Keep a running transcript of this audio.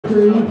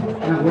team,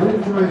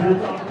 athletic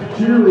trainers,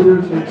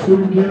 cheerleaders, and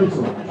student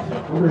council.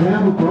 On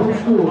behalf of both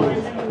schools,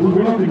 we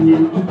welcome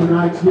you to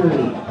tonight's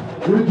game.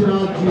 Good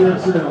job,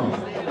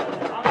 GSL.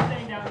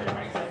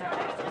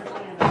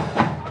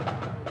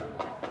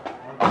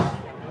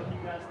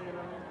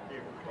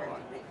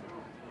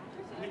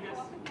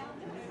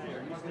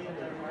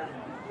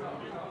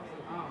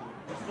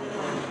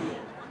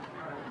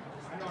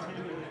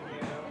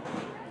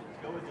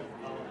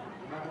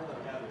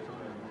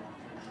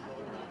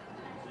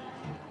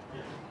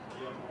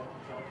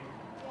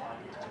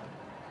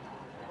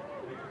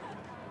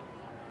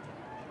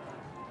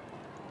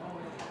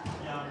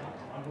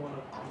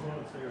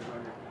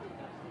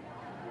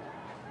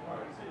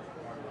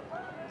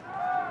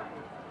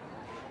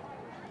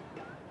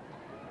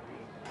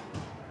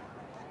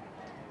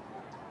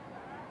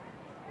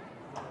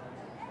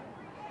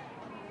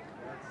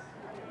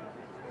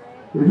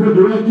 If you'll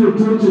direct your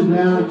attention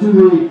now to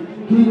the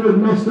Kingwood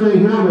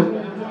Mustang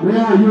helmet,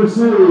 now you'll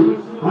see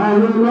our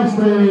little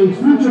Mustangs,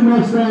 future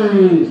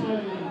Mustangs.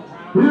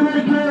 Here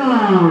they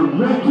come,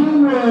 the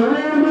Kingwood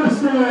Little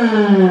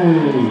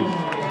Mustangs.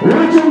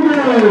 Watch them go.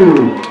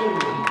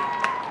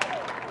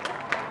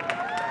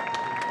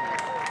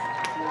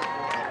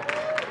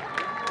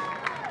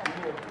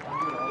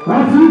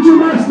 Our future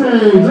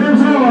Mustangs,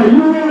 there's all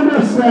your little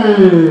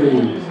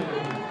Mustangs.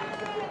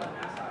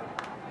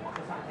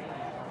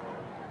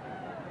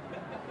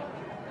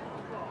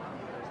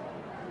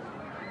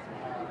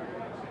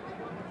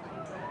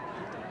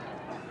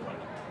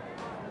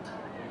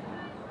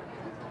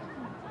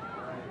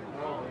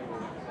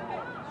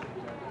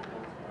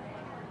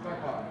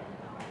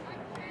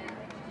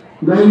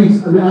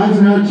 Ladies, the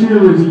Eisenhower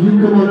cheerleaders, if you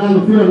come on down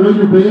the field, I know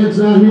your band's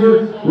not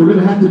here, we're going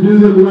to have to do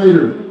them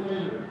later.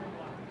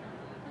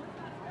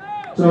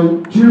 So,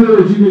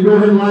 cheerleaders, you can go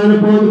ahead and line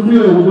up on the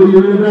field. We'll do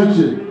your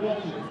introduction.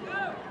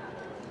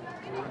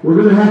 We're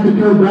going to have to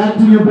come back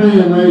to your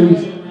band,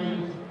 ladies.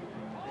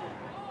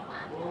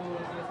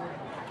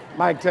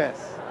 Mic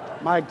test.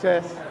 Mic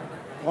test.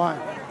 1,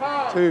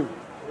 2,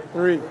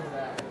 3,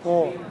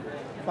 4,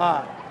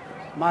 5.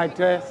 Mic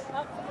test.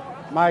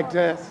 Mic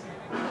test.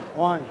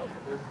 1,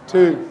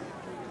 2,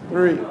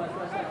 3,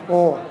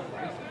 4,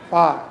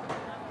 5.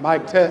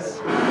 Mic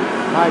test.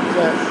 Mic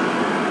test.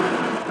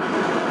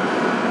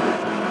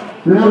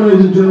 Now,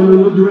 ladies and gentlemen,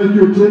 we'll direct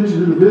your attention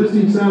to the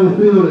visiting side of the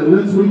field and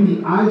let's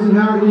meet the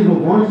Eisenhower Eagle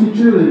varsity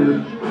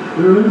cheerleaders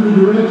that are under the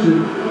direction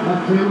of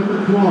Tamitha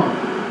Clark.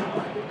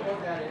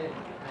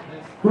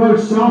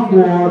 First,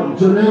 sophomore,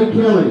 Janae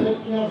Kelly.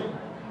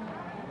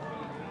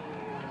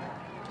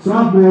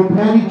 Sophomore,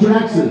 Patty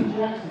Jackson.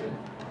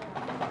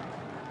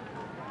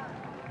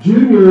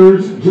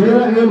 Juniors,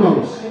 Jayla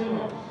Amos.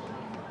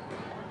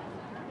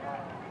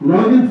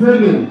 Logan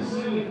Figgins.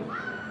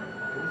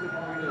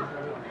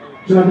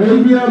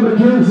 Janavia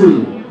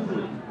McKenzie.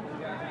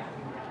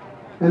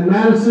 And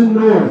Madison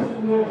North.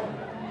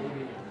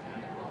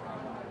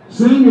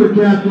 Senior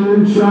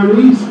captain,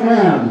 Charnice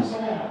Abbs.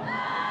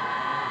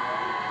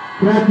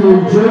 Captain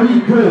Jody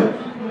Cook.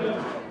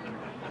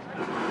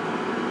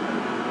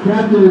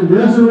 Captain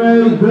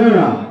Desiree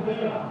Vera.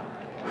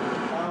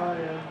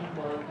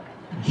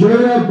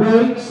 Jada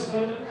Banks.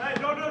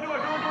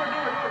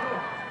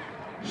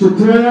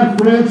 Shatera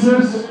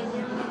Francis.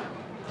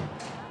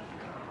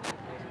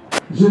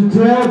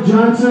 Jantel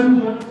Johnson.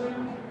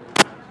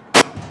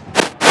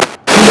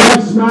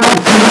 Smile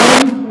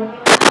Smiley.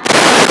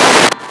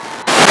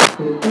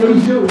 And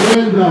Asia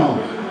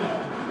Randolph.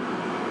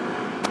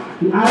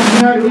 The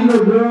Eisenhower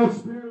Eagle Girls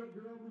Spirit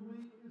Girl of the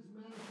Week is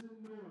Madison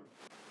North.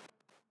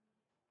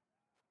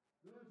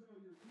 Those are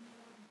your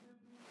 2015-16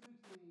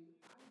 Eisenhower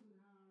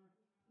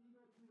Eagle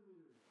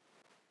cheerleaders.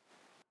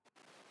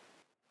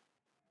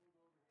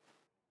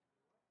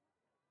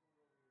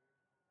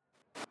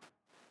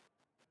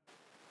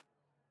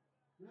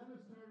 Now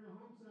let's turn to the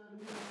home side and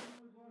we have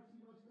Kingwood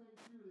varsity Mustang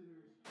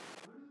cheerleaders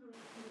under the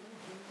direction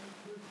of Brian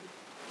Christian.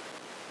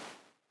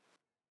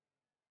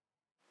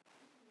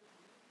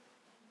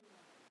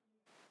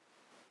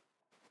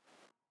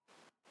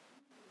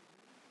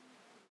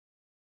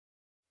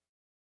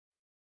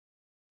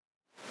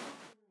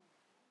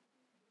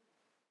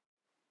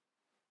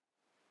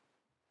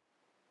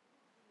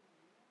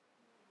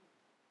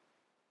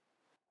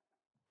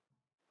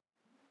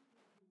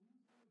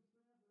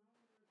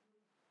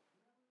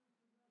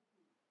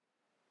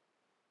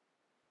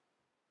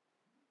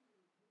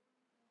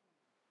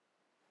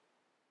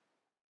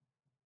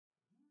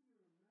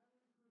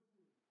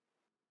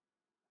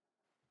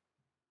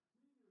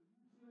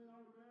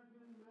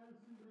 All-American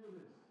Madison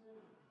Davis.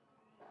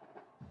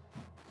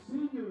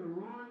 Senior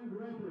Ron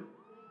Draper.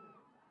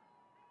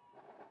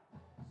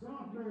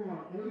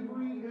 Sophomore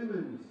Avery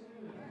Emmons.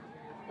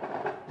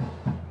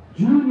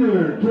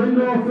 Junior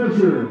Kendall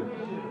Fisher.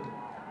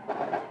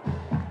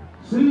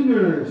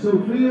 Senior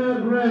Sophia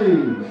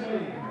Graves.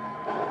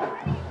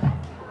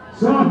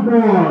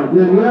 Sophomore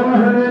Daniela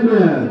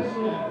Hernandez.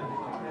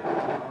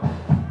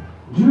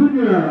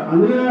 Junior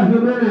Aliyah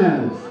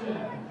Jimenez.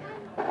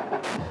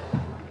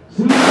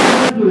 Senior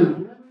captain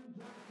Kevin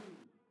Johnson.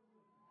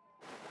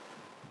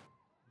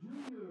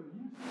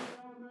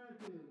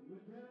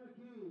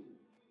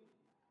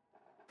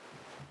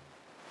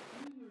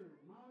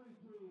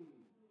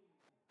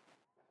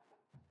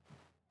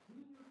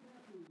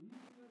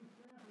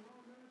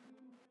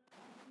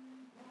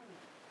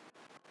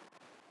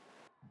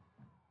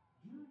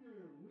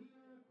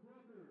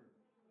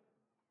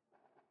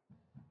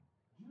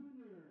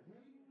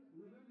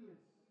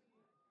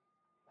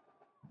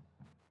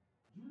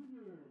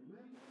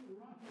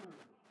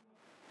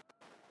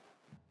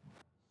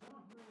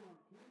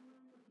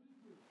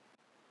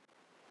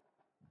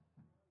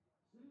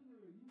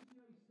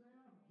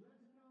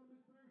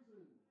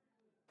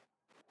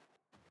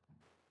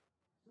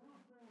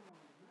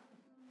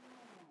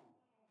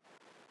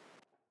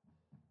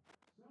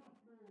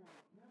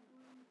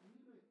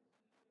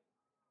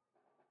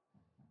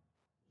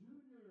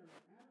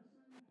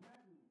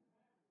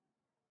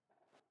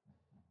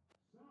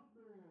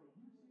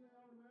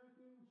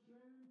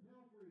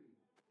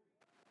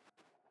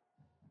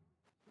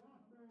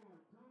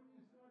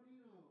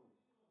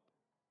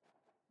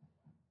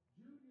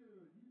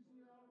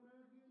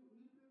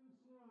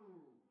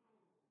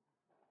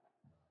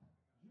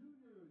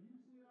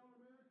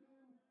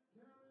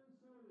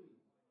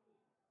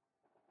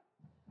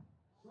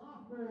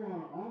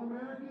 Sophomore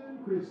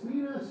All-American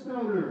Christina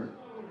Stoner.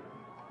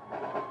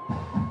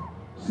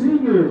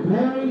 Senior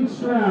Paige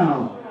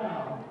Stroud.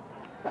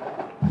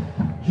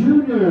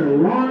 Junior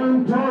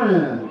Lauren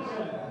Torres.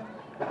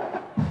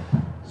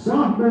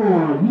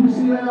 Sophomore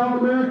UCA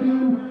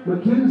All-American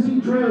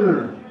Mackenzie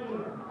Traylor.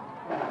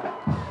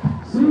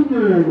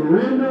 Senior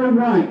Miranda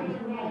White.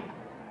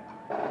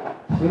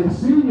 And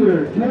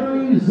senior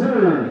Kelly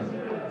Zerr.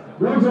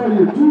 Those are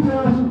your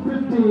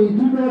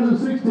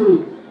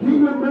 2015-2016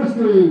 Kingwood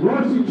Mustang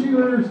varsity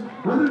cheerleaders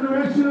under the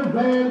direction of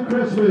Van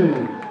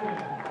Chrisman.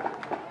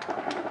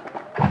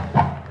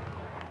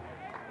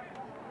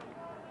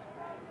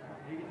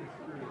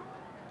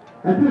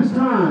 At this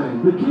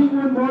time, the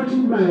Kingwood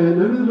Marching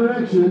Band, under the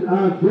direction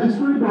of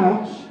Desiree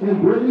Balch and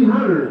Brittany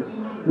Hunter,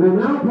 will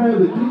now play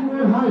the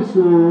Kingwood High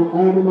School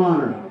alma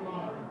mater.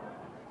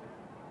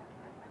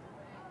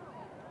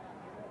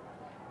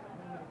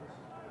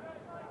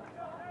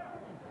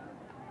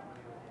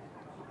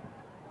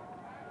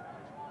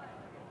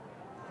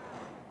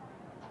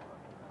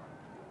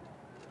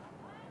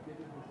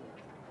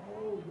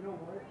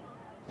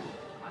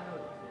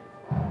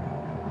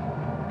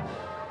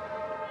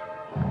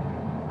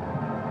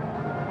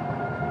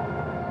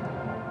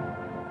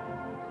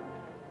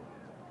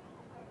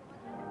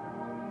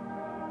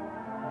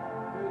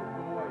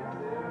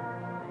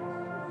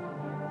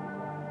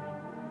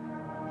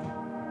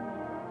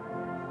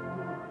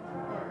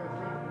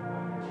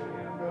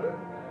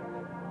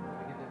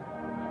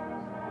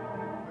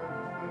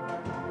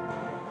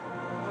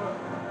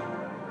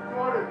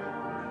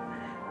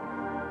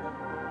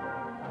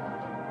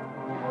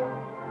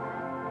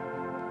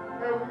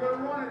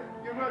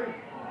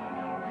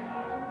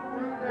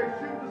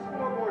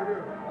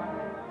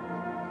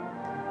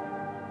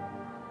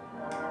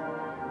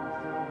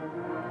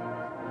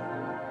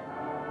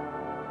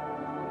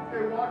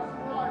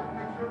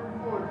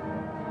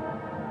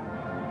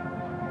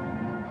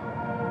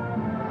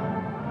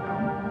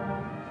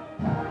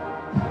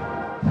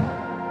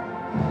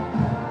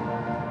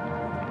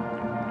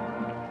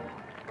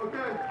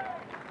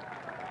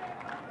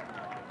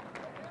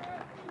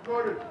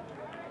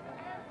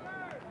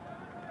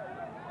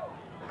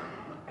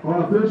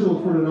 Our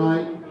officials for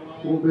tonight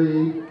will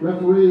be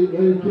referee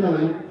Eddie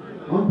Kelly,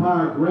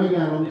 umpire Greg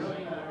Adams,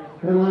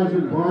 head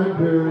linesman Brian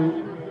Perry,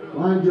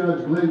 line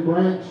judge Glenn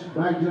Branch,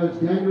 back judge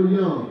Daniel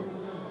Young,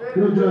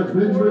 field judge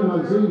Benjamin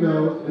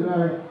Monzingo, and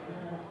our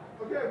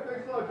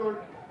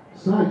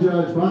side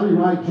judge Bobby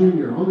Wright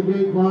Jr. On the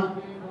game clock,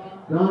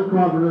 Don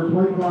Carpenter,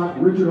 play clock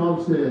Richard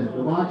Olmstead.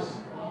 The box,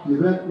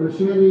 Yvette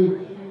Machete,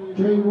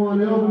 chain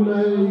 1 Elvin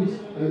Mays,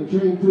 and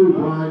chain 2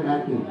 Brian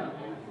Atkin.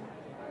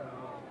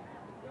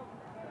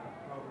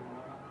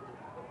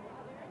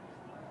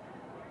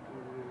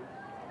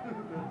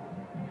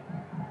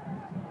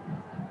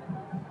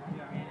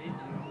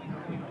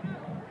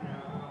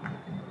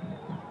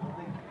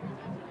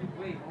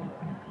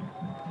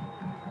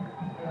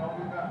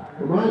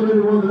 Remind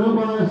everyone that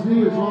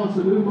UMBISD has launched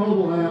a new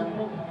mobile app.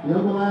 The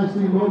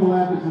UMBISD mobile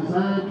app is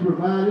designed to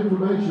provide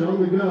information on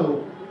the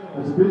go.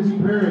 As a busy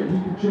parent, you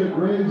can check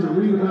grades or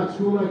read about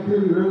school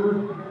activity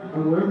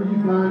wherever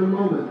you find a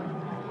moment.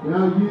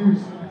 Now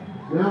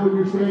when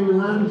you're standing in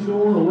line at the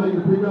store or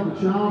waiting to pick up a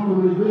child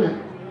from an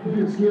event, you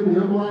can skim the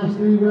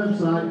UMBISD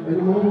website and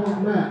the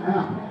mobile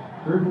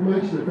app for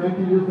information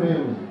affecting your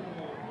family.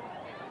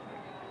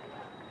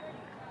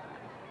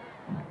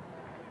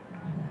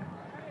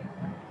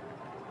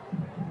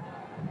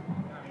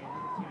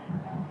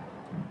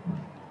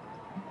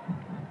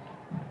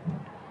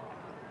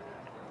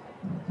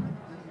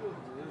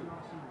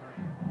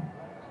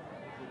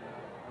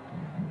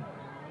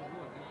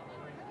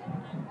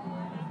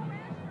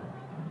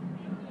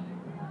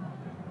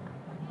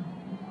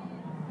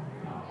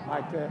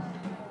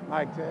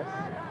 Mic test.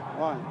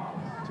 1,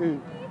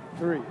 2,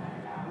 3.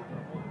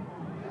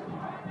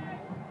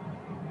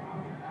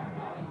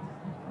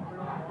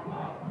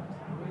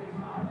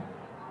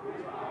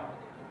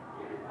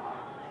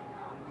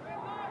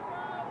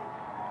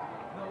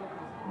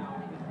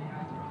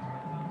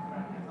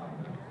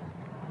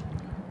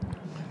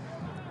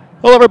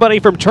 Hello, everybody,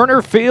 from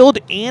Turner Field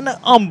in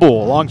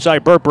Humble.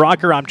 Alongside Burt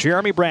Brocker, I'm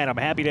Jeremy Brand. I'm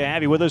happy to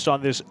have you with us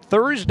on this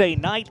Thursday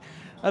night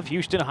of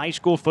Houston High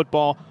School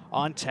football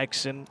on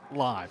Texan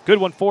Live. Good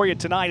one for you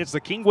tonight. It's the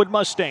Kingwood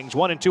Mustangs,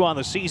 1-2 on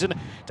the season,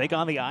 take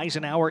on the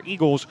Eisenhower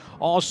Eagles,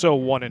 also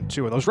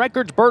 1-2. Those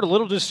records, Bert, a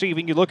little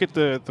deceiving. You look at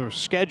the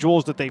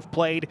schedules that they've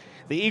played.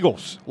 The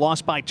Eagles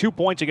lost by 2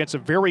 points against a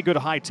very good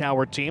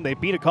Hightower team. They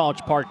beat a College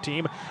Park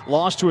team,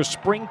 lost to a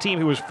spring team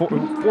who was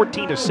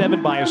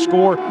 14-7 by a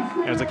score.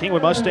 As the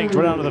Kingwood Mustangs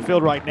run out of the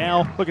field right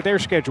now, look at their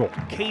schedule.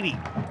 Katy,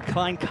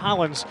 Klein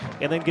Collins,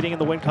 and then getting in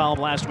the win column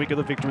last week of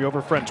the victory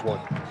over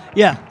Friendswood.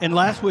 Yeah, and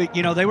last week,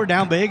 they were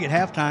down big at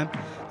halftime.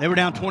 They were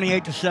down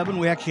 28-7.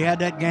 We actually had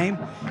that game,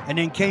 and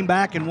then came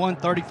back and won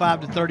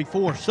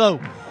 35-34. So,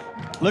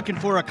 looking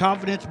for a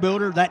confidence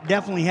builder, that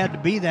definitely had to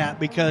be that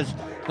because,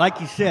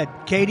 like you said,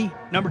 Katy,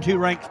 number 2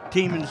 ranked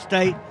team in the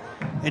state,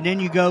 and then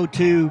you go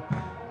to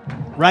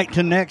right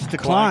to next to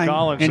climb.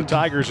 Collins, the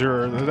Tigers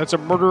that's a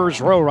murderer's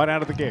row right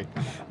out of the gate.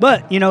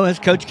 But, as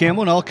Coach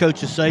Campbell and all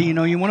coaches say,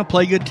 you want to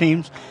play good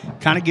teams,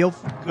 kind of get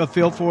a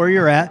feel for where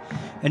you're at,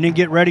 and then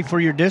get ready for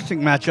your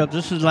district matchup.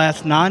 This is the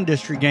last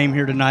non-district game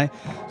here tonight,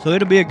 so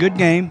it'll be a good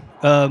game.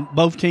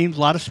 Both teams, a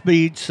lot of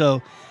speed,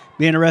 so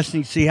be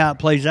interesting to see how it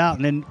plays out.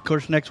 And then, of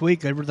course, next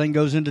week, everything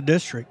goes into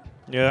district.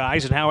 Yeah,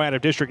 Eisenhower out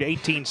of District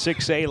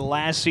 18-6A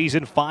last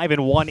season,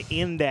 5-1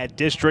 in that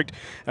district.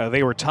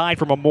 They were tied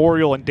for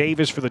Memorial and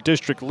Davis for the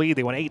district lead.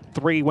 They went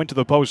 8-3, went to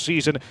the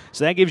postseason.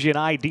 So that gives you an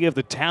idea of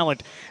the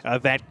talent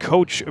that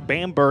Coach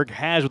Bamberg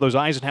has with those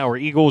Eisenhower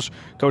Eagles.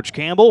 Coach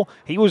Campbell,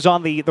 he was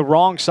on the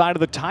wrong side of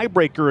the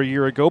tiebreaker a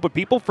year ago, but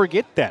people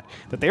forget that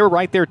they were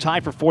right there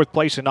tied for fourth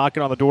place and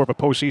knocking on the door of a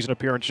postseason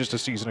appearance just a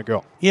season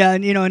ago. Yeah,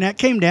 and and that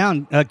came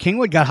down.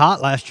 Kingwood got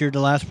hot last year, the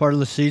last part of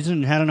the season,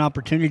 and had an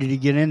opportunity to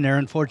get in there.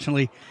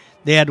 Unfortunately,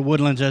 they had the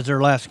Woodlands as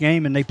their last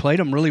game, and they played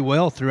them really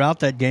well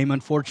throughout that game.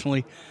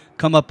 Unfortunately,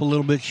 come up a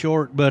little bit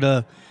short. But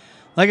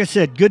like I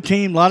said, good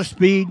team, a lot of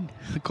speed.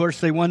 Of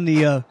course, they won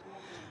the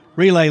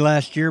relay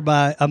last year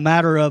by a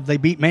matter of they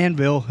beat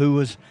Manville, who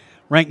was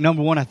ranked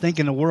number 1, I think,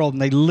 in the world,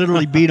 and they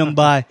literally beat them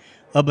by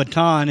a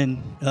baton,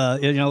 and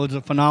it was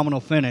a phenomenal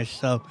finish.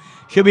 So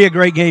should be a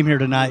great game here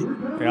tonight.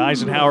 The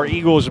Eisenhower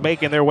Eagles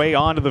making their way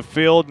onto the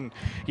field, and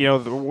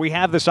we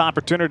have this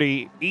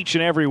opportunity each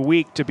and every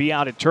week to be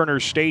out at Turner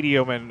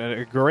Stadium, and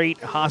a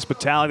great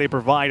hospitality they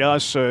provide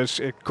us.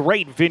 It's a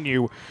great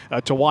venue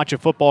to watch a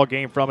football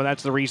game from, and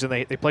that's the reason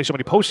they play so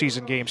many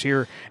postseason games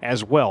here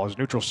as well as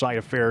neutral site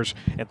affairs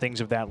and things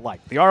of that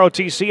like. The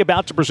ROTC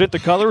about to present the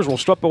colors. We'll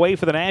step away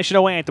for the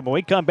national anthem. When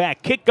we come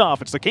back,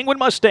 kickoff. It's the Kingwood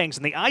Mustangs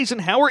and the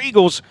Eisenhower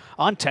Eagles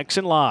on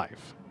Texan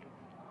Live.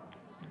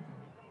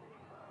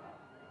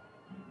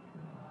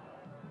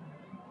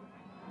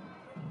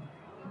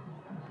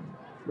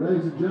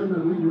 Ladies and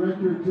gentlemen, we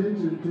direct your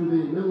attention to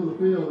the middle of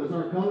the field as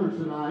our colors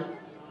tonight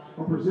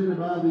are presented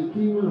by the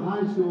Kingwood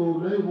High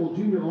School Naval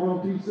Junior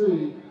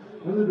ROTC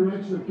under the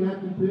direction of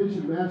Captain Pitch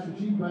and Master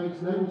Chief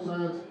Banks Naval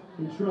Science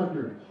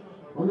Instructor.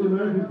 On the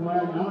American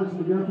flag, Alex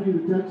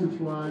McGuffey, the Texas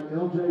flag,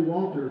 L.J.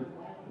 Walter,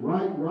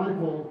 right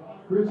rifle,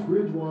 Chris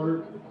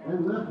Bridgewater,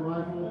 and left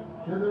rifle,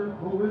 Heather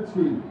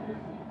Holwinski.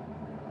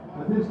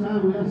 At this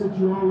time, we ask that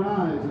you all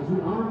rise as we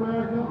honor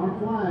America, our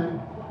flag,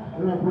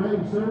 and our brave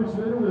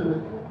servicemen and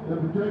women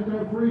that protect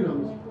our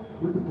freedoms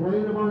with the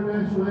playing of our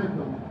national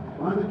anthem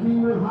by the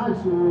Kingwood High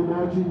School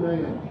Marching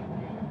Band.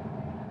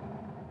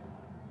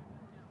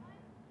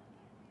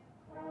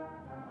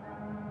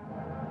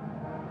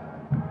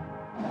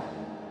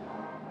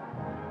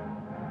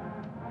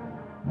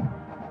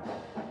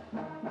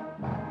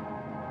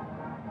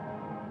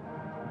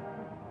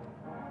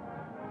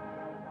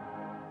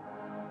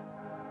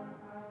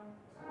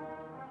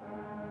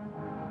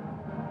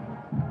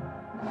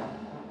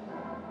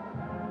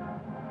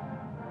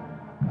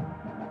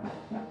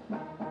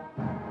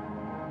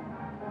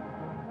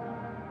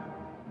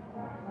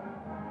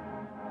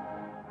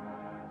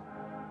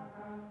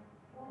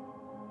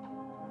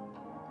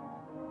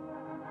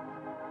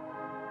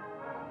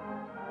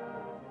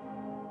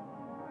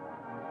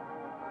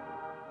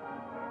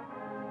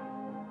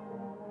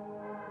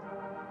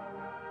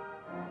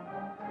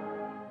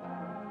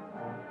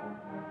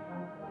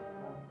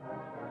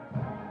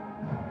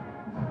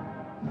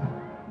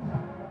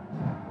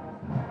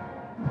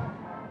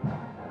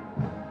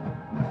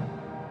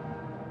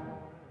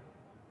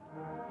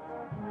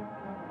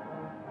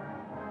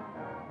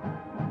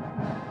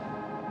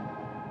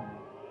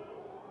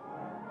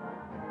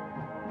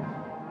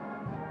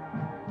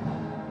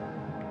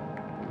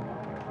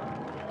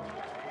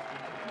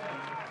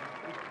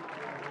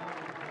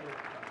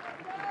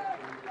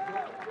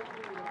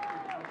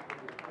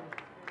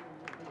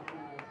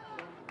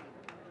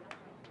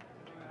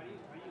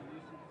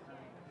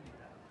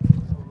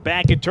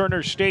 Back at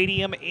Turner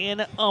Stadium in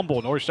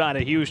Humble, north side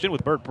of Houston,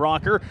 with Bert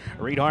Brocker,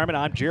 Reed Harmon.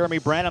 I'm Jeremy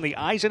Brandt on the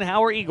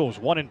Eisenhower Eagles,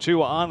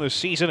 1-2 on the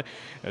season,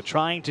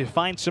 trying to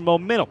find some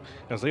momentum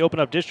as they open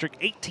up District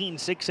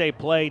 18-6A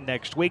play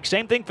next week.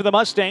 Same thing for the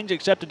Mustangs,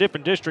 except a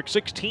different district,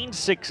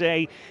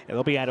 16-6A, and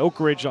they'll be at Oak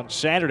Ridge on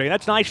Saturday.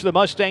 That's nice for the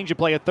Mustangs. You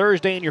play a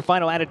Thursday in your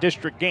final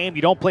out-of-district game.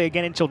 You don't play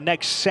again until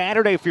next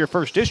Saturday for your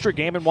first district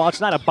game, and while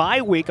it's not a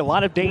bye week, a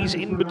lot of days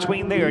in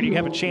between there, and you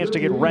have a chance to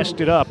get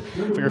rested up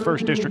for your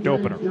first district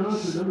opener.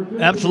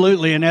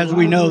 Absolutely, and as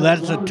we know,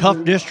 that's a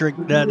tough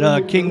district that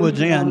Kingwood's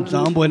in, so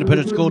Humble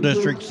Independent School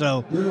District,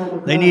 so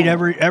they need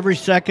every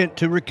second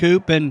to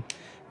recoup and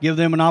give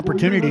them an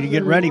opportunity to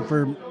get ready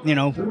for,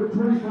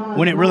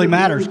 when it really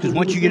matters, because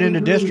once you get into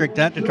district,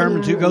 that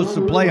determines who goes to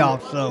the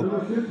playoffs,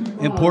 so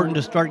important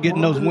to start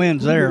getting those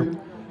wins there.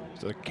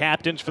 So the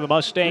captains for the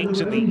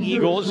Mustangs and the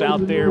Eagles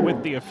out there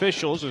with the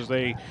officials as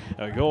they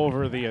go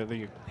over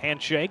the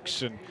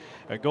handshakes and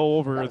go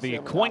over the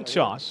coin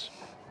toss.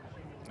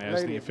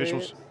 As the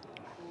officials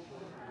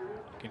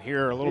can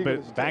hear a little bit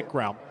of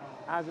background.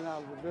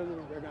 Eisenhower's the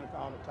visitors, they're going to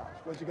call the toss.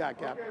 What you got,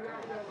 Captain?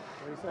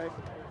 What do you say?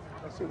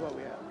 Let's see what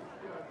we have.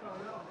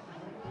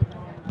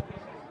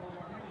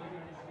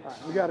 All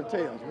right, we got a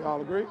tails. We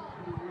all agree?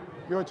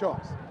 Your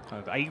choice.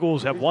 The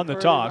Eagles have won the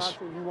toss.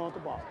 You want the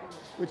ball.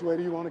 Which way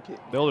do you want to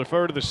kick? They'll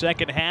defer to the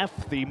second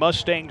half. The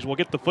Mustangs will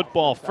get the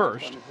football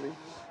first.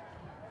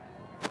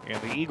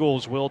 And the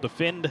Eagles will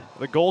defend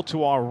the goal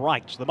to our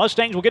right. So the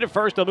Mustangs will get it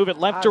first. They'll move it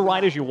left to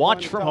right as you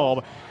watch from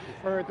home.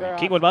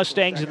 Kingwood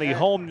Mustangs in the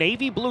home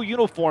navy blue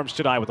uniforms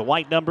tonight with the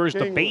white numbers,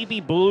 the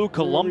baby blue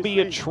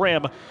Columbia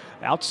trim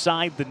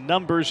outside the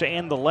numbers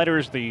and the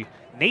letters, the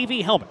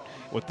navy helmet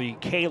with the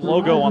K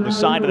logo on the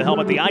side of the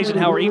helmet. The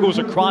Eisenhower Eagles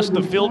across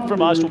the field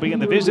from us will be in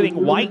the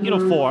visiting white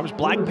uniforms,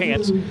 black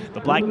pants, the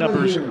black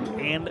numbers,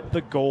 and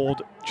the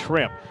gold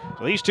trim.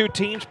 So these two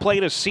teams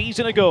played a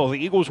season ago.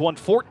 The Eagles won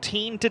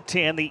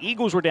 14-10. The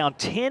Eagles were down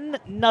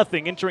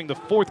 10-0 entering the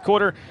fourth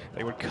quarter.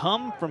 They would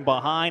come from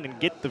behind and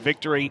get the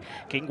victory.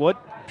 Kingwood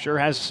sure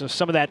has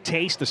some of that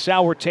taste, the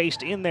sour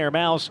taste in their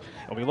mouths.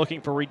 They'll be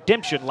looking for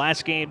redemption.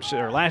 Last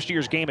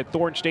year's game at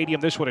Thorne Stadium,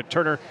 this one at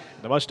Turner.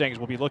 The Mustangs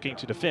will be looking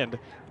to defend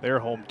their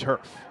home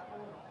turf.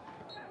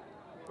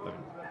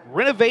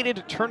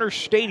 Renovated Turner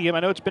Stadium. I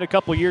know it's been a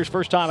couple of years.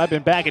 First time I've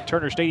been back at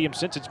Turner Stadium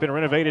since it's been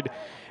renovated,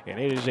 and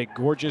it is a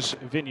gorgeous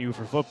venue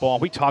for football.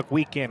 We talk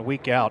week in,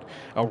 week out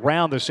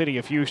around the city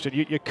of Houston.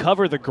 You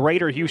cover the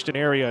greater Houston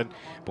area, and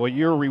boy,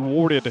 you're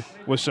rewarded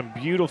with some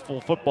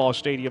beautiful football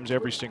stadiums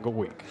every single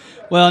week.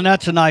 Well, and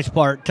that's a nice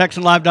part.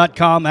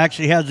 TexanLive.com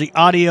actually has the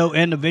audio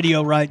and the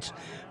video rights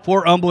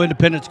for Humble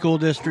Independent School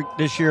District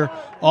this year,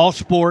 all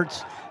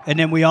sports. And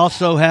then we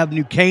also have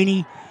New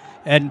Caney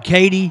and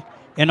Katy.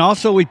 And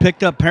also we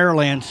picked up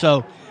Pearland.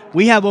 So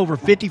we have over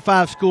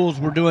 55 schools.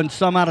 We're doing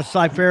some out of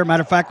Cy-Fair.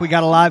 Matter of fact, we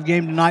got a live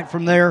game tonight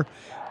from there.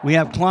 We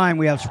have Klein.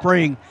 We have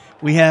Spring.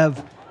 We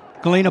have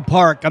Galena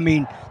Park. I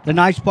mean, the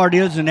nice part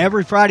is, and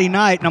every Friday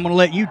night, and I'm going to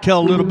let you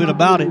tell a little bit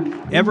about it,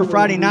 every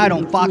Friday night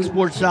on Fox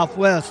Sports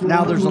Southwest,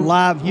 now there's a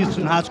live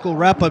Houston High School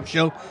wrap-up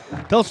show.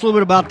 Tell us a little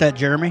bit about that,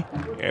 Jeremy.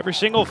 Every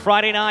single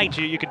Friday night,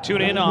 you can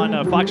tune in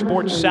on Fox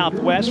Sports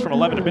Southwest from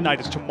 11 to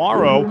midnight. It's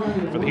tomorrow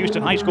for the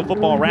Houston High School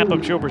football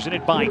wrap-up show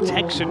presented by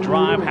Texan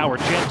Drive. Howard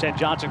Chen, Ted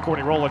Johnson,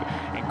 Courtney Rowland,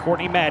 and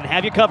Courtney Madden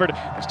have you covered.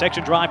 It's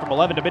Texan Drive from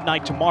 11 to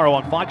midnight tomorrow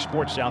on Fox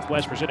Sports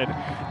Southwest presented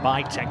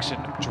by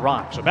Texan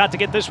Drive. So about to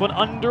get this one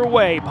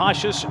underway.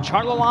 Pashas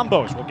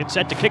Charlalambos will get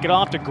set to kick it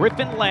off to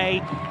Griffin Lay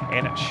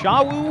and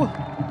Shawu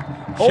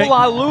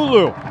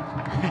Olalulu.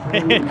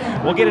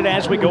 We'll get it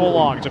as we go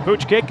along. It's a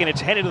pooch kick, and it's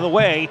headed to the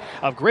way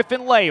of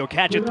Griffin Lay, who'll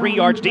catch it 3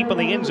 yards deep on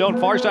the end zone,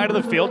 far side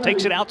of the field,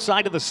 takes it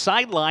outside to the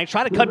sideline,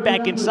 try to cut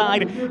back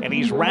inside, and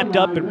he's wrapped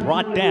up and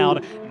brought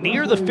down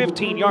near the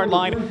 15-yard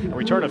line. A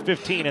return of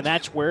 15, and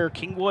that's where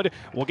Kingwood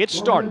will get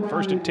started.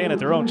 1st and 10 at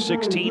their own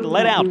 16,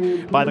 led out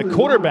by the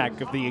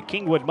quarterback of the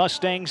Kingwood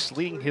Mustangs,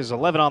 leading his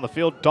 11 on the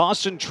field.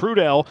 Dawson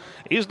Trudell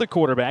is the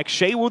quarterback.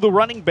 Sheawu, the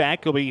running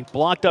back, will be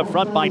blocked up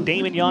front by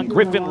Damon Young.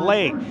 Griffin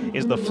Lay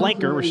is the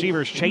flanker.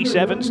 Receivers Chase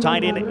Evans,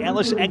 tight end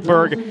Ellis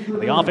Ekberg.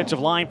 And the offensive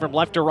line from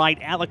left to right,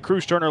 Alec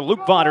Cruz-Turner,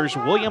 Luke Vodders,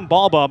 William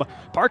Balbum,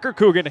 Parker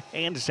Coogan,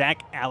 and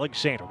Zach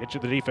Alexander. We'll get to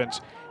the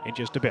defense in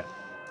just a bit.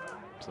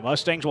 So the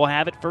Mustangs will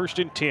have it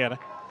 1st and 10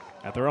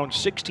 at their own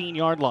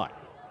 16-yard line.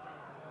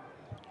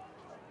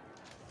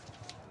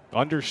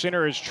 Under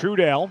center is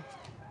Trudell.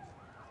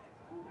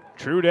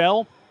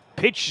 Trudell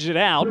pitches it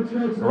out.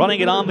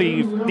 Running it on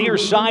the near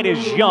side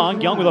is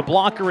Young. Young with a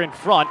blocker in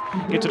front.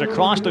 Gets it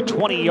across the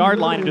 20-yard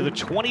line into the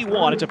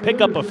 21. It's a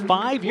pickup of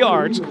 5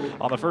 yards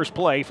on the first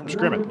play from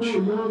scrimmage.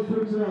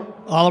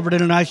 Oliver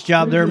did a nice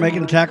job there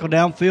making the tackle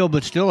downfield,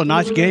 but still a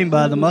nice game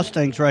by the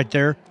Mustangs right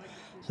there.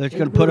 So it's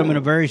going to put them in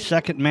a very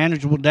second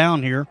manageable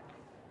down here.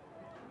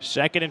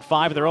 2nd and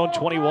 5 of their own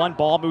 21.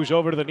 Ball moves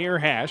over to the near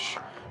hash.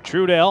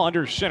 Trudell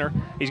under center.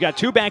 He's got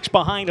two backs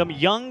behind him,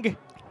 Young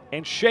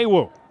and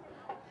Sheawu.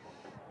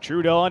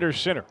 Trudell under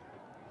center.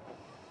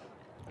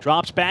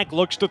 Drops back,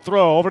 looks to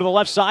throw. Over to the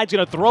left side, he's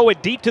going to throw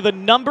it deep to the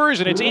numbers,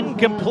 and it's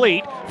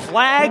incomplete.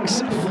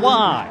 Flags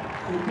fly.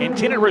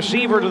 Intended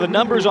receiver to the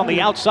numbers on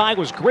the outside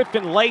was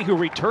Griffin Lay, who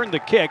returned the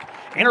kick.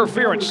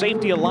 Interference,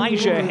 safety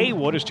Elijah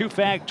Haywood as two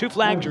flags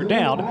are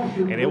down,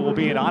 and it will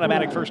be an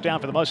automatic first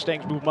down for the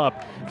Mustangs. Move them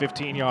up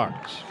 15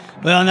 yards.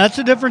 Well, and that's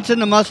the difference in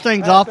the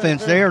Mustangs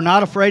offense. They are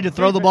not afraid to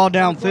throw the ball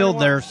downfield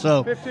there.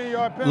 So,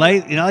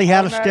 Lay, he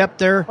had a step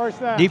there.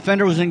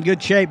 Defender was in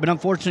good shape, but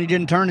unfortunately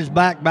didn't turn his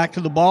back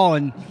to the ball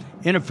and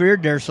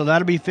interfered there. So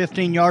that'll be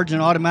 15 yards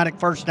and automatic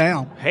first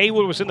down.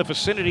 Haywood was in the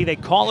vicinity. They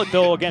call it,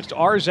 though, against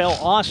Arzell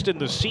Austin,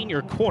 the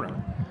senior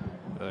corner.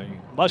 The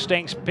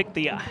Mustangs pick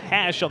the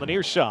hash on the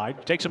near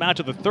side. Takes them out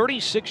to the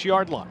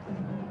 36-yard line.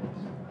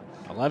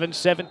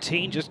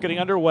 11-17, just getting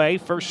underway.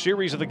 First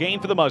series of the game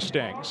for the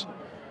Mustangs.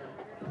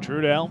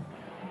 Trudell,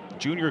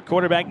 junior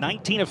quarterback,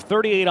 19 of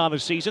 38 on the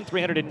season,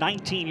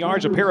 319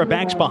 yards, a pair of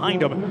backs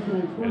behind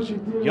him. As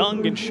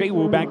Young and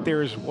Sheawu back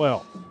there as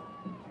well.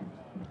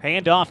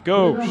 Handoff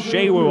goes.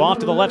 Sheawu off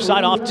to the left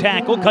side, off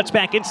tackle, cuts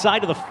back inside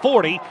to the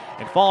 40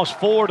 and falls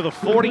forward to the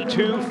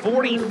 42,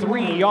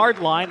 43-yard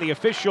line, the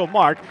official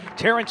mark.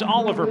 Terrence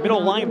Oliver,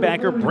 middle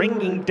linebacker,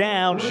 bringing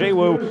down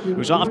Sheawu,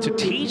 who's off to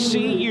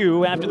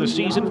TCU after the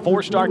season,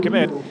 4-star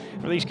commit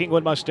for these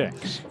Kingwood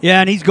Mustangs. Yeah,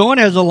 and he's going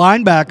as a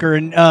linebacker,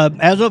 and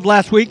as of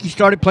last week, he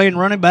started playing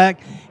running back.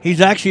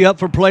 He's actually up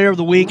for Player of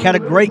the Week, had a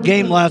great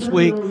game last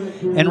week,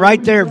 and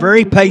right there,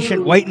 very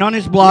patient, waiting on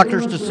his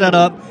blockers to set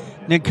up,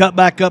 then cut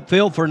back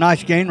upfield for a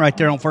nice gain right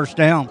there on first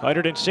down.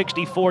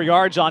 164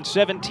 yards on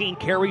 17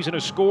 carries and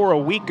a score a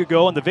week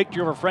ago in the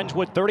victory over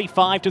Friendswood,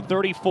 35-34.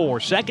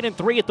 2nd and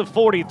 3 at the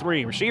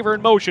 43. Receiver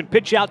in motion,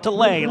 pitch out to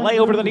Lay. Lay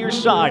over to the near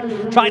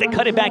side, trying to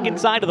cut it back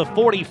inside to the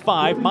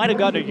 45. Might have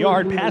gotten a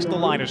yard past the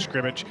line of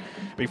scrimmage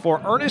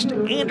before Ernest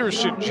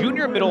Anderson,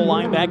 junior middle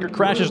linebacker,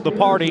 crashes the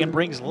party and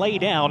brings Lay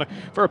down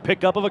for a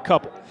pickup of a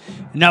couple.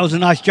 And that was a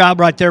nice job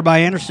right there by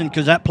Anderson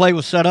because that play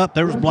was set up.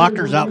 There was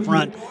blockers out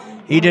front.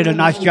 He did a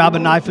nice job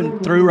of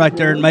knifing through right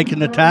there and making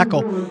the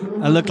tackle.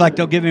 It looked like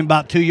they'll give him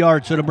about 2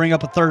 yards, so it'll bring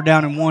up a 3rd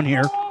down and 1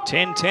 here.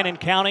 10-10 and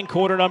counting,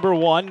 quarter number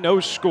 1, no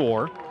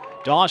score.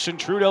 Dawson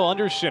Trudeau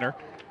under center.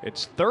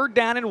 It's 3rd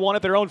down and 1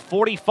 at their own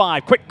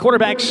 45. Quick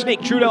quarterback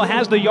sneak. Trudeau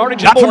has the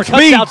yardage and more.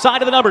 Cuts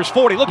outside of the numbers.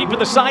 40, looking for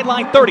the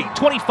sideline. 30,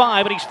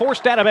 25, and he's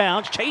forced out of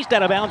bounds. Chased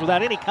out of bounds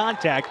without any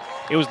contact.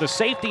 It was the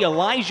safety,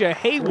 Elijah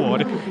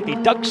Haywood. He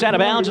ducks out of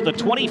bounds at the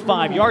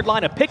 25-yard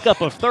line. A pickup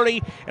of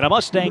 30, and a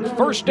Mustang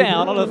 1st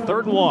down on a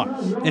 3rd and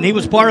 1. And he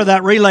was part of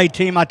that relay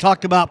team I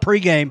talked about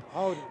pregame.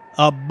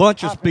 A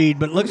bunch of speed,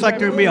 but it looks like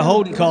there's going to be a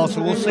holding call,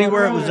 so we'll see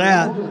where it was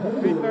at.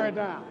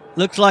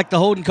 Looks like the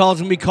holding call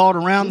is going to be called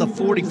around the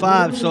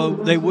 45, so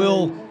they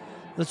will.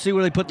 Let's see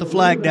where they put the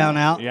flag down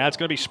out. Yeah, it's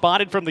going to be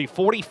spotted from the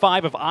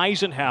 45 of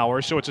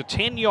Eisenhower, so it's a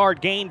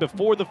 10-yard gain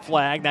before the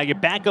flag. Now you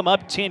back them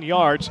up 10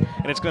 yards,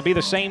 and it's going to be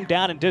the same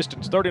down and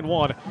distance, 3rd and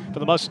 1 for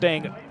the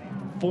Mustang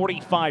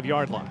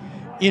 45-yard line.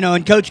 You know,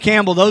 and Coach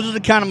Campbell, those are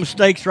the kind of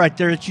mistakes right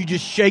there that you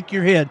just shake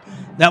your head.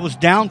 That was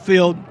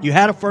downfield. You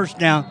had a 1st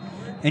down,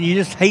 and you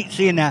just hate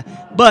seeing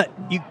that. But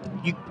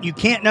you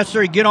can't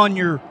necessarily get on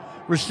your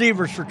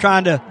receivers for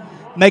trying to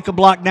make a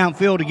block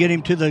downfield to get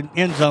him to the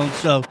end zone.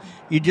 So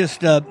you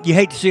just you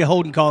hate to see a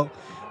holding call,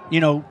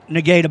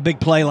 negate a big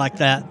play like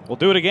that. We'll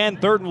do it again,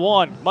 3rd and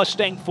 1.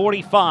 Mustang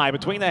 45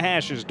 between the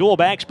hashes. Dual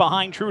backs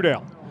behind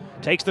Trudeau.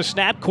 Takes the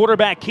snap,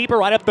 quarterback keeper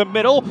right up the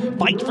middle.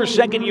 Fights for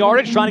 2nd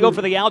yardage, trying to go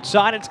for the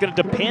outside. It's going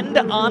to depend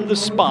on the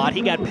spot.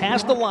 He got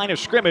past the line of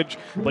scrimmage,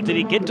 but did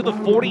he get to the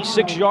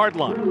 46-yard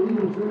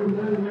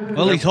line?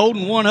 Well, he's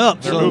holding one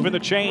up. They're moving the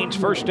chains.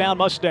 1st down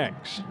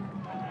Mustangs.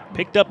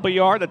 Picked up a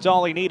yard. That's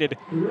all he needed.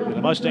 And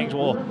the Mustangs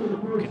will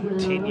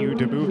continue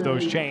to move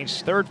those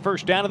chains. 3rd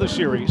 1st down of the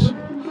series.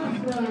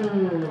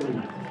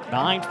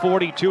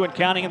 9:42 and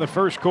counting in the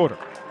 1st quarter.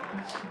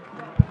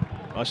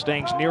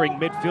 Mustangs nearing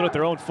midfield at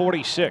their own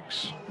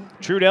 46.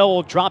 Trudeau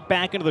will drop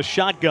back into the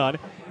shotgun,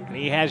 and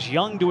he has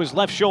Young to his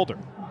left shoulder.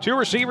 2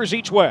 receivers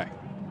each way.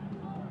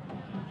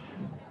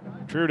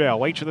 Trudeau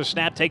waits for the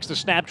snap, takes the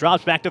snap,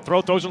 drops back to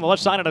throw, throws on the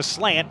left side on a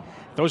slant,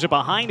 throws it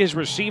behind his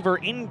receiver,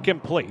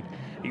 incomplete.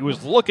 He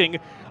was looking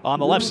on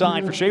the left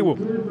side for Sheawu.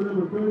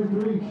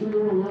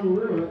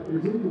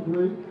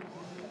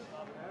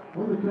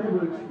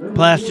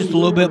 Pass just a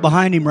little bit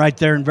behind him right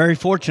there, and very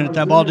fortunate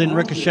that ball didn't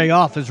ricochet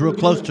off. It's real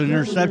close to an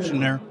interception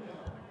there.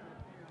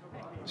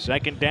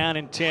 2nd down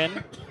and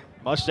 10.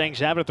 Mustangs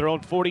have it at their own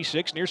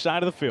 46, near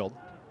side of the field.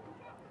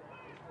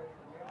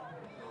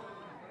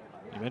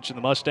 You mentioned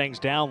the Mustangs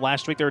down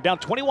last week. They were down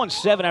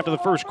 21-7 after the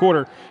 1st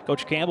quarter.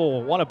 Coach Campbell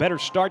will want a better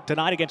start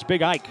tonight against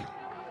Big Ike.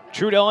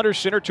 Trudeau under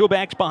center, 2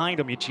 backs behind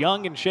him. It's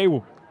Young and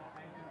Sheawu.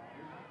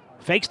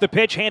 Fakes the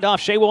pitch, handoff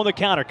Sheawu on the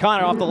counter.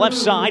 Connor off the left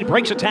side,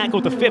 breaks a tackle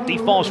at the 50,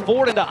 falls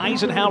forward into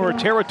Eisenhower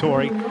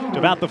territory to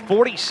about the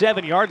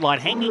 47-yard line.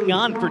 Hanging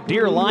on for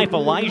dear life,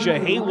 Elijah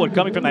Haywood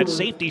coming from that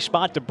safety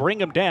spot to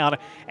bring him down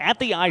at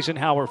the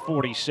Eisenhower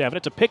 47.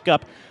 It's a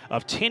pickup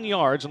of 10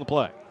 yards on the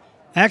play.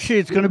 Actually,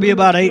 it's going to be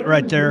about 8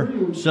 right there.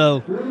 So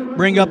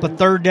bring up a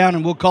 3rd down,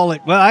 and we'll call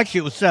it, well, actually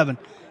it was 7.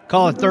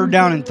 Call it 3rd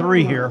down and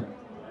 3 here.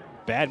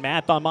 Bad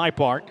math on my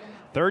part.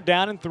 3rd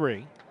down and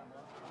 3.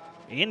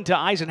 Into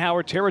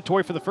Eisenhower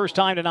territory for the first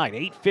time tonight.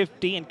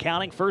 8:50 and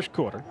counting, 1st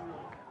quarter.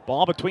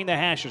 Ball between the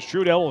hashes.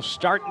 Trudeau will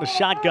start in the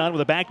shotgun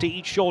with a back to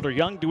each shoulder.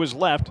 Young to his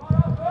left.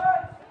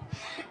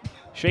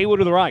 Sheawu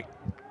to the right.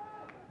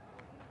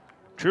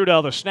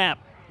 Trudeau the snap.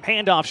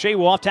 Handoff,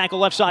 Sheawu off tackle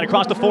left side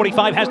across the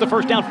 45, has the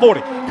 1st down,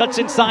 40. Cuts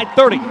inside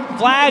 30.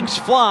 Flags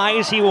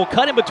flies. He will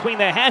cut in between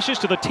the hashes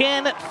to the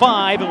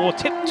 10-5 and will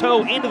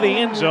tiptoe into the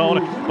end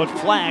zone, but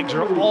flags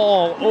are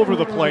all over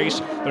the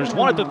place. There's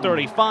one at the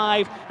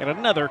 35 and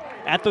another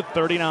at the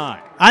 39.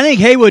 I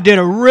think Haywood did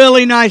a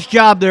really nice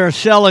job there of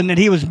selling that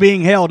he was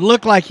being held.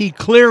 Looked like he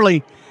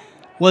clearly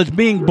was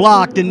being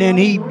blocked, and then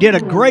he did a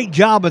great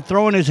job of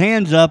throwing his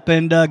hands up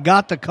and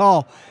got the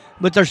call.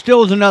 But there still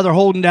was another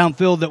holding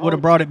downfield that would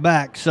have brought it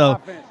back. So,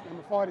 number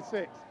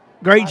 46.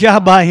 Great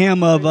job by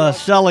him of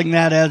selling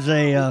that as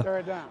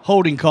a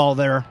holding call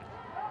there.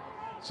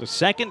 It's the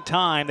second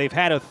time they've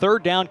had a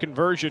third down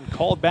conversion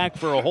called back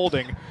for a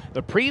holding.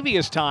 The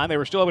previous time, they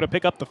were still able to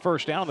pick up the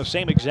first down on the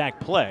same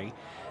exact play.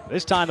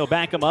 This time, they'll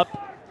back them up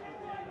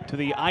to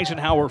the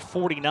Eisenhower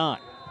 49.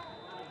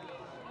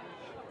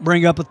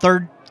 Bring up a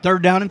third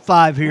down and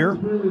 5 here.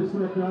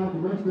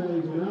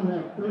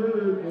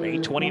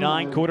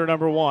 8:29, quarter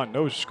number 1.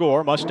 No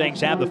score. Mustangs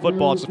have the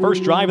football. It's the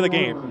first drive of the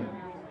game.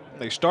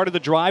 They started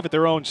the drive at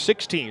their own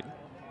 16.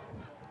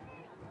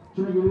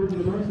 It'll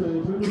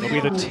be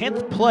the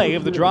 10th play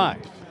of the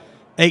drive.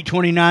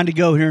 8:29 to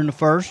go here in the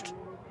first.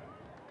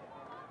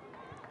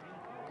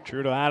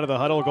 Trudeau out of the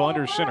huddle, go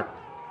under center.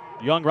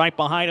 Young right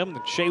behind him.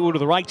 Shaywood to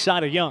the right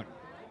side of Young.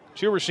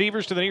 2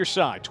 receivers to the near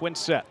side. Twin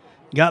set.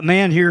 Got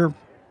man here.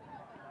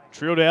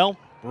 Trudell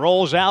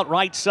rolls out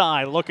right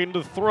side, looking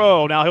to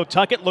throw. Now he'll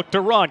tuck it, look to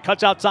run.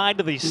 Cuts outside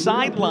to the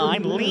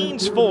sideline,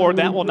 leans forward.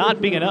 That will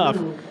not be enough.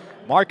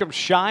 Markham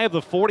shy of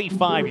the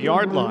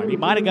 45-yard line. He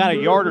might have got a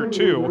yard or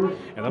 2,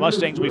 and the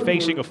Mustangs will be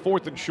facing a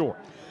 4th and short.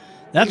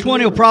 That's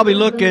when he'll probably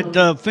look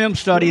at film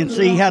study and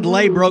see he had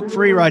Lay broke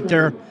free right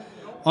there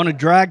on a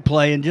drag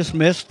play and just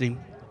missed him.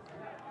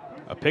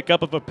 A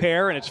pickup of a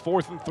pair, and it's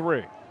 4th and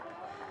 3.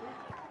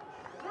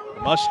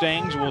 The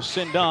Mustangs will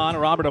send on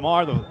Robert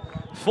Amar, the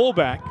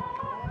fullback.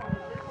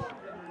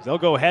 They'll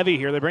go heavy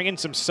here. They bring in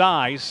some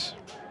size.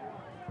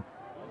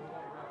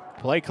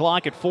 Play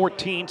clock at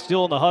 14,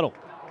 still in the huddle.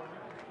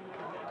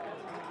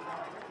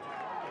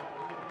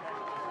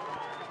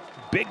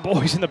 Big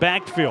boys in the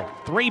backfield.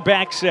 3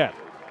 back set.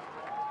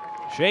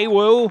 Shea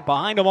Wu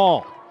behind them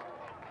all.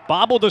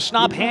 Bobbled the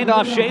snap,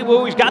 handoff. Shea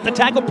Wu, he's got the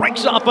tackle,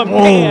 breaks off a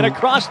man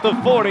across the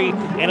 40,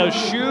 and a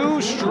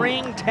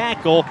shoestring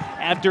tackle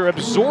after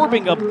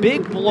absorbing a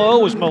big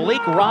blow as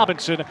Malik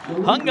Robinson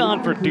hung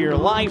on for dear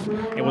life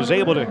and was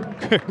able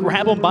to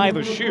grab him by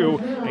the shoe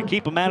and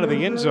keep him out of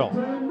the end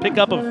zone.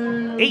 Pickup of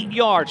 8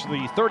 yards to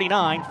the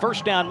 39,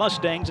 first down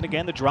Mustangs, and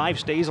again the drive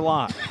stays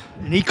alive.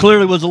 And he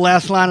clearly was the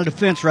last line of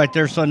defense right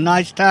there, so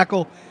nice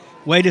tackle.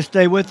 Way to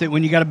stay with it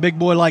when you got a big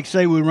boy like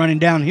Saywu running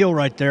downhill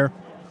right there.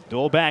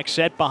 Dual back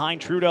set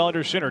behind Trudell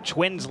under center.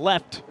 Twins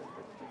left.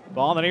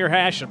 Ball on the near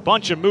hash. A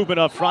bunch of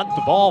movement up front.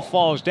 The ball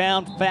falls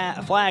down.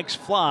 Flags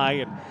fly.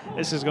 And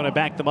this is going to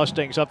back the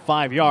Mustangs up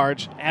 5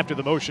 yards after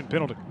the motion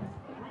penalty.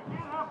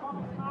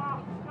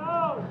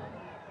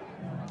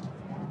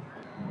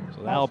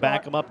 So that'll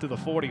back them up to the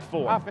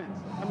 44. Offense,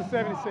 number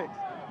 76.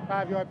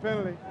 5-yard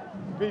penalty.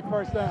 Beat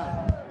first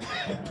down.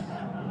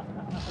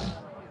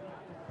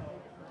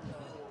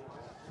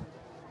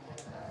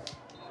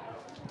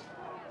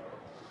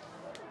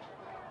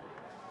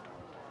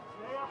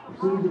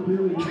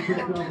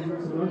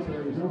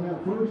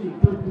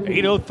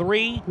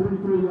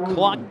 .803,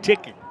 clock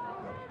ticking.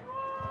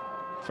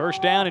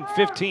 First down and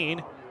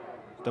 15,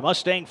 the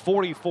Mustang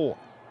 44.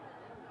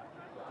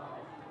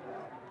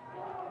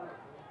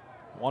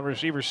 One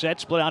receiver set,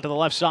 split out to the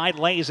left side,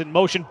 lays in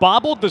motion,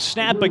 bobbled the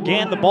snap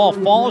again. The ball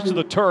falls to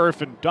the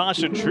turf, and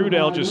Dawson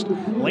Trudell just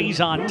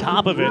lays on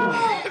top of it.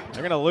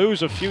 They're going to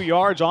lose a few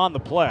yards on the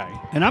play.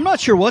 And I'm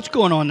not sure what's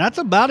going on. That's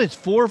about his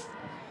 4th.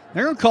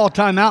 They're going to call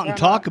timeout and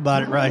talk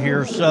about it right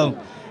here. So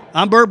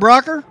I'm Bert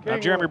Brocker. I'm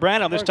Jeremy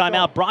Brand. On this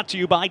timeout brought to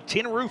you by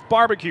Tin Roof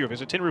Barbecue.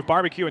 Visit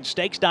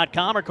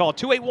tinroofbarbecueandsteaks.com or call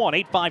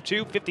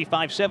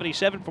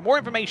 281-852-5577 for more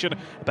information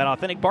about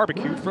authentic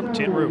barbecue from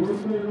Tin Roof.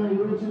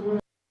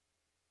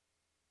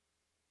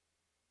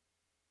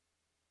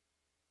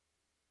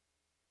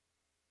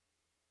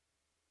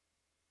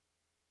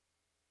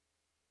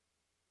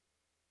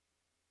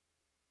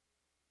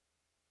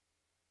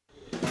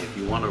 If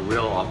you want a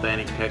real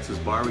authentic Texas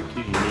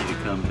barbecue, you need to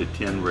come to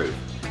Tin Roof.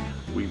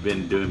 We've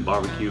been doing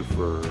barbecue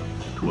for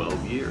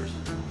 12 years,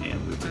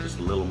 and we're just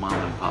a little mom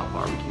and pop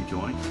barbecue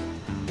joint.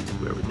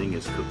 So everything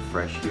is cooked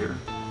fresh here.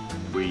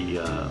 We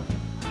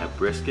have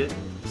brisket,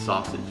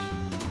 sausage,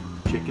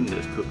 chicken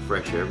that's cooked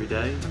fresh every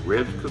day,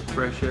 ribs cooked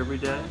fresh every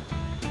day.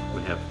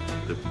 We have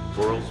the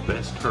world's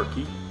best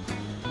turkey,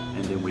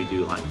 and then we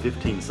do like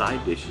 15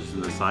 side dishes,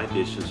 and the side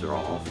dishes are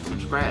all from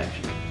scratch.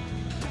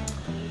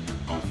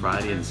 On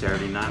Friday and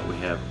Saturday night, we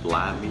have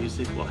live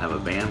music. We'll have a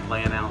band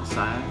playing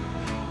outside.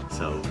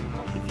 So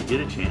if you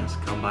get a chance,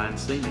 come by and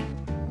see me.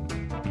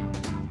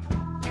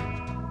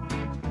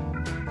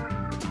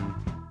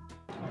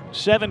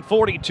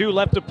 .742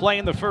 left to play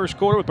in the first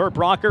quarter with Bert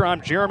Brocker.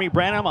 I'm Jeremy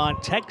Branham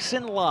on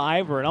Texan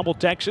Live. We're in Humble,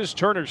 Texas,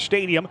 Turner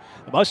Stadium.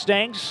 The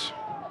Mustangs,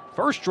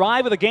 first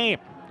drive of the game.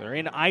 They're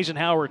in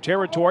Eisenhower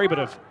territory, but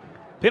a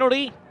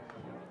penalty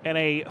and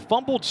a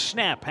fumbled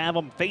snap have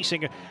them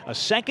facing a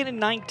 2nd and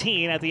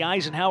 19 at the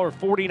Eisenhower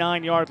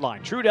 49-yard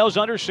line. Trudell's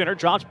under center,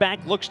 drops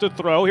back, looks to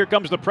throw. Here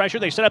comes the pressure.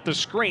 They set up the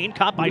screen.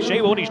 Caught by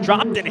Shaywood. He's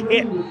dropped and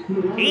hit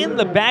in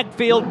the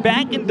backfield,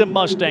 back into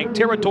Mustang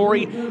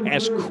territory,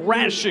 as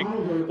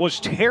crashing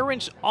was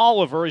Terrence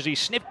Oliver as he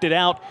sniffed it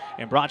out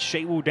and brought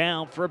Shaywood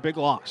down for a big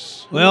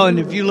loss. Well, and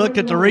if you looked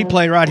at the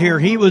replay right here,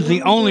 he was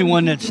the only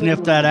one that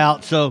sniffed that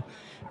out. So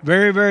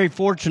very, very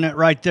fortunate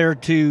right there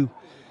to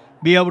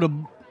be able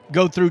to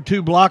go through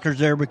 2 blockers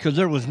there because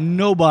there was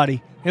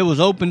nobody. It was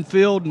open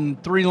field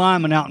and 3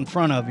 linemen out in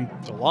front of him.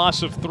 It's a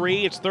loss of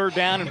 3. It's 3rd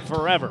down and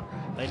forever.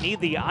 They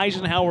need the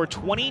Eisenhower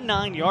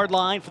 29-yard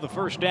line for the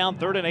first down,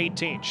 3rd and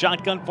 18.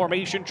 Shotgun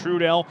formation,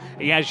 Trudell.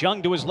 He has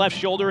Young to his left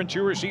shoulder and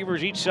 2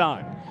 receivers each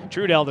side.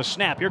 Trudell, the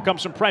snap. Here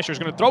comes some pressure. He's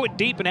going to throw it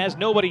deep and has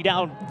nobody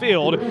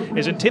downfield.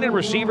 His intended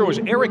receiver was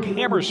Eric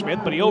Hammersmith,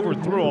 but he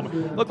overthrew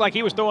him. Looked like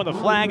he was throwing the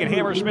flag, and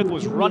Hammersmith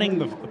was running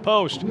the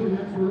post.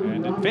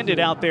 And defended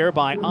out there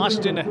by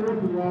Arzell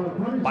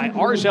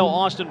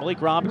Austin.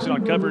 Malik Robinson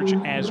on coverage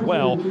as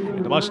well.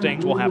 And the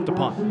Mustangs will have to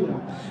punt.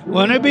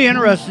 Well, and it'd be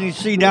interesting to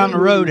see down the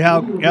road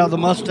how the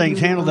Mustangs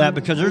handle that,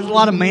 because there's a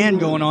lot of man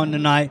going on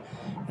tonight.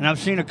 And I've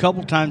seen a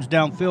couple times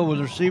downfield where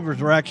the receivers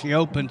were actually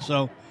open,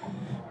 so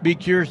be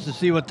curious to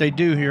see what they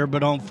do here.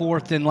 But on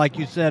 4th and, like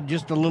you said,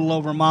 just a little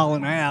over a mile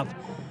and a half,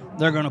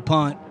 they're going to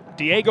punt.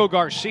 Diego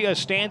Garcia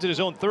stands at his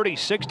own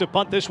 36 to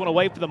punt this one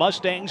away for the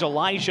Mustangs.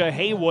 Elijah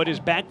Haywood is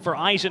back for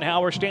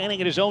Eisenhower,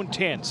 standing at his own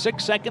 10.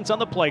 6 seconds on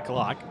the play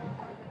clock.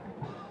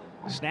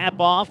 Snap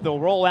off, they'll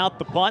roll out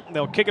the punt, and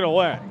they'll kick it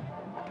away.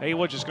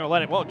 Haywood's just going to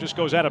let it, well, it just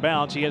goes out of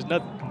bounds. He has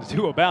nothing to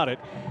do about it,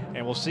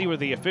 and we'll see where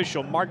the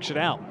official marks it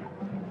out.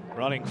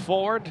 Running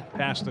forward,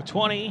 past the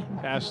 20,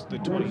 past the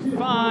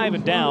 25,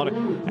 and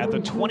down at the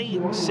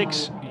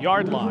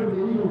 26-yard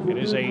line. It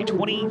is a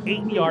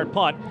 28-yard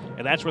punt,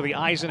 and that's where the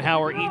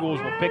Eisenhower Eagles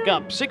will pick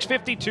up.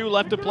 6:52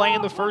 left to play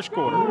in the first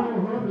quarter.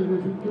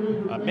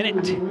 A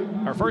minute,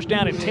 or first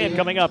down and 10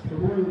 coming up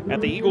at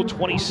the Eagle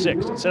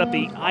 26. And set up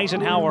the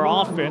Eisenhower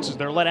offense as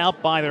they're led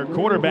out by their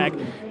quarterback,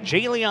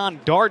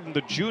 Jalen Darden,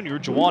 the junior.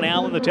 Juwan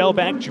Allen, the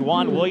tailback.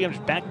 Juwan Williams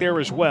back there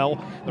as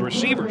well. The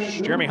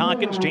receivers, Jeremy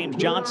Hawkins, James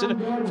Johnson,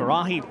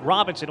 Farahi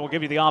Robinson will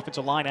give you the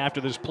offensive line after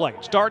this play.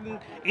 It's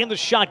Darden in the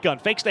shotgun,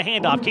 fakes the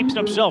handoff, keeps it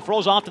himself,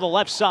 rolls off to the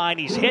left side.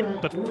 He's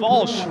hit but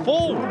falls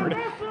forward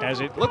as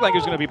it looked like he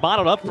was going to be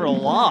bottled up for a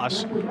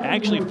loss.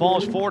 Actually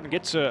falls forward and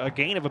gets a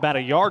gain of about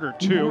a yard or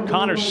 2.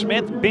 Connor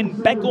Smith, Ben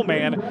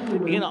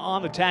Beckelman in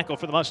on the tackle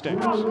for the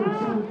Mustangs.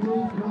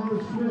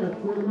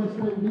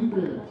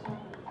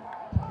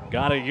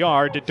 Got a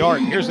yard to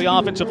Darden. Here's the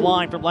offensive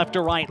line from left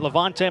to right.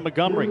 Levante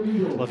Montgomery,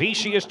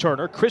 Lavicius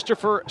Turner,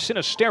 Christopher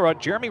Sinistera,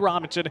 Jeremy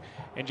Robinson,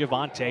 and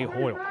Javante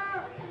Hoyle.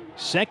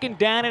 2nd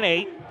down and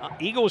 8.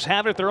 Eagles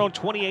have it at their own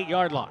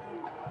 28-yard line.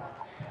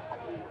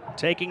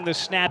 Taking the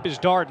snap is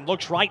Darden.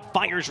 Looks right,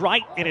 fires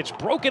right, and it's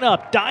broken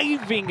up.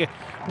 Diving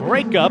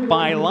breakup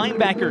by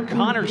linebacker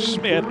Connor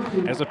Smith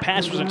as the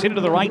pass was intended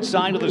to the right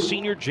side of the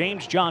senior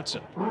James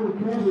Johnson.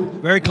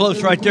 Very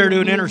close right there to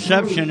an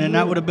interception, and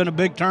that would have been a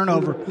big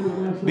turnover.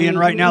 Being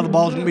right now the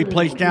ball's going to be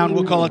placed down,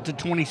 we'll call it the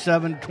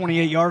 27,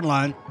 28-yard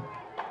line.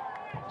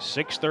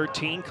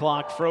 6:13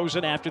 clock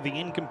frozen after the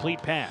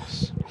incomplete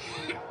pass.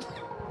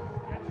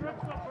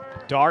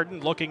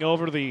 Darden looking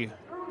over to the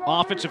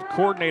offensive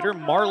coordinator,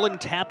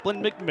 Marlon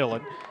Taplin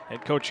McMillan,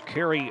 head coach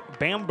Kerry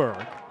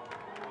Bamberg.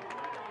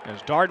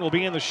 As Darden will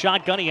be in the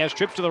shotgun, he has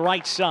trips to the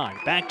right side,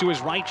 back to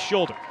his right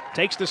shoulder.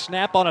 Takes the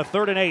snap on a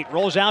 3rd and 8,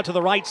 rolls out to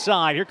the right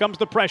side. Here comes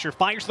the pressure,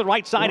 fires to the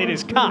right side, it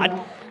is caught.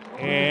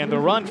 And the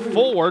run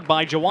forward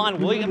by Juwan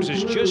Williams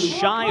is just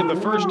shy of the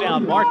first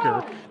down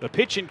marker. The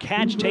pitch and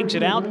catch takes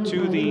it out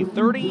to the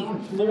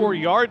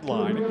 34-yard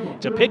line.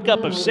 It's a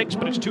pickup of 6,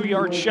 but it's 2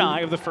 yards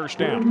shy of the first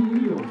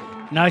down.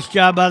 Nice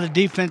job by the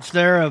defense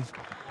there of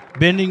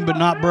bending but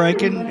not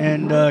breaking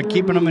and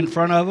keeping them in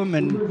front of them.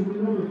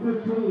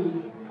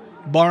 And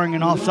barring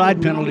an offside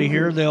penalty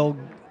here, they'll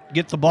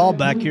get the ball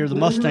back here. The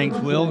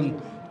Mustangs will,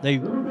 and they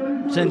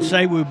send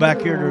Saywu back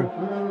here to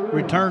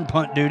return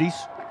punt duties.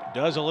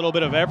 Does a little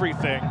bit of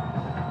everything.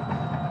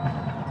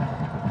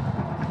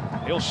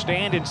 He'll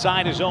stand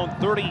inside his own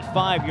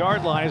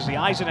 35-yard line as the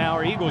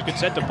Eisenhower Eagles get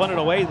set to punt it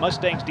away. The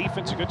Mustangs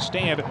defense a good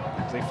stand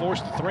as they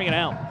force the 3 and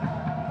out.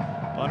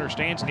 Punter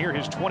stands near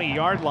his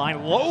 20-yard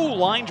line. Low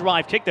line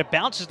drive kick that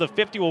bounces the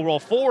 50, will roll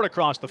forward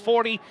across the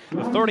 40,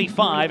 the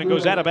 35, and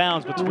goes out of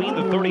bounds between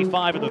the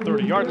 35 and the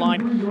 30-yard line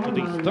to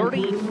the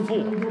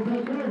 34.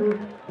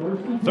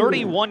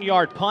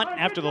 31-yard punt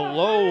after the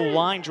low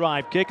line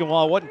drive kick, and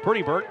while it wasn't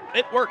pretty, Bert,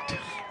 it worked.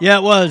 Yeah,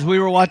 it was. We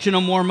were watching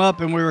them warm up,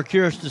 and we were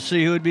curious to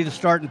see who would be the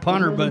starting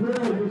punter, but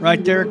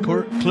right there,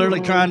 clearly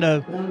trying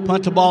to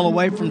punt the ball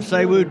away from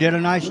Saywu. Did a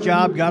nice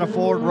job, got a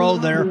forward roll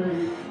there.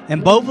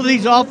 And both of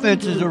these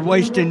offenses are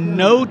wasting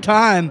no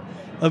time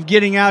of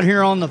getting out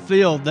here on the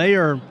field. They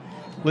are,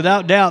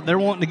 without doubt, they're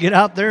wanting to get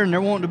out there and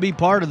they're wanting to be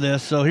part of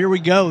this. So here we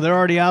go. They're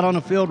already out on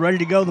the field, ready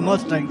to go. The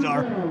Mustangs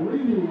are.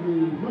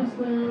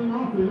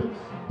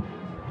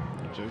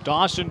 So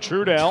Dawson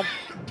Trudell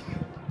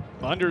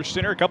under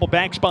center, a couple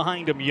backs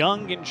behind him.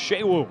 Young and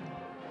Saywu.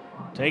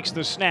 Takes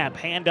the snap,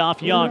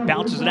 handoff Young,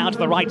 bounces it out to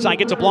the right side,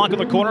 gets a block in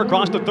the corner,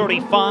 across the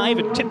 35,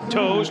 and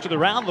tiptoes to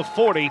around the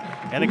 40,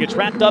 and it gets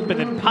wrapped up and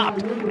then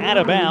popped out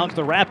of bounds.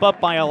 The wrap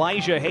up by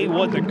Elijah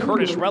Haywood, then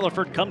Curtis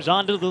Relaford comes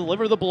on to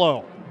deliver the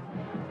blow.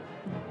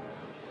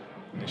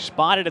 They're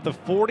spotted at the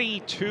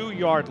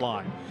 42-yard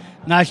line.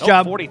 Nice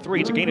job.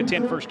 43. It's a gain of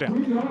 10, first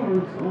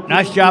down.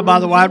 Nice job by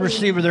the wide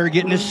receiver there,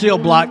 getting his seal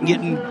block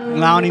and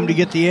allowing him to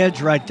get the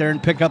edge right there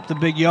and pick up the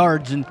big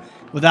yards and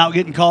without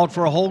getting called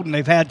for a holding.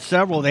 They've had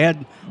several. They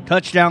had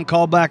touchdown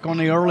callback on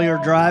the earlier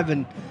drive,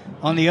 and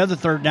on the other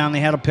third down they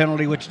had a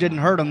penalty, which didn't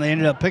hurt them. They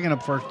ended up picking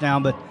up first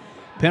down, but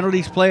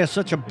penalties play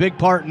such a big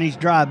part in these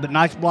drives, but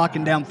nice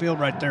blocking downfield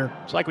right there.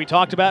 It's like we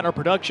talked about in our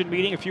production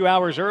meeting a few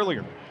hours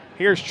earlier.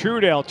 Here's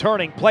Trudell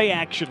turning, play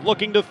action,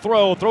 looking to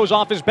throw, throws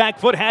off his back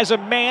foot, has a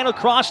man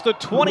across the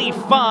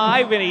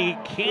 25, and he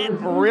can't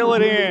reel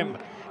it in.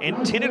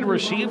 Intended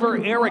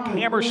receiver Eric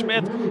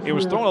Hammersmith. It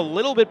was thrown a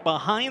little bit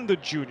behind the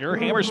junior.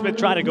 Hammersmith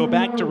tried to go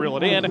back to reel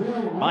it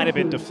in. Might have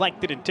been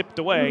deflected and tipped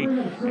away,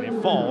 and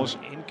it falls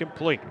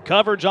incomplete.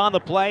 Coverage on the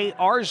play,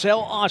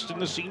 Arzell Austin,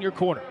 the senior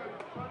corner.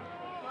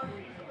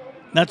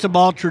 That's a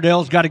ball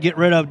Trudell's got to get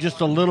rid of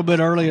just a little bit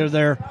earlier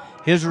there.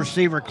 His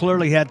receiver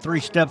clearly had 3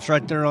 steps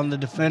right there on the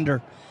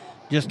defender.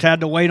 Just had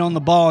to wait on the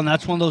ball, and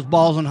that's one of those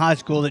balls in high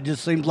school that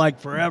just seems like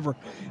forever.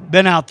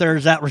 Been out there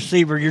as that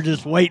receiver. You're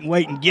just waiting,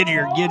 get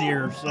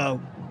here.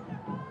 So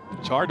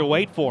it's hard to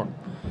wait for him.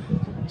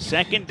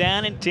 Second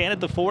down and 10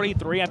 at the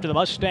 43 after the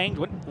Mustangs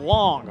went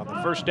long on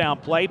the first down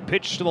play.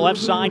 Pitch to the left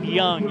side,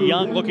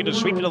 Young looking to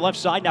sweep to the left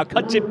side, now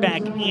cuts it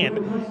back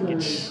in.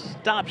 Gets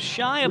stopped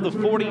shy of the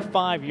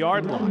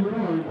 45-yard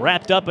line.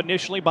 Wrapped up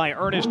initially by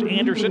Ernest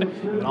Anderson,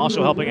 and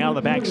also helping out on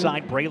the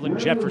backside, Braylon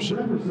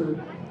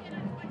Jefferson.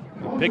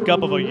 A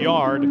pickup of a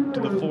yard to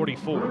the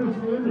 44.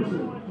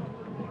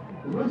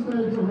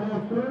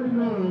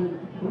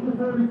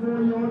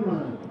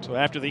 So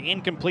after the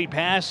incomplete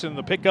pass and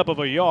the pickup of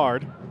a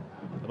yard,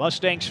 the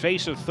Mustangs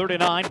face a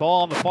 39,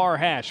 ball on the far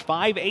hash.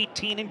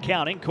 5:18 and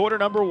counting. Quarter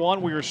number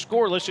 1. We are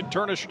scoreless at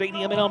Turner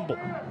Stadium in Humble.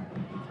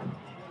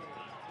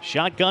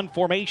 Shotgun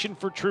formation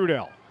for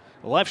Trudell.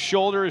 The left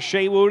shoulder is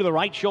Shaywood. The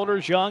right shoulder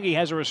is Young. He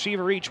has a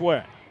receiver each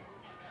way.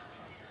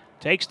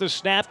 Takes the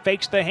snap,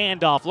 fakes the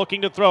handoff,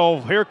 looking to throw.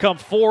 Here come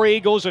 4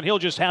 Eagles, and he'll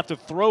just have to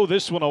throw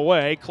this one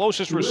away.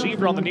 Closest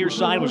receiver on the near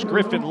side was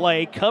Griffin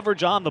Lay.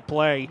 Coverage on the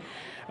play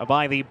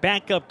by the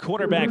backup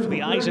quarterback for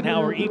the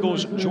Eisenhower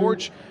Eagles,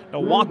 George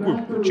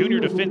Nwakwu, the junior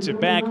defensive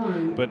back.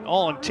 But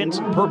all intents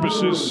and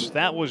purposes,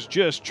 that was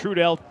just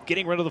Trudell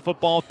getting rid of the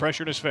football with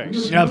pressure in his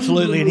face.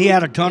 Absolutely, and he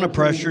had a ton of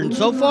pressure. And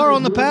so far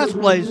on the pass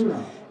plays,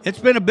 it's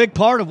been a big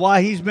part of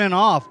why he's been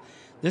off.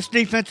 This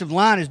defensive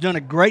line has done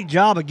a great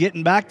job of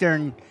getting back there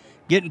and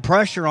getting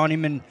pressure on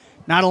him and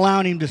not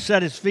allowing him to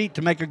set his feet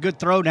to make a good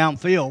throw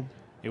downfield.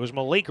 It was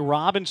Malik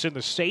Robinson,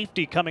 the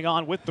safety, coming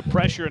on with the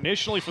pressure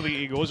initially for the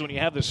Eagles. When you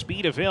have the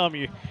speed of him,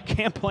 you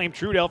can't blame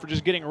Trudell for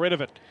just getting rid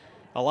of it.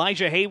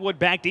 Elijah Haywood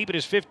back deep at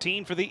his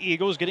 15 for the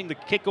Eagles. Getting the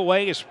kick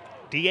away is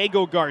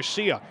Diego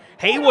Garcia.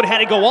 Haywood had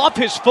to go off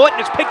his foot,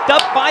 and it's picked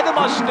up by the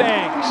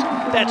Mustangs.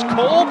 That's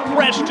Cole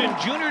Preston,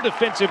 junior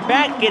defensive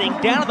back, getting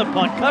down to the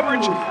punt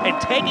coverage and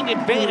taking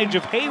advantage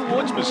of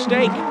Haywood's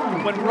mistake.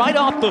 Went right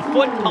off the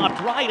foot,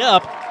 popped right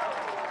up,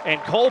 and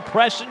Cole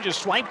Preston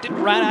just swiped it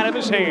right out of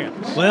his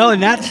hands. Well,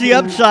 and that's the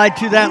upside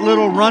to that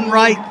little run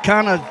right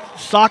kind of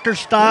soccer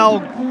style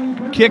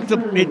kick.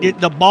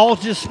 The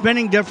ball's just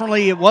spinning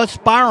differently. It was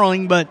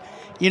spiraling, but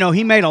you know,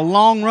 he made a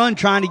long run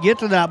trying to get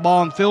to that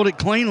ball and filled it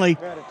cleanly,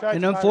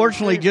 and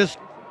unfortunately just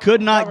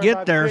could not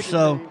get there.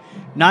 So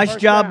nice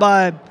job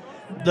by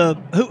the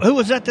who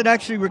was that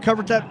actually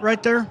recovered that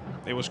right there?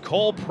 It was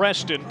Cole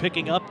Preston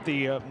picking up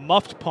the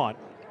muffed punt.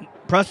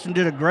 Preston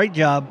did a great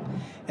job.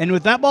 And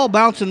with that ball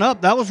bouncing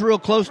up, that was real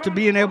close to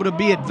being able to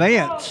be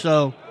advanced.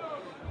 So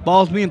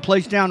ball's being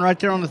placed down right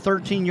there on the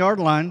 13-yard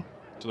line.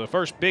 So the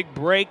first big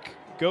break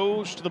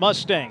goes to the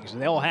Mustangs.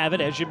 They'll have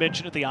it, as you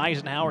mentioned, at the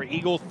Eisenhower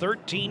Eagle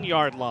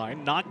 13-yard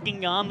line,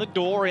 knocking on the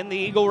door in the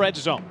Eagle red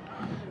zone.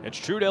 It's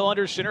Trudell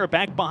under center.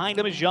 Back behind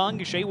him is Young.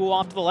 Shaywu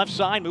off to the left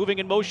side, moving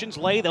in motions.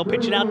 Lay, they'll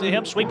pitch it out to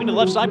him, sweeping to the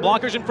left side.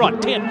 Blockers in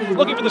front. 10,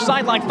 looking for the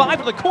sideline. 5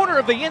 to the corner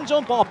of the end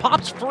zone. Ball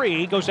pops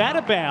free, goes out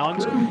of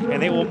bounds,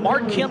 and they will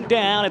mark him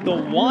down at the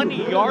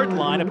 1-yard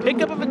line. A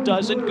pickup of a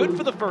dozen, good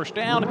for the first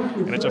down,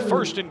 and it's a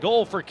 1st and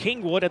goal for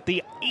Kingwood at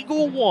the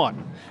Eagle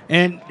 1.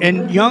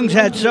 And Young's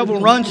had several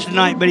runs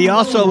tonight, but he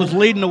also was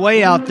leading the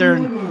way out there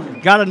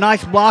and got a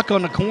nice block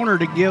on the corner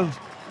to give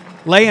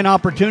Lay an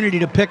opportunity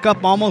to pick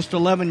up almost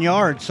 11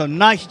 yards. So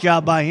nice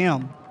job by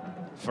him.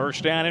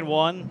 1st down and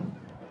 1.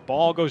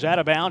 Ball goes out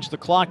of bounds. The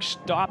clock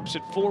stops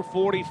at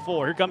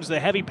 4:44. Here comes the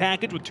heavy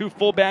package with 2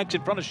 fullbacks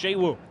in front of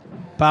Shaywu.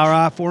 Power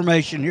I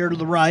formation here to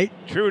the right.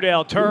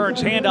 Trudell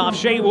turns, handoff,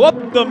 Shaywu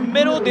up the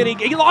middle.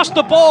 He lost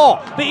the ball.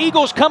 The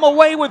Eagles come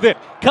away with it.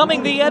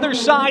 Coming the other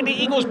side, the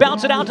Eagles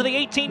bounce it out to the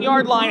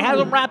 18-yard line.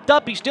 Has him wrapped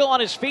up. He's still on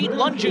his feet.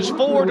 Lunges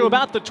forward to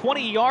about the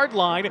 20-yard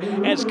line.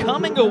 As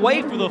coming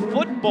away for the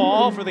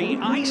football for the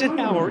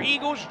Eisenhower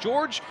Eagles,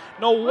 George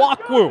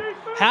Nwakwu.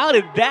 How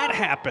did that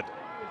happen?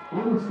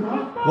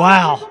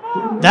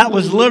 Wow. That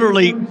was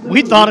literally,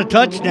 we thought a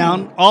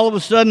touchdown. All of a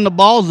sudden the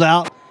ball's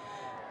out.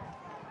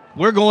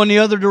 We're going the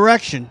other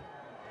direction.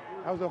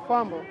 That was a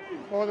fumble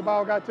before the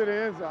ball got to the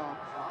end zone.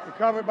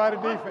 Recovered by the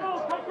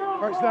defense.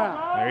 First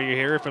down. There you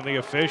hear it from the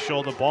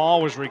official. The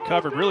ball was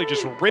recovered, really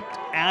just ripped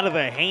out of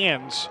the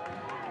hands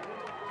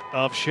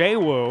of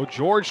Shewo.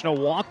 George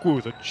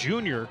Nwakwu, the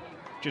junior,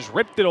 just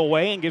ripped it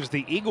away and gives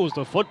the Eagles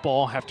the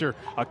football after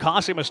a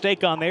costly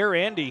mistake on their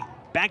end. He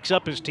backs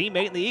up his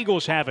teammate, and the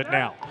Eagles have it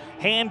now.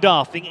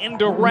 Handoff, the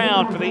end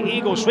around for the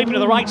Eagles, sweeping to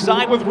the right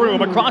side with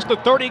room. Across the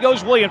 30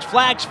 goes Williams.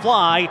 Flags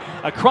fly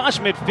across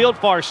midfield,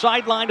 far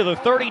sideline to the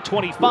 30,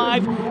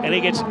 25, and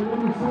he gets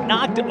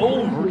knocked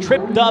over,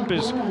 tripped up,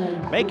 is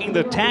making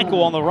the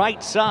tackle on the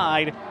right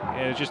side,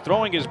 and just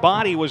throwing his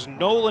body was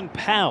Nolan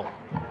Powell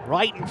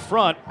right in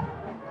front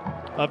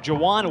of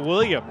Jawan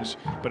Williams.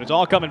 But it's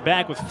all coming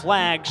back with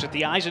flags at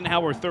the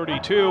Eisenhower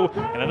 32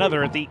 and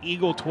another at the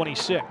Eagle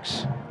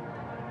 26.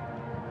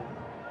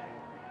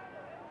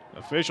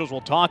 Officials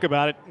will talk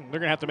about it. They're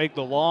going to have to make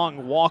the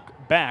long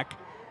walk back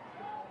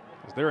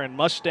as they're in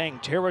Mustang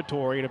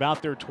territory at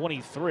about their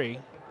 23.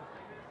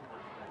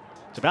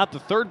 It's about the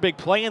third big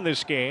play in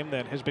this game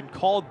that has been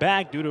called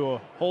back due to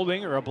a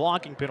holding or a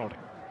blocking penalty.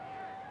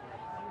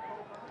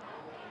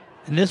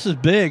 And this is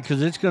big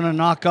because it's going to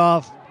knock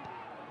off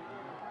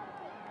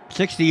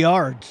 60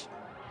 yards.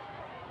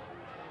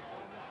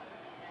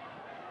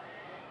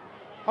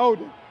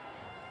 Holding.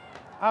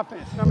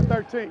 Offense, number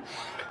 13.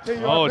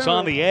 Oh, it's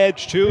on the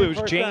edge, too. It was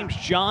First James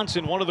down.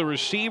 Johnson, one of the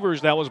receivers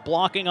that was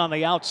blocking on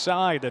the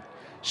outside, that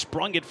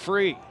sprung it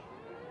free.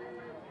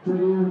 They're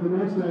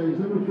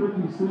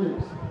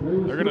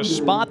going to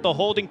spot the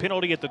holding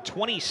penalty at the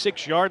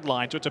 26-yard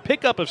line. So it's a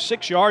pickup of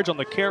 6 yards on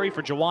the carry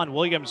for Jawan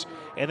Williams,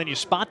 and then you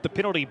spot the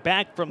penalty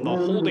back from the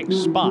holding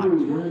spot.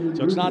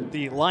 So it's not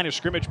the line of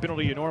scrimmage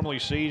penalty you normally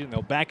see, and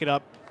they'll back it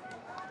up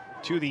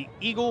to the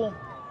Eagle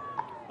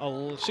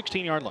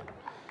 16-yard line.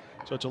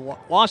 So it's a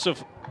loss of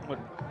what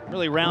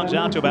really rounds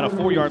out to about a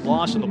 4-yard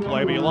loss in the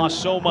play, but you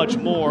lost so much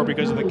more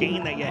because of the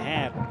gain that you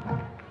had.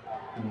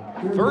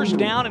 First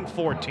down and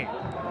 14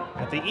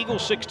 at the Eagle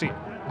 16.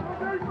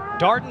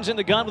 Darden's in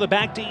the gun with a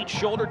back to each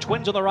shoulder,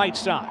 twins on the right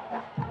side.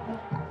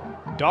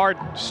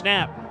 Darden,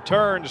 snap,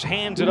 turns,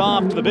 hands it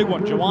off to the big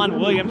one. Jawan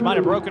Williams might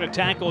have broken a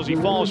tackle as he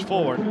falls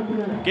forward.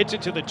 Gets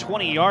it to the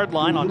 20-yard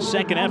line on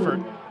second effort.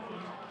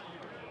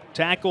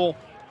 Tackle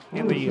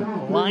and the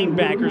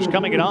linebackers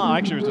coming it on.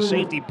 Actually, it was the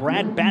safety,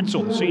 Brad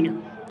Batzel, the senior.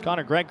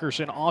 Connor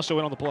Gregerson also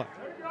in on the play.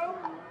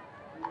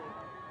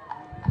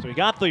 So he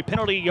got the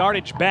penalty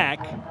yardage back.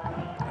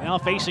 Now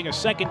facing a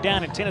second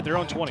down and 10 at their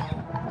own 20.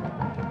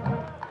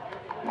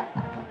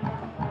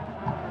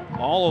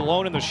 All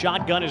alone in the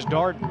shotgun is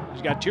Darden.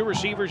 He's got two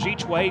receivers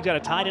each way. He's got a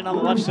tight end on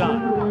the left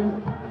side.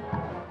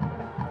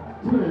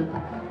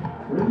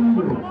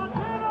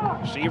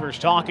 Receivers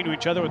talking to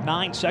each other with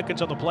 9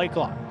 seconds on the play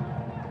clock.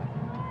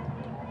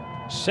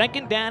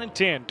 Second down and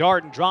 10.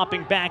 Darden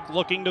dropping back,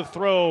 looking to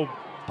throw.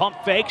 Pump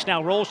fakes,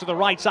 now rolls to the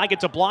right side,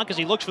 gets a block as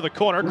he looks for the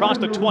corner, across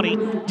the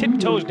 20,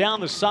 tiptoes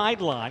down the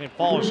sideline and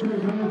falls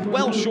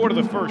well short of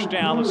the first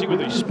down. Let's see where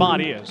the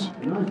spot is.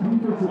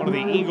 One of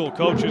the Eagle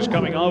coaches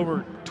coming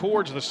over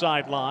towards the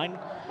sideline,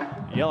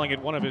 yelling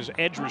at one of his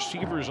edge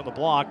receivers on the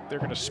block. They're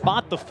going to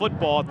spot the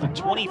football at the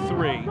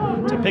 23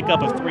 to pick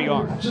up a 3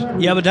 yards.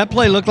 Yeah, but that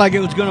play looked like it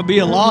was going to be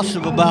a loss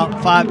of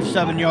about 5 to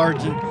 7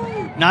 yards.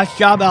 And nice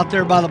job out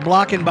there by the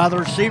blocking, by the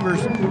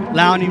receivers,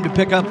 allowing him to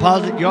pick up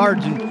positive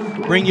yards and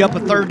bring you up a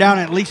third down,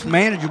 at least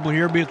manageable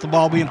here, with the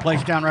ball being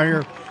placed down right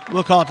here.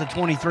 We'll call it the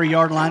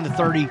 23-yard line, the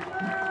 30.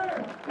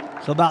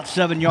 So about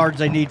 7 yards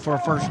they need for a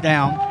first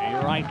down. Yeah,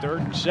 you're right,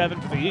 3rd and 7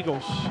 for the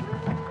Eagles.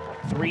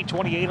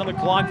 3:28 on the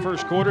clock,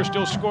 first quarter,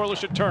 still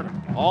scoreless at Turner.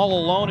 All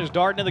alone is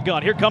Darden in the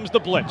gun. Here comes the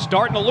blitz.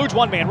 Darden eludes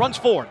one man, runs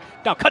forward.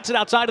 Now cuts it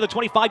outside of the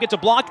 25, gets a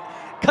block.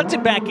 Cuts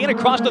it back in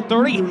across the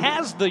 30,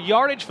 has the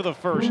yardage for the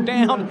first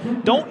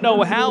down. Don't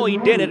know how he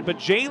did it, but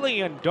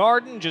Jalen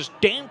Darden just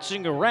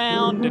dancing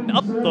around and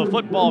up the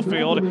football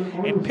field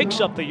and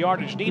picks up the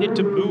yardage needed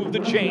to move the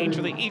chains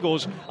for the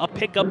Eagles, a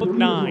pickup of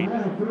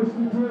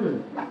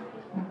 9.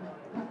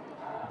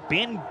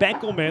 Ben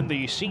Beckelman,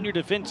 the senior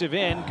defensive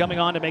end, coming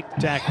on to make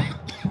the tackle.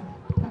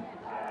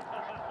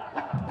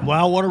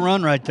 Wow, what a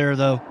run right there,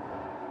 though.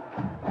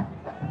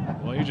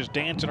 Well, he's just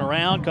dancing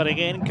around, cutting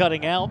in,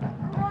 cutting out.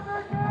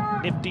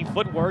 Nifty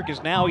footwork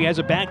as now he has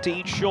a back to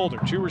each shoulder.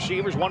 2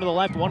 receivers, one to the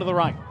left, one to the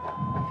right.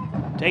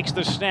 Takes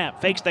the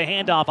snap, fakes the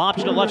handoff,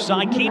 option to left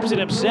side, keeps it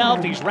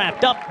himself. He's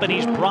wrapped up, and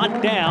he's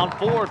brought down.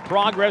 Forward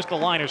progress, the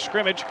line of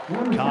scrimmage.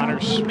 Connor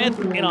Smith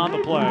in on the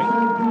play.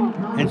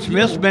 And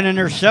Smith's been in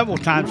there several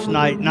times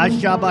tonight. Nice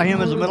job by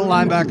him as a middle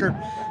linebacker.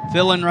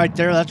 Fill in right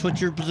there. That's what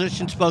your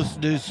position's supposed to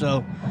do.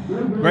 So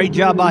great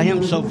job by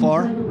him so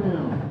far.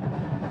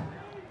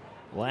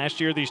 Last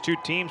year, these two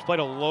teams played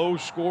a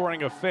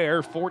low-scoring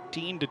affair,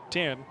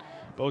 14-10.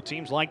 Both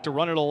teams like to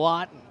run it a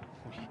lot.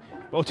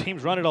 Both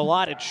teams run it a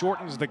lot. It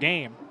shortens the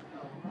game.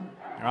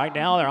 Right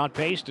now, they're on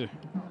pace to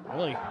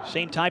really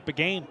same type of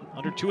game.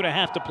 Under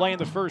 2.5 to play in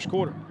the first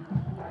quarter.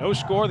 No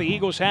score. The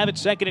Eagles have it.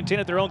 2nd and 10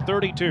 at their own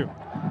 32.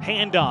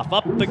 Handoff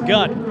up the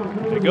gut.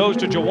 It goes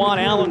to Jawan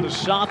Allen, the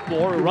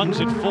sophomore, who runs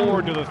it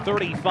forward to the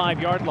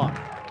 35-yard line.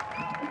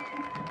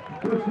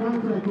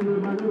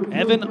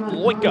 Evan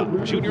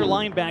Loika, junior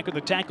linebacker,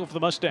 the tackle for the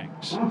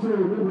Mustangs.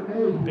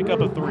 Pick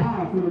up a 3.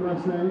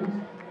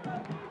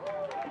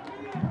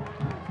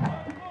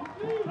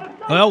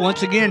 Well,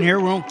 once again here,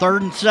 we're on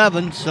 3rd and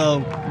 7, so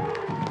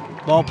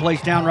ball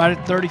placed down right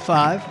at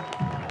 35.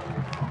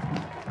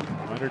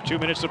 Under 2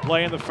 minutes to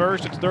play in the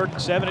first. It's 3rd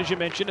and 7, as you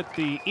mentioned, at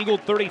the Eagle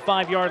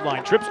 35-yard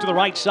line. Trips to the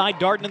right side,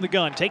 Darden in the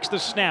gun. Takes the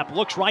snap,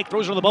 looks right,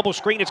 throws it on the bubble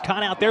screen. It's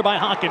caught out there by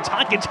Hawkins.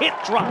 Hawkins hit,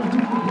 dropped.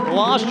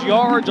 Lost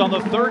yards on the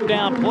 3rd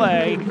down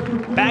play.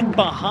 Back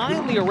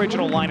behind the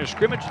original line of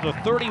scrimmage to the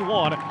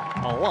 31.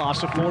 A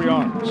loss of 4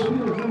 yards.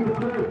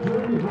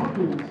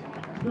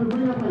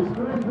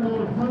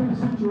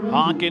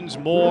 Hawkins,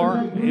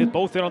 Moore,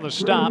 both in on the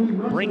stop,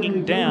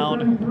 bringing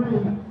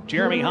down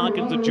Jeremy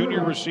Hawkins, the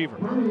junior receiver.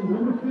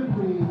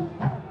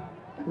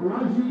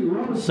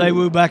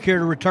 Saywu back here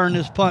to return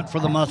this punt for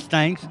the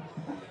Mustangs.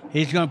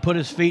 He's going to put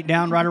his feet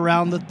down right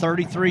around the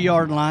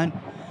 33-yard line.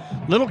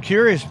 Little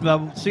curious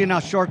about seeing how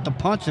short the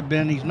punts have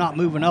been. He's not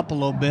moving up a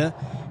little bit.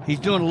 He's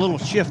doing a little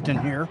shifting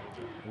here.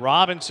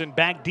 Robinson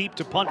back deep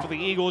to punt for the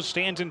Eagles,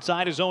 stands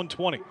inside his own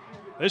 20.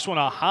 This one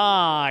a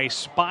high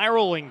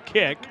spiraling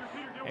kick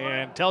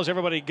and tells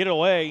everybody to get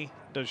away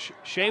to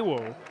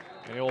Saywu.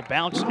 And it will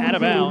bounce out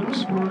of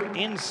bounds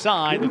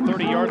inside the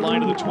 30-yard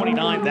line to the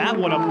 29. That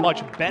one a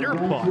much better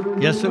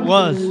punt. Yes, it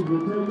was.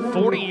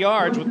 40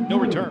 yards with no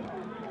return.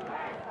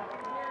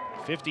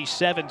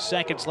 57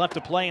 seconds left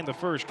to play in the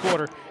first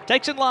quarter.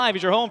 Texan Live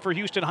is your home for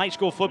Houston High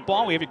School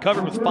football. We have you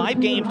covered with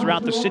 5 games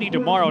throughout the city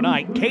tomorrow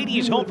night. Katy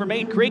is home for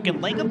Maid Creek, and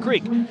Langham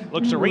Creek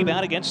looks to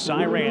rebound against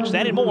Cy Ranch.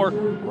 That and more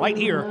right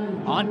here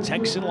on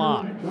Texan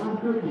Live.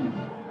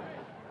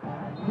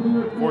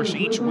 Of course,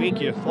 each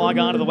week you log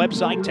on to the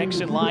website,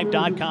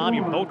 TexanLive.com.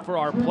 You vote for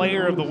our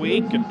player of the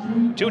week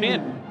and tune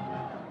in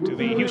to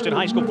the Houston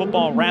High School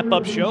football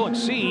wrap-up show and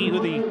see who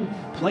the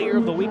player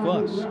of the week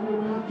was.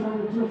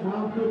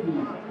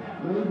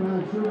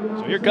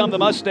 So here come the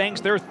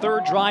Mustangs, their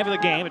 3rd drive of the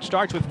game. It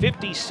starts with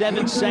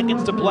 57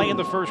 seconds to play in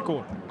the first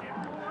quarter.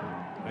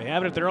 They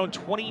have it at their own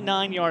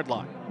 29-yard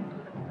line.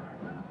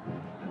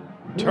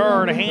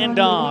 Turn,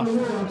 handoff.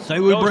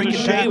 Saywu goes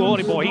to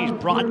Saywu. Boy, he's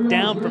brought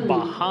down from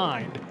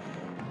behind.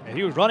 And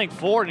he was running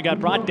forward and got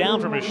brought down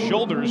from his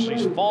shoulders.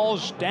 He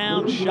falls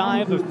down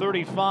shy of the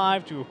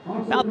 35 to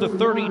about the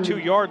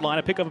 32-yard line.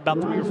 A pickup about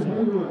 3 or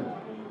 4.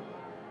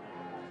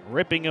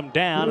 Ripping him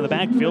down in the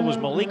backfield was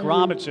Malik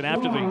Robinson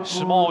after the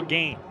small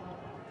gain.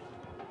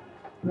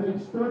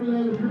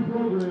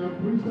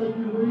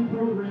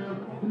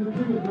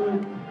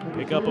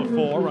 Pick up a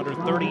 4, under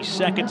 30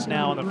 seconds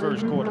now in the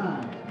first quarter.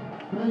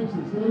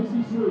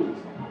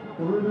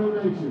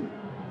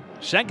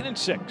 2nd and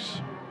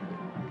 6.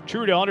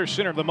 True to under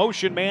center, the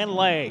motion man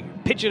Lay.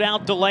 Pitch it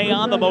out to Lay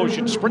on the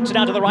motion. Sprints it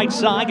out to the right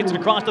side, gets it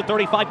across the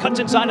 35, cuts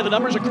inside of the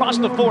numbers, across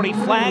the 40,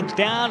 flags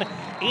down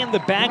in the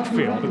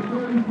backfield.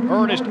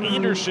 Ernest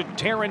Anderson,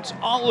 Terrence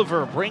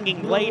Oliver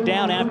bringing Lay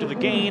down after the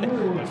gain.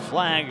 The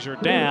flags are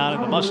down,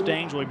 and the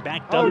Mustangs will be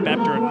backed up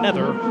after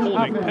another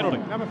holding penalty.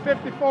 Number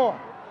 54.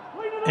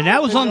 And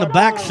that was on the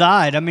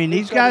backside. I mean,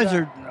 these guys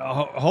are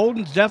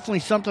holding's definitely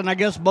something I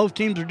guess both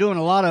teams are doing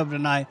a lot of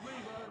tonight.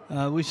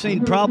 We've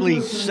seen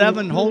probably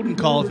 7 holding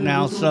calls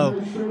now, so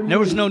there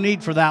was no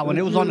need for that one.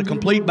 It was on the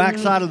complete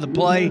backside of the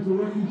play.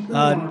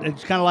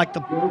 It's kind of like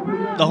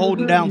the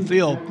holding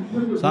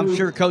downfield. So I'm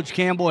sure Coach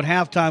Campbell at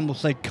halftime will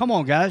say, come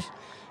on, guys.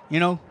 You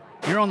know,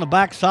 you're on the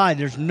backside.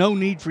 There's no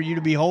need for you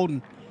to be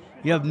holding.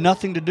 You have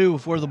nothing to do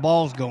with where the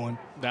ball's going.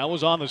 That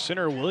was on the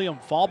center, William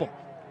Faubel.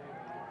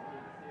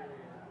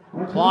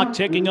 Clock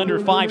ticking under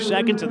 5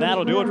 seconds, and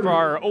that'll do it for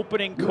our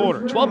opening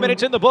quarter. 12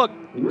 minutes in the book.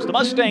 It's the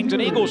Mustangs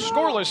and Eagles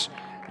scoreless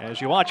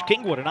as you watch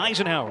Kingwood and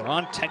Eisenhower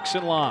on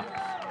Texan Live.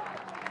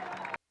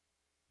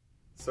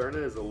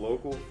 Cerna is a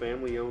local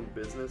family-owned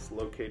business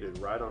located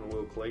right on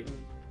Will Clayton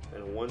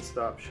and a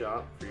one-stop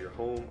shop for your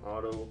home,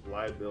 auto,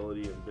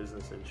 liability, and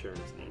business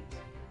insurance needs.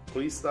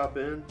 Please stop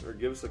in or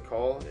give us a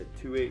call at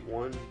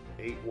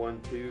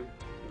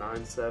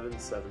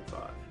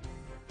 281-812-9775.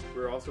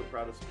 We're also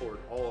proud to support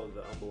all of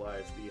the Humble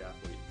ISD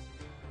athletes.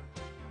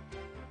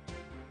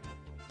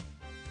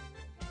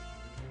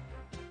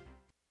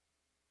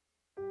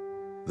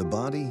 The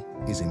body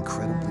is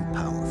incredibly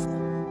powerful.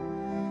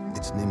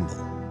 It's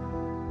nimble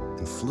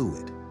and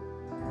fluid,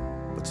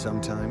 but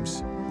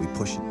sometimes we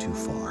push it too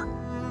far.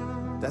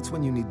 That's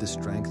when you need the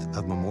strength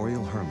of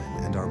Memorial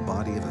Hermann and our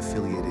body of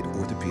affiliated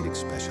orthopedic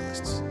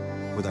specialists.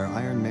 With our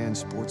Ironman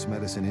Sports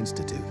Medicine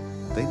Institute,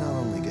 they not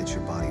only get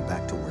your body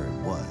back to where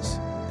it was,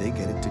 they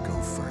get it to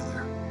go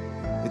further.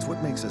 It's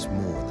what makes us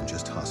more than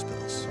just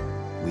hospitals.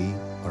 We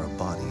are a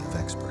body of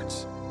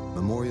experts.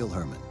 Memorial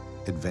Hermann,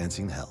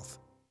 advancing health.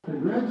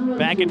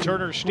 Back at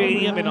Turner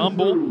Stadium in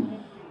Humboldt,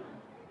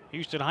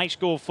 Houston High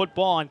School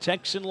football on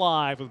Texan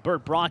Live with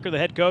Bert Brocker, the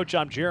head coach.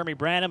 I'm Jeremy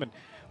Branham, and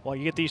well,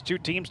 you get these two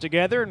teams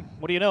together, and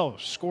what do you know?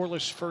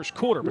 Scoreless first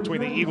quarter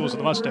between the Eagles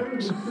and the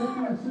Mustangs.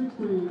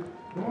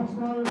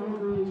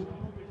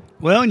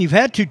 Well, and you've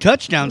had 2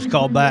 touchdowns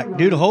called back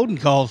due to holding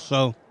calls,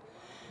 so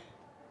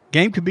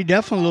game could be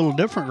definitely a little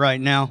different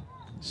right now.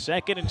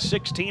 2nd and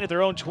 16 at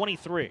their own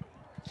 23.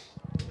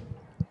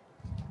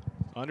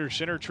 Under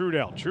center,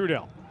 Trudell.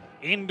 Trudell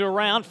into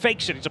round,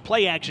 fakes it. It's a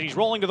play action. He's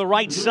rolling to the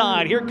right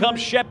side. Here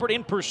comes Shepard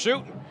in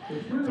pursuit.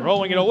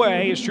 Throwing it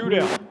away is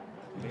Trudell.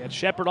 They had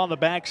Shepard on the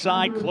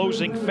backside,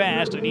 closing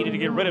fast. They needed to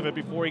get rid of it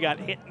before he got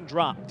hit and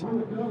dropped.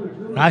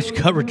 Nice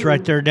coverage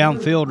right there,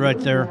 downfield right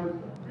there.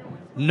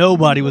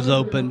 Nobody was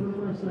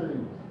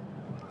open.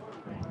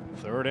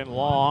 3rd and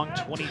long,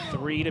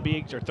 23 to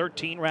be, or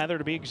 13 rather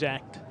to be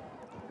exact.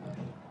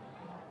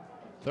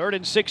 3rd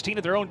and 16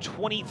 at their own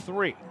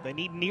 23. They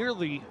need near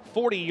the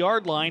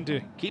 40-yard line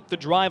to keep the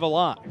drive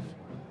alive.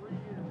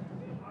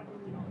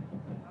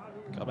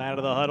 Come out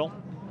of the huddle.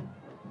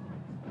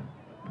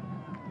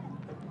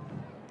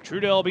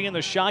 Trudell being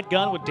the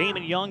shotgun with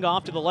Damon Young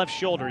off to the left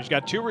shoulder. He's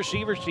got 2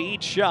 receivers to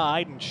each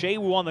side, and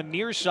Sheawu on the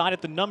near side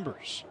at the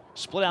numbers.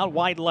 Split out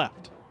wide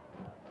left.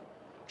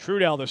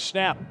 Trudell, the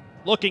snap,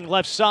 looking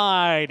left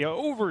side,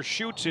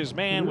 overshoots his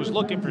man, was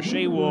looking for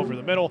Sheawu over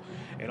the middle,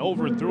 and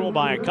overthrew him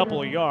by a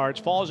couple of yards.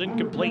 Falls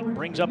incomplete,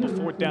 brings up a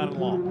 4th down and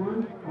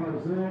long.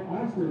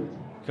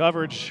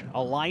 Coverage,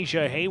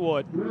 Elijah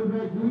Haywood.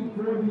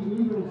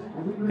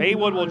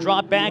 Haywood will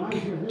drop back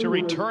to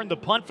return the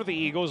punt for the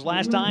Eagles.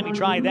 Last time he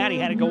tried that, he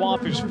had to go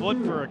off his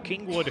foot for a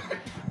Kingwood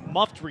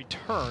muffed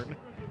return.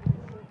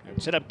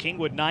 It set up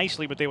Kingwood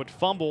nicely, but they would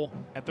fumble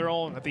at their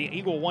own, at the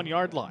Eagle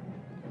 1-yard line.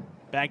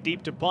 Back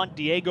deep to punt,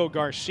 Diego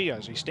Garcia,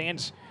 as he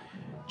stands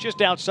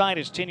just outside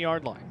his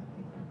 10-yard line.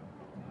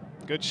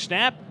 Good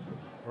snap,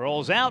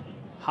 rolls out,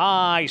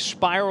 high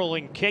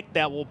spiraling kick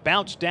that will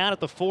bounce down at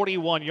the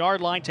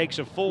 41-yard line, takes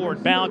a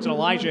forward bounce, and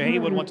Elijah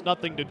Haywood wants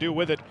nothing to do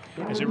with it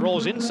as it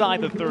rolls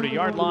inside the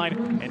 30-yard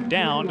line and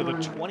down to the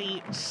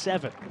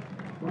 27.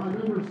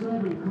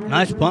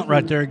 Nice punt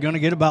right there. Going to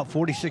get about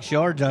 46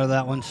 yards out of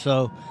that one.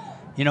 So,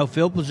 you know,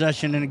 field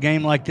possession in a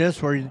game like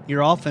this where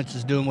your offense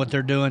is doing what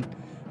they're doing.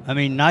 I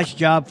mean, nice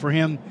job for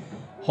him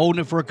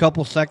holding it for a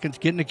couple seconds,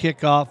 getting the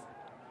kickoff.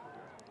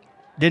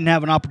 Didn't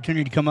have an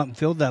opportunity to come up and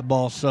field that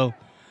ball. So,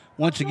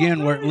 once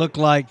again, where it looked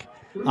like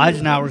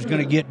Eisenhower is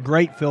going to get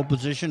great field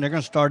position, they're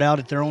going to start out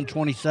at their own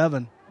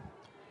 27.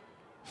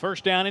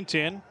 1st down and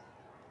 10.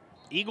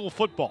 Eagle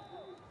football.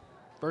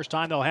 First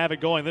time they'll have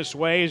it going this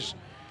way as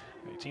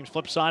the team's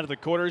flip side of the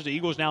quarters. The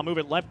Eagles now move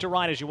it left to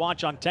right as you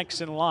watch on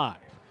Texan Live.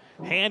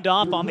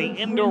 Handoff on the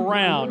end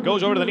around.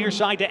 Goes over to the near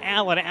side to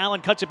Allen.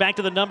 Allen cuts it back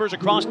to the numbers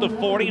across the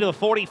 40 to the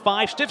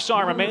 45. Stiffs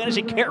arm a man as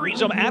he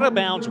carries him out of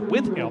bounds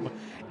with him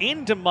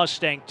into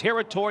Mustang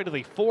territory to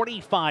the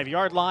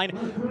 45-yard line.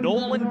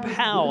 Nolan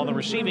Powell on the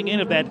receiving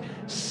end of that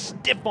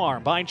stiff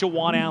arm by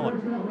Jawan Allen.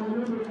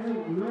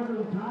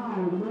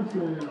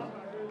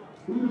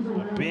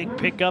 A big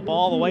pickup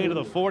all the way to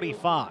the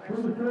 45.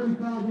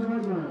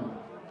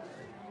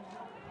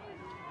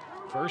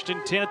 1st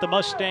and 10 at the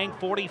Mustang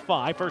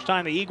 45. First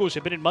time the Eagles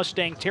have been in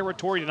Mustang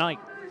territory tonight.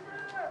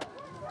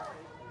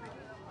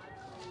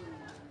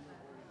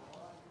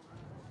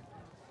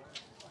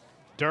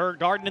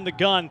 Darden in the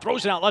gun,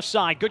 throws it out left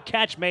side. Good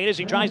catch made as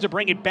he tries to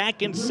bring it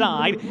back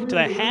inside to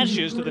the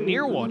hashes, to the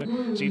near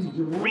one. As he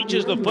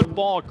reaches the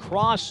football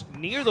across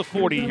near the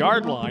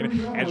 40-yard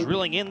line, as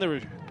reeling in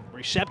the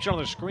reception on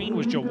the screen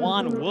was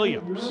Jawan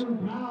Williams.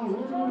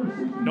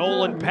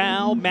 Nolan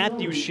Powell,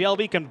 Matthew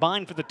Shelby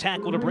combined for the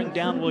tackle to bring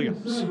down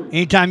Williams.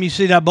 Anytime you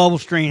see that bubble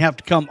screen have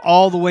to come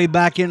all the way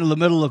back into the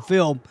middle of the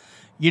field,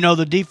 you know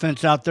the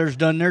defense out there has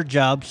done their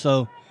job.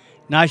 So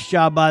nice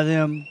job by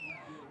them.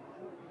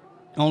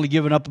 Only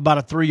giving up about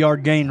a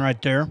 3-yard gain right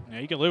there. Yeah,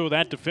 you can live with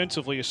that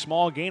defensively. A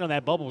small gain on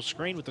that bubble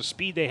screen with the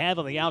speed they have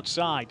on the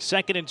outside.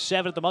 2nd and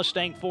 7 at the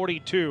Mustang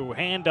 42.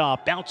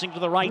 Handoff, bouncing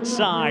to the right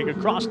side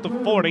across the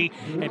 40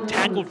 and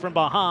tackled from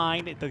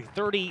behind at the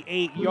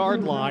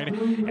 38-yard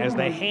line as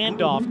the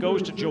handoff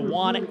goes to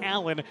Jawan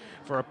Allen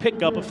for a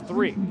pickup of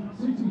 3.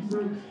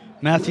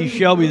 Matthew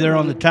Shelby there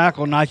on the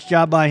tackle. Nice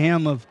job by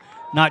him of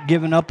not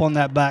giving up on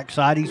that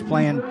backside. He's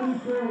playing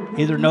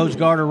either nose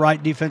guard or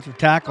right defensive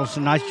tackle. So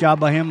nice job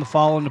by him of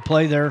following the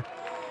play there,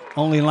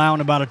 only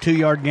allowing about a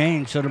 2-yard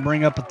gain. So to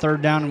bring up a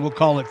 3rd down, and we'll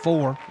call it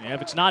 4. Yeah,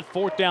 if it's not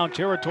 4th down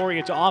territory,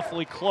 it's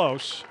awfully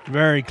close.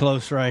 Very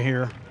close right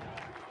here.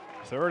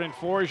 3rd and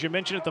 4, as you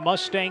mentioned, at the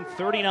Mustang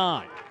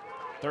 39.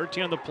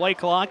 13 on the play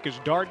clock as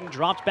Darden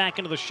drops back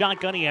into the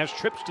shotgun. He has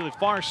trips to the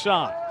far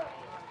side.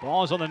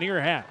 Ball is on the near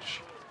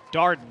hash.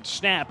 Darden,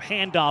 snap,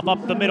 handoff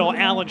up the middle.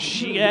 Allen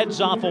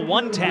sheds off a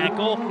 1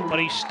 tackle, but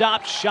he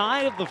stopped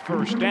shy of the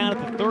 1st down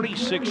at the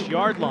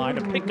 36-yard line.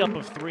 A pickup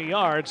of 3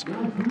 yards,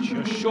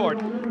 just short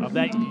of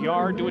that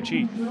yard to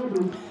achieve.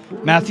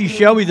 Matthew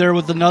Shelby there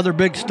with another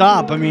big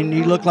stop. I mean,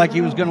 he looked like he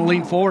was going to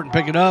lean forward and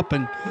pick it up.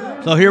 And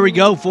so here we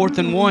go, 4th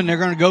and 1. They're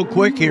going to go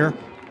quick here.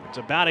 It's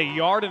about a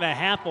yard and a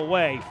half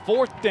away.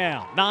 4th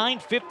down,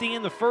 9:50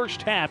 in the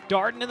first half.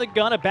 Darden in the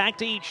gun, a back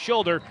to each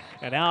shoulder,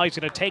 and now he's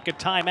going to take a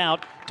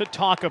timeout to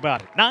talk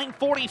about it.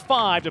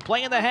 9:45 to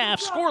play in the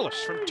half, scoreless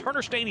from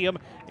Turner Stadium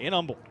in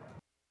Humboldt.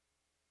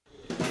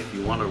 If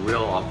you want a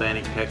real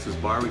authentic Texas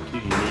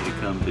barbecue, you need to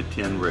come to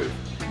Tin Roof.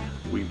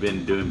 We've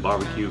been doing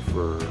barbecue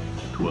for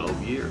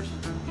 12 years,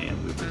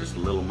 and we're just a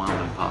little mom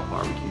and pop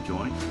barbecue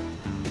joint.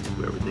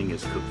 Everything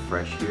is cooked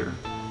fresh here.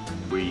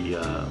 We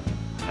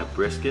have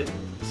brisket,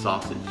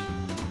 sausage,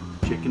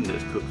 chicken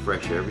that's cooked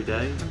fresh every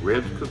day,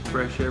 ribs cooked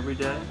fresh every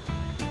day.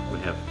 We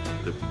have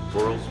the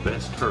world's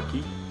best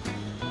turkey,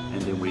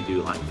 and then we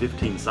do like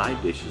 15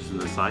 side dishes,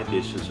 and the side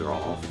dishes are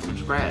all from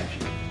scratch.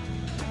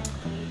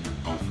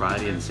 On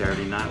Friday and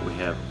Saturday night we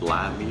have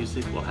live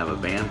music. We'll have a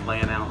band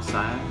playing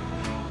outside.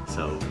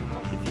 So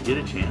if you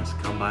get a chance,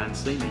 come by and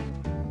see me.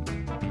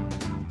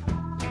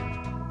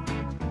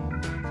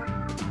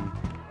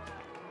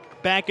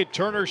 Back at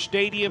Turner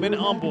Stadium in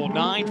Humble,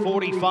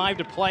 9:45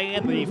 to play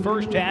in the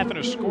first half in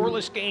a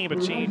scoreless game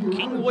between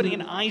Kingwood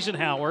and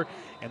Eisenhower,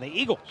 and the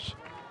Eagles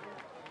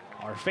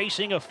are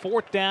facing a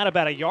fourth down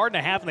about 1.5 yards,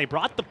 and they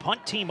brought the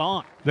punt team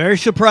on. Very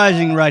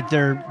surprising right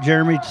there,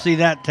 Jeremy, to see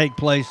that take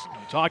place.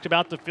 We talked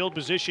about the field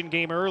position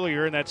game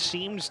earlier, and that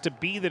seems to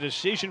be the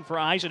decision for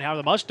Eisenhower.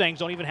 The Mustangs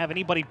don't even have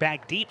anybody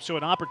back deep, so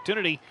an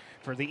opportunity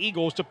for the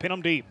Eagles to pin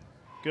them deep.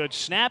 Good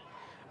snap,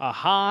 a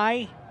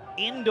high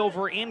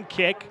end-over-end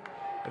kick.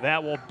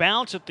 That will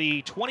bounce at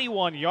the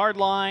 21-yard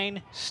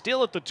line,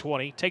 still at the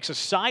 20. Takes a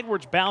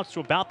sideways bounce to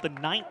about the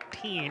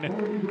 19.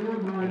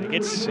 And it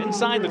gets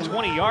inside the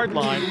 20-yard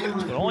line,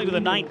 but only to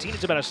the 19.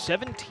 It's about a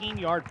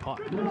 17-yard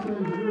punt.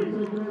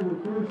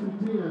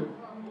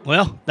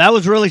 Well, that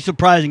was really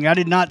surprising. I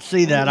did not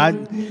see that.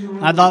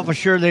 I thought for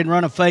sure they'd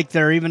run a fake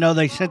there, even though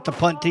they sent the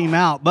punt team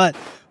out. But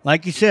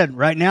like you said,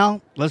 right now,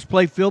 let's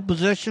play field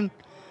position.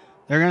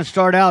 They're going to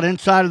start out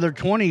inside of their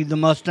 20, the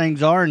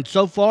Mustangs are, and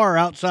so far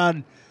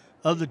outside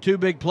of the two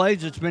big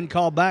plays that's been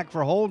called back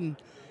for holding,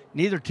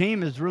 neither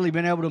team has really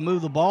been able to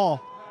move the ball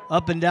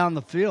up and down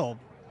the field.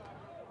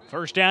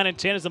 First down and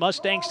 10 as the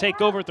Mustangs take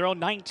over at their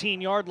own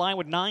 19-yard line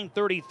with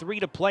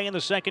 9:33 to play in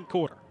the second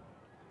quarter.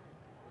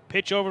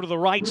 Pitch over to the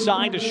right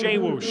side to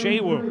Sheawu.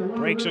 Sheawu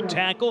breaks a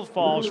tackle,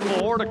 falls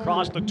forward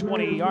across the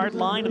 20-yard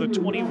line to the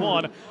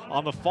 21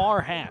 on the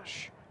far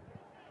hash.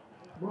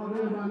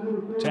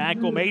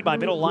 Tackle made by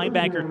middle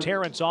linebacker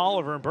Terrence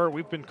Oliver. And Bert,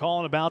 we've been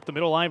calling about the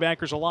middle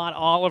linebackers a lot.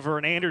 Oliver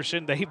and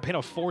Anderson, they've been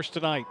a force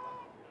tonight.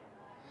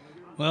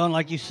 Well, and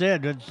like you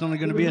said, it's only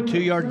going to be a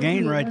 2-yard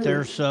gain right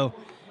there, so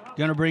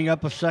going to bring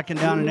up a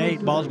 2nd down and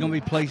 8. Ball's going to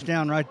be placed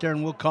down right there,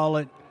 and we'll call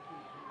it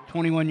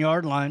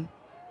 21-yard line.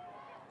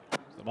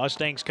 The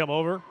Mustangs come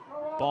over.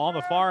 Ball on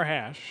the far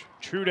hash.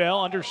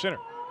 Trudell under center.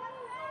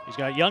 He's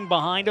got Young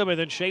behind him, and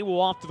then Sheawu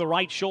off to the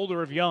right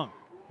shoulder of Young.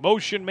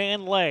 Motion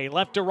man lay,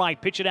 left to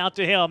right, pitch it out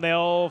to him.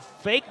 They'll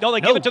fake. No, they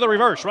give it to the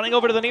reverse. Running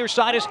over to the near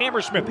side is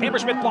Hammersmith.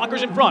 Hammersmith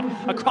blockers in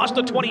front, across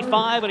the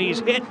 25, and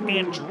he's hit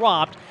and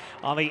dropped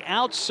on the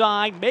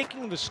outside,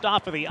 making the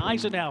stop for the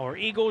Eisenhower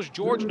Eagles.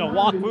 George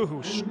Nwaku,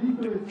 who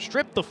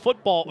stripped the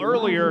football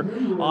earlier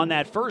on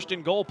that 1st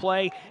and goal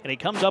play, and he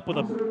comes up with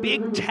a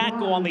big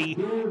tackle on the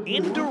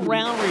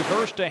end-around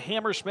reverse to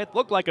Hammersmith.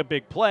 Looked like a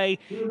big play,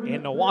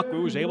 and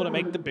Nwaku was able to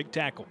make the big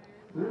tackle.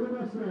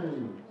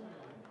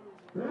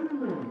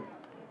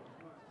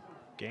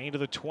 Gain to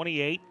the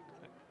 28,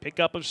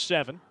 pickup of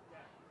 7.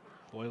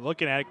 Boy,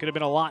 looking at it, could have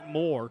been a lot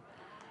more.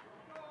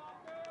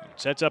 It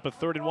sets up a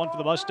 3rd and 1 for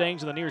the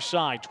Mustangs on the near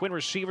side. Twin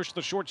receivers to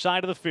the short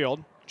side of the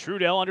field.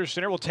 Trudell under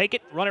center will take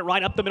it, run it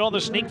right up the middle. The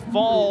sneak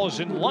falls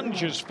and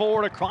lunges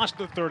forward across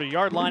the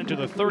 30-yard line to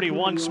the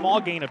 31.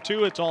 Small gain of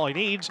 2, that's all he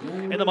needs,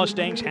 and the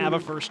Mustangs have a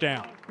 1st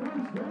down.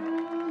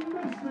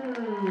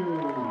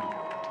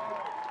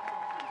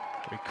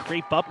 We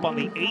creep up on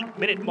the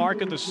 8-minute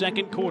mark of the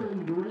second quarter.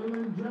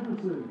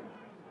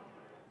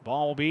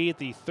 Ball will be at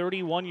the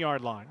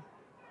 31-yard line.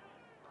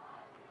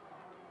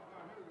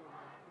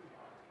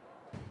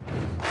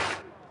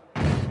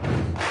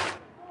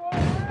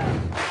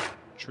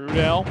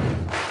 Trudell,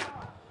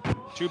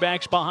 2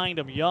 backs behind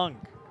him, Young.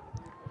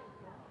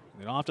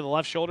 Then off to the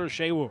left shoulder,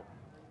 Sheawu.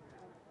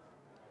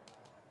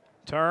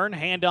 Turn,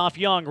 handoff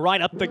Young,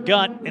 right up the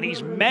gut, and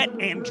he's met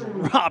and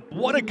dropped.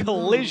 What a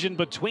collision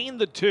between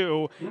the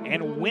two,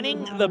 and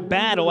winning the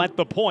battle at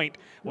the point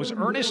was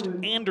Ernest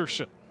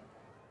Anderson.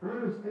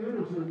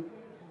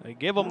 They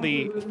give him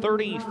the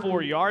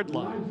 34-yard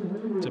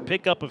line to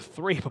pick up of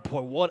 3, but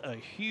boy, what a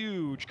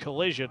huge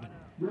collision.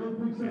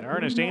 And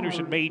Ernest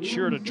Anderson made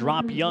sure to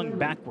drop Young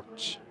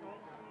backwards.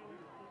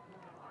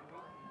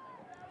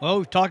 Well,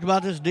 we've talked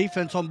about this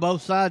defense on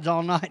both sides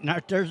all night,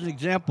 and there's an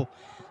example.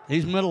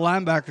 These middle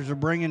linebackers are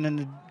bringing, and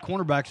the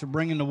cornerbacks are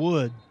bringing the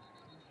wood.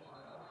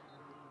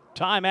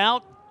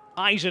 Timeout,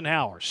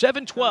 Eisenhower.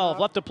 7:12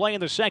 left to play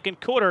in the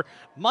second quarter.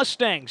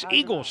 Mustangs,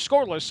 Eagles,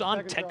 scoreless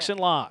on Texan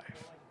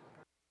Live.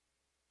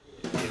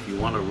 If you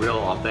want a real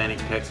authentic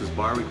Texas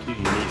barbecue,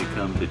 you need to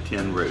come to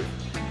Tin Roof.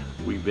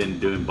 We've been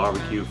doing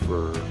barbecue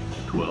for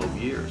 12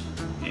 years,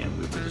 and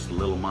we're just a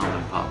little mom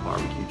and pop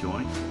barbecue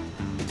joint.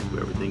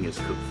 Everything is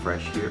cooked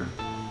fresh here.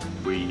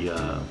 We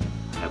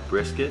have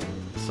brisket,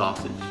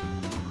 sausage,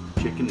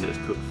 chicken that's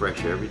cooked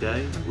fresh every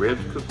day,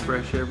 ribs cooked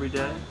fresh every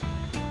day.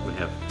 We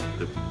have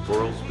the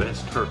world's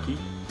best turkey,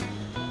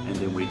 and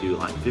then we do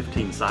like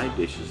 15 side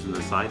dishes, and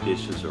the side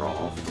dishes are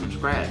all from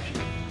scratch.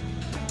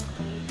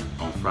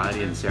 On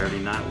Friday and Saturday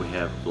night, we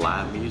have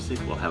live music.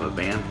 We'll have a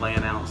band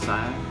playing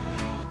outside.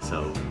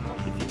 So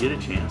if you get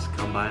a chance,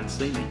 come by and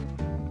see me.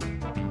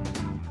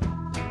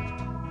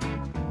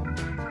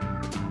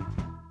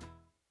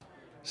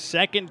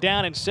 Second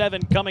down and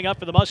 7 coming up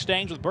for the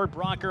Mustangs with Bert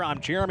Brocker.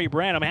 I'm Jeremy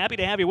Brand. I'm happy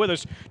to have you with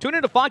us. Tune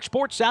in to Fox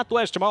Sports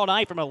Southwest tomorrow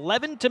night from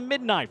 11 to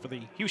midnight for the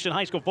Houston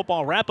High School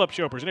Football Wrap-Up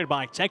Show presented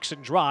by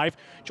Texan Drive.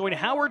 Join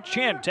Howard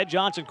Chen, Ted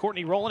Johnson,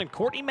 Courtney Rowland, and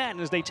Courtney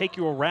Madden as they take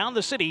you around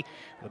the city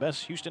for the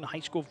best Houston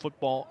High School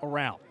football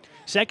around.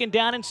 Second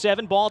down and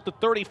 7, ball at the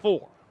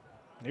 34.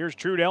 Here's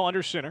Trudell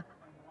under center.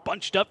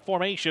 Bunched up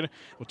formation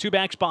with two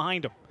backs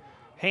behind him.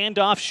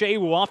 Handoff,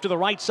 Sheawu off to the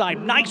right side.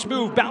 Nice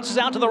move, bounces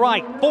out to the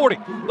right. 40,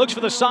 looks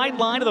for the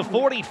sideline of the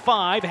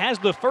 45, has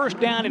the first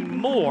down and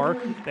more.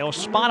 They'll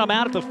spot him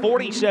out at the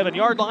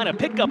 47-yard line, a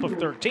pickup of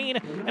 13,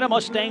 and a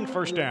Mustang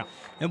first down.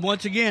 And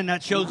once again,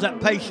 that shows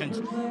that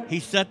patience. He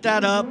set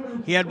that up.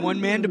 He had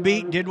one man to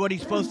beat, did what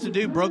he's supposed to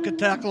do, broke a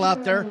tackle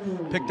out there,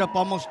 picked up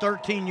almost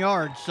 13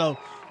 yards. So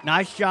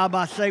nice job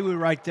by Sheawu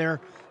right there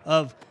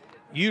of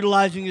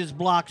utilizing his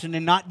blocks and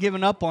then not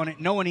giving up on it,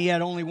 knowing he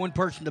had only one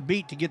person to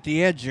beat to get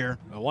the edge there.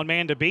 One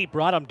man to beat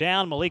brought him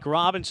down. Malik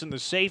Robinson, the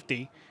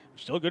safety.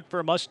 Still good for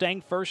a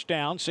Mustang first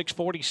down.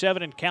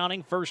 6:47 and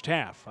counting first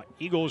half.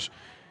 Eagles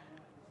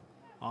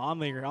on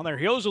their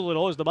heels a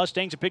little as the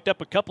Mustangs have picked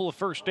up a couple of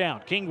first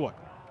down. Kingwood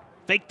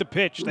fake the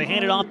pitch. They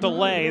hand it off the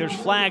lay. There's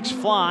flags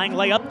flying.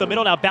 Lay up the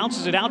middle. Now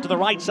bounces it out to the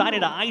right side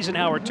into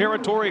Eisenhower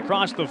territory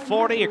across the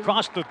 40,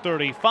 across the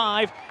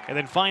 35, and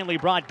then finally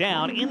brought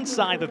down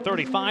inside the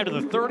 35 to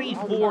the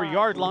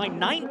 34-yard line.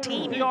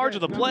 19 yards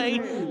of the play.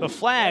 The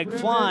flag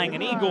flying,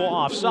 an Eagle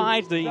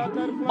offside. The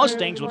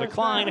Mustangs will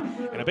decline,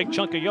 and a big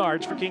chunk of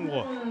yards for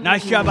Kingwood.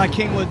 Nice job by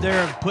Kingwood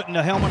there, putting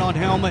the helmet on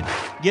helmet,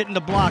 getting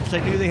the blocks.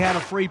 They knew they had a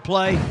free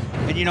play,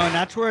 and and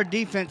that's where a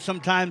defense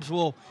sometimes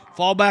will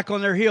fall back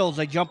on their heels.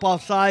 They jump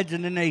off sides,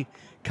 and then they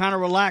kind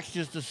of relax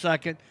just a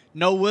second.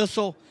 No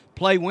whistle,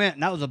 play went,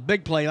 and that was a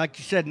big play. Like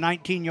you said,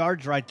 19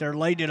 yards right there.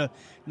 Lay did a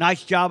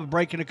nice job of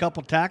breaking a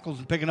couple tackles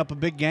and picking up a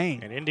big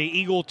gain. And into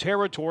Eagle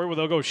territory where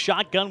they'll go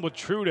shotgun with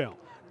Trudell.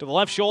 To the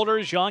left shoulder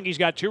is Young. He's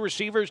got two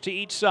receivers to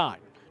each side.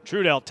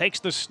 Trudell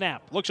takes the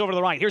snap, looks over to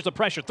the right. Here's the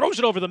pressure, throws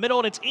it over the middle,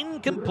 and it's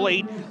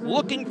incomplete.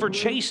 Looking for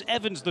Chase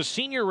Evans, the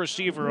senior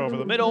receiver, over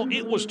the middle.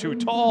 It was too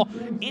tall.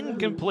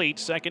 Incomplete,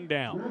 second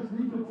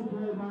down.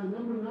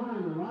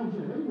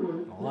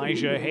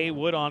 Elijah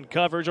Haywood on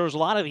coverage. There was a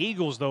lot of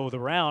Eagles, though,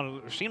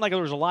 around. It seemed like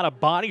there was a lot of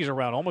bodies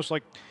around, almost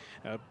like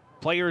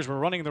players were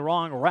running the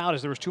wrong route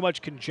as there was too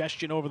much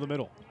congestion over the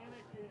middle.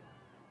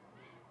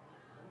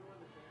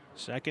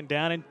 Second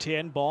down and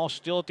 10, ball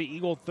still at the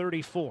Eagle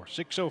 34.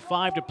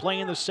 6:05 to play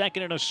in the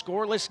second in a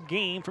scoreless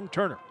game from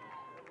Turner.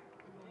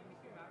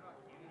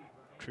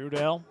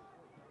 Trudell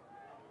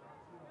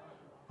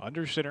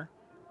under center.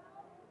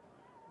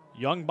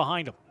 Young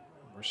behind him.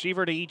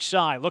 Receiver to each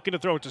side, looking to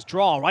throw. It's his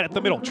draw right up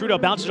the middle.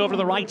 Trudell bounces over to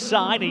the right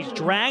side, and he's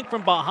dragged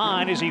from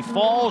behind as he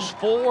falls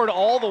forward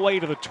all the way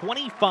to the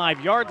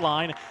 25-yard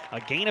line. A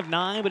gain of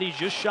 9, but he's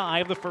just shy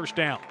of the first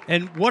down.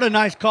 And what a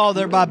nice call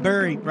there by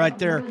Barry right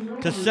there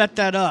to set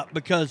that up,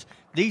 because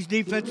these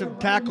defensive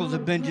tackles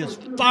have been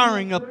just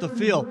firing up the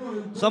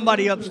field.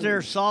 Somebody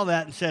upstairs saw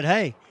that and said,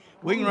 hey,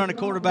 we can run a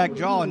quarterback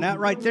draw. And that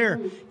right there,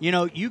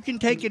 you can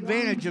take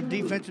advantage of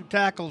defensive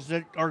tackles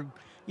that are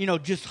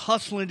just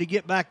hustling to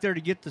get back there to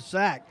get the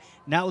sack.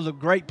 And that was a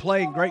great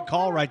play and great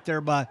call right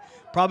there by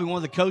probably one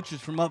of the coaches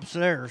from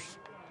upstairs.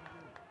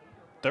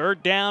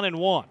 Third down and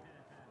 1.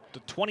 The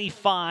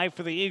 25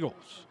 for the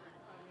Eagles.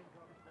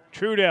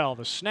 Trudell,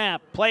 the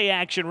snap, play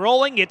action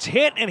rolling, gets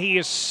hit, and he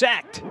is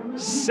sacked.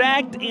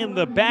 Sacked in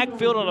the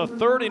backfield on a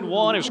 3rd and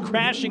 1 is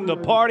crashing the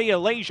party.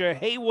 Elijah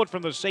Haywood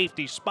from the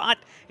safety spot,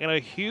 and a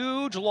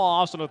huge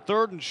loss on a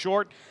 3rd and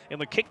short,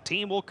 and the kick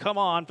team will come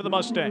on for the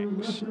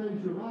Mustangs.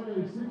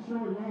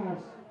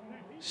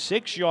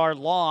 6-yard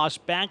loss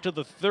back to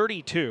the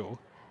 32.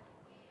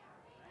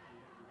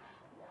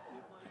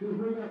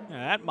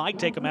 That might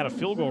take them out of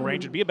field goal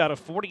range. It'd be about a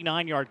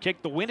 49-yard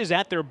kick. The wind is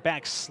at their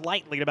back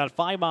slightly at about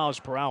 5 miles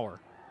per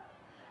hour.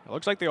 It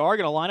looks like they are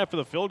going to line up for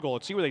the field goal.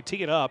 Let's see where they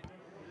tee it up.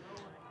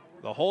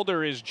 The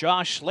holder is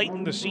Josh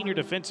Slayton, the senior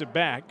defensive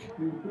back.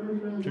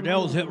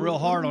 Trudell was hit real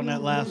hard on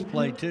that last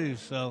play, too,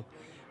 so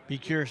be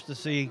curious to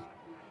see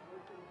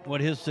what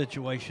his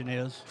situation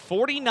is.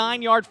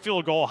 49-yard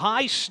field goal.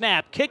 High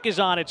snap. Kick is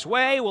on its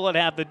way. Will it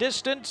have the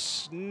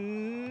distance?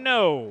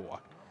 No.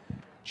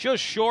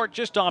 Just short,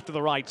 just off to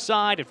the right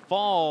side. It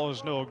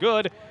falls, no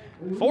good.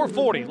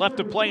 4:40 left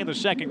to play in the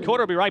second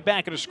quarter. We'll be right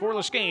back in a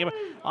scoreless game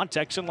on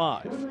Texan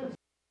Live.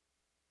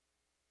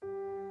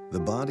 The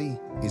body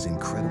is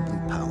incredibly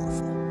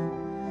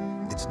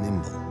powerful. It's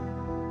nimble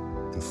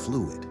and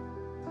fluid.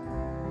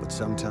 But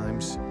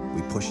sometimes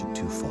we push it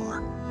too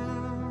far.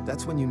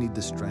 That's when you need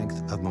the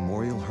strength of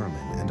Memorial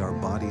Hermann and our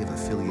body of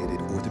affiliated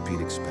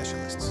orthopedic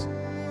specialists.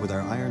 With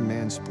our Iron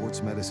Man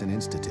Sports Medicine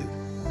Institute,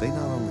 they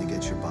not only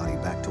get your body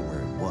back to where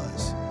it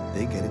was,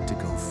 they get it to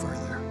go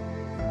further.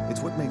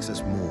 It's what makes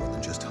us more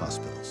than just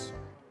hospitals.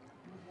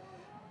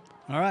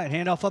 All right,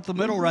 handoff up the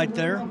middle right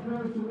there.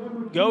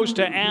 goes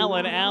to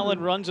Allen. Allen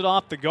runs it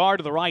off the guard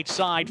to the right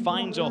side,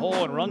 finds a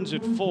hole and runs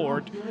it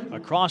forward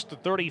across the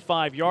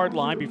 35-yard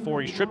line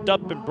before he's tripped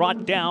up and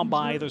brought down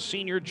by the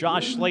senior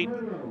Josh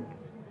Slayton.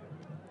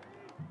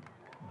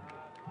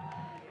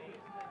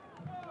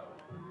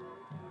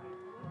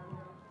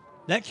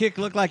 That kick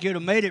looked like it would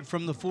have made it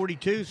from the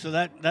 42, so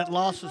that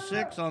loss of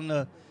 6 on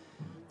the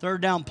third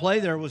down play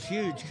there was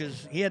huge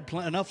because he had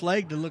enough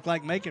leg to look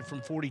like make it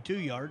from 42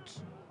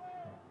 yards.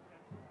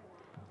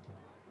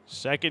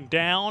 Second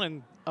down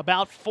and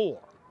about 4.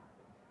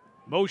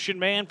 Motion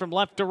man from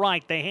left to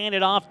right. They hand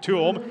it off to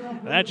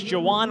him. That's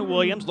Jawan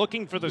Williams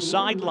looking for the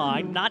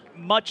sideline. Not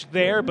much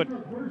there, but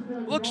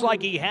looks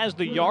like he has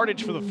the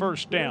yardage for the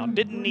first down.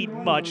 Didn't need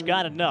much,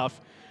 got enough.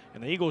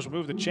 And the Eagles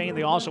move the chain.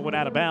 They also went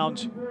out of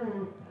bounds.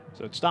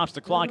 So it stops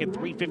the clock at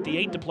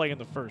 3:58 to play in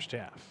the first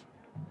half.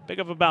 Pick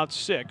up about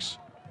 6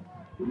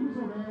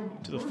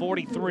 to the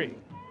 43.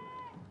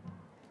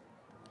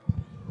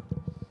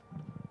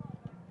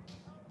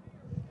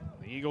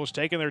 The Eagles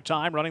taking their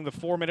time, running the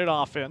 4-minute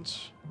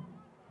offense.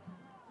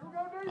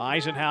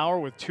 Eisenhower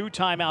with 2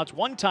 timeouts,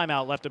 1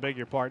 timeout left, I beg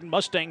your pardon.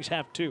 Mustangs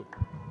have 2.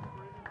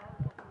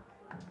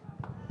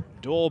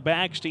 Dual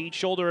backs to each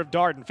shoulder of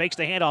Darden. Fakes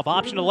the handoff.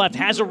 Option to left.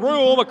 Has a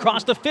room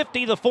across the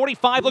 50. The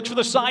 45 looks for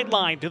the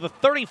sideline to the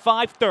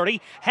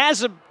 35-30.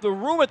 Has the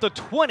room at the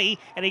 20,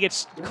 and he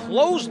gets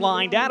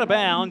clotheslined out of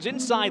bounds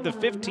inside the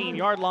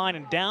 15-yard line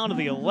and down to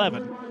the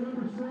 11.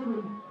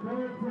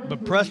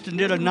 But Preston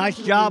did a nice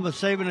job of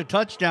saving a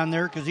touchdown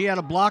there because he had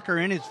a blocker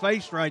in his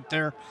face right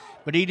there.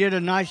 But he did a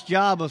nice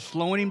job of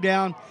slowing him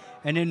down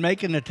and then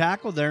making the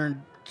tackle there.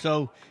 And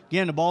so,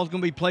 again, the ball's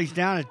going to be placed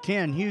down at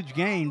 10. Huge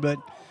gain, but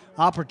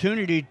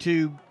opportunity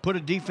to put a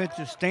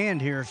defensive stand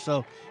here.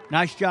 So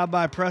nice job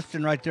by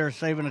Preston right there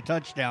saving a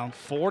touchdown.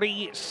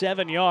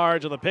 47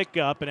 yards on the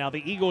pickup, and now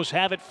the Eagles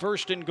have it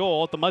 1st and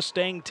goal at the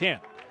Mustang 10.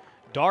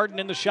 Darden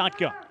in the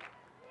shotgun.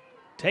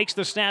 Takes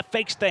the snap,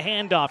 fakes the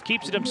handoff,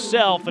 keeps it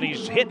himself, and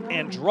he's hit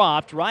and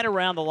dropped right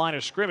around the line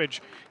of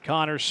scrimmage.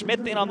 Connor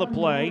Smith in on the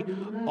play.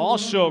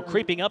 Also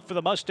creeping up for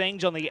the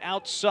Mustangs on the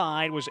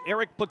outside was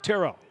Eric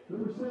Platero.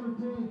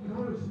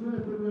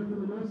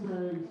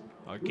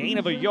 A gain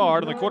of a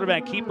yard on the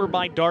quarterback keeper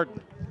by Darden.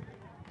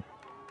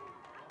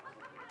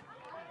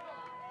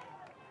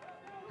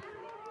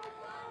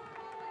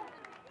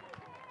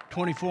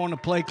 .24 on the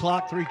play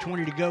clock,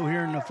 3:20 to go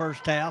here in the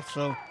first half,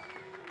 so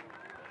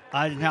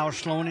Eisenhower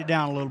slowing it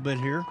down a little bit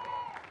here.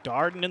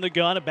 Darden in the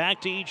gun, a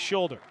back to each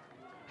shoulder.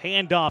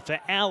 Handoff to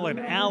Allen.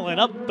 Allen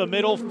up the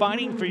middle,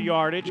 fighting for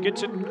yardage,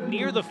 gets it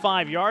near the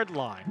 5-yard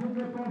line.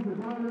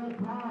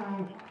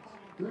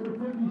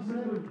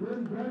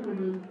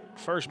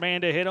 First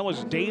man to hit him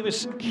was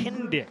Davis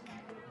Kindick.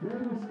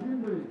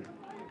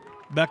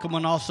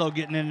 Beckelman also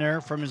getting in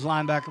there from his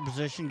linebacker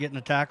position, getting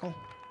a tackle.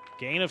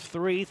 Gain of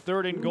 3,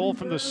 3rd and goal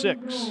from the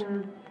 6.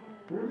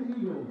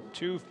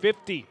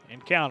 2:50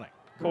 and counting,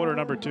 quarter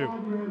number 2.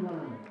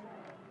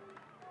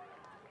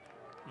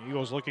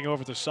 Eagles looking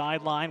over the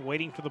sideline,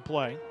 waiting for the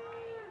play.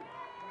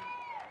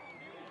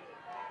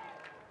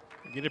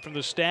 Get it from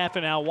the staff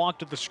and now walk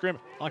to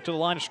the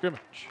line of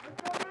scrimmage.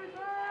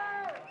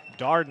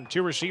 Darden,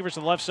 2 receivers to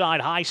the left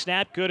side. High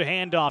snap, good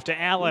handoff to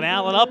Allen.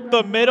 Allen up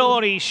the middle,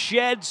 and he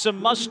sheds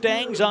some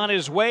Mustangs on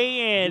his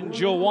way in.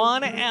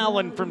 Jawan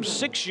Allen from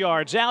 6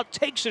 yards out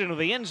takes it into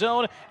the end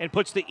zone and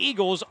puts the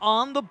Eagles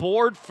on the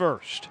board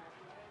first.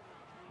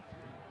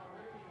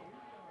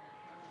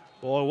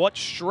 Boy, what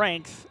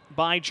strength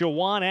by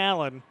Jawan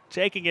Allen,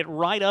 taking it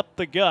right up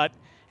the gut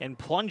and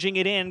plunging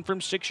it in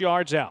from 6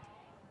 yards out.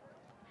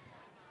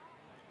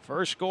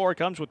 First score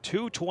comes with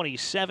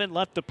 2:27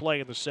 left to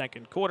play in the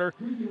second quarter.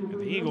 And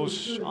the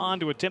Eagles on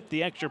to attempt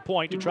the extra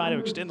point to try to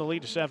extend the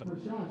lead to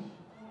 7.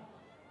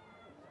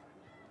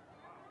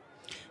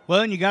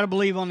 Well, and you got to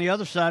believe on the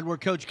other side where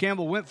Coach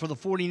Campbell went for the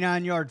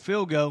 49-yard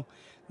field goal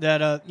that,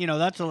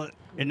 that's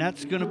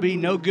going to be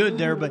no good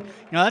there. But,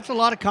 that's a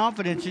lot of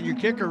confidence in your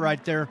kicker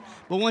right there.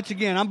 But once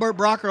again, I'm Bert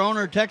Brocker,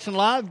 owner of Texan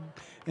Live,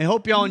 and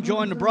hope y'all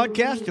enjoying the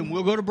broadcast, and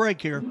we'll go to break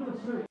here.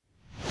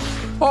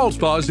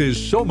 Allspa's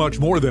is so much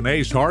more than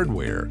Ace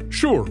Hardware.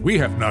 Sure, we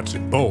have nuts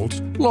and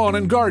bolts, lawn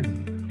and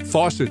garden,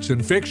 faucets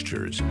and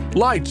fixtures,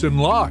 lights and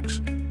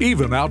locks,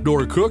 even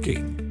outdoor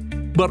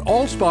cooking. But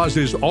Allspa's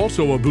is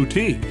also a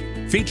boutique,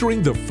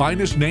 featuring the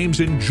finest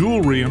names in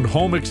jewelry and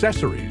home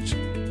accessories.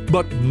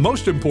 But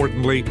most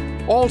importantly,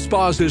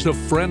 Allspa's is a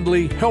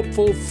friendly,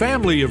 helpful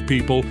family of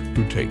people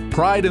who take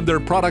pride in their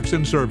products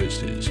and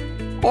services.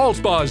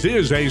 Allspa's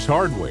is Ace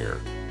Hardware,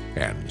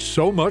 and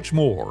so much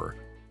more.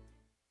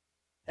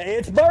 Hey,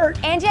 it's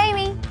Bert. And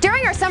Jamie.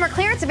 During our summer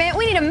clearance event,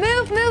 we need to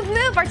move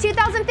our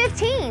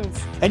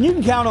 2015s. And you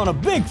can count on a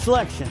big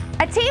selection.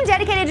 A team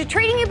dedicated to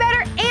treating you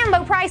better and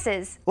low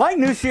prices. Like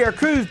new Sierra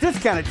Cruise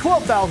discounted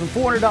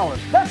 $12,400.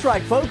 That's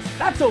right, folks.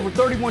 That's over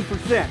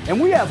 31%.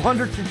 And we have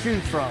hundreds to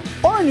choose from.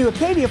 Or a new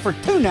Acadia for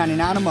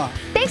 $299 a month.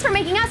 Thanks for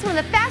making us one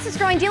of the fastest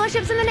growing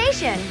dealerships in the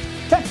nation.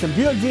 Texan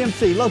Buick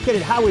GMC,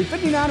 located Highway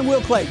 59 in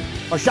Will Clayton.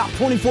 Or shop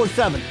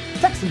 24/7.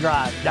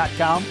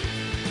 TexanDrive.com.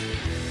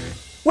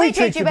 We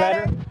treat you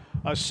better.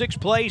 A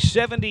 6-play,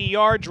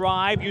 70-yard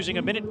drive using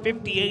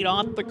 1:58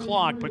 off the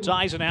clock puts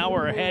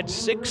Eisenhower ahead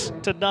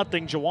 6-0.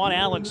 Jawan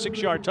Allen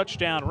 6-yard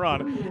touchdown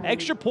run.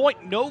 Extra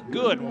point, no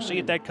good. We'll see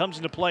if that comes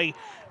into play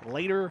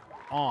later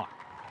on.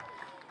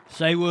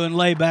 Saywu and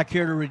Lay back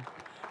here to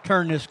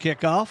return this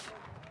kickoff.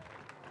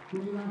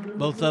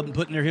 Both of them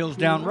putting their heels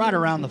down right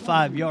around the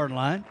 5-yard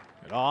line.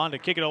 And on to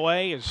kick it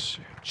away is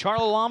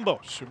Charlie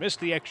Lombos, who missed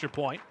the extra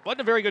point.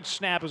 Wasn't a very good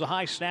snap. It was a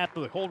high snap,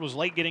 but the hold was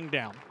late getting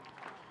down.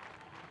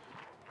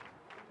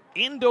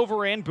 End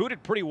over end,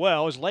 booted pretty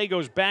well as Lay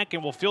goes back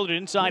and will field it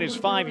inside his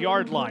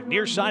 5-yard line.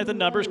 Near side of the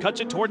numbers,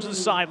 cuts it towards the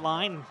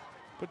sideline,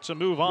 puts a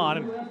move on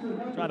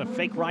and tried to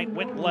fake right,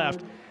 went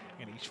left,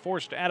 and he's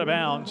forced out of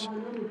bounds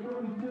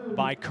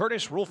by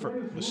Curtis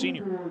Rulford, the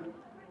senior.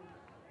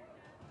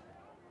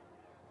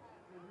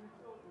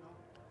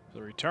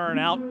 The return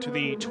out to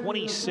the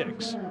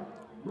 26. And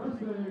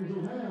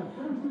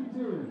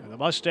the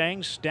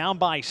Mustangs down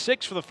by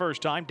 6 for the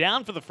first time,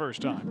 down for the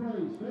first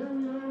time.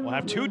 We'll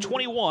have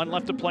 2:21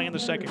 left to play in the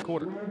second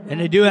quarter.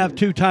 And they do have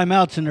 2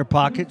 timeouts in their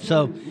pocket.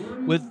 So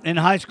in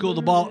high school,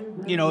 the ball,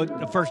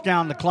 the first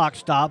down, the clock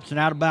stops, and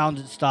out of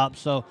bounds it stops.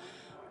 So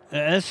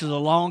this is a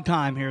long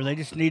time here. They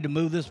just need to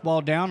move this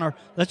ball down, or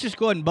let's just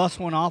go ahead and bust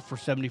one off for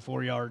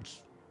 74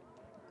 yards.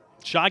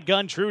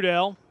 Shotgun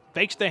Trudell.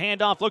 Fakes the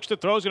handoff, looks to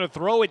throw, is going to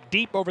throw it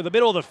deep over the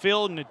middle of the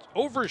field, and it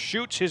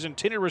overshoots his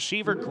intended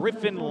receiver,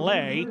 Griffin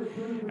Lay.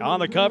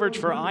 On the coverage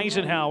for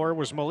Eisenhower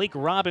was Malik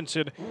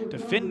Robinson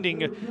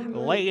defending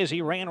Lay as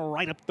he ran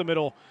right up the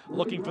middle,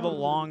 looking for the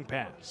long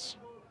pass.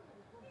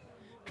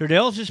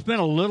 Trudell's just been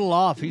a little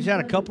off. He's had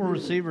a couple of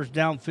receivers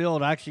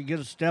downfield actually get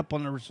a step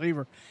on the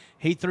receiver.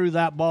 He threw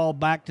that ball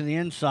back to the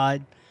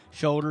inside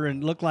shoulder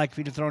and looked like if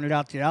he'd have thrown it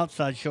out to the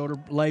outside shoulder,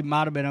 Lay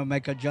might have been able to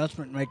make an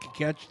adjustment and make a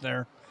catch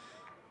there.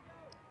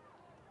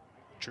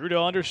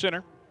 Trudell under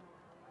center.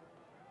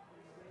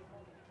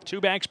 2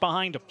 backs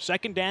behind him.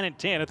 2nd down and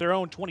 10 at their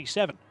own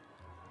 27.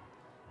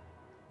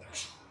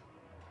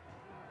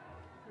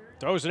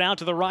 Throws it out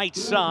to the right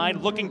side,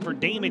 looking for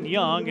Damon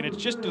Young, and it's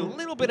just a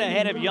little bit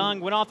ahead of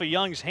Young. Went off of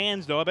Young's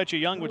hands, though. I bet you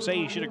Young would say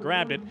he should have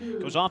grabbed it.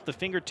 Goes off the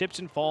fingertips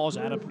and falls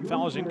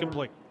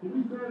incomplete.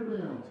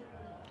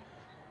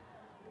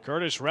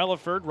 Curtis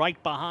Relaford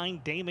right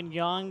behind Damon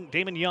Young.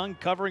 Damon Young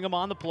covering him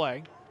on the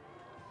play.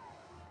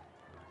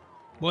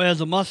 Boy,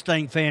 as a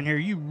Mustang fan here,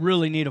 you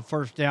really need a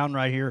first down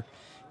right here.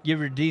 Give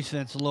your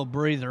defense a little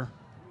breather.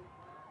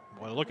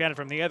 Well, look at it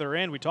from the other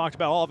end. We talked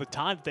about all the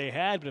time that they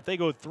had, but if they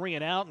go 3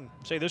 and out and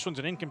say this one's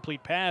an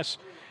incomplete pass,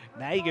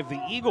 now you give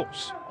the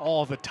Eagles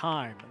all the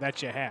time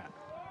that you had.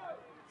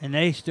 And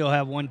they still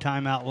have 1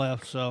 timeout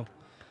left, so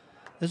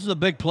this is a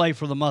big play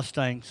for the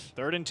Mustangs.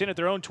 3rd and 10 at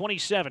their own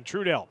 27.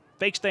 Trudell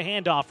fakes the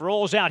handoff,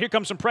 rolls out. Here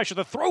comes some pressure.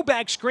 The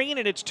throwback screen,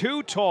 and it's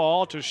too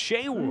tall to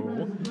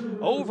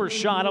Saywu.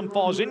 Overshot him,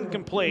 falls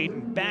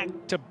incomplete. Back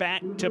to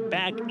back to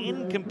back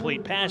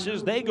incomplete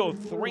passes. They go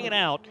 3 and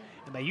out,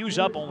 and they use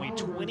up only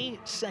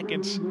 20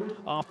 seconds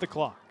off the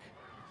clock.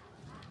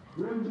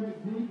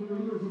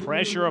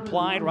 Pressure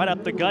applied right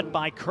up the gut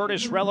by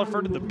Curtis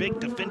Relaford and the big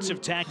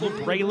defensive tackle,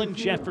 Braylon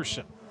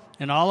Jefferson.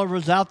 And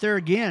Oliver's out there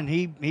again.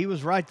 He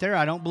was right there.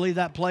 I don't believe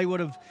that play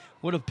would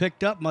have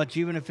picked up much,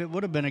 even if it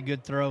would have been a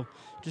good throw.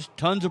 Just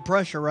tons of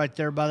pressure right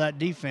there by that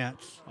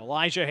defense.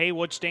 Elijah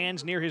Haywood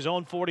stands near his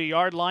own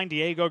 40-yard line.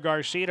 Diego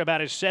Garcia at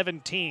about his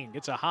 17.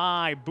 Gets a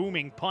high,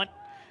 booming punt.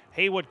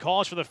 Haywood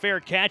calls for the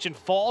fair catch and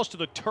falls to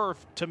the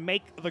turf to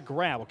make the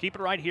grab. We'll keep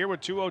it right here with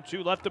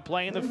 2:02 left to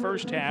play in the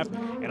first half.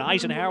 And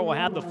Eisenhower will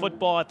have the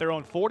football at their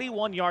own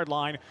 41-yard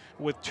line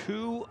with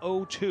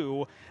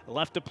 2:02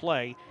 left to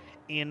play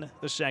in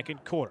the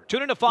second quarter.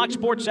 Tune in to Fox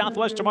Sports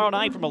Southwest tomorrow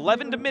night from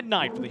 11 to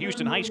midnight for the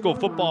Houston High School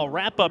Football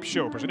Wrap-Up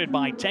Show presented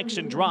by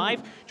Texan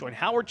Drive. Join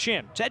Howard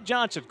Chin, Ted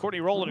Johnson,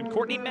 Courtney Rowland, and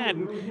Courtney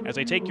Madden as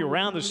they take you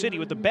around the city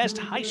with the best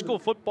high school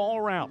football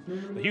around.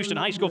 The Houston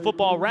High School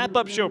Football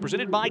Wrap-Up Show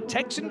presented by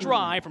Texan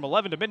Drive from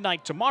 11 to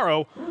midnight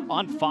tomorrow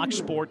on Fox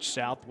Sports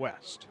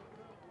Southwest.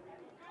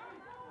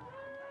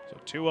 So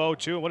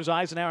 2:02. What does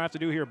Eisenhower have to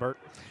do here, Bert?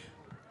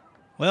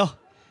 Well,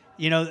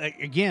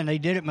 again, they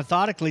did it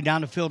methodically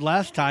down the field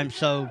last time,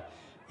 so,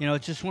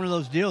 it's just one of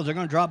those deals. They're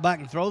going to drop back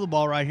and throw the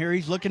ball right here.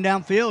 He's looking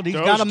downfield. He's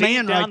got a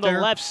man right there. Down the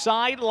left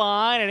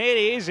sideline, and it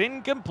is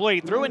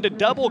incomplete. Threw into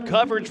double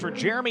coverage for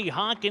Jeremy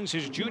Hawkins,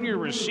 his junior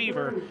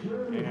receiver.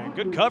 And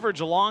good coverage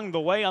along the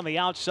way on the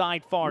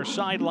outside far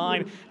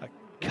sideline. A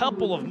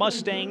couple of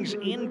Mustangs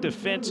in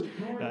defense.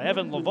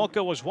 Evan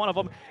Lavoca was one of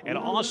them, and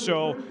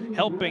also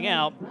helping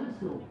out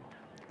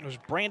was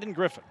Brandon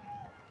Griffin.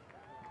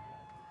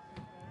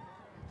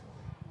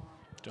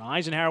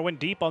 Eisenhower went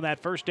deep on that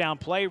first down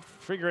play,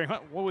 figuring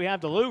what we have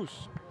to lose.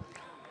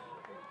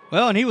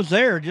 Well, and he was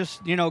there.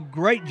 Just,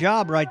 great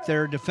job right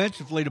there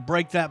defensively to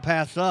break that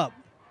pass up.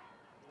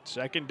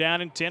 2nd down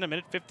and 10,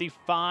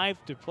 1:55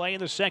 to play in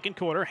the second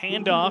quarter.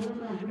 Handoff.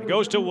 It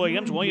goes to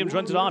Williams. Williams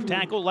runs it off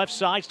tackle, left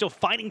side, still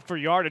fighting for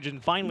yardage,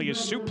 and finally is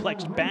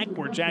suplexed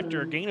backwards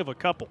after a gain of a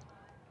couple.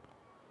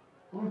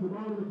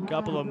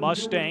 Couple of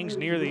Mustangs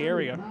near the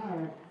area.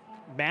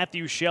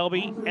 Matthew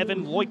Shelby,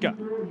 Evan Loika.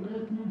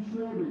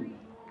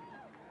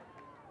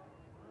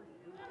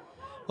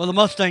 Well, the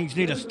Mustangs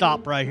need a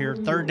stop right here.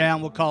 Third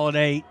down, we'll call it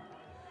 8.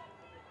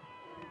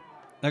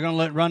 They're going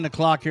to run the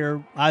clock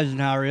here,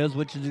 Eisenhower is,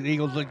 which is the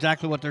Eagles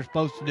exactly what they're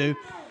supposed to do.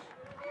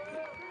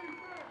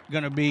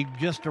 Going to be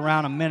just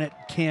around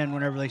 1:10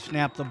 whenever they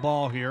snap the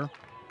ball here.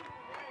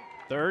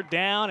 Third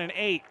down and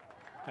 8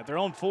 at their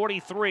own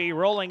 43.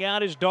 Rolling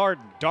out is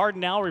Darden. Darden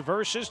now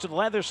reverses to the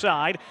other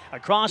side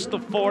across the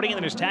 40 and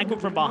then is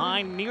tackled from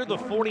behind near the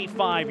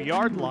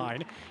 45-yard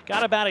line.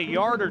 Got about a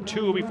yard or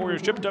two before he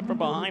was tripped up from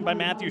behind by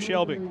Matthew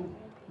Shelby.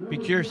 Be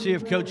curious to see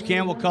if Coach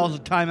Campbell calls a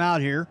timeout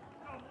here.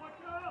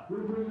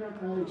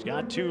 He's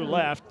got 2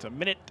 left. A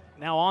minute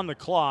now on the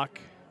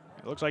clock.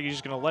 It looks like he's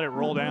just going to let it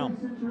roll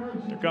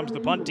down. Here comes the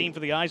punt team for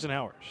the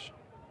Eisenhowers.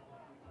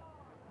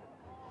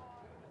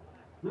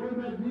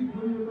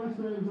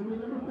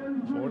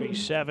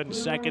 47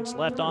 seconds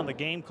left on the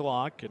game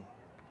clock. And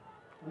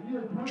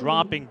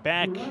dropping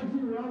back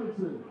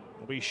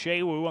will be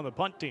Shewu on the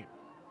punt team.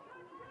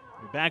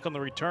 Be back on the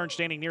return,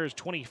 standing near his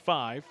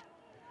 25.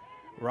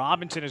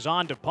 Robinson is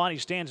on to punt. He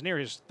stands near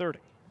his 30.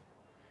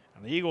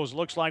 And the Eagles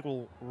looks like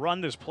will run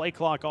this play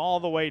clock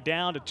all the way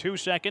down to 2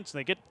 seconds. And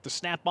they get the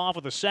snap off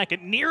with a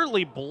second,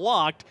 nearly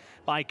blocked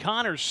by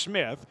Connor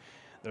Smith.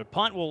 The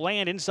punt will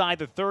land inside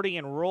the 30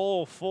 and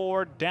roll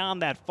forward down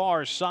that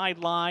far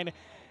sideline.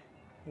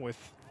 With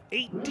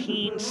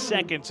 18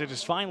 seconds, it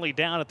is finally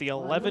down at the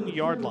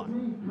 11-yard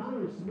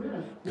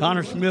line.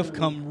 Connor Smith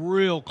come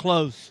real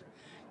close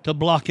to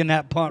blocking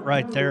that punt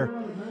right there.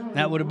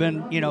 That would have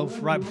been,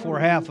 right before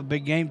half, a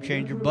big game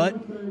changer, but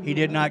he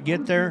did not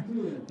get there.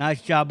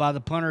 Nice job by the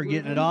punter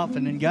getting it off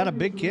and then got a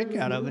big kick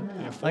out of it.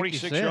 Yeah,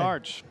 46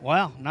 yards.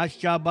 Wow, nice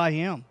job by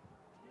him.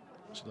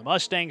 So the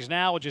Mustangs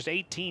now with just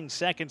 18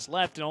 seconds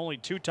left and only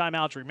 2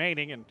 timeouts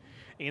remaining and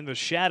in the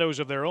shadows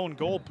of their own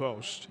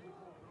goalpost.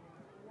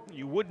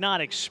 You would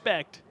not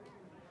expect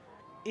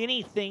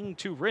anything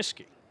too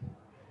risky.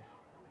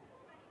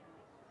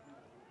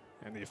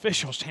 And the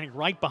official standing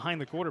right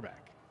behind the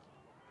quarterback.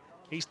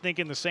 He's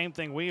thinking the same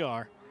thing we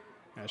are.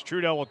 As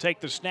Trudeau will take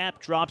the snap,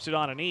 drops it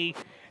on a knee,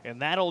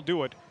 and that'll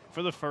do it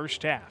for the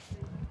first half.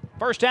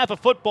 First half of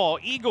football,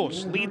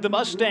 Eagles lead the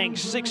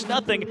Mustangs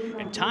 6-0,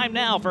 and time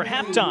now for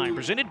halftime,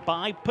 presented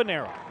by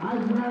Panera.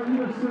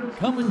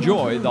 Come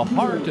enjoy the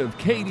heart of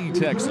Katy,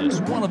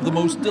 Texas, one of the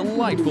most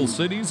delightful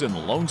cities in the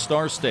Lone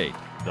Star State.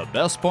 The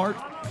best part?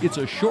 It's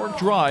a short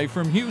drive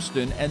from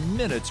Houston and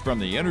minutes from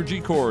the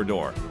Energy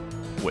Corridor.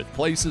 With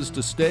places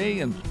to stay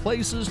and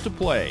places to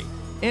play,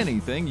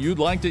 anything you'd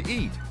like to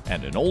eat,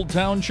 and an old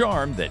town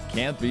charm that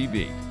can't be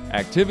beat.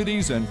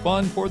 Activities and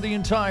fun for the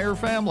entire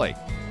family.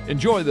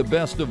 Enjoy the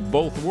best of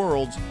both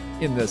worlds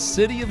in the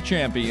City of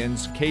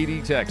Champions,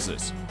 Katy,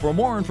 Texas. For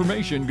more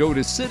information, go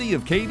to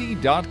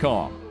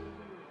cityofkaty.com.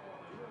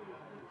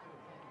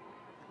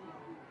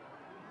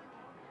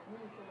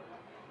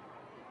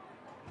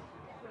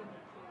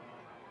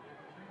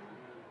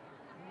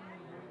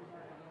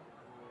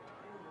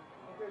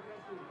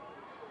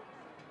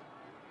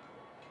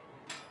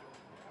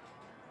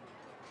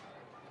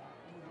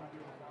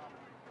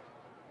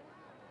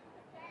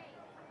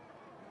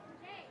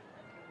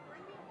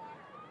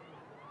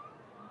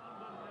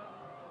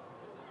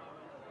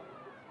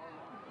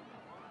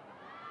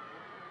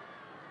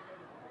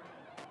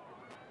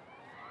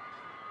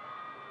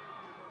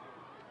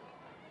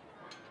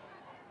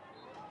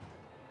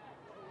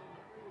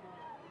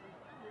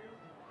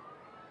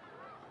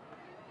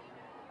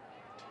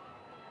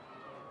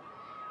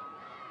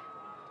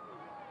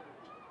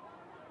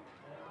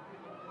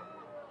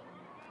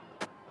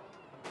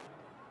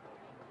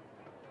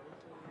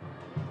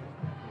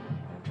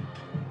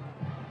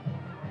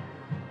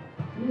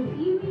 Good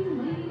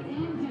evening, ladies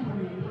and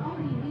gentlemen. The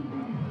Albany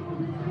Independent School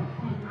District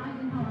and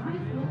Eisenhower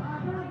High School are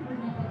proud to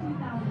present the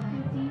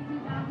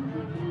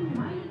 2015-2016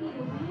 Mighty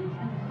Eagle Band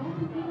and the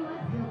Golden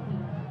Eaglet Drill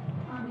Team.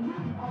 On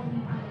behalf of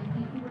Albany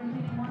ISD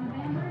Superintendent Juan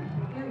Bamberg,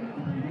 Area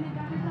Superintendent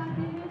Dr. Todd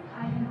Davis,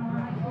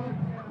 Eisenhower High School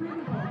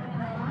Principal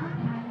Ben Alar,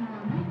 and Eisenhower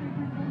Elementary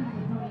Principal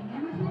Mr. Tony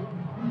Emerson,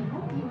 we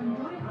hope you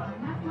enjoy our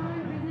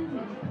halftime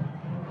presentation.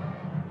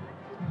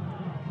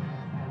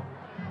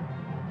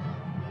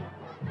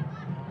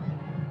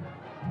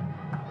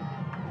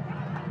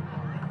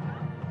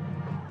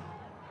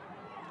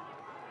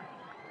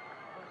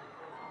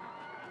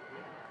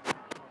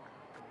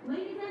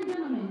 Ladies and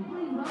gentlemen,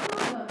 please welcome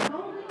the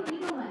Golden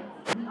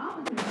Eaglettes. The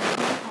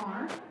officers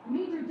are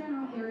Major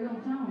General Ariel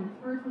Jones,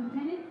 First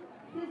Lieutenant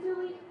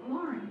Cicely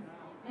Lawrence,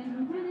 and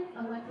Lieutenants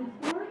Alexis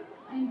Ford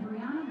and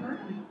Brianna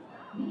Burton.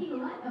 The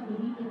Eagleette of the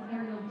week is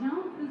Ariel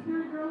Jones. The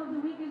Spirit Girl of the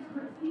week is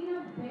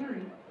Christina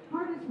Berry.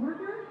 Hardest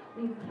worker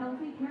is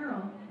Kelsey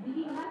Carroll. The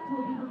Eaglettes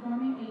will be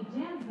performing a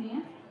jazz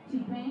dance to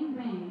Bang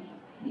Bang.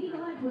 The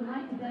Eaglettes would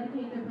like to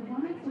dedicate their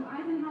performance to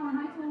Eisenhower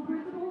High School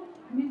Principal,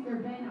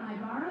 Mr. Ben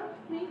Ibarra.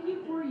 Thank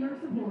you for your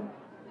support.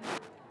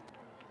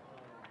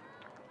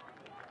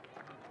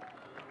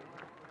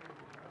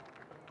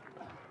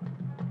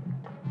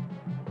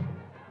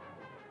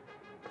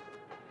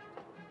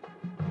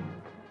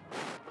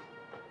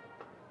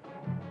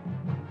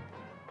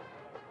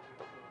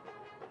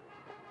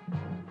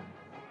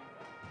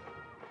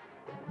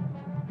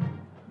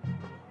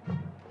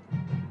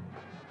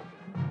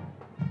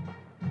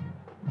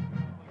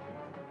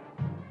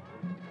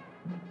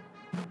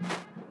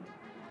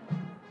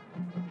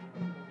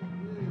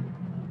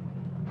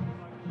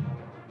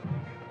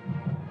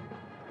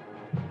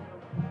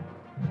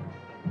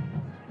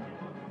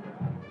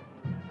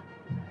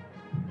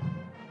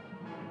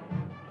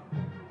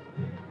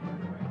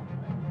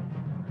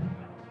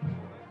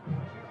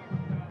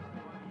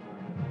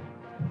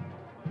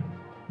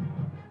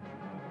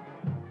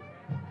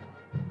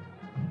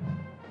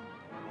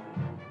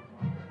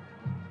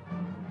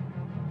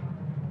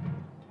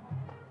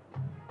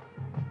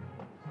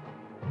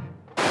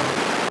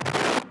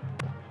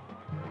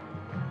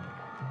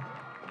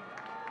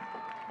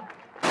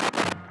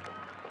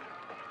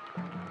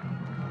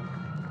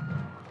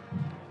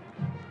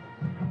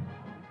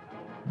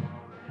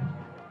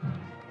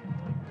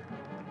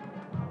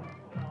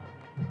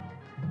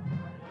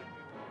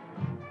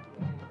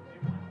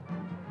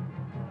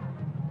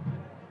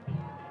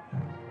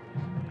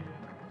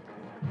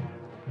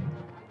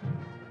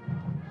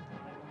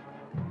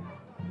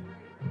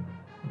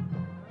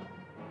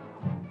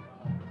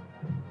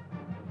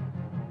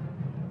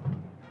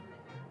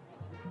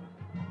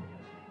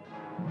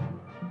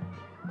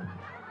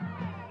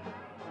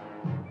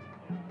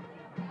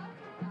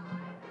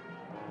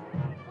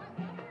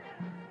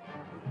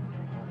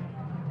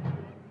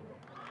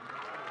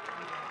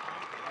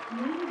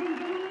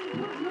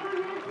 put your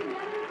hands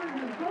together for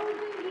the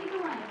Golden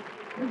Eaglettes.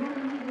 The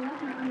Golden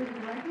Eaglettes are under the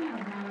direction of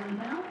Valerie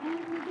Bell and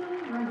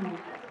Cecily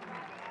Reynolds.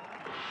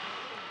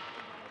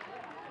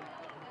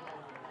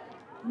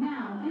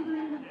 Now,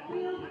 entering the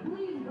field,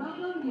 please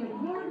welcome the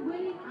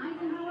award-winning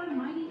Eisenhower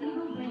Mighty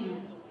Eagle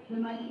Band. The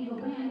Mighty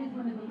Eagle Band is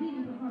one of the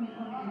leading performing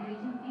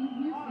organizations in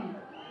Houston.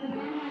 The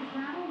band has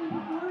traveled and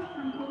performed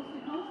from coast to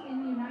coast in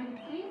the United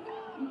States,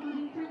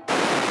 including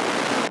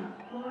Texas,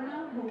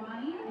 Florida,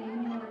 Hawaii, and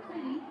New York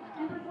City,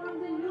 and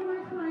performs in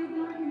numerous parades in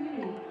our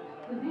community.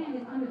 The band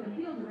is under the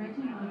field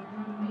direction of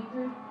drum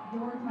major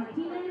George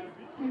Martinez,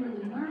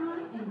 Kimberly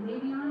Lerma, and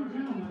Davion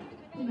Jones.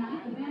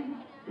 Tonight, the band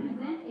will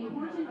present a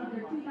portion of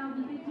their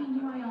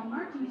 2015 UIL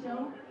marching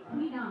show,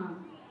 Lead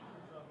On.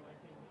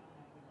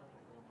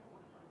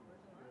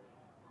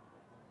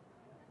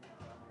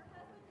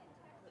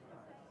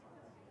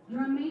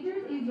 Drum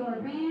majors, is your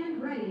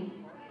band ready?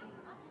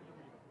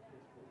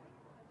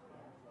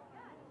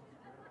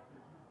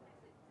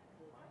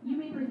 You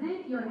may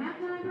present your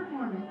halftime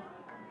performance.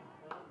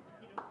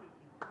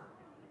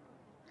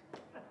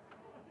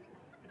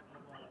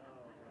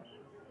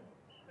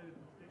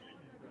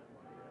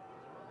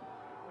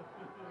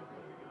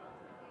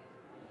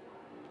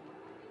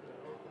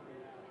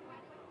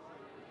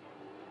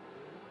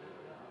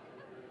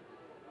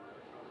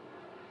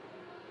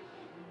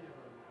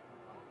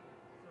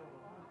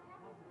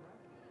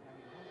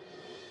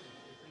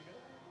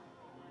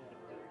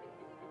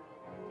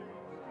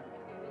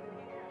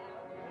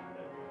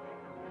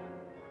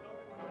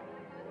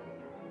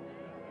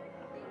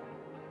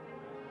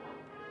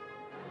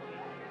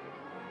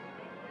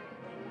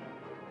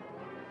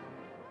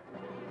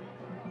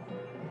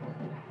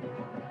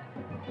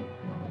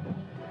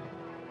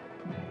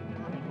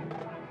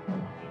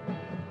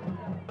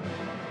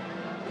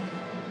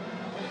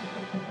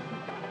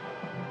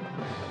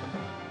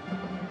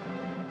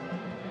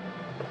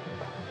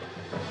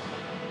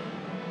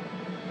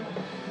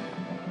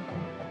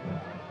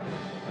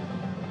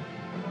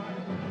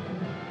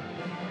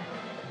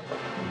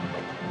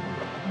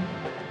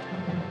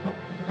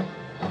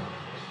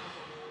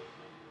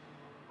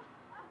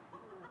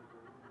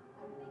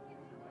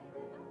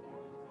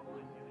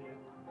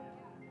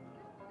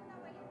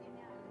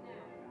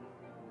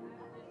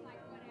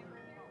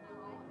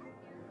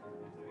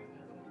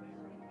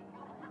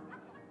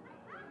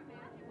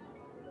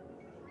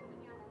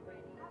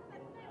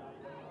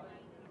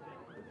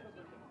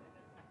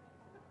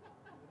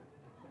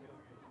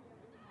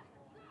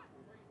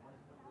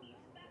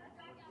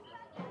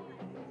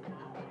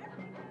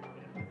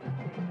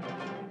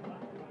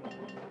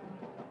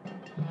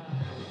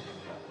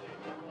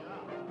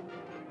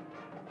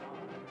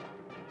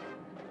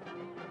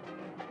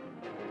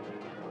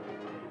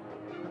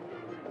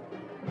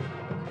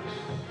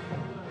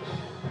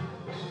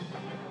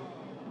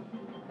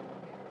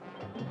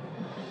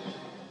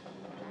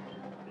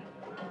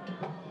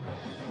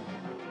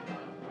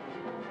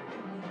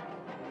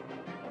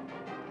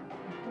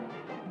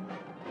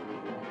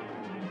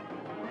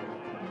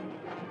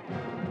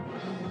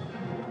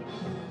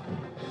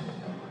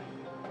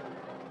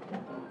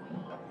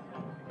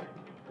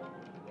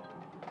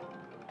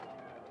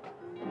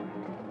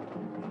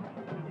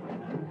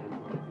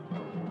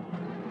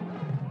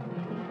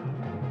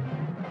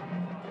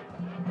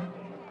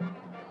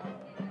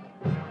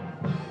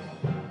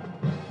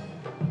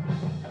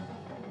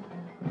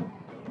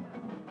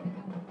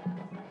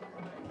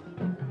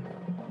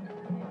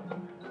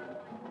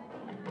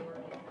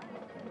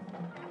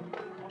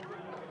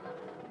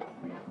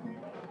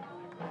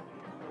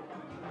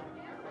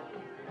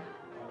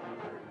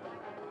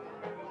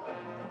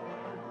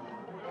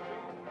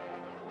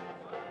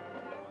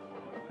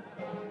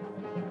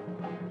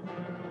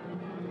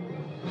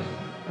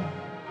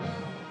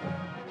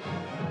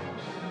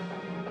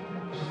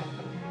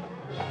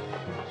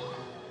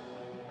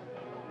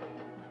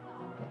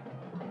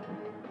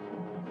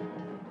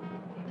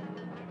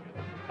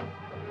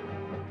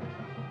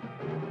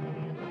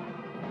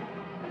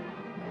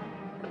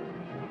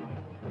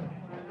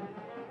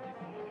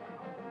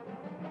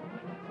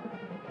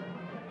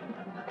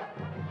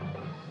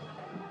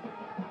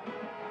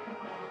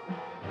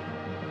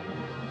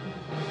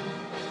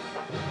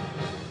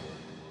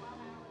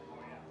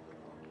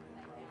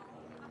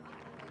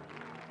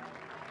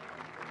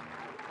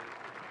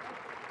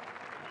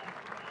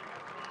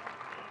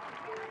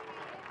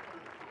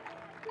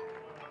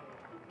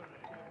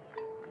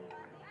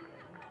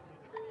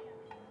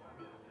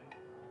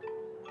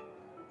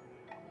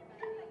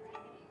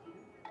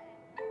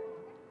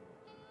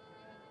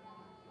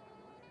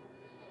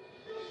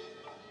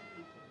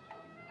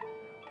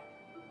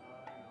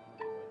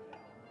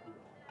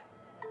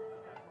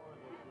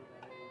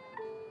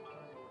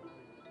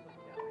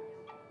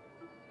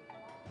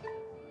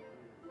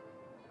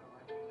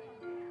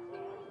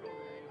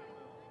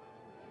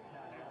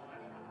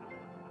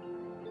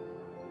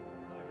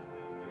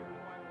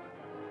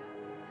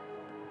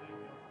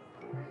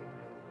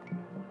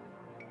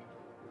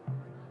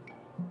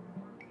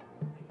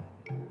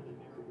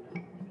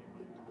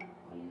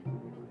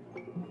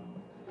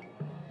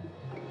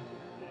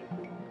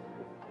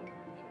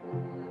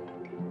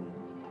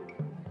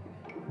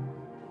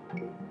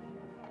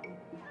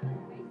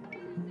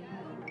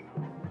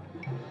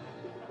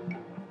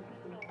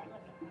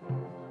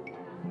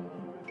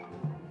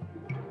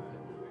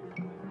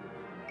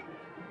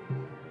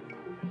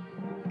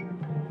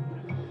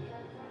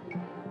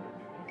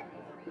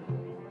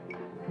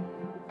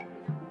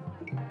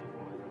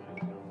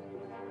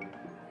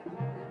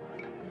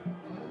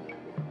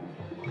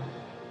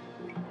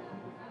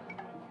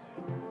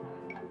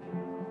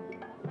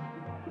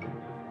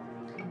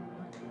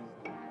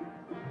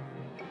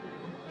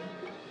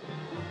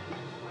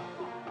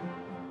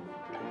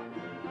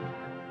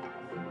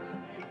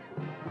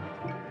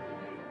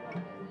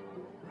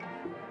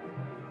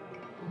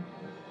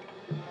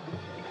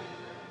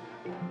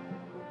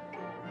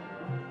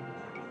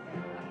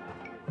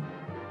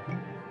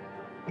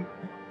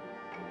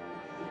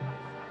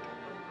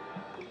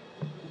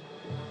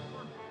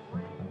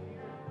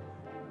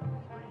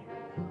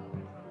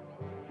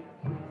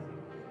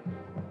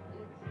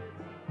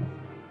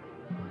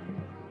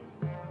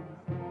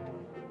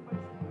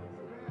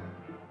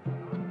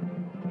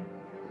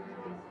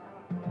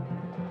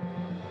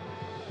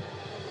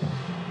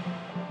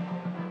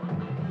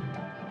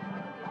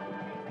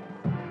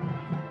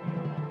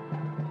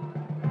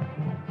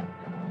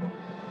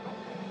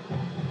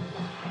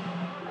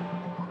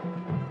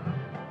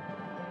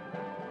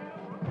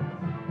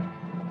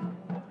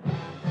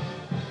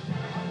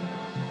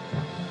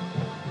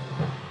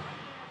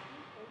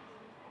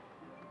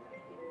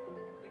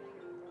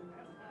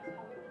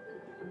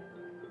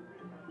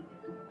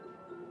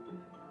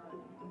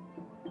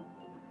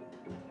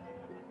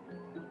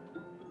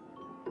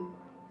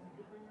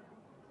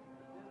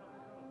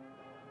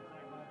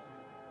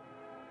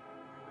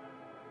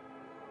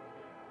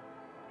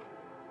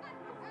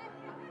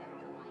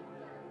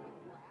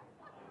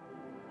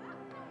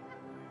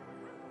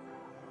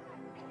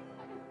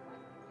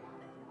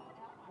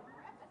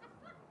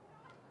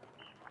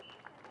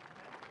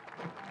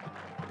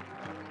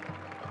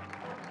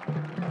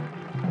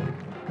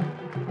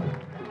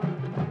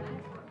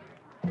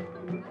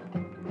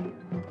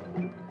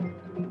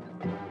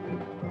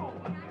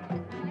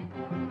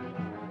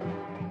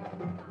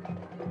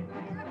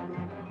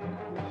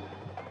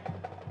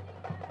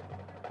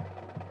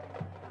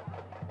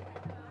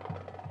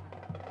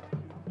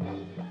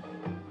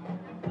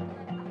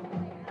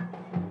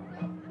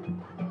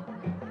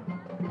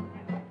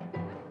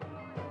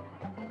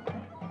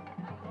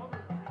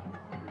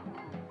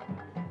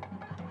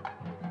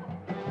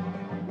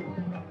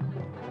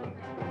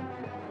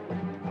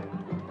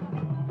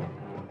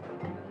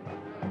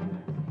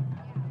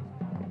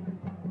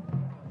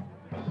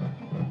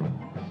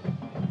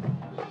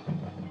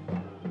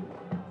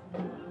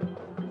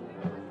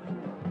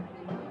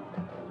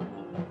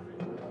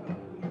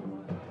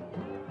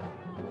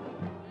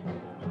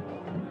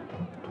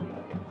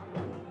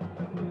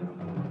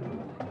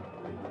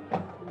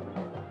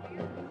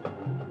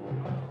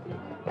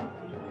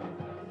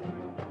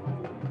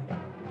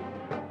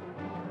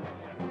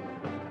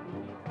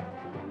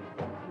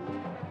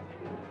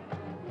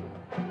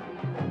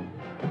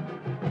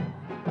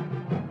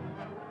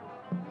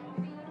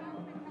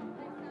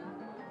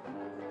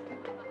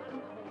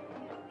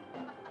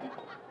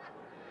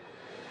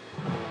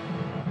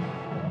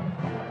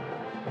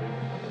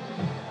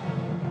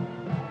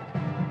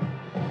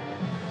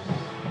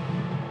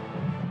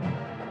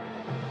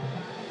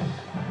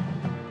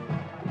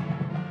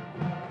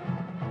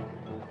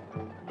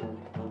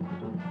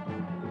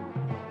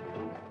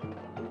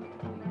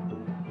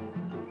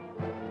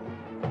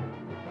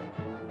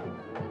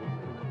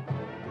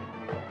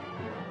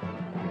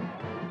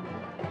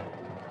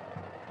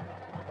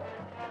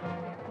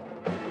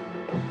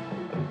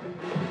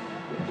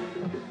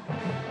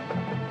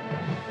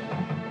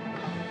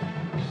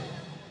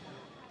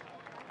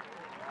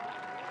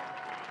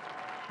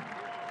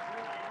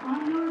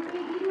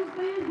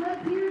 fans,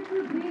 let's hear it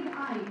for Big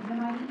Ike. The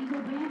Mighty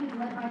Eagle Band is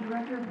led by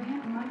Director of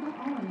Band Michael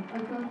Owens,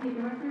 Associate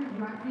Directors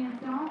Roxanne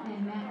Stahl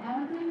and Matt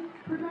Ellison,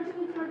 Percussion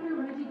Instructor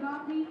Reggie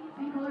Goffney,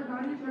 and Color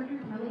Guard Instructor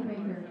Kelly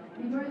Baker.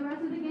 Enjoy the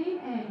rest of the game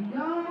and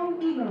go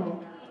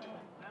Eagles!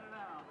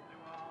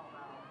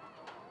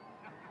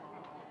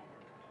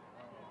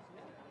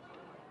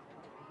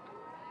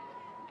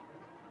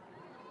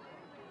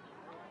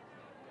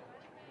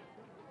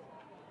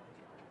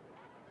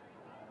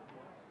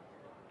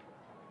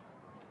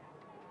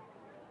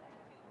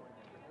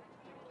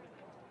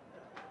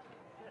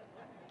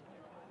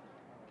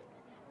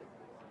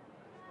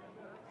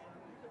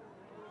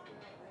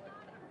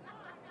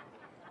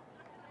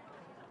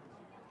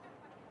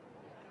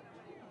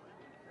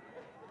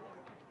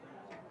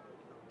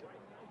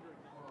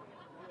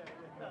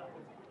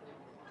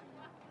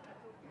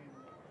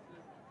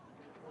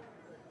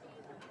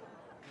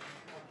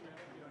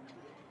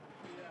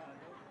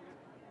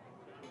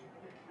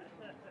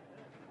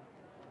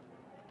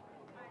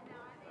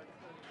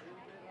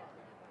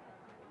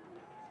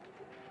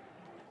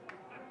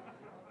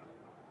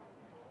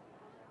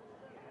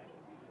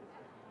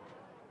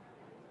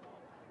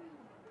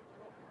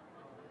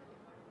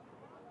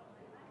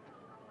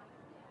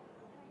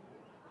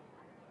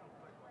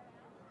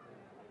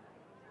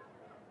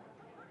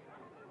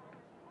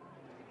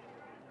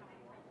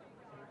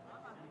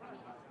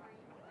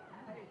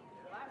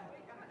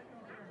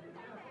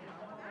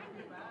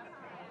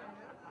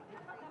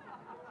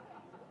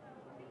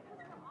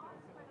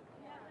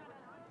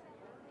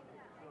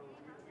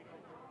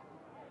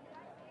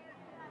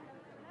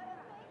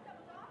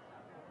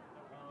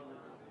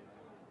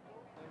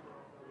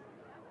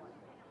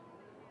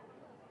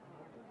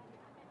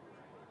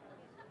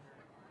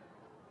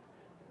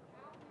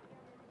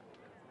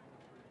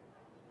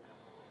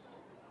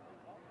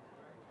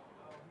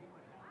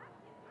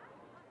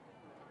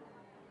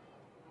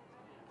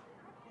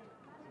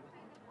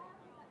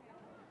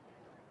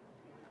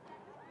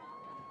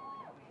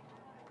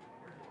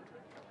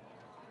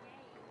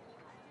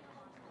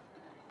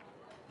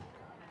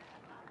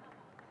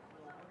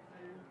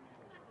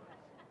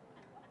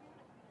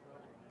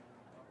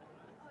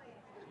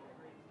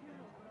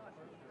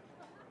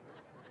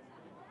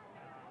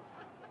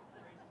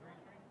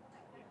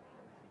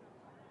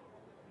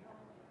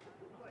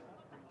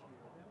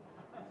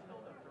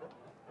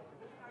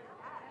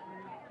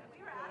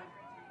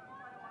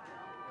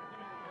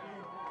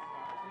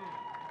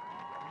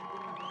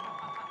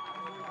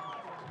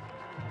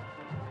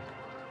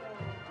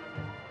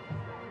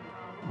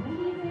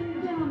 Ladies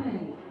and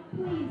gentlemen,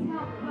 please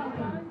help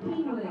welcome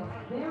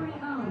Kingwood's very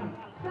own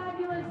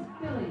fabulous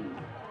Phillies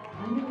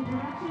under the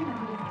direction of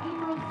Miss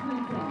April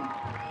Swinson.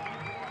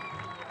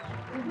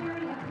 The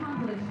very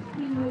accomplished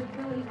Kingwood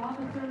Philly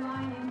officer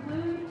line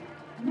include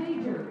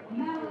Major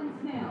Madeline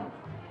Snell,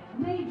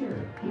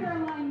 Major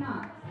Caroline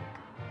Knox,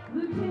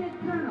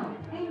 Lieutenant Colonel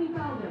Amy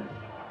Felder,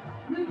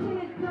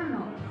 Lieutenant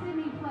Colonel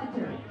Sidney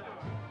Fletcher,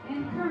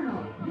 and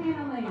Colonel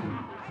Hannah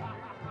Lamb.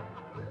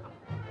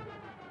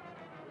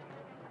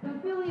 The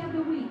Philly of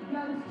the Week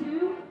goes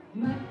to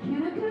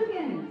McKenna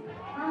Coogan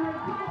for her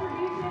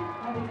contribution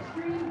of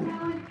extreme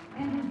talent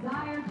and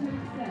desire to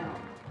excel.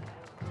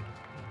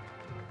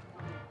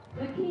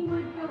 The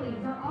Kingwood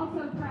Phillies are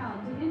also proud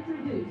to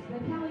introduce the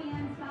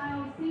Kellyanne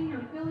Styles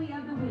Senior Philly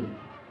of the Week.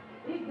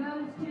 It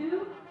goes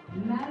to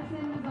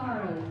Madison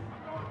Mazzaros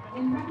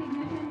in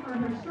recognition for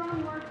her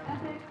strong work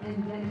ethic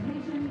and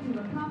dedication to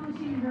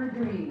accomplishing her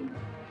dreams.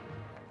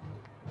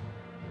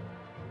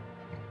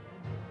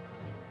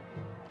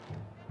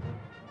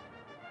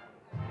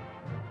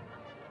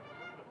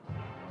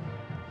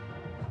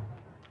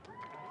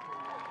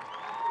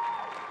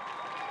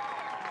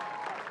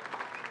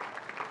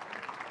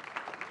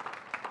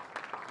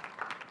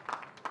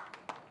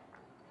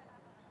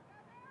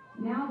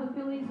 Now the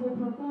Phillies will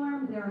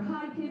perform their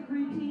high kick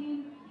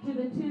routine to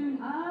the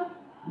tune of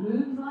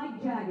Moves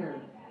Like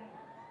Jagger.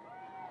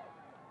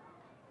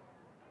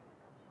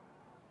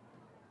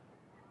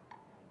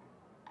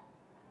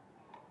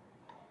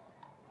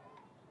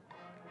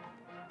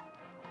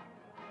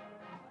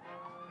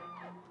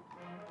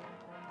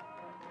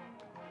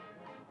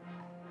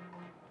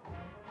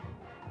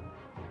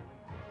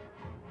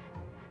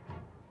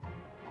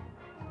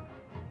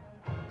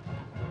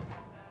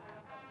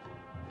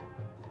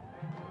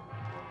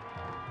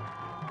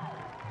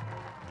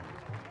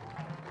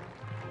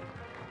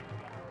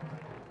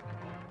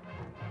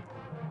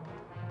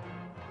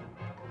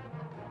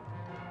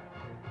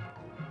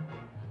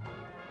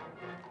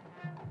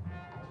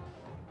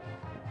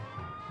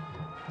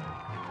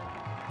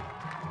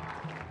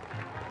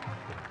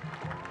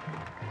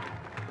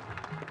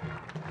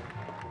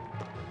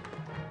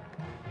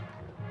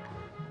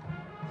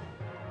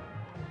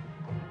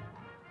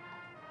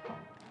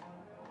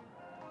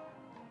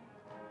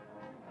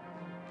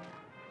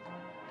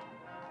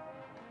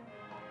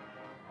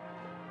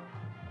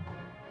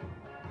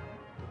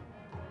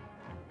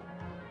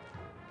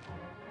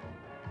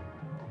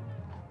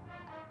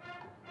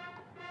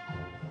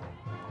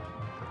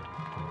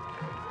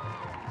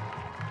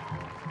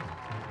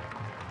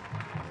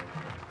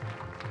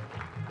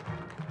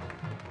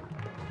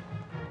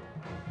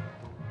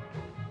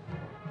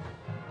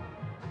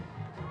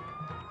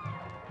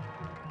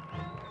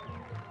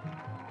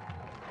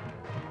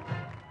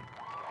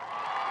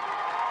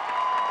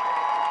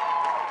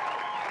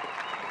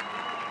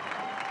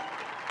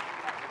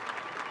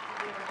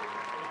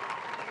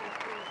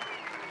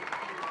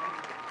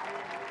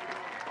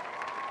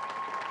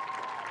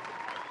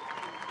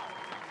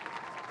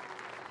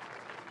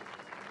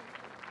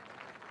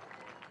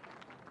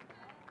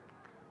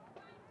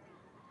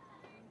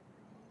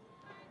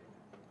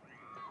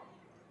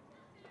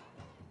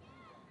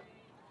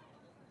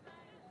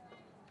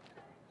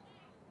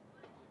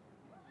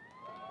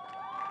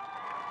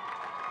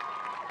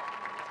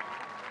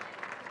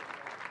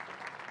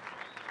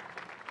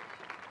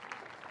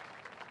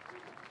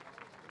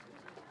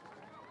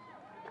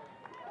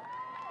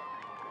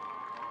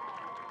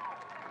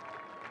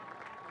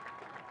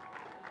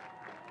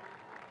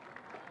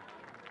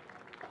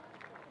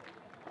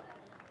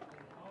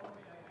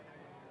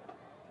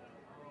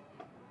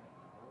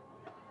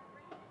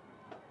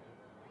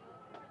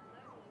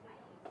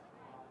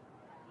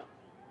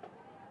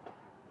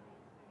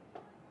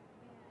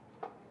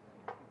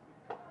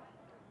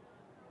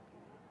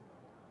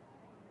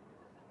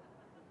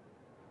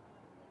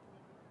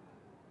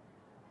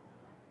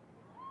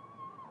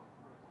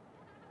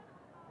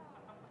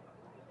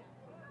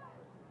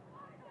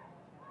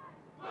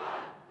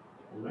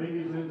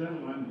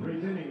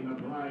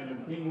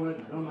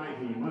 the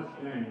Mighty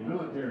Mustang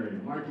Military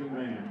Marching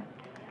Band.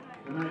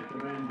 Tonight the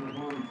band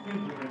performs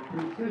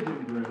intricate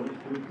precision drills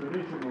to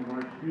traditional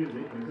march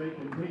music as they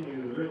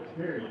continue the rich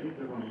heritage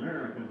of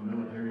American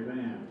military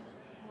bands.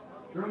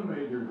 Drum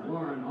majors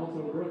Lauren,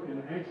 also Brooke,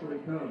 and Ashley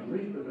Tubbs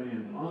lead the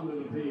band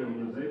onto the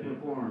field as they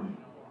perform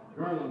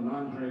Garland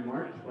Entree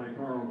March by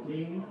Carl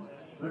King,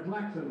 the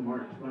Klaxon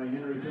March by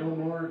Henry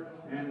Fillmore,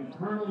 and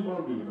Colonel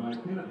Bogey by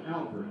Kenneth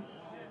Alford.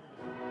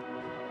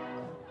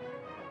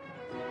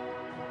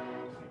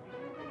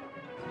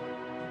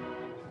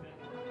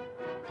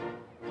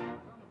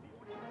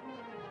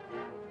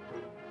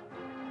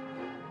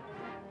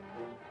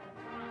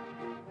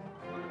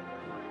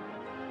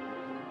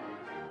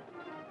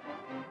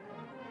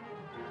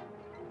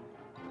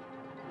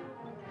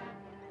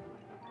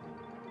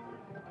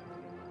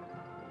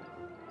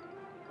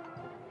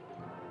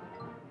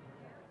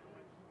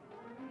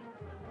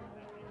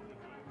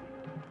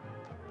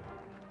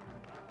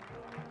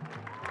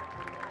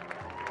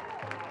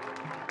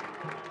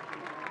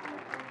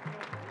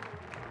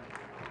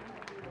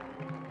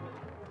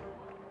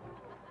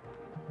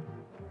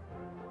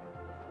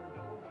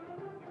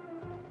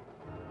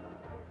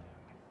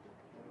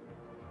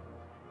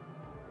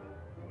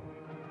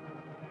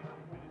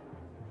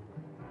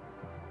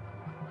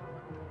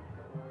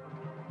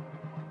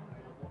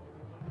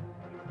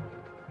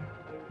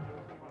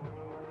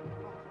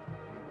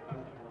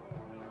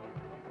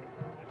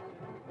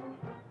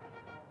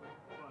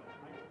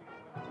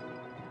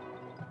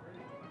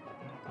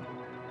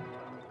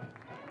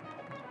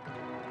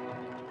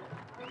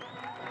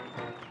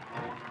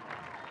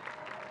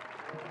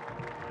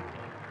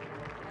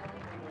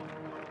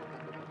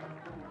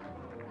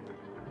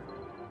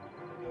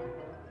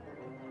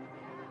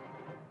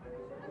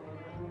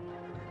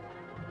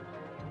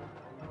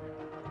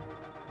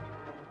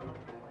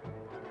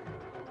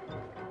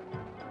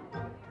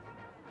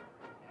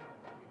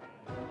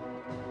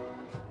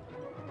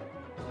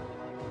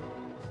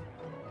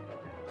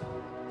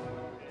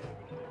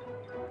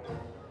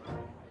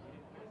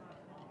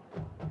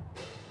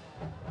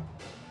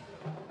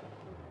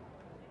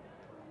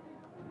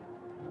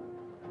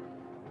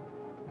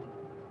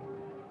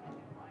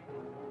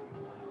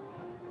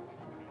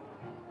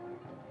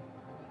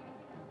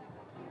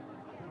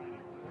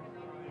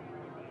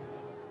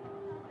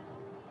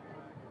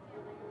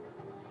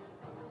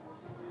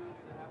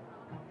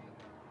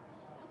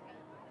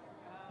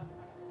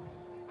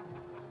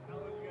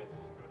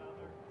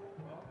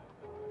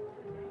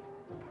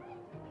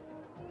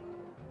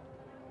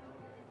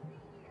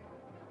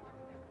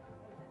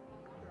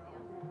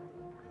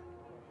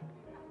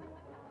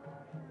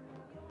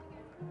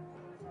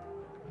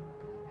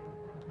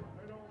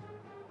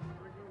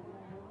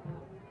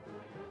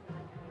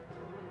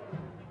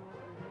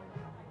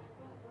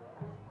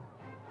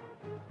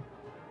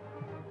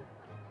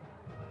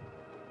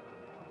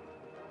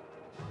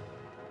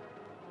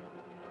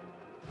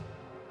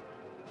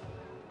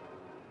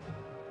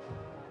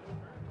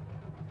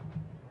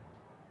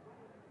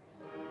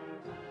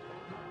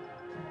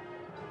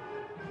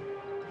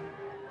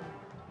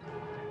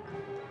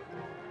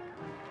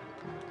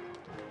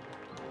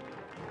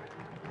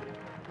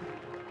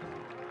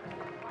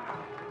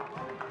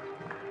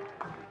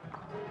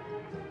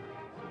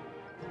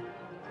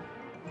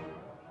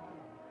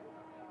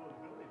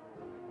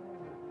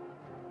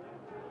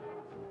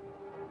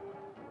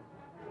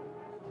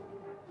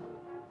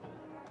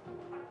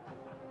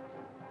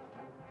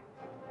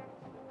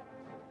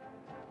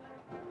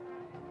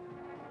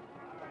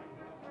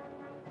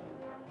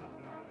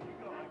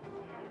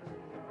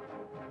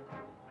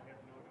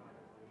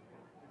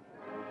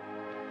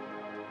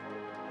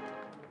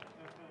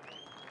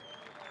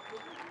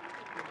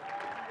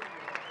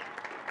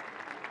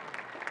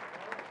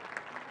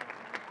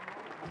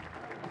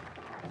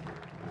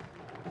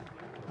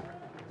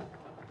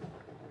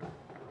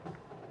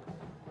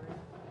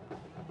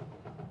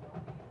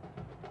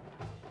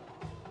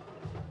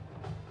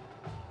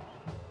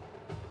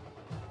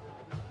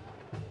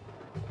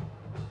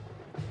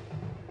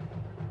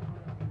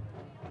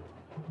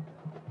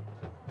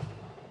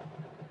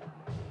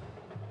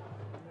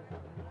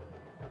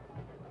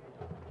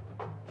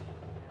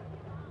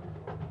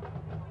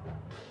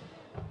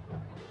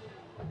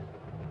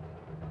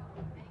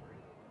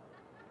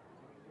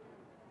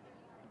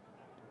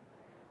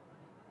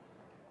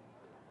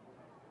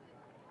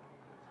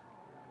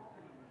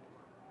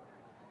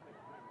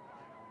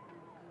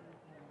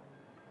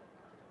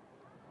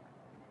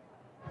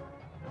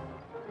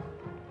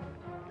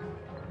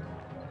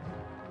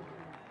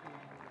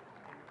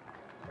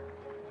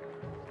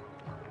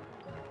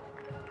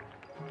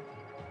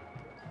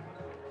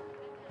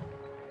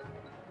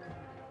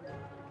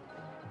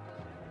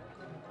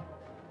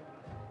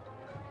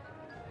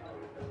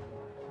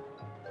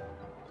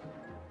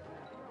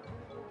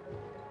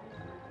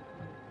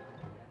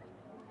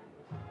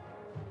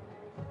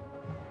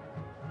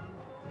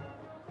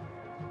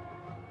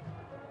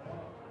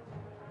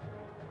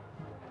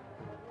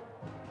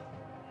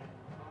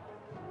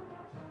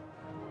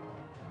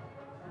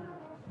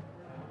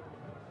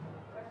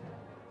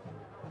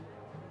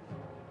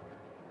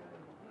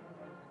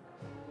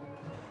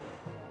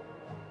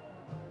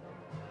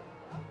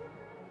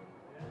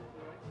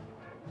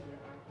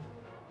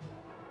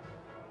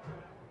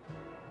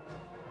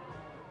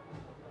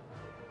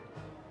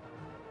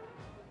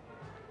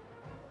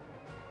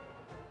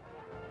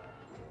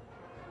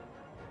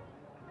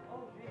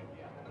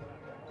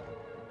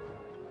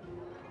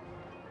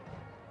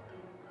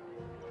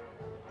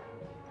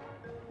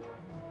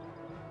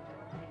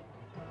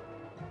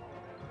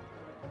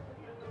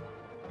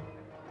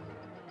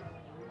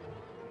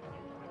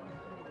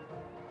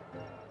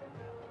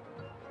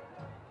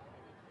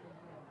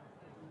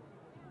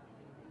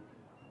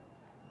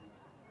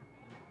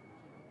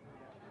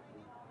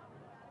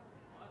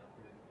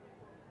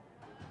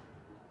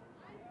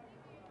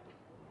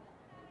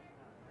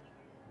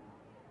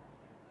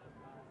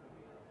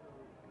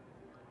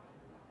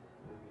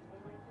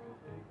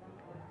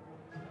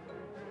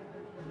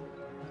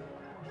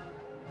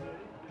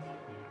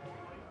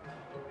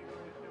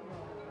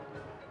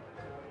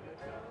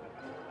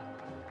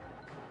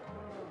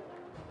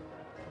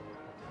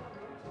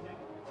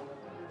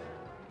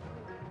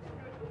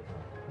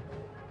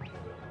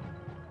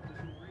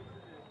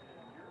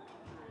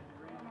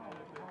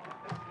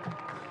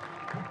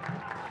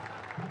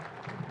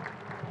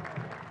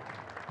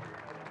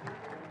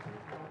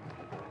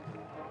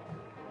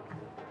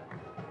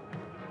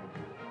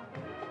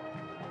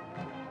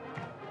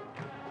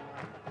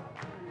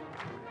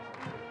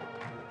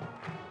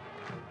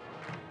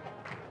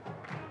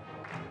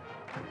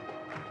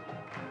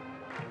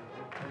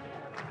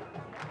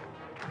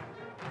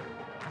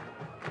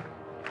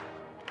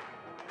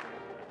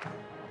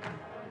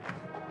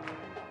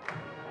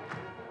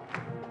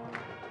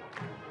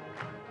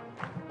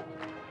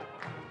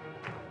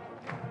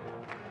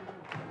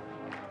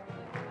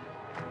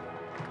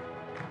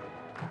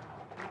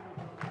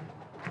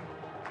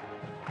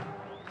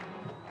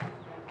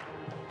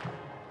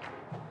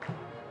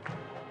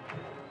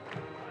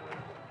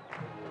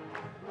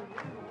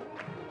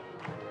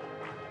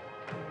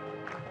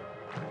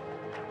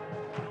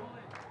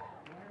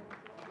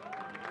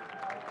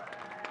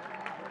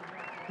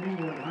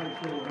 Kingwood High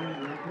School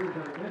band directors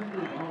are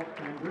Esther Holt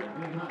and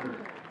Brittany Hunter.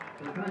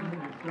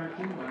 Percussion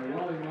instruction by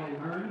Wally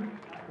Mulhern.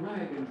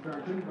 Flag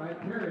instruction by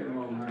Terry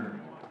Mulhern.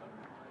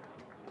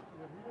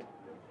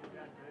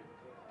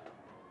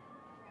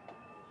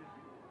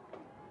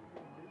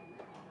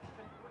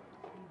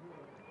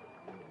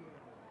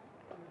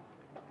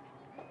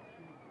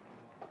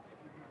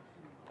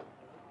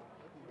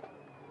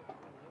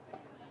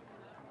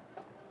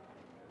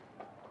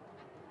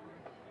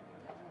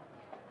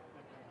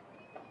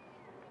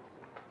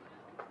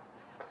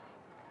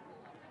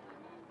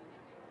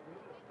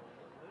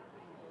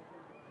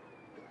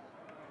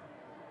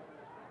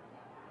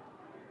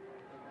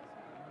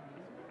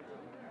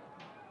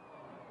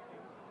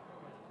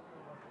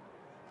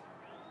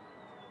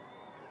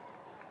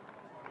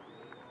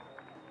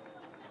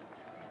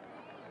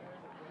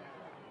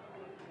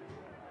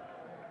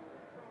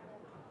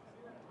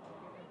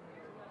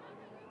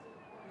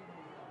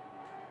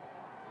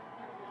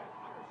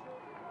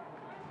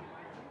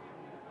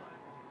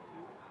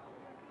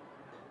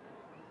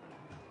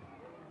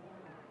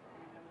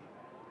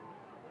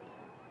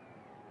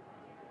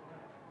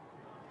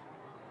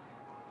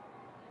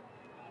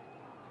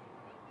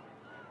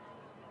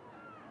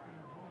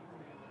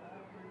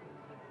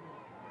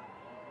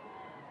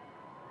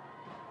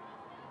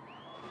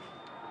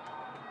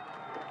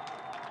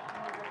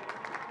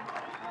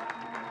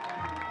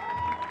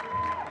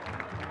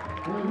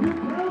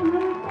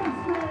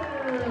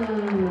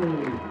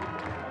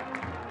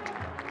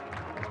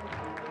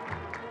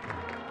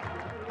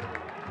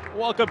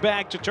 Welcome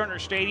back to Turner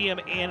Stadium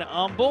in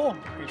Humble.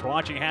 He's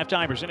watching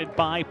halftime presented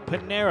by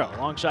Panera.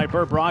 Alongside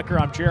Bert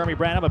Brocker, I'm Jeremy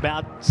Branham,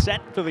 about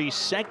set for the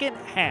second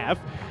half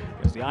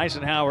as the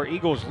Eisenhower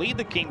Eagles lead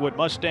the Kingwood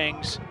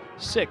Mustangs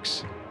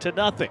 6-0.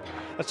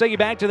 Let's take you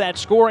back to that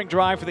scoring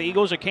drive for the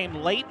Eagles. It came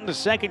late in the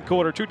second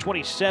quarter,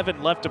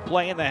 2:27 left to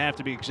play in the half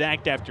to be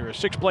exact, after a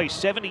 6-play,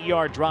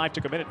 70-yard drive.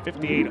 Took a minute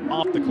 58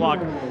 off the clock.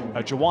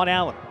 Jawan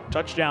Allen,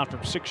 touchdown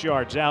from 6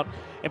 yards out.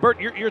 And Bert,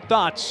 your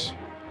thoughts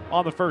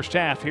on the first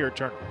half here at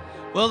Turner?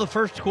 Well, the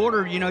first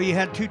quarter, you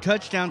had 2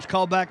 touchdowns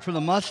called back for the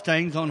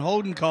Mustangs on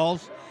holding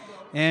calls.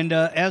 And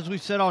as we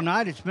said all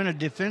night, it's been a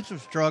defensive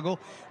struggle.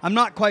 I'm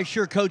not quite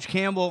sure Coach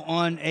Campbell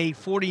on a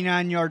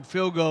 49-yard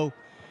field goal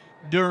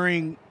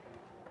during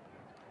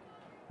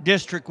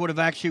district would have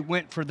actually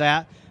went for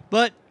that.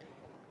 But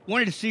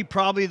wanted to see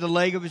probably the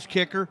leg of his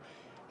kicker.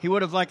 He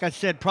would have, like I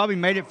said, probably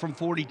made it from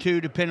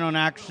 42, depending on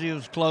accuracy. It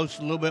was close,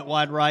 a little bit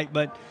wide right,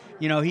 but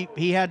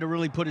he had to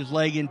really put his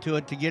leg into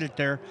it to get it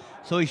there.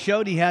 So he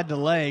showed he had the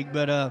leg,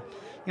 but,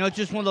 it's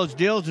just one of those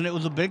deals, and it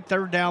was a big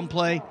third down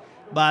play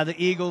by the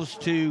Eagles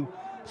to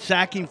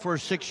sack him for a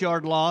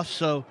 6-yard loss.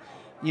 So,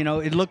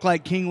 it looked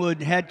like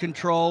Kingwood had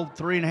control,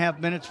 3.5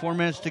 minutes, 4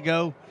 minutes to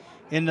go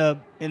in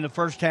the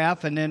first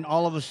half, and then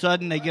all of a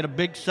sudden they get a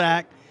big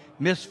sack,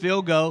 missed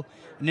field goal,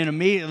 and then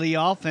immediately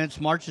offense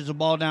marches the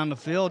ball down the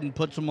field and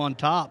puts them on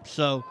top.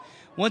 So,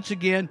 once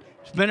again,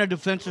 it's been a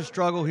defensive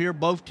struggle here.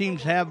 Both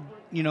teams have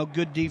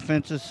good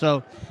defenses,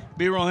 so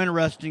be real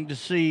interesting to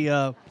see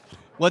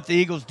what the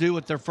Eagles do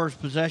with their first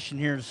possession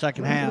here in the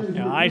second half.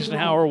 Yeah,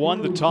 Eisenhower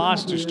won the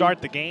toss to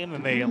start the game,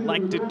 and they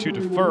elected to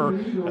defer.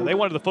 They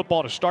wanted the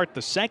football to start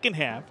the second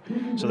half,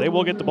 so they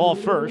will get the ball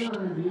first.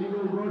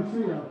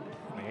 The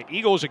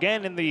Eagles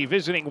again in the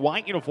visiting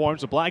white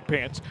uniforms, the black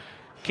pants.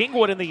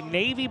 Kingwood in the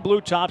navy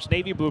blue tops,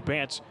 navy blue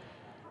pants.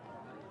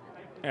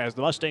 As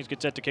the Mustangs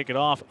get set to kick it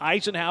off,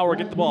 Eisenhower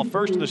get the ball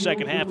first in the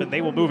second half, and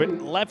they will move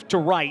it left to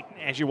right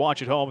as you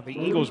watch at home. And the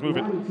Eagles move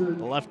it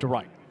left to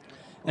right.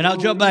 And I'll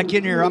jump back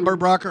in here. I'm Bert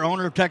Brocker,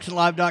 owner of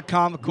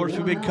TexanLive.com. Of course,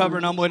 we've been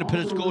covering Humble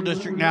Independent School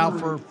District now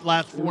for the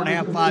last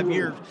 4.5, 5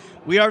 years.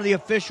 We are the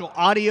official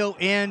audio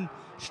and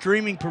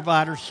streaming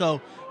provider, so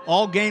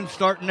all games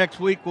starting next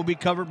week will be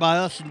covered by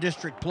us in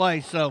district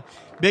play. So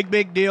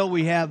big deal.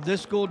 We have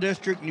this school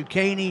district, New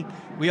Caney.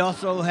 We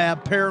also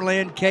have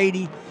Pearland,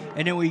 Katy,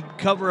 and then we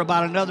cover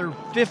about another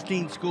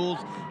 15 schools,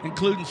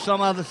 including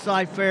some out of the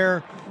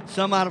Cy-Fair,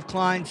 some out of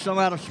Klein, some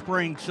out of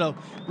Spring. So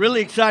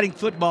really exciting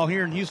football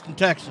here in Houston,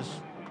 Texas.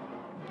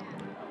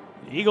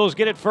 The Eagles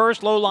get it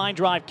first. Low line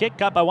drive kick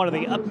cut by one of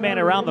the up men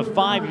around the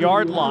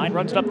 5-yard line.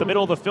 Runs it up the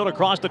middle of the field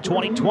across the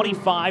 20,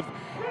 25.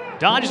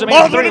 Dodges a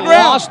man, 30,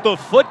 lost the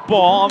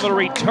football. On the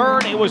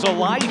return, it was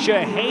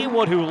Elijah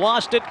Haywood who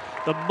lost it.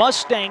 The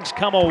Mustangs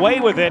come away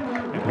with it.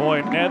 And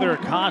boy, another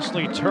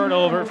costly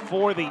turnover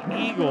for the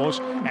Eagles,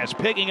 as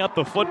picking up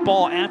the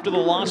football after the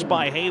loss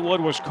by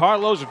Haywood was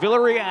Carlos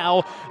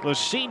Villarreal, the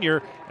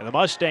senior. And the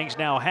Mustangs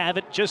now have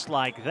it just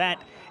like that,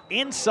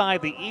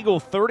 inside the Eagle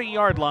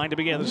 30-yard line to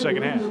begin the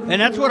second half. And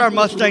that's what our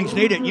Mustangs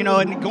needed.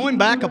 And going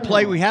back a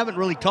play we haven't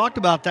really talked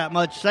about that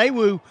much,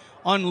 Sewu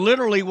on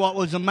literally what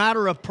was a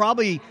matter of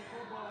probably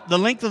the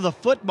length of the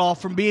football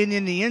from being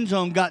in the end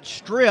zone got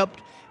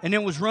stripped and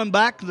then was run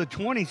back to the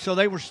 20. So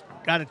they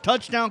got a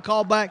touchdown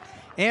call back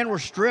and were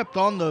stripped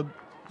on the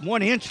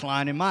 1-inch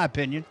line, in my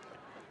opinion.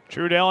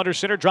 Trudell under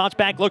center, drops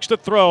back, looks to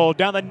throw.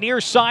 Down the near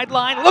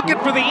sideline, looking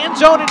for the end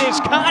zone. It is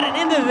caught, and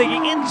into the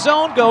end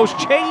zone goes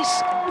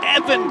Chase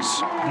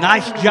Evans.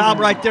 Nice job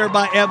right there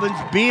by Evans,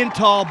 being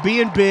tall,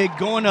 being big,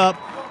 going up.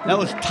 That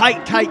was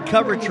tight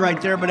coverage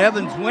right there, but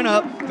Evans went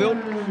up,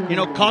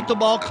 caught the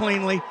ball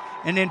cleanly,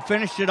 and then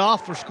finished it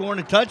off for scoring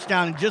a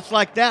touchdown. And just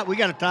like that, we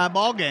got a tie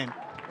ball game.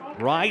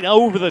 Right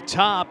over the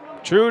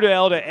top,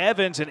 Trudell to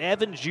Evans, and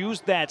Evans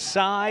used that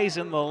size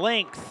and the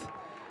length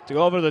to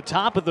go over the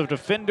top of the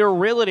defender,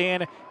 reel it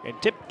in,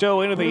 and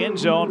tiptoe into the end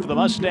zone for the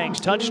Mustangs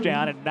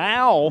touchdown. And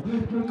now,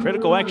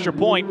 critical extra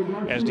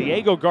point as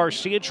Diego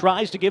Garcia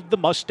tries to give the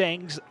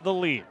Mustangs the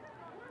lead.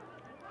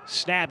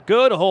 Snap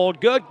good,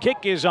 hold good, kick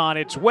is on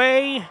its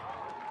way.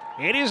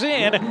 It is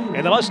in,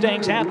 and the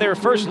Mustangs have their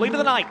first lead of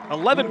the night.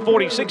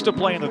 11:46 to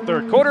play in the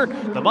third quarter.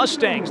 The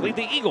Mustangs lead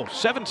the Eagles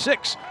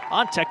 7-6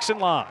 on Texan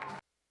Live.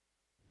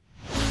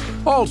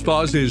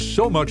 Allspa's is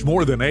so much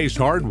more than Ace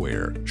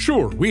Hardware.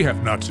 Sure, we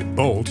have nuts and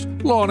bolts,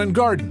 lawn and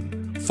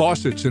garden,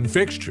 faucets and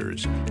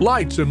fixtures,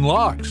 lights and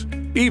locks,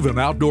 even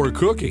outdoor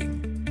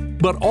cooking.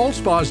 But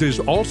Allspa's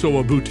is also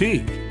a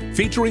boutique,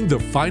 featuring the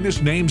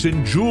finest names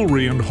in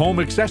jewelry and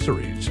home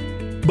accessories.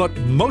 But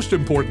most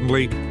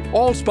importantly,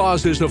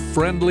 Allspa's is a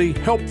friendly,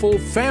 helpful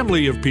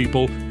family of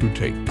people who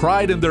take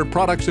pride in their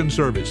products and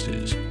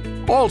services.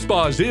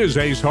 Allspa's is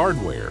Ace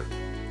Hardware,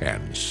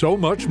 and so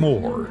much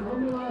more.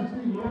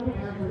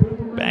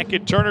 Back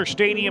at Turner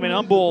Stadium in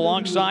Humboldt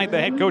alongside the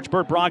head coach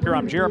Bert Brocker,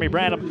 I'm Jeremy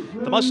Branham.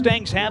 The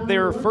Mustangs have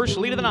their first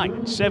lead of the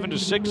night,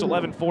 7-6,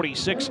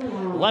 11:46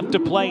 left to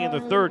play in the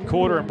third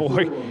quarter. And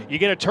boy, you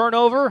get a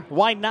turnover,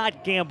 why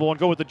not gamble and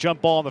go with the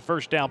jump ball on the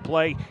first down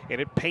play?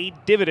 And it paid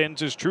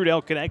dividends as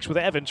Trudell connects with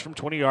Evans from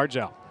 20 yards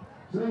out.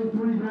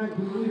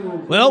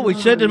 Well, we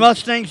said the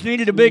Mustangs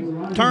needed a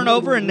big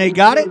turnover, and they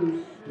got it.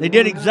 They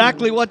did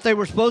exactly what they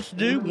were supposed to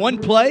do. One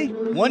play,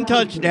 one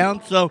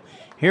touchdown. So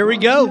here we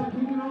go.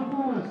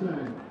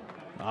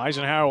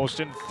 Eisenhower will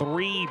send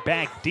 3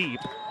 back deep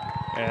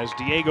as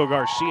Diego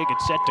Garcia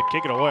gets set to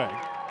kick it away.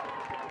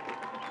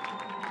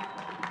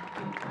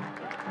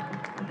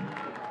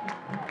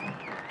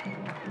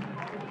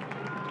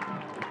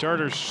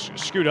 Returners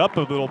scoot up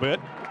a little bit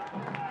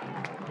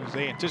as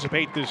they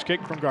anticipate this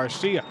kick from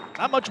Garcia.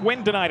 Not much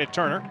wind tonight at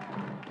Turner.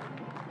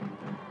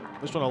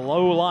 This one a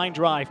low line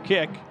drive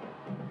kick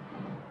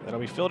that'll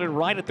be fielded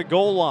right at the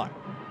goal line.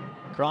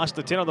 Across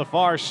the 10 on the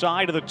far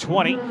side of the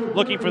 20.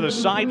 Looking for the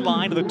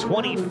sideline to the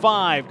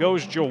 25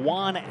 goes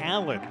Jawan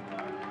Allen.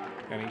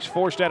 And he's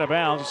forced out of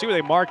bounds. Let's see where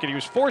they mark it. He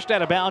was forced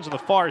out of bounds on the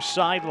far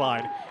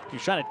sideline. He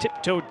was trying to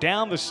tiptoe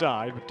down the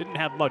side, but didn't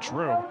have much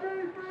room.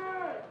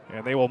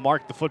 And they will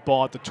mark the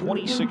football at the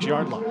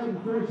 26-yard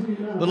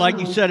line. But like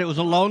you said, it was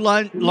a low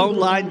line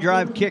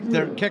drive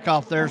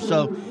kickoff there,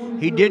 so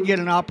he did get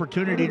an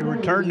opportunity to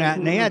return that.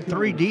 And they had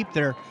 3 deep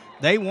there.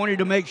 They wanted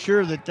to make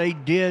sure that they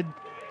did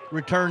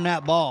return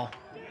that ball.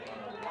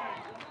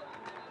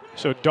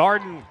 So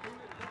Darden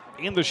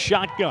in the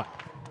shotgun.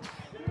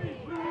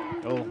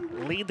 They'll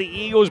lead the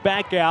Eagles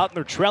back out, and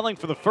they're trailing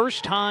for the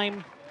first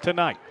time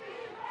tonight.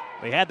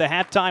 They had the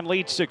halftime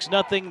lead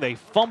 6-0. They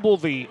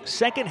fumbled the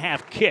second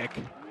half kick.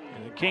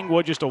 And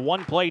Kingwood just a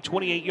one-play,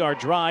 28-yard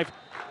drive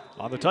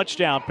on the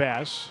touchdown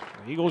pass.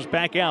 The Eagles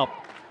back out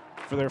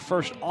for their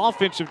first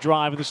offensive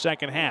drive of the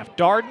second half.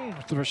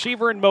 Darden, the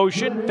receiver in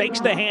motion, fakes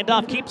the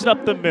handoff, keeps it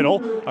up the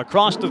middle,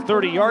 across the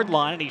 30-yard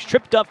line, and he's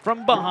tripped up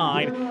from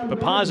behind. The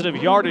positive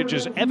yardage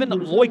is Evan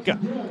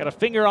Loika. Got a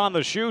finger on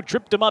the shoe,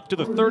 tripped him up to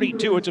the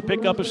 32. It's a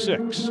pickup of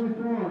 6.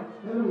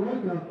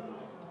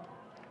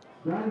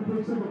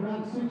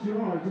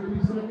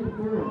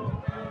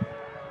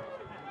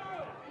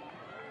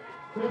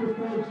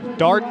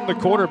 Darden, the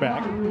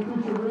quarterback.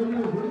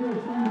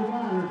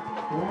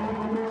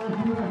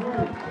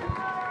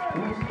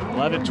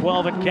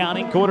 11-12 and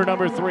counting, quarter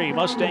number 3.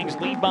 Mustangs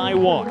lead by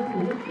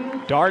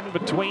 1. Darden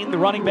between the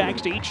running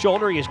backs to each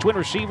shoulder. He has twin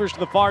receivers to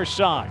the far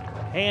side.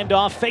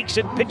 Handoff, fakes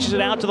it, pitches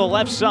it out to the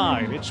left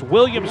side. It's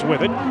Williams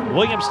with it.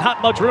 Williams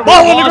not much room.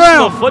 Ball on the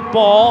ground. The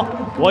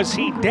football. Was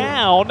he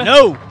down?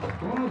 No.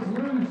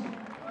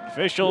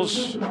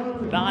 Officials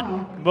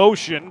not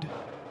motioned.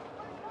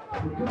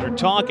 They're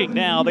talking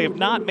now. They have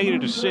not made a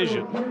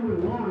decision.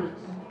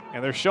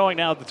 And they're showing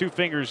now the 2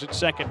 fingers at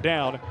second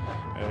down,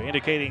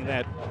 indicating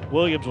that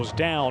Williams was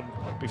down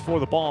before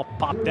the ball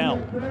popped out.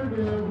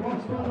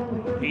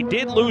 He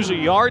did lose a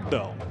yard,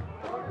 though.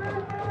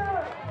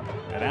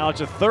 And now it's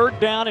a 3rd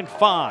down and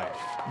 5.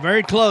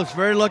 Very close.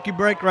 Very lucky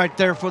break right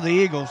there for the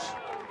Eagles.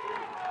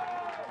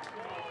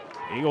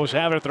 Eagles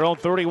have it at their own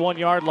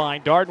 31-yard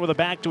line. Darden with a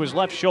back to his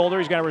left shoulder.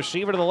 He's got a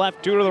receiver to the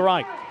left, 2 to the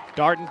right.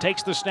 Darden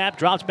takes the snap,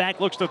 drops back,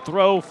 looks to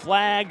throw,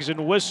 flags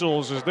and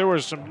whistles as there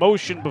was some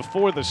motion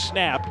before the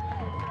snap.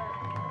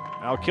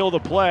 Now kill the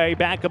play,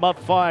 back him up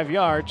 5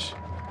 yards.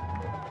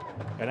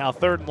 And now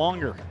 3rd and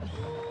longer.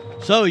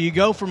 So you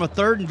go from a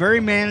 3rd and very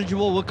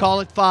manageable, we'll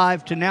call it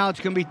 5, to now it's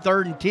going to be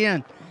 3rd and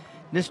 10.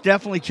 This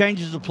definitely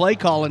changes the play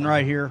calling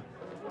right here.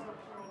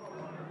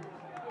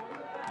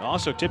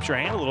 Also tips your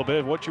hand a little bit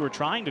of what you were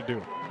trying to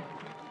do.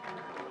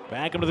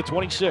 Back him to the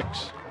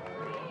 26.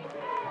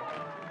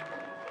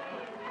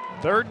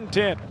 3rd and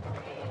 10.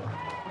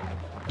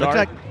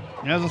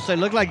 I was going to say,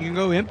 look like you can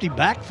go empty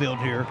backfield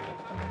here.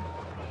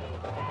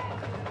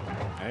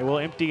 They will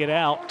empty it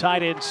out.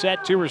 Tight end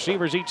set, 2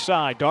 receivers each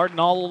side. Darden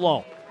all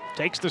alone.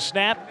 Takes the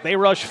snap. They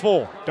rush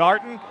 4.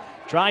 Darden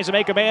tries to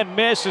make a man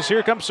miss as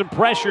here comes some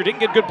pressure. Didn't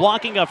get good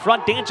blocking up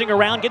front. Dancing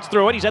around, gets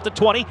through it. He's at the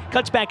 20.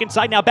 Cuts back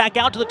inside. Now back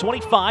out to the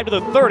 25, to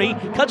the 30.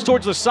 Cuts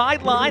towards the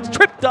sidelines.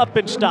 Tripped up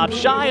and stopped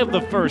shy of the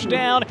first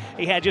down.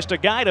 He had just a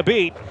guy to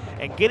beat.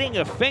 And getting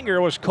a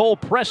finger was Cole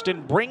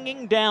Preston,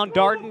 bringing down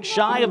Darden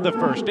shy of the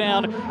first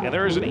down. And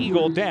there is an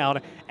Eagle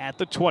down at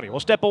the 20. We'll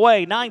step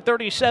away.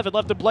 9:37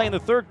 left to play in the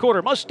third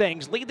quarter.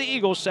 Mustangs lead the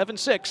Eagles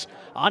 7-6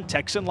 on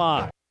Texan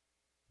Live.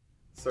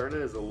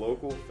 Cerna is a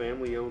local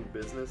family-owned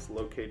business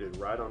located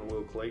right on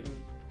Will Clayton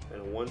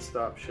and a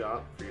one-stop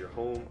shop for your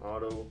home,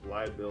 auto,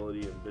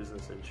 liability, and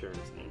business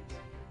insurance needs.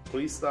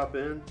 Please stop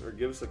in or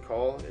give us a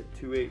call at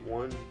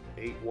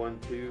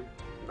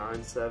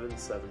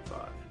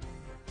 281-812-9775.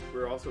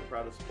 We're also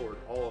proud to support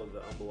all of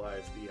the Humble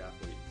ISD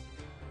athletes.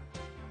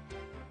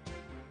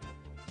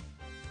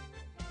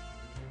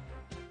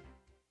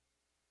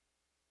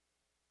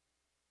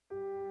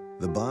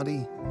 The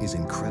body is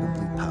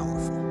incredibly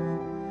powerful.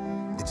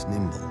 It's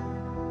nimble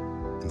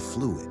and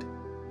fluid,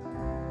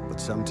 but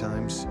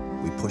sometimes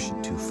we push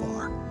it too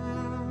far.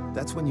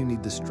 That's when you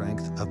need the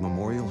strength of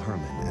Memorial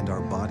Hermann and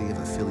our body of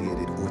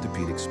affiliated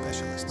orthopedic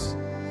specialists.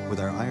 With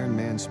our Iron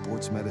Man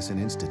Sports Medicine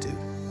Institute,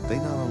 they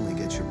not only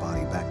get your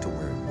body back to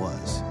where it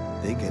was,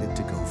 they get it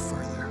to go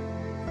further.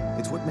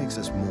 It's what makes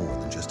us more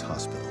than just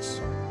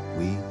hospitals.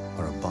 We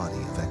are a body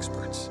of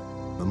experts.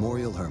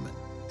 Memorial Hermann,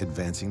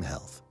 advancing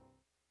health.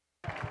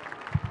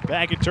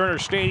 Back at Turner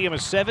Stadium, a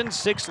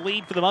 7-6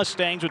 lead for the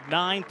Mustangs with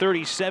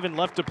 9:37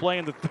 left to play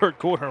in the third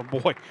quarter.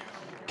 Boy,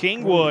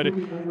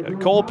 Kingwood,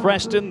 Cole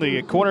Preston,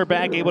 the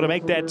cornerback, able to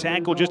make that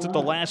tackle just at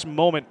the last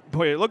moment.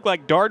 Boy, it looked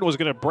like Darden was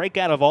going to break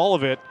out of all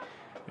of it.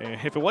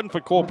 If it wasn't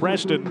for Cole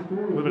Preston, it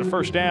would have been a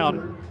first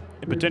down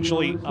and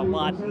potentially a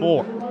lot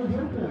more.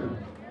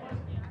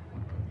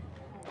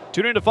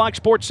 Tune in to Fox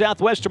Sports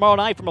Southwest tomorrow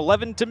night from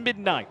 11 to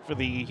midnight for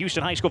the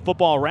Houston High School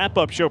Football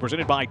Wrap-Up Show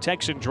presented by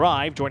Texan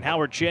Drive. Join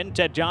Howard Chin,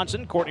 Ted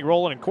Johnson, Courtney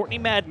Rowland, and Courtney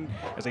Madden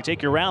as they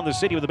take you around the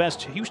city with the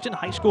best Houston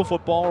High School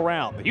football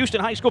around. The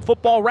Houston High School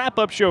Football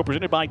Wrap-Up Show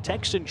presented by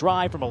Texan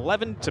Drive from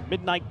 11 to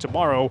midnight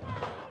tomorrow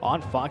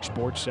on Fox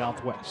Sports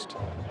Southwest.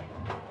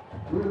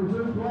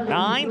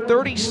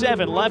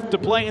 9:37 left to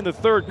play in the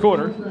third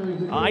quarter.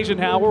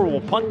 Eisenhower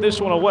will punt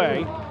this one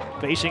away,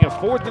 facing a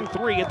 4th and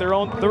 3 at their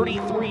own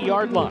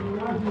 33-yard line.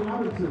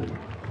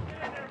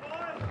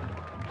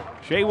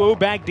 Shea Wu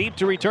back deep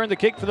to return the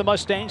kick for the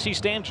Mustangs. He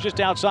stands just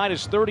outside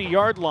his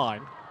 30-yard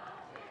line.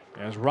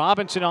 As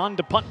Robinson on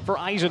to punt for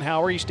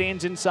Eisenhower, he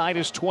stands inside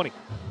his 20.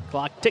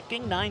 Clock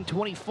ticking,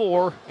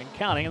 9:24 and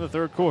counting in the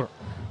third quarter.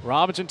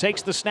 Robinson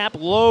takes the snap,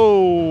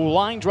 low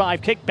line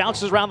drive kick,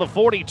 bounces around the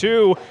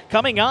 42.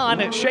 Coming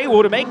on, Shea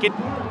Wu to make it.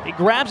 He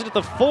grabs it at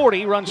the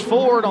 40, runs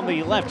forward on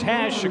the left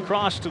hash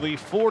across to the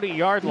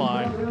 40-yard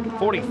line,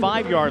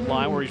 45-yard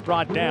line where he's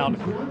brought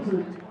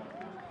down.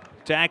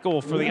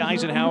 Tackle for the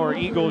Eisenhower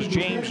Eagles,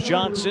 James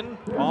Johnson.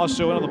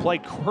 Also in on the play,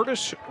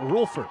 Curtis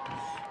Rulford.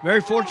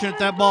 Very fortunate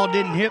that ball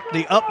didn't hit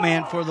the up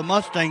man for the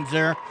Mustangs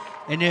there.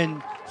 And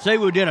then Shea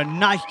Wu did a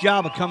nice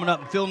job of coming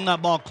up and fielding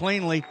that ball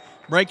cleanly,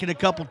 breaking a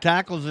couple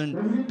tackles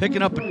and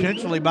picking up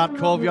potentially about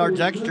 12 yards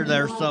extra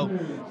there. So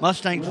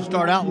Mustangs will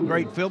start out with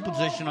great field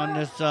position on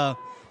this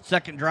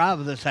second drive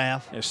of this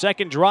half. A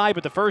second drive,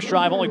 but the first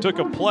drive only took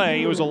a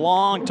play. It was a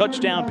long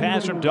touchdown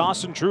pass from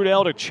Dawson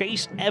Trudell to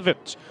Chase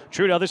Evans.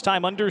 Trudell this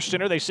time under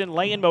center. They send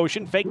Lay in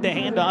motion, fake the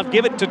handoff,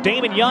 give it to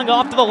Damon Young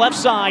off to the left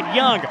side.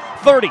 Young,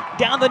 30,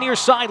 down the near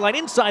sideline,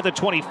 inside the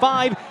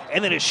 25,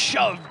 and then is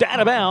shoved out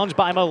of bounds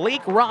by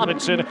Malik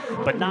Robinson,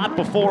 but not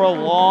before a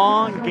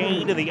long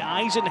gain to the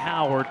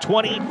Eisenhower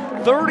 20,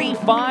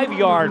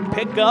 35-yard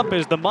pickup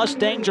as the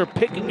Mustangs are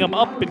picking them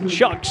up in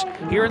chunks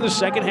here in the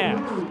second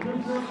half.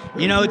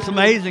 You know, it's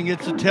amazing.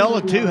 It's a tale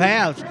of two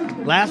halves.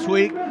 Last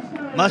week,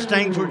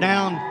 Mustangs were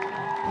down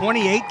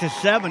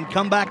 28-7,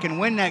 come back and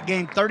win that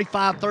game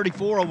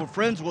 35-34 over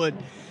Friendswood.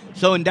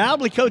 So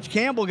undoubtedly, Coach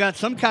Campbell got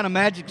some kind of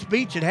magic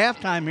speech at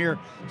halftime here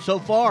so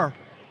far.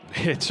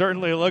 It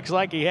certainly looks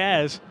like he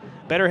has.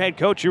 Better head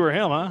coach you or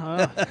him,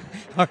 huh?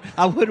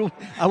 I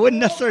wouldn't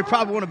necessarily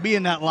probably want to be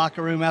in that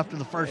locker room after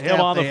the first half.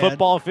 Him on the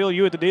football field,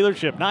 you at the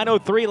dealership.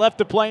 9:03 left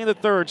to play in the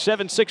third.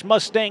 7-6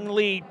 Mustang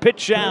lead.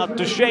 Pitch out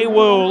to Shea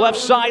Wu. Left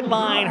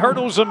sideline.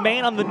 Hurdles a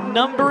man on the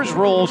numbers.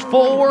 Rolls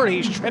forward.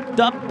 He's tripped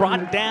up.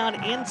 Brought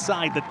down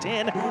inside the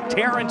 10.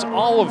 Terrence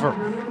Oliver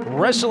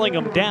wrestling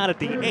him down at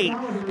the 8,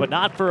 but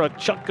not for a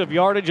chunk of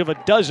yardage of a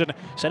dozen.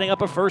 Setting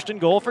up a 1st and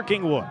goal for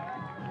Kingwood.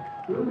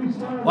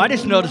 Well, I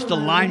just noticed the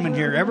lineman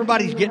here.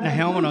 Everybody's getting a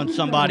helmet on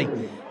somebody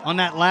on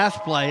that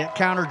last play, that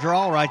counter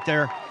draw right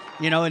there.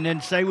 You know, and then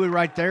Shea Wu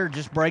right there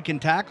just breaking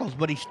tackles,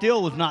 but he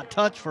still was not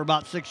touched for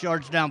about 6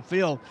 yards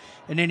downfield,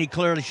 and then he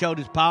clearly showed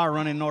his power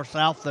running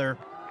north-south there.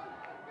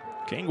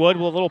 Kingwood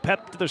with a little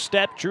pep to the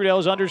step.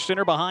 Trudell's under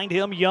center behind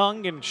him.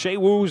 Young and Shea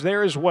Wu's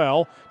there as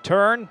well.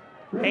 Turn,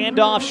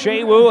 Handoff,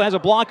 Shea-Woo has a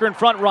blocker in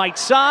front right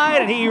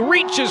side, and he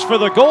reaches for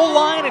the goal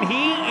line, and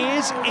he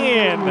is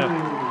in.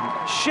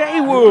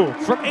 Shea-Woo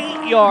from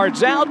 8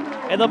 yards out,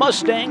 and the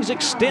Mustangs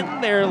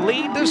extend their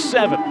lead to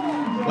 7.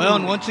 Well,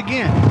 and once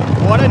again,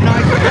 what a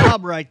nice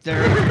job right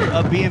there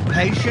of being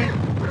patient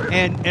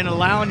and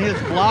allowing his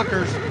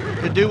blockers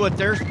to do what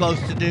they're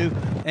supposed to do,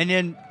 and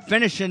then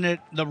finishing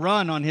the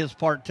run on his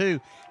part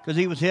too, because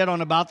he was hit on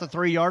about the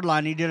 3-yard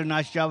line. He did a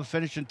nice job of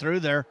finishing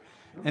through there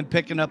and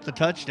picking up the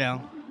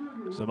touchdown.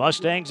 So the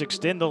Mustangs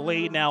extend the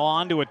lead now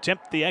on to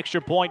attempt the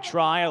extra point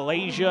try.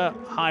 Elijah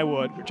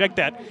Highwood. Check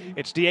that.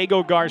 It's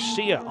Diego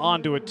Garcia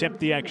on to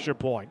attempt the extra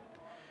point.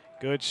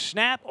 Good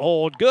snap.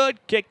 Hold good.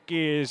 Kick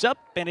is up,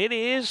 and it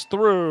is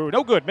through.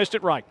 No good. Missed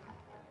it right.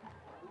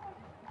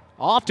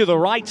 Off to the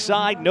right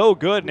side. No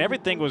good, and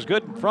everything was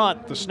good in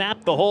front. The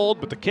snap, the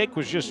hold, but the kick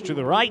was just to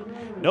the right.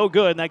 No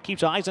good, and that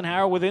keeps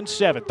Eisenhower within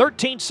 7.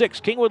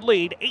 13-6. Kingwood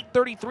lead.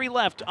 8:33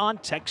 left on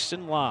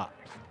Texan Live.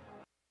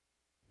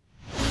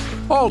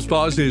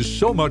 Allspa's is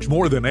so much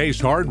more than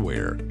Ace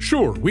Hardware.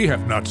 Sure, we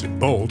have nuts and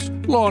bolts,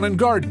 lawn and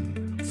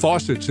garden,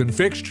 faucets and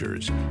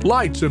fixtures,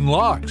 lights and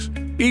locks,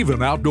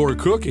 even outdoor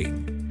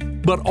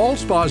cooking. But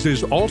Allspa's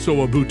is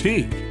also a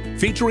boutique,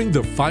 featuring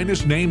the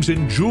finest names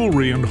in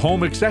jewelry and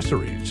home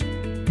accessories.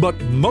 But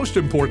most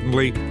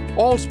importantly,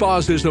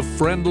 Allspa's is a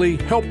friendly,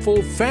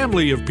 helpful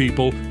family of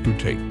people who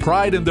take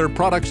pride in their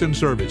products and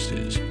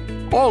services.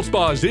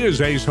 Allspa's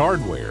is Ace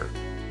Hardware,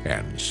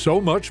 and so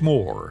much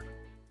more.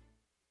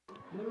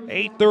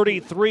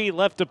 8:33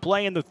 left to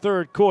play in the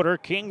third quarter.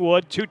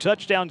 Kingwood, 2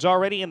 touchdowns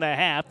already in the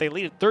half. They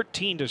lead at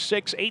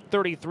 13-6.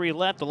 8:33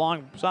 left.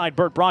 Alongside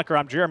Bert Brocker,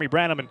 I'm Jeremy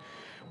Branham, and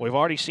we've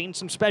already seen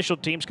some special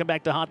teams come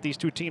back to haunt these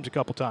two teams a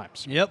couple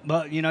times. Yep,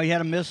 but you know, you had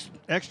a missed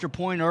extra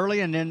point early,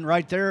 and then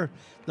right there,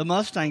 the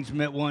Mustangs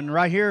met one.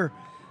 Right here,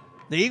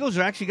 the Eagles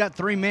have actually got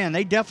 3 men.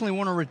 They definitely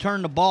want to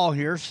return the ball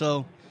here,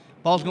 so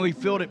ball's going to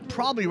be fielded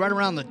probably right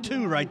around the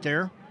 2 right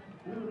there.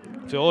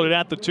 Fielded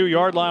at the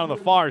 2-yard line on the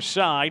far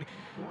side.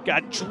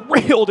 Got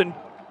drilled and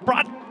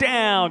brought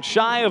down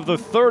shy of the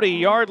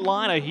 30-yard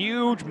line. A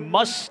huge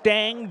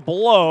Mustang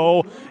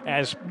blow,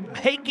 as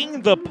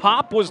making the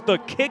pop was the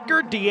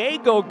kicker,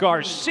 Diego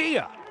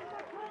Garcia.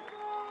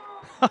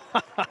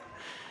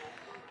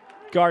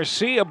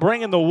 Garcia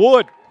bringing the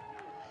wood.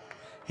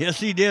 Yes,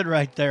 he did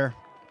right there.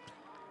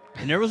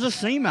 And there was a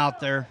seam out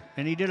there,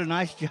 and he did a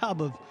nice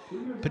job of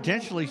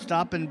potentially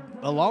stopping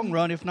a long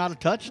run, if not a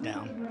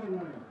touchdown.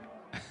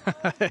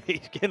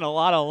 He's getting a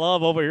lot of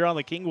love over here on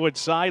the Kingwood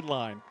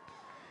sideline.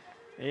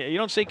 You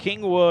don't see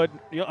Kingwood,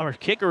 or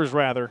kickers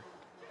rather,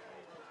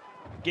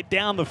 get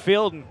down the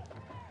field and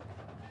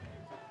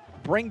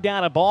bring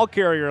down a ball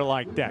carrier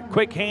like that.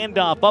 Quick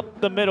handoff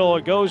up the middle.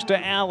 It goes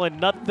to Allen.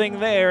 Nothing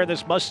there.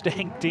 This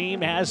Mustang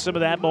team has some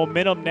of that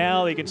momentum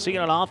now. You can see it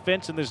on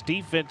offense, and this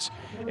defense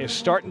is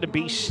starting to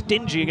be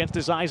stingy against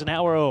this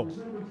Eisenhower O.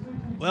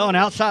 Well, and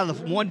outside of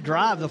the one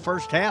drive, the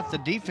first half, the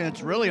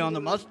defense really on the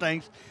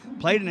Mustangs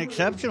played an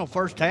exceptional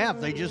first half.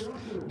 They just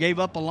gave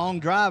up a long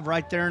drive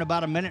right there in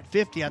about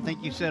 1:50, I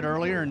think you said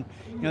earlier. And,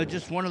 you know,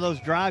 just one of those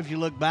drives you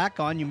look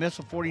back on. You miss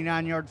a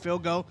 49-yard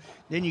field goal,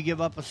 then you give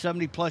up a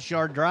 70-plus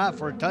yard drive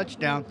for a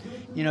touchdown.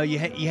 You know, you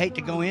hate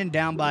to go in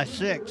down by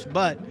 6,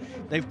 but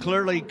they've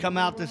clearly come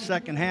out this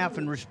second half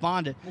and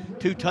responded.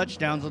 2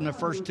 touchdowns on their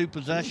first 2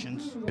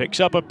 possessions. Picks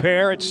up a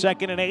pair. It's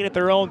 2nd and 8 at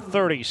their own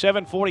 30.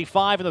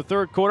 7:45 in the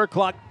third quarter.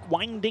 Clock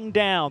winding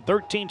down.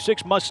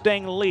 13-6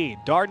 Mustang lead.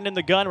 Darden in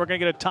the gun. We're going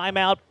to get a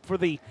timeout for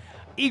the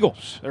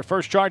Eagles. Their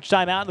first charge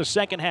timeout in the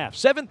second half.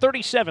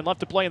 7:37 left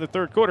to play in the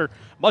third quarter.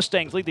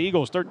 Mustangs lead the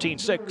Eagles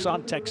 13-6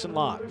 on Texan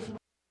Live.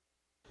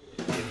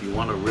 If you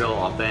want a real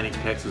authentic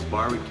Texas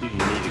barbecue, you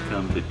need to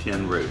come to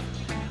Tin Roof.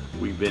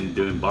 We've been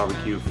doing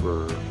barbecue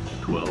for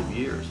 12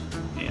 years,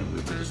 and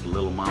we're just a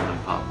little mom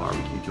and pop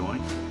barbecue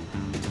joint.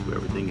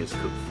 Everything is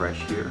cooked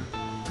fresh here.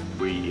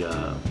 We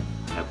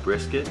have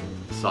brisket,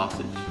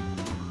 sausage,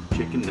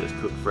 chicken that's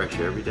cooked fresh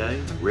every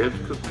day, ribs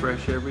cooked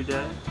fresh every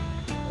day.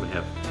 We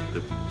have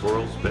the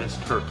world's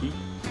best turkey,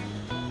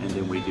 and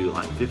then we do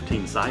like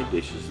 15 side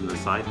dishes, and the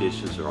side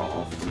dishes are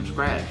all from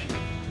scratch.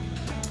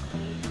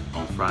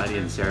 On Friday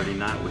and Saturday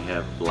night we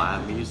have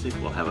live music.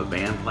 We'll have a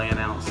band playing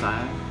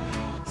outside.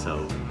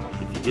 So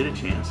if you get a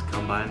chance,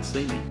 come by and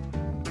see me.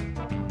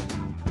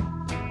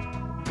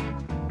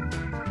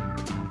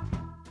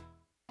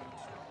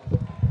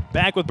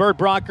 Back with Bert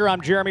Brocker,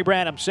 I'm Jeremy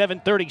Branham.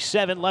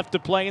 7:37 left to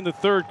play in the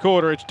third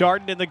quarter. It's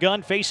Darden in the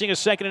gun, facing a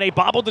 2nd and 8.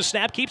 Bobbled the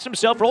snap, keeps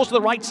himself, rolls to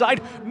the right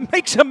side,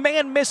 makes a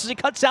man miss as he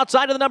cuts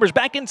outside of the numbers.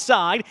 Back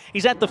inside,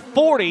 he's at the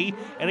 40,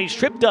 and he's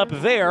tripped up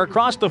there,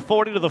 across the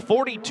 40 to the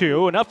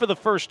 42. Enough for the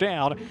first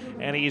down,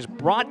 and he's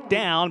brought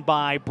down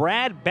by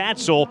Brad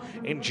Batzel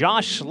and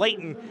Josh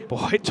Slayton.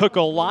 Boy, it took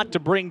a lot to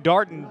bring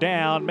Darden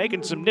down,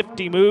 making some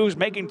nifty moves,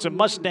 making some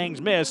Mustangs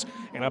miss,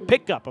 and a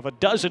pickup of a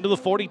dozen to the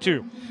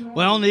 42.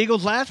 Well, in the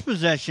Eagles' last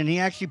possession, he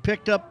actually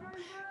picked up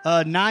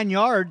 9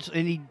 yards,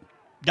 and he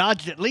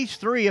dodged at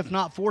least 3, if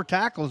not 4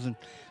 tackles. And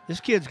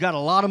this kid's got a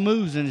lot of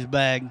moves in his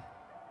bag.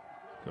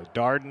 So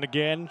Darden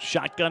again,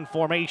 shotgun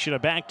formation, a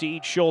back to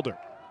each shoulder.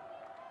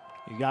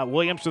 You got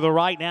Williams to the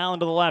right now and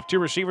to the left. Two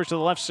receivers to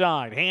the left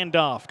side.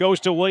 Handoff goes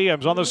to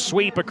Williams on the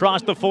sweep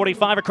across the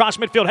 45, across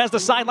midfield. Has the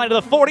sideline to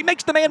the 40.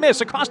 Makes the man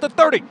miss across the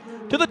 30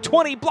 to the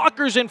 20.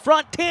 Blockers in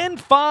front.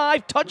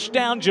 10-5.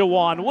 Touchdown,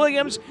 Jawan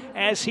Williams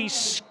as he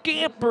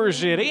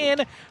scampers it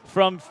in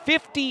from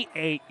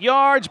 58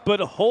 yards, but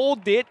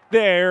hold it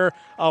there.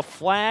 A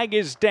flag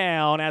is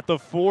down at the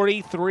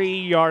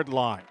 43-yard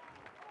line.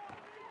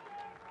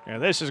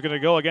 And this is going to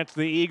go against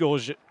the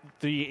Eagles.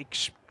 The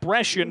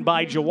expression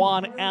by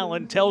Jawan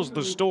Allen tells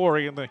the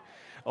story. And the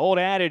old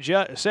adage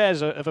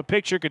says if a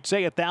picture could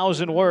say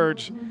 1,000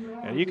 words,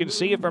 and you can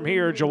see it from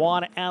here,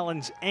 Jawan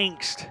Allen's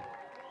angst.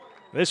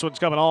 This one's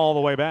coming all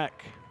the way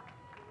back.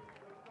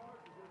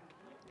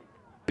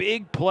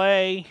 Big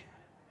play.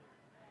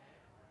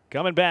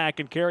 Coming back,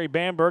 and Kerry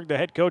Bamberg, the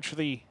head coach for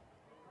the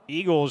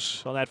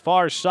Eagles, on that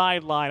far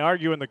sideline,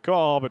 arguing the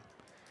call, but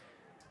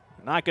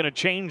not going to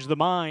change the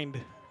mind.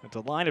 It's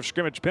a line of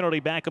scrimmage penalty,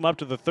 back him up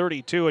to the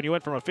 32, and you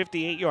went from a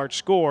 58-yard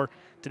score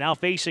to now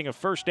facing a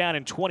first down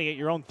and 20 at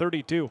your own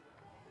 32.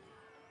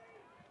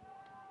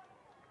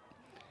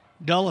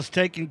 Dulles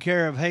taking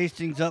care of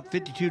Hastings, up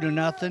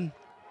 52-0.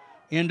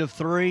 End of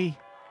 3.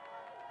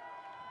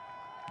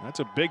 That's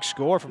a big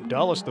score from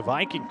Dulles, the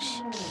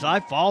Vikings.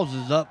 Cy Falls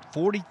is up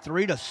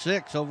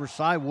 43-6 over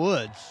Cy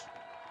Woods.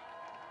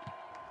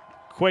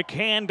 Quick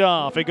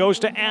handoff. It goes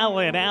to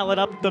Allen. Allen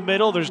up the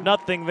middle. There's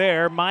nothing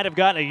there. Might have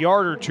gotten a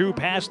yard or two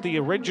past the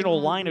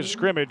original line of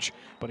scrimmage,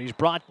 but he's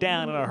brought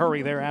down in a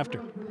hurry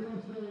thereafter.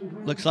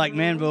 Looks like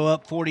Manville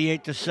up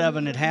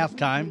 48-7 at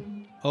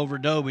halftime over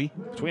Dobie.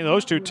 Between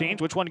those two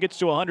teams, which one gets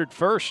to 100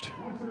 first?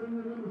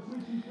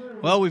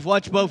 Well, we've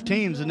watched both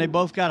teams, and they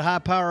both got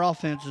high-power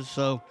offenses,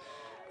 so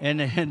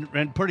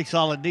and pretty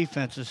solid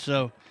defenses.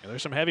 So yeah,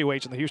 there's some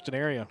heavyweights in the Houston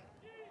area.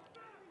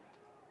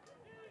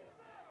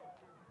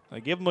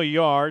 They give him a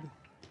yard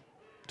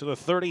to the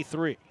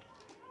 33.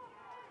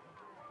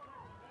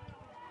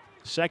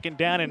 Second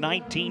down and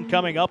 19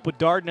 coming up with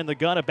Darden in the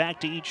gun. A back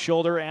to each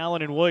shoulder,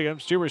 Allen and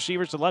Williams. Two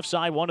receivers to the left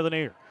side, one to the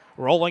near.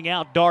 Rolling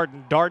out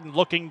Darden. Darden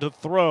looking to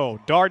throw.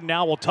 Darden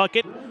now will tuck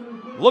it.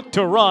 Look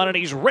to run, and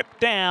he's ripped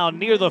down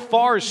near the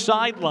far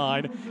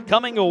sideline.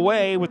 Coming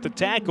away with the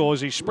tackle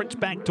as he sprints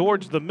back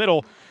towards the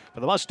middle.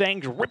 But the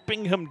Mustangs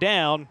ripping him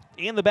down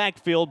in the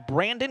backfield.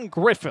 Brandon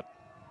Griffin.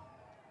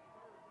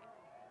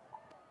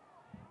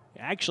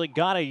 Actually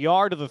got a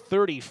yard to the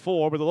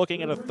 34, but they're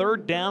looking at a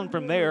third down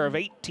from there of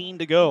 18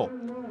 to go.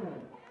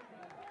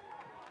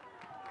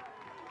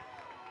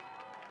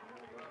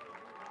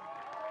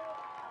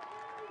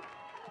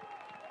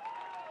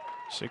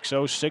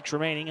 .606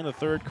 remaining in the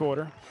third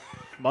quarter.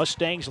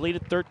 Mustangs lead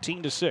at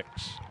 13-6.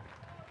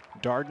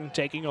 Darden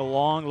taking a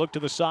long look to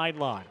the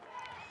sideline.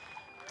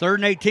 3rd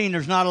and 18,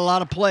 there's not a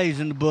lot of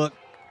plays in the book.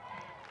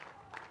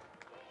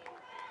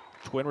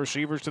 Twin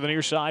receivers to the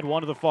near side,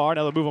 one to the far.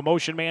 Now they move a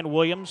motion man,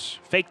 Williams.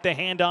 Fake the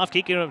handoff,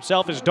 kicking it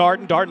himself is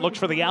Darden. Darden looks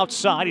for the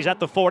outside. He's at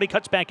the 40,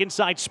 cuts back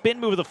inside, spin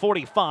move of the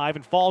 45,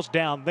 and falls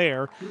down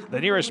there. The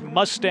nearest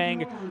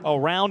Mustang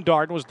around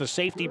Darden was the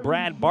safety,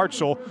 Brad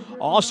Bartzel.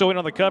 Also in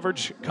on the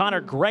coverage,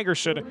 Connor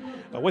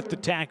Gregerson with the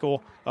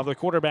tackle of the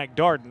quarterback,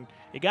 Darden.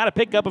 He got a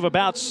pickup of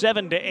about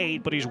 7 to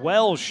 8, but he's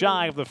well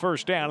shy of the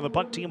first down, and the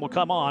punt team will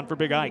come on for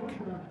Big Ike.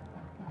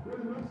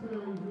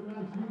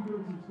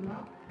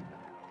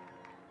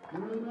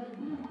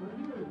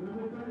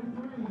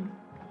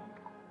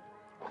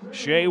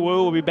 Shea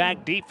Wu will be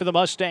back deep for the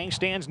Mustangs.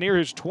 Stands near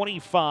his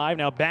 25.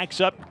 Now backs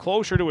up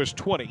closer to his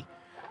 20.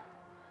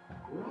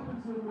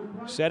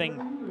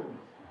 Setting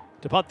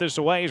to punt this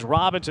away is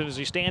Robinson as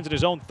he stands at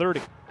his own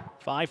 30.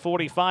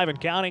 5:45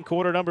 and counting,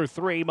 quarter number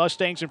 3.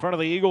 Mustangs in front of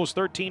the Eagles,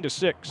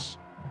 13-6.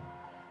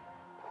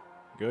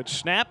 Good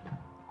snap.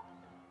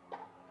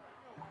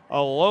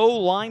 A low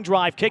line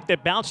drive kick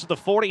that bounces the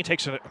 40 and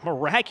takes a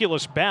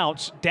miraculous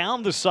bounce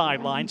down the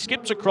sideline,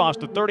 skips across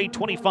the 30,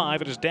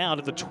 25, and is down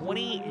at the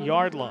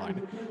 20-yard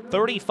line.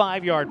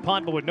 35-yard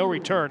punt, but with no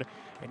return,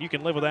 and you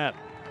can live with that.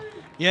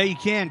 Yeah, you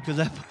can, because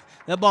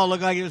that ball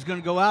looked like it was going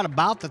to go out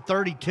about the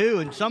 32,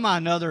 and somehow or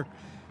another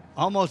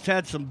almost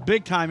had some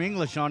big-time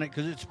English on it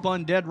because it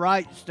spun dead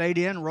right, stayed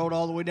in, rode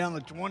all the way down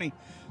the 20.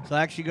 So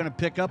actually going to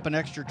pick up an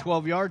extra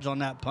 12 yards on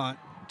that punt.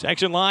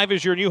 Texan Live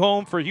is your new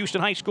home for Houston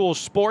High School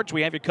sports.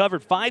 We have you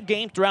covered 5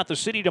 games throughout the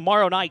city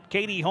tomorrow night.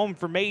 Katy home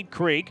for Maid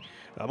Creek.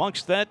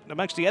 Amongst the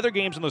other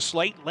games on the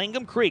slate,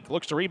 Langham Creek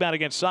looks to rebound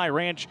against Cy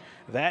Ranch.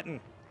 That and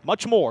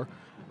much more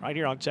right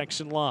here on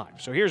Texan Live.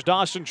 So here's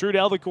Dawson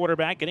Trudell, the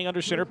quarterback, getting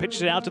under center,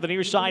 pitches it out to the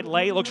near side.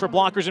 Lay looks for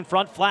blockers in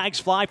front. Flags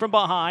fly from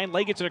behind.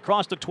 Lay gets it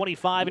across the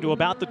 25 into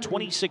about the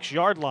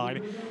 26-yard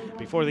line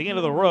before the end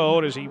of the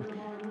road as he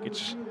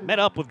gets met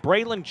up with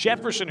Braylon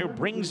Jefferson, who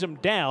brings him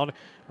down.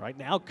 Right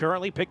now,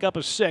 currently pick up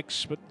a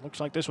 6, but looks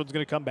like this one's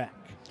going to come back.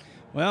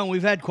 Well,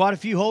 we've had quite a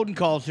few holding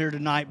calls here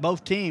tonight,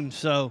 both teams.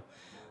 So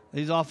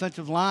these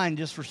offensive line,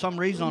 just for some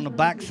reason on the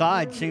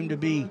backside, seem to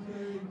be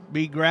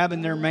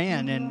grabbing their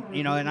man. And,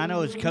 you know, and I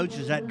know as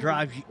coaches that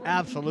drives you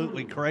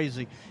absolutely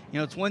crazy. You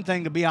know, it's one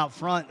thing to be out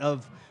front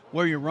of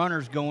where your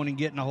runner's going and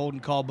getting a holding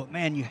call, but,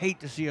 man, you hate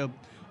to see a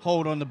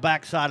hold on the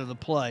backside of the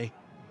play.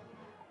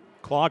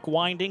 Clock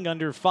winding,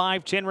 under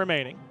 5:10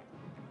 remaining.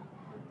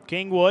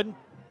 Kingwood,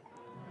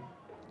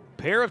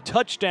 pair of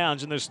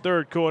touchdowns in this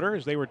third quarter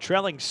as they were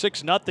trailing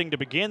 6-0 to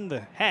begin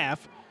the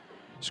half.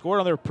 Scored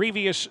on their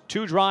previous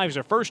two drives,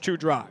 their first two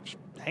drives.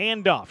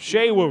 Handoff,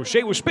 Sheawu.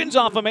 Sheawu spins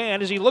off a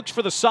man as he looks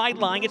for the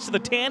sideline. Gets to the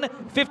 10,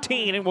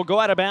 15, and will go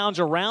out of bounds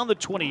around the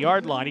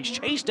 20-yard line. He's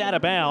chased out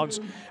of bounds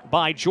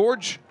by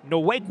George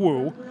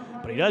Nwekwu,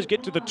 but he does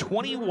get to the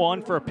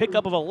 21 for a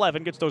pickup of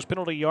 11. Gets those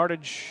penalty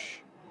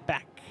yardage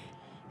back.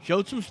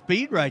 Showed some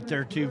speed right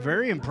there, too.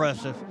 Very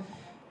impressive.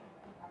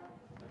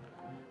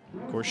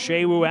 Of course,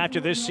 Sheawu, after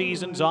this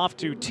season's off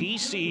to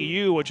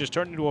TCU, which has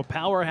turned into a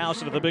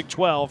powerhouse of the Big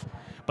 12.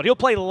 But he'll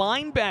play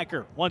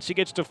linebacker once he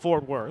gets to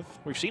Fort Worth.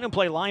 We've seen him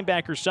play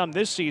linebacker some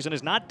this season,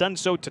 has not done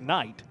so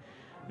tonight,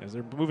 as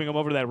they're moving him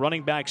over to that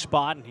running back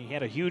spot. And he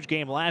had a huge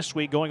game last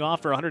week, going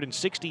off for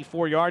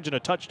 164 yards and a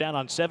touchdown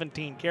on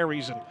 17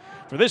 carries. And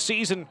for this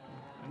season,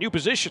 a new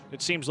position,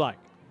 it seems like,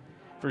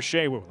 for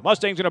Sheawu. The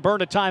Mustangs going to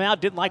burn a timeout.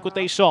 Didn't like what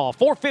they saw.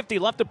 4:50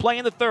 left to play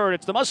in the third.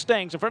 It's the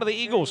Mustangs in front of the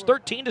Eagles,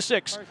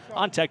 13-6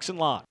 on Texan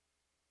Live.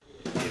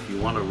 If you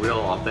want a real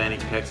authentic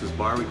Texas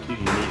barbecue,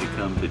 you need to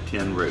come to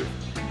Tin Roof.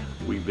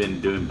 We've been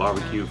doing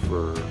barbecue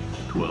for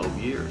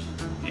 12 years,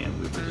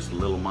 and we're just a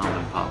little mom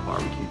and pop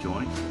barbecue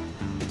joint.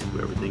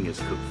 Everything is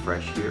cooked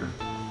fresh here.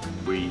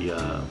 We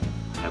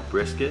have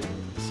brisket,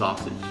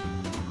 sausage,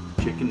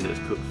 chicken that's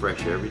cooked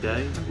fresh every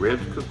day,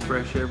 ribs cooked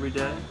fresh every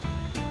day.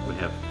 We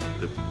have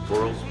the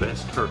world's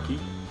best turkey,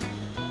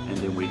 and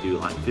then we do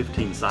like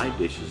 15 side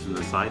dishes, and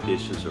the side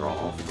dishes are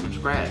all from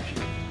scratch.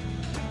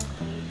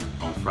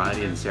 On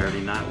Friday and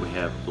Saturday night, we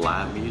have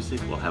live music.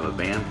 We'll have a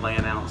band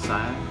playing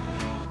outside.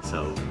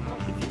 So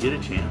if you get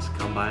a chance,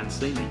 come by and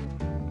see me.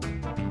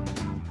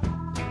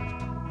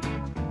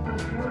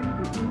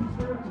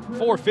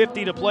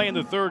 4:50 to play in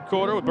the third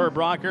quarter with Bert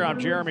Brocker. I'm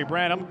Jeremy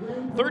Branham.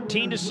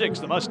 13-6,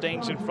 the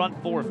Mustangs in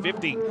front.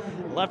 4:50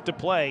 left to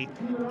play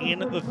in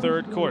the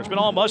third quarter. It's been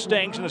all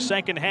Mustangs in the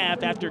second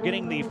half after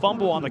getting the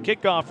fumble on the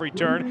kickoff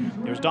return.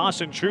 There's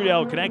Dawson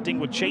Trudell connecting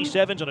with Chase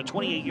Evans on a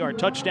 28-yard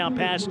touchdown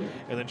pass,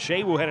 and then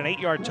Sheawu had an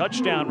 8-yard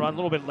touchdown run a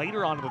little bit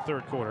later on in the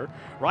third quarter.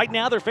 Right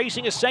now, they're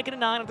facing a 2nd and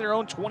 9 at their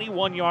own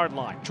 21-yard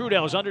line.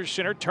 Trudell's under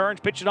center, turns,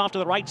 pitches it off to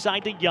the right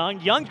side to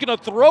Young. Young's going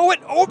to throw it,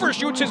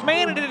 overshoots his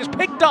man, and it is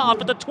picked off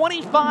at the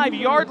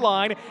 25-yard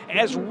line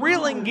as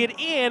reeling it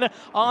in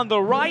on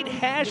the right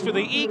hash for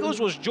the Eagles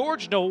was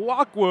George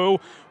Nwekwu,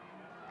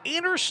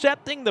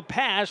 intercepting the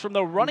pass from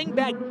the running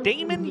back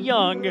Damon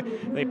Young.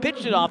 They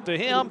pitched it off to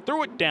him,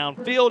 threw it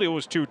downfield. It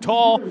was too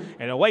tall,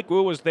 and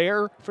Nwekwu was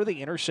there for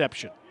the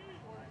interception.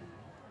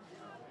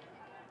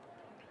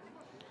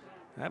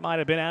 That might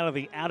have been out of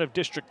the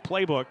out-of-district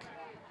playbook,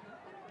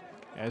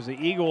 as the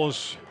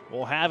Eagles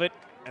will have it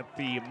at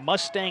the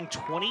Mustang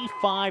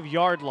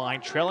 25-yard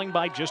line, trailing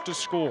by just a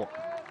score.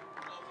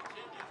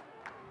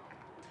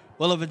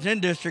 Well, if it's in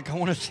district, I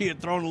want to see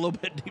it thrown a little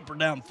bit deeper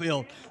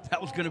downfield.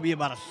 That was going to be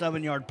about a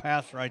 7-yard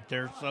pass right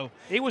there. So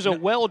it was a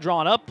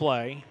well-drawn-up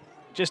play.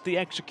 Just the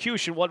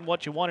execution wasn't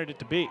what you wanted it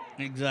to be.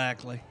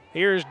 Exactly.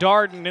 Here's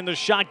Darden in the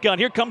shotgun.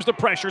 Here comes the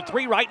pressure.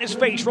 3 right in his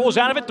face. Rolls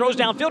out of it. Throws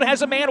downfield.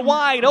 Has a man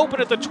wide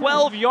open at the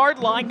 12-yard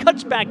line.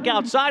 Cuts back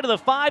outside of the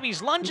 5.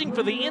 He's lunging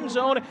for the end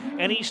zone,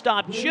 and he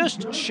stopped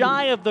just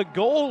shy of the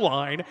goal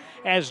line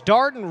as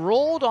Darden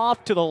rolled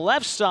off to the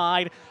left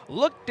side,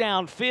 looked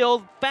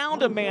downfield,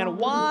 found a man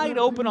wide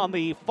open on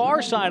the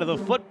far side of the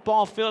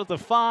football field at the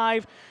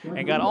 5,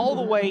 and got all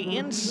the way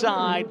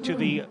inside to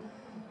the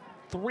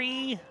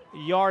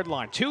 3-yard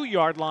line,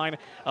 2-yard line,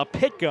 a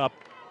pickup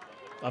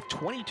of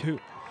 22.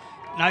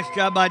 Nice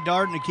job by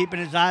Darden of keeping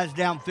his eyes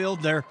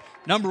downfield there.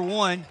 Number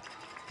one,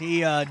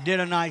 he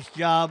did a nice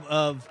job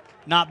of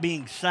not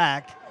being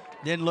sacked,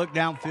 then looked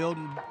downfield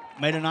and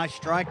made a nice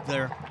strike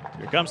there.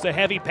 Here comes the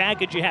heavy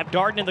package. You have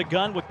Darden in the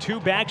gun with 2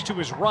 backs to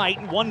his right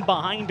and 1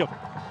 behind him.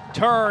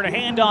 Turn,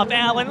 handoff,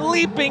 Allen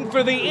leaping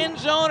for the end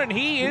zone, and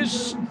he is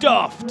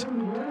stuffed.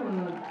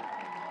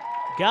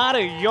 Got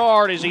a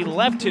yard as he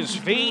left his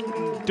feet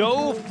and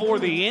dove for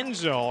the end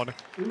zone.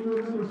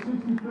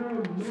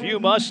 Few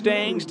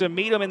Mustangs to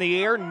meet him in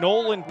the air.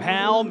 Nolan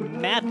Powell,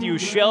 Matthew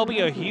Shelby,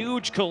 a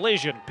huge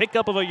collision.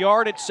 Pickup of a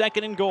yard at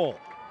 2nd and goal.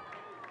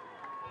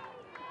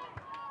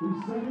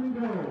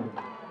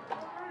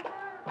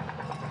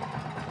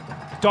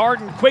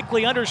 Darden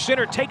quickly under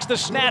center, takes the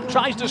snap,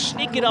 tries to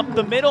sneak it up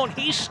the middle, and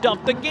he's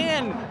stuffed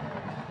again.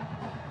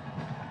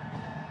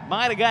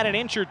 Might have got an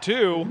inch or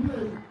two.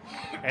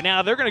 And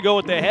now they're going to go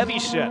with the heavy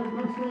set.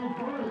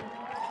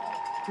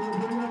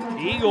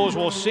 The Eagles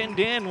will send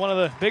in one of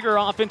the bigger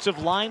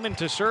offensive linemen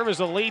to serve as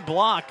the lead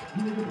block.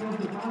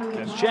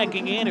 That's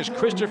checking in is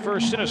Christopher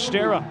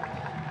Sinistera.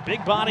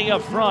 Big body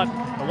up front.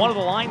 And one of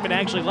the linemen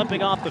actually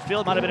limping off the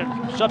field. Might have been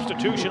a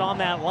substitution on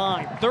that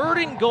line.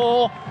 3rd and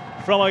goal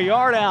from a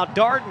yard out.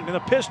 Darden in the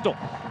pistol.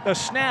 The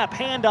snap,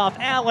 handoff,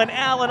 Allen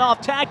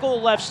off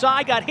tackle, left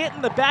side, got hit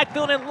in the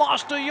backfield and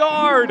lost a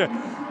yard.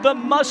 The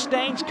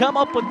Mustangs come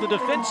up with the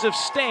defensive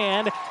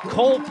stand.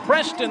 Cole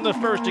Preston the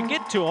first to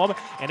get to him,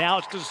 and now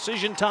it's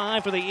decision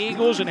time for the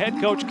Eagles and head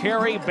coach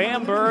Kerry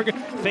Bamberg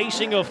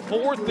facing a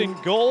 4th and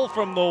goal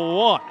from the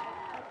 1.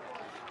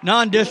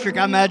 Non-district,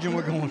 I imagine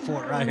we're going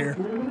for it right here.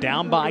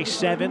 Down by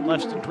 7,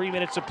 less than 3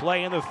 minutes to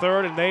play in the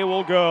 3rd, and they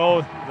will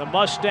go. The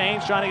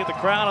Mustangs trying to get the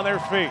crowd on their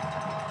feet.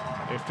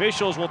 The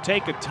officials will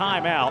take a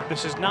timeout.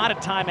 This is not a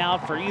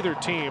timeout for either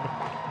team.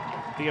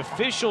 The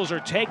officials are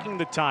taking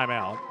the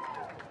timeout.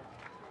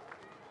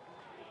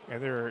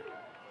 And they're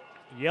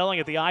yelling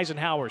at the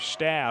Eisenhower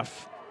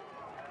staff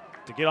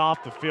to get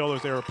off the field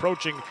as they're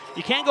approaching.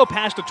 You can't go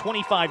past the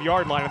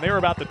 25-yard line, and they're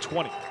about the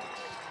 20.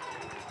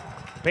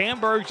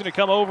 Bamberg's going to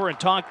come over and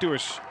talk to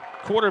his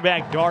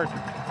quarterback, Darden,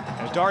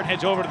 as Darden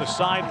heads over to the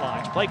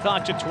sidelines. Play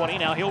clock's at 20.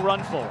 Now he'll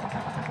run forward.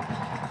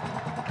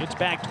 Gets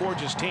back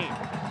towards his team.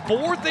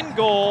 4th and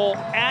goal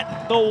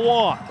at the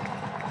 1.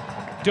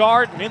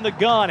 Darden in the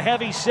gun,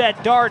 heavy set.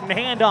 Darden,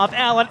 handoff,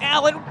 Allen.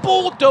 Allen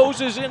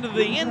bulldozes into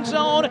the end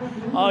zone.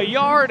 A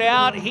yard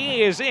out,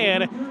 he is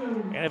in.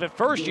 And if at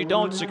first you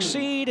don't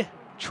succeed,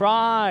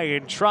 try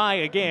and try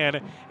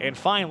again. And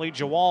finally,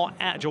 Jawan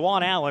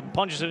Allen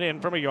punches it in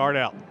from a yard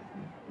out.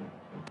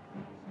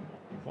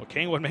 Well,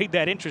 Kingwood made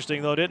that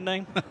interesting, though, didn't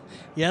they?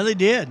 Yeah, they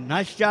did.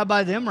 Nice job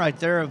by them right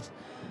there of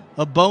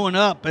bowing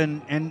up,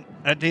 and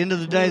at the end of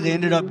the day, they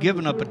ended up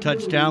giving up a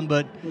touchdown,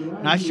 but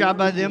nice job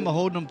by them of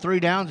holding them 3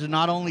 downs and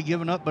not only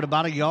giving up, but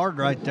about a yard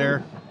right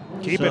there.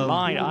 Keep in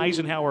mind,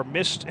 Eisenhower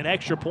missed an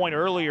extra point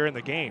earlier in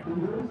the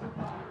game.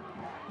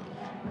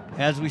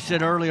 As we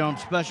said early on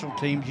special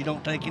teams, you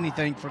don't take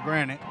anything for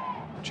granted.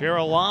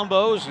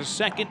 Charalambos, his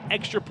 2nd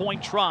extra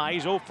point try.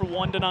 He's 0 for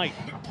 1 tonight.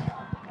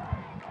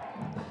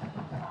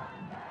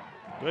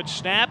 Good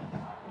snap,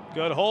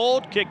 good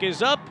hold, kick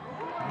is up.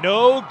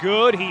 No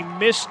good, he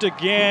missed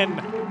again.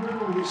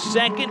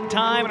 2nd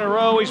time in a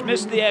row he's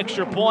missed the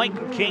extra point,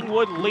 and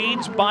Kingwood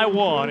leads by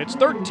 1. It's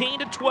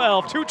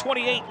 13-12,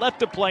 2:28 left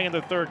to play in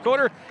the 3rd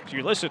quarter. So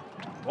you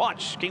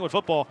watch Kingwood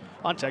football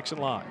on Texan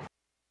Live.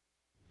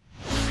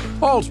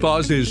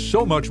 Allspa's is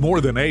so much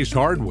more than Ace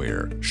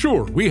Hardware.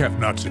 Sure, we have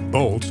nuts and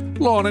bolts,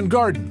 lawn and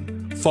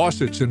garden,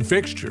 faucets and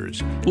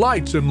fixtures,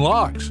 lights and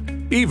locks,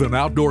 even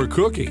outdoor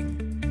cooking.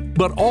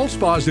 But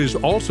Allspa's is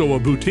also a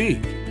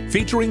boutique,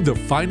 featuring the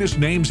finest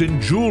names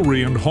in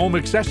jewelry and home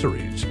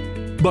accessories.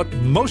 But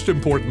most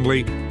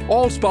importantly,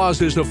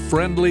 Allspa's is a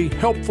friendly,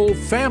 helpful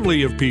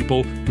family of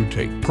people who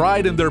take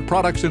pride in their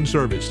products and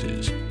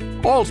services.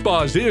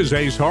 Allspa's is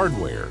Ace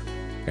Hardware,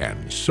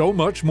 and so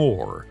much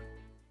more.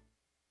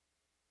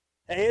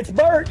 Hey, it's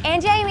Bert.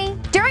 And Jamie.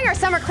 During our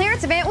summer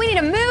clearance event, we need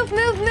to move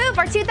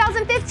our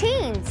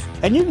 2015s.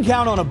 And you can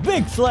count on a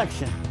big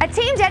selection. A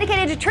team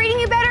dedicated to treating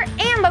you better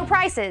and low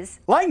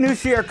prices. Like new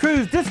Sierra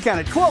Cruise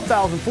discounted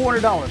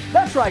 $12,400.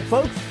 That's right,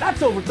 folks.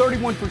 That's over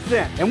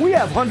 31%. And we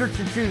have hundreds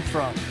to choose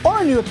from. Or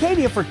a new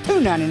Acadia for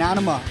 $299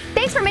 a month.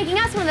 Thanks for making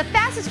us one of the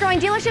fastest growing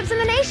dealerships in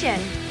the nation.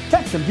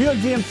 Texan Buick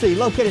GMC,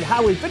 located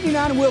Highway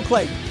 59 in Will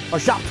Clayton. Or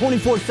shop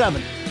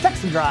 24/7,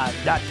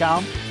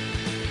 TexanDrive.com.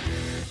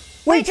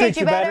 We treat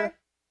you better.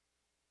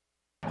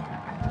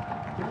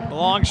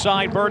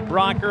 Alongside Bert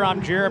Brocker,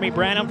 I'm Jeremy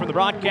Branham from the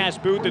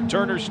broadcast booth at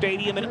Turner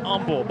Stadium in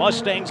Humble.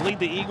 Mustangs lead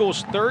the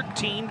Eagles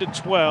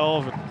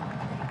 13-12.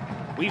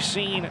 We've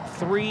seen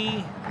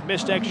 3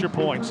 missed extra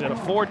points out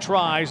of 4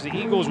 tries. The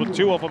Eagles with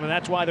 2 of them, and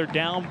that's why they're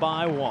down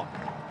by 1.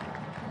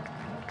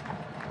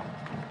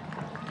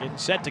 Getting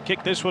set to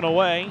kick this one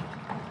away.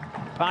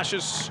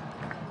 Pashas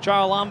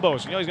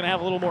Charalambos. You know he's going to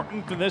have a little more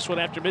oomph in this one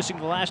after missing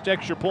the last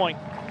extra point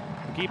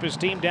to keep his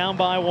team down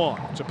by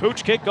 1. It's a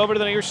pooch kick over to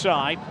the near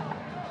side.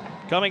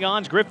 Coming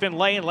on is Griffin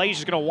Lay, and Lay's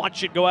just going to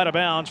watch it go out of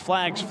bounds.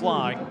 Flags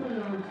fly.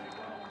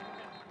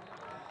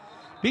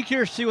 Be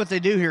curious to see what they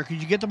do here, because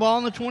you get the ball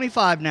on the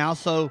 25 now,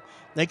 so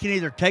they can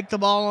either take the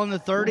ball on the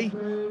 30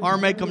 or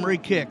make them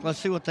re-kick. Let's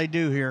see what they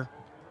do here.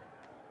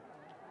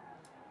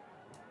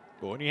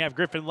 But when you have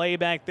Griffin Lay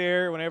back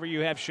there, whenever you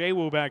have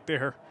Sheawu back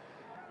there,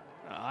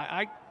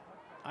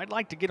 I'd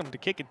like to get him to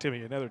kick it to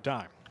me another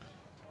time.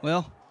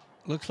 Well,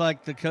 looks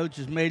like the coach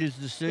has made his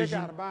decision.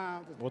 Kick out of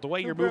bounds. Well, the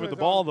way you're moving the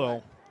ball,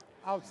 though.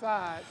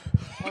 Outside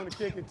on the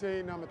kicking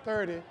team, number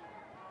 30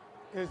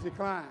 is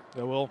declined.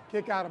 They will.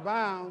 Kick out of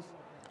bounds.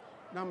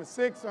 Number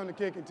 6 on the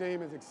kicking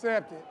team is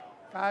accepted.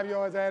 5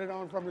 yards added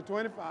on from the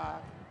 25.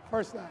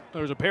 First down.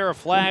 There was a pair of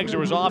flags. There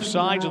was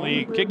offsides on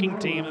the kicking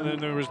team, and then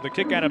there was the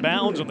kick out of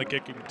bounds on the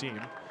kicking team.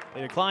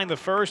 They declined the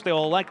first.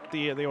 They'll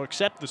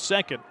accept the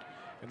second.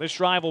 And this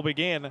drive will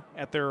begin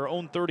at their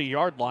own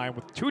 30-yard line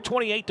with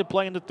 2:28 to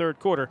play in the 3rd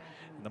quarter.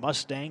 And the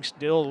Mustangs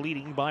still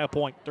leading by a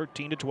point,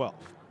 13-12.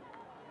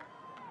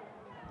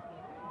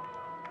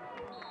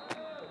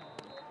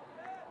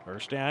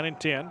 First down and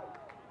 10.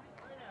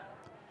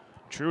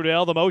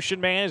 Trudell, the motion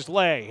man, is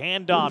Lay.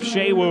 Handoff,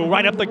 Sheawu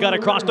right up the gut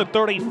across the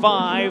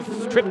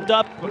 35. Tripped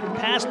up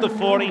past the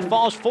 40.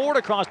 Falls forward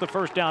across the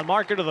first down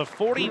marker to the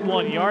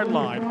 41-yard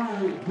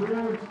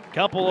line.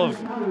 Couple of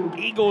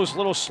Eagles a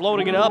little slow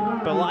to get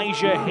up.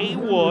 Elijah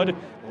Haywood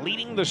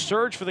leading the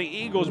surge for the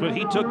Eagles, but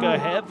he took a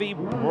heavy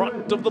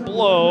brunt of the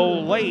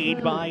blow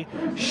laid by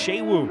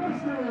Sheawu.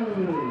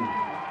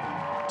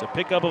 It's a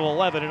pickup of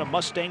 11 and a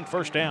Mustang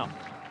first down.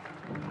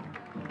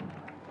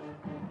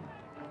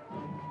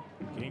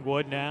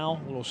 Kingwood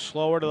now a little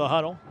slower to the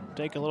huddle.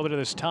 Take a little bit of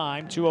this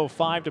time.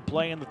 2:05 to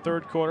play in the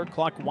third quarter.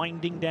 Clock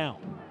winding down.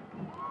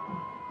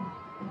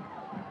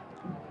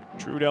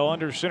 Trudell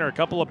under center. A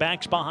couple of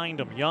backs behind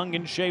him. Young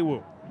and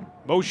Sheawu.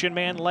 Motion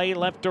man Lay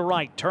left to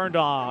right. Turned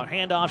off.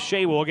 Handoff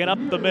Sheawu again up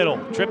the middle.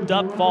 Tripped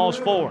up, falls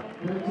forward.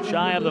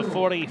 Shy of the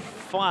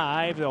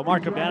 45. They'll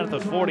mark him down at the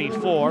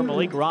 44.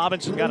 Malik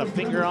Robinson got a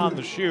finger on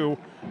the shoe,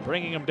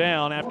 bringing him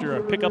down after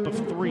a pickup of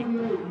 3.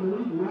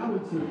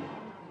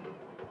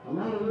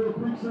 Alonzo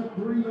picks up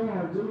 3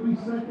 yards. It'll be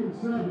 2nd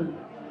 7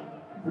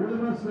 for the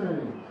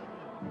Mustangs.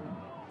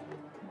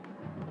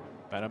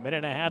 About a minute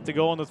and a half to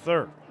go in the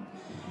third.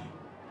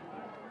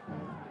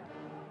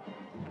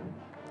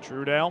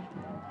 Trudell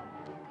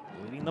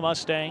leading the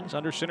Mustangs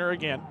under center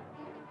again.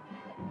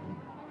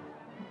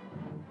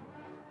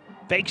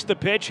 Fakes the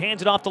pitch,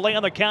 hands it off to Lay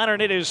on the counter,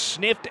 and it is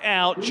sniffed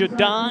out.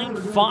 Jadine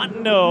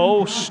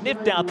Fontenot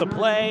sniffed out the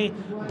play,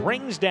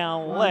 brings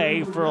down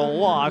Lay for a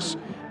loss.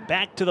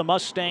 Back to the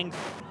Mustang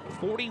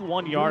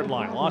 41-yard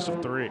line, loss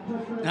of 3.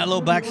 That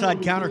little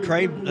backside counter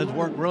trade has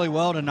worked really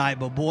well tonight,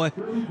 but boy,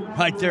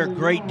 right there,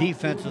 great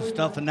defensive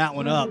stuffing that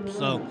one up.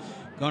 So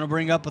going to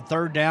bring up a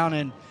third down,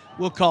 and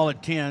we'll call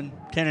it 10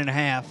 and a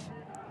half.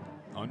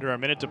 Under a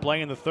minute to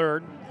play in the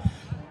third.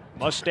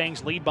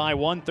 Mustangs lead by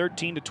 1,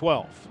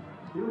 13-12.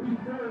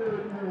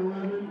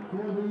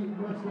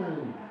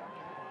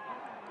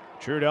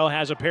 Trudell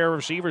has a pair of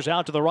receivers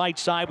out to the right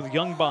side with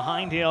Young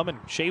behind him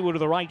and Sheawu to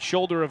the right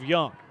shoulder of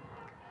Young.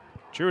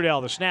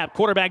 Trudell, the snap,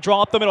 quarterback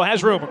draw up the middle,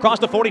 has room across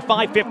the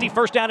 45, 50,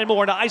 first down and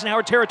more into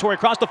Eisenhower territory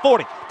across the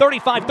 40,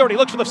 35, 30,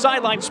 looks for the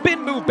sideline,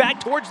 spin move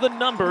back towards the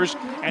numbers,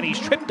 and he's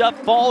tripped up,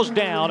 falls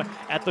down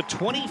at the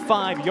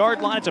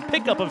 25-yard line. It's a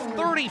pickup of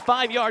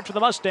 35 yards for the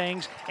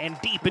Mustangs and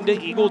deep into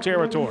Eagle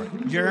territory.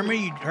 Jeremy,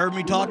 you heard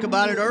me talk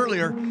about it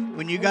earlier.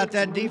 When you got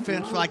that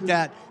defense like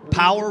that,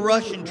 power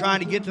rushing, trying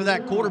to get to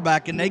that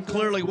quarterback, and they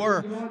clearly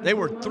were. They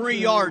were 3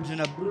 yards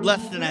in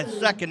less than a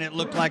second, it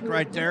looked like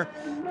right there.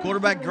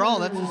 Quarterback draw,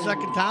 that's the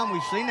second time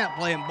we've seen that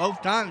play, and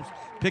both times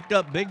picked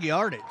up big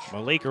yardage.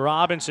 Malik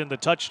Robinson, the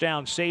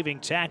touchdown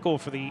saving tackle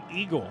for the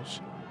Eagles.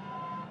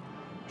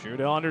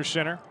 Trudell under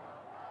center.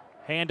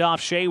 Handoff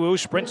Sheawu,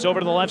 sprints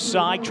over to the left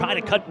side,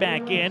 trying to cut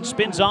back in,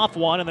 spins off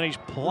one, and then he's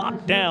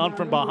plopped down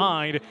from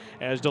behind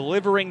as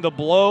delivering the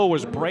blow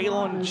was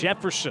Braylon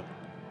Jefferson.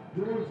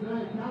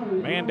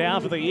 Man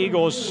down for the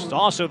Eagles.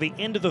 Also the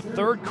end of the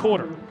third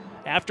quarter.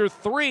 After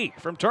 3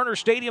 from Turner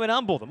Stadium in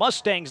Humble, the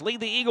Mustangs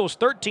lead the Eagles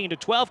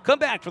 13-12. Come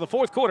back for the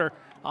fourth quarter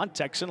on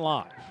Texan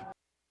Live.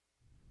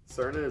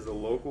 Cerna is a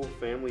local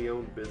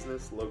family-owned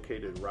business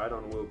located right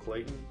on Will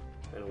Clayton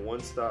and a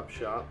one-stop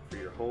shop for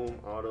your home,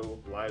 auto,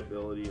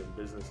 liability, and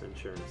business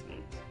insurance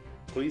needs.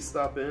 Please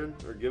stop in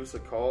or give us a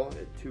call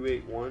at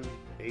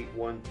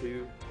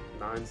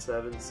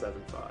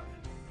 281-812-9775.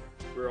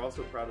 We're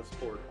also proud to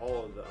support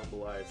all of the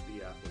Humble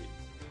ISD athletes.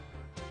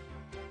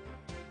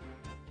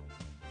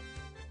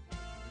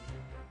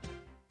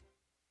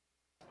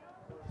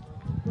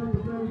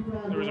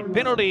 There was a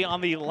penalty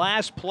on the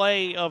last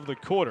play of the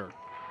quarter.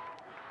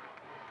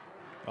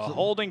 A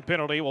holding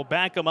penalty will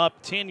back them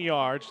up 10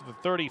 yards to the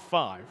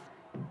 35.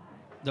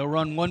 They'll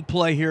run one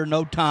play here,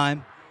 no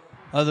time,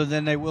 other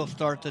than they will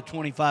start the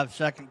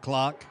 25-second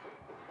clock.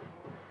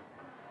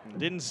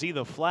 Didn't see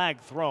the flag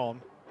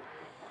thrown.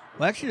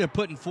 Well, actually, they're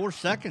putting 4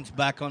 seconds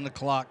back on the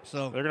clock.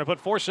 So they're going to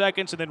put 4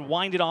 seconds and then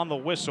wind it on the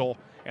whistle,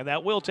 and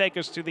that will take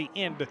us to the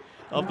end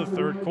of the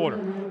third quarter.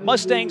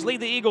 Mustangs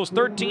lead the Eagles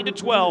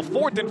 13-12,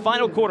 fourth and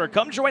final quarter.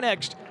 Come join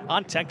next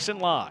on Texan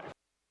Live.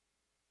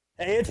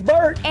 Hey, it's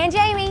Bert. And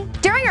Jamie.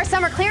 During our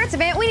summer clearance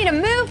event, we need to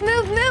move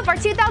our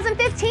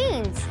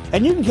 2015s.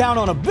 And you can count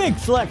on a big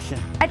selection.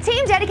 A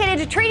team dedicated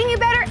to treating you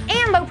better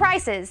and low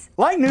prices.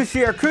 Like new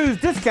Sierra Cruise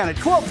discounted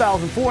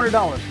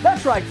 $12,400.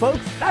 That's right,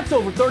 folks. That's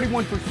over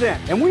 31%.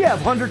 And we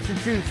have hundreds to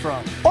choose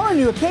from. Or a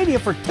new Acadia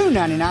for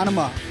 $299 a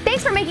month.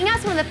 Thanks for making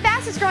us one of the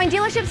fastest growing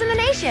dealerships in the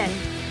nation.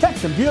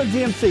 Texan Buick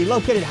GMC,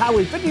 located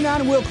Highway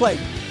 59 in Will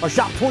Clayton. Or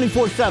shop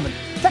 24/7,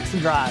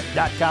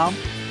 TexanDrive.com.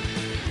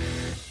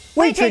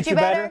 We treat you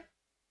better.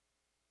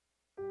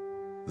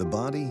 The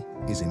body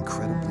is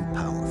incredibly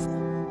powerful.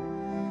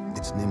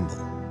 It's nimble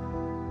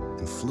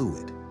and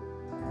fluid.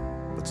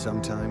 But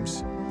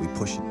sometimes we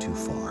push it too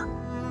far.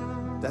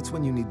 That's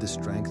when you need the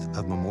strength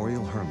of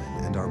Memorial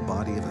Hermann and our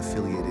body of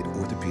affiliated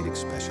orthopedic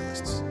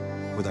specialists.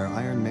 With our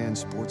Iron Man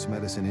Sports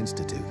Medicine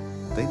Institute,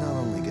 they not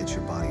only get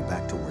your body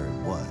back to where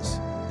it was,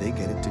 they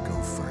get it to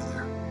go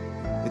further.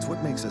 It's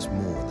what makes us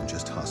more than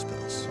just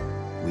hospitals.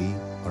 We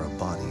are a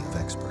body of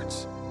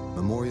experts.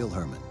 Memorial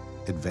Hermann,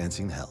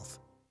 advancing health.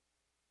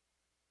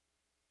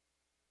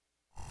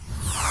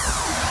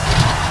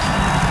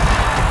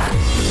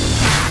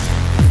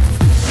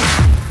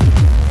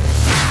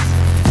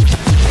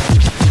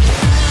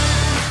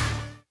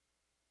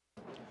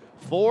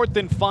 fourth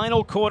and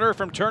final quarter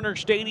from Turner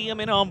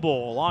Stadium in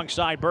Humble.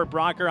 Alongside Burt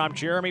Brocker, I'm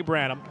Jeremy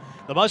Branham.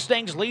 The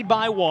Mustangs lead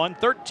by 1,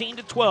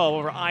 13-12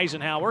 over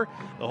Eisenhower.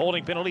 The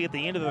holding penalty at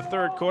the end of the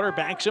third quarter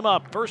backs him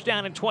up. First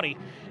down and 20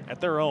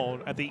 at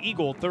the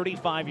Eagle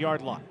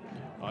 35-yard line.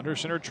 Under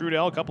center,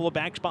 Trudell, a couple of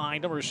backs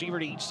behind him, receiver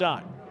to each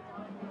side.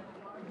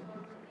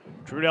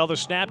 Trudell the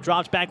snap,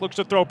 drops back, looks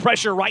to throw,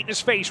 pressure right in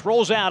his face,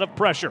 rolls out of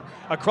pressure.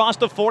 Across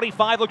the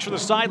 45, looks for the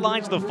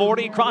sidelines, the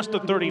 40, across the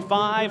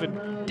 35,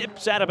 and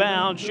dips out of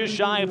bounds just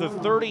shy of the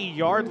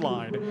 30-yard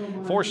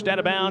line. Forced out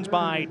of bounds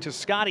by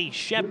Toscati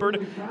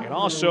Shepard, and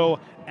also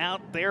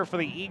out there for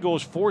the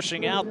Eagles,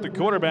 forcing out the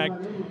quarterback,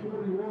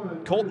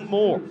 Colton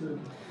Moore.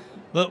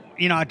 But,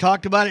 you know, I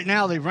talked about it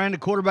now. They've ran the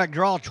quarterback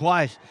draw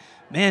twice.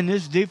 Man,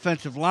 this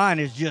defensive line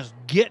is just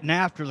getting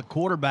after the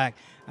quarterback.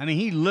 I mean,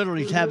 he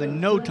literally is having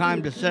no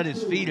time to set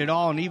his feet at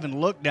all and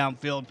even look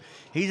downfield.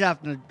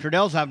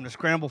 Trudell's having to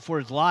scramble for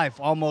his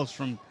life almost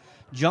from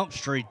Jump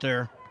Street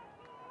there.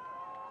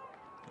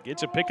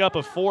 Gets a pickup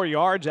of 4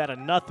 yards out of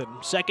nothing.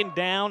 Second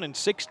down and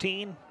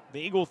 16. The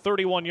Eagle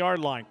 31-yard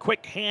line.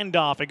 Quick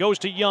handoff. It goes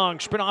to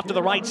Young. Sprint off to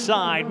the right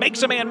side.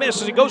 Makes a man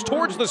miss as he goes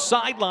towards the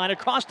sideline,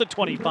 across the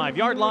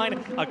 25-yard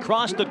line,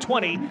 across the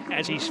 20,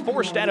 as he's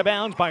forced out of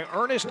bounds by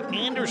Ernest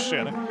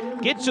Anderson.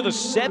 Gets to the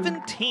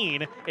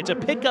 17. It's a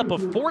pickup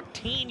of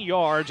 14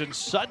 yards, and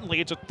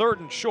suddenly it's a 3rd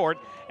and short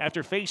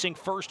after facing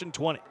 1st and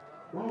 20.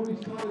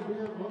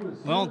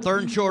 Well, 3rd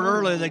and short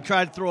earlier, they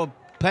tried to throw a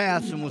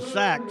pass and was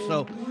sacked,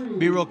 so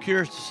be real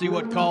curious to see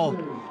what call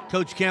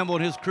Coach Campbell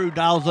and his crew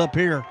dials up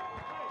here.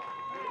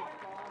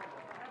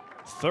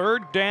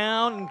 3rd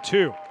down and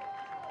 2.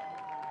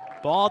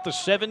 Ball at the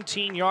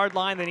 17-yard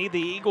line. They need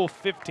the Eagle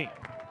 15.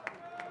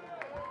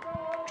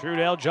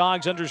 Trudell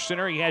jogs under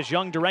center. He has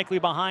Young directly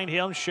behind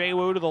him.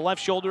 Sheawu to the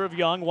left shoulder of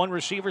Young. One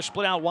receiver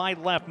split out wide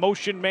left.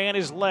 Motion man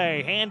is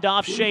Lay.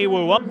 Handoff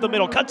Sheawu up the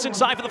middle. Cuts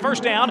inside for the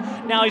first down.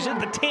 Now he's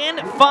at the 10,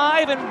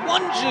 5, and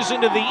lunges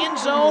into the end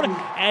zone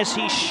as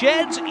he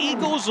sheds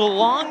Eagles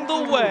along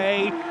the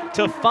way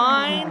to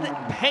find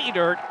pay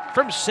dirt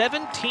from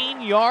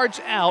 17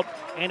 yards out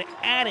and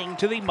adding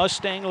to the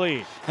Mustang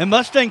lead. And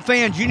Mustang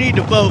fans, you need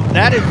to vote.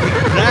 That is the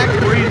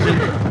exact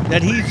reason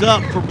that he's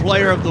up for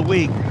Player of the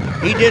Week.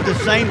 He did the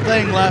same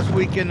thing last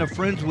week in the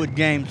Friendswood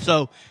game.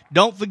 So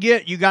don't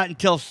forget, you got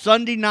until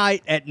Sunday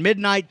night at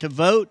midnight to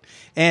vote.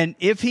 And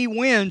if he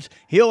wins,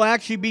 he'll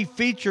actually be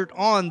featured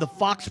on the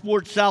Fox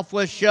Sports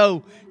Southwest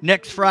show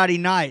next Friday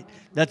night.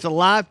 That's a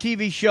live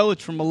TV show.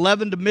 It's from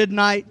 11 to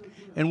midnight.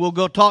 And we'll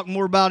go talk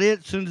more about it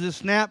as soon as it's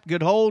snapped.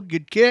 Good hold,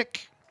 good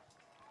kick.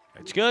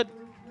 It's good.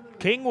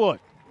 Kingwood,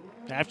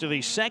 after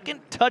the second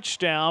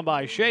touchdown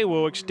by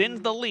Sheawu,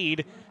 extends the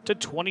lead to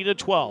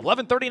 20-12.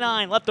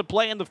 11:39 left to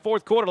play in the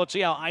fourth quarter. Let's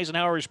see how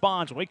Eisenhower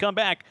responds when we come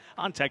back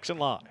on Texan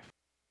Live.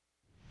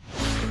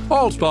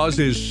 Allspa's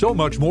is so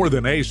much more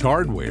than Ace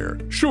Hardware.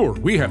 Sure,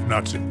 we have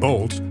nuts and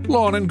bolts,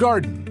 lawn and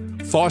garden,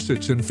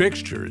 faucets and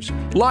fixtures,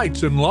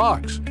 lights and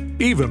locks,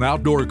 even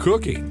outdoor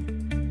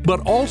cooking.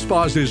 But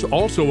Allspa's is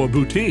also a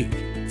boutique,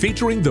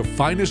 featuring the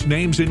finest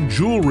names in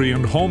jewelry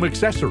and home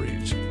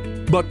accessories.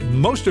 But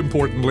most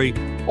importantly,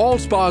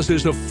 Allspa's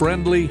is a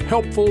friendly,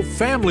 helpful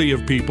family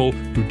of people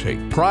who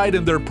take pride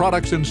in their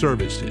products and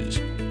services.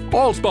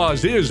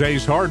 Allspa's is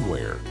Ace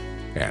Hardware,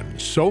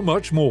 and so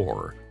much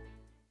more.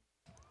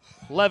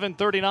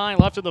 11:39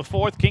 left in the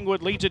fourth.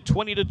 Kingwood leads it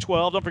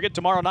 20-12. Don't forget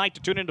tomorrow night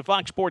to tune into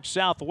Fox Sports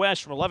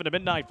Southwest from 11 to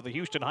midnight for the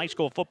Houston High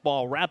School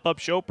football wrap-up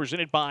show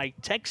presented by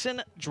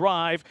Texan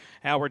Drive.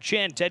 Howard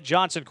Chen, Ted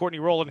Johnson, Courtney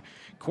Rowland,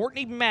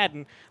 Courtney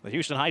Madden. The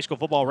Houston High School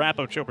football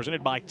wrap-up show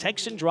presented by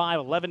Texan Drive,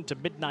 11 to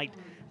midnight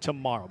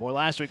tomorrow. Boy,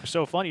 last week was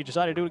so fun. You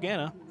decided to do it again,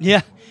 huh?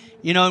 Yeah.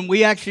 You know, and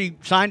we actually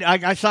signed –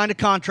 I signed a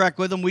contract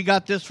with them. We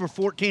got this for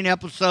 14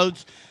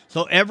 episodes.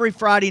 So every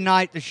Friday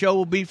night, the show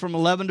will be from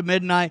 11 to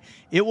midnight.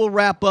 It will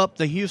wrap up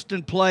the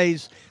Houston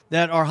plays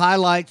that are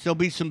highlights. There'll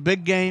be some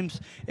big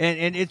games,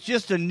 and it's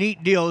just a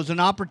neat deal. It was an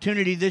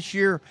opportunity this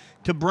year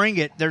to bring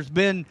it. There's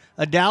been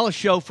a Dallas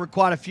show for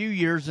quite a few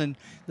years, and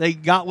they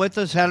got with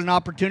us, had an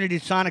opportunity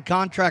to sign a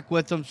contract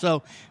with them.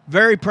 So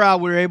very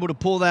proud we were able to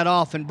pull that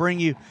off and bring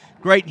you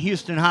great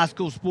Houston high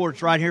school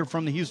sports right here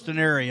from the Houston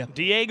area.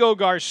 Diego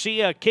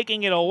Garcia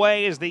kicking it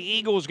away as the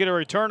Eagles get a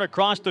return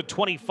across the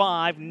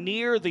 25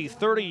 near the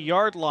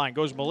 30-yard line.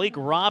 Goes Malik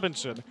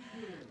Robinson.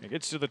 It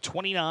gets to the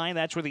 29.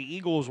 That's where the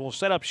Eagles will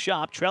set up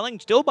shop, trailing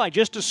still by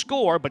just a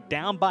score, but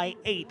down by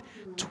 8,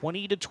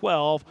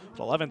 20-12, with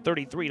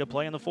 11:33 to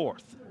play in the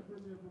fourth.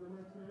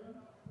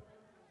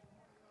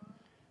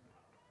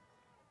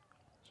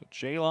 So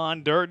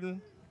Jalon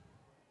Durden,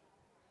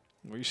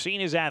 we've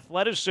seen his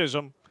athleticism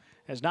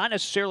has not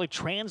necessarily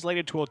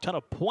translated to a ton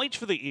of points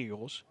for the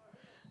Eagles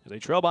as they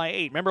trail by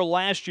 8. Remember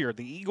last year,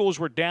 the Eagles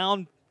were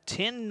down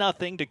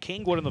 10-0 to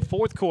Kingwood in the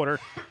fourth quarter.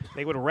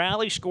 They would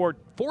rally, scored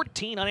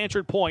 14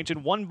 unanswered points,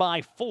 and won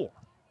by 4.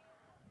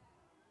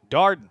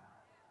 Darden,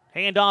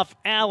 handoff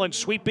Allen,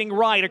 sweeping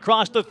right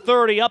across the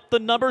 30, up the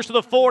numbers to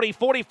the 40,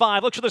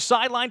 45, looks for the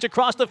sidelines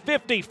across the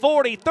 50,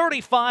 40,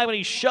 35, and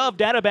he's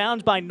shoved out of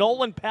bounds by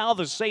Nolan Powell,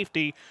 the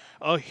safety.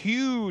 A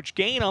huge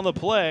gain on the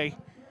play.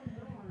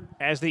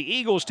 as the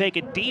Eagles take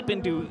it deep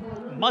into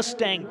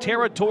Mustang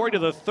territory to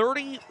the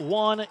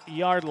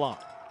 31-yard line.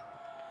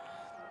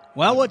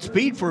 Well, what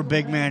speed for a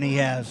big man he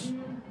has.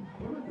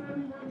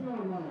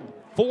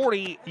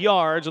 40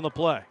 yards on the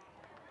play.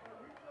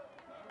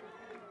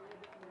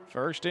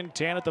 1st and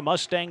 10 at the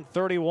Mustang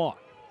 31.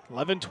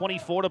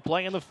 11:24 to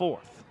play in the 4th.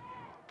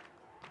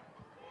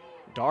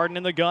 Darden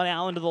in the gun,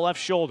 Allen to the left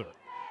shoulder.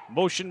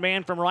 Motion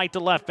man from right to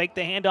left. Fake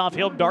the handoff.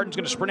 Hill. Darden's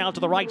going to sprint out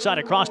to the right side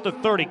across the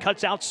 30.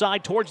 Cuts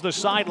outside towards the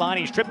sideline.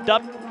 He's tripped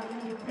up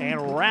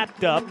and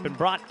wrapped up and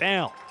brought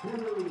down.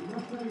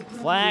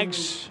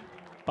 Flags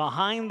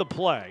behind the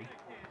play.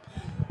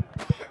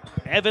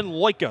 Evan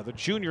Loika, the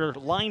junior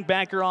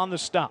linebacker, on the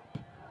stop.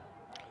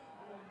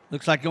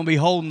 Looks like going to be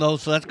holding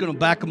those, so that's going to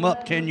back them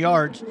up 10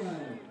 yards.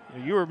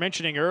 You were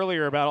mentioning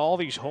earlier about all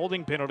these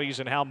holding penalties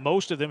and how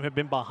most of them have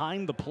been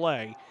behind the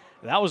play.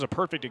 That was a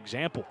perfect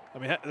example. I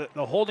mean,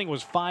 the holding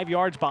was 5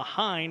 yards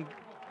behind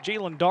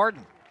Jalen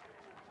Darden.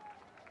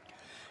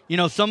 You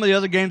know, some of the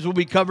other games we'll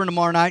be covering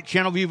tomorrow night: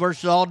 Channelview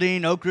versus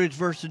Aldine, Oak Ridge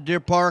versus Deer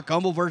Park,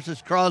 Humble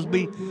versus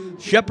Crosby,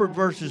 Shepherd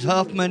versus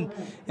Huffman,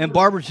 and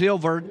Barbers Hill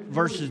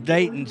versus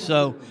Dayton.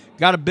 So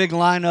got a big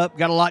lineup,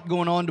 got a lot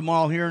going on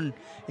tomorrow here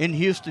in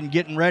Houston,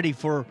 getting ready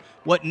for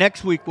what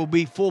next week will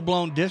be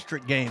full-blown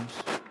district games.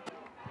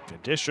 The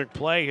district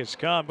play has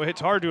come, but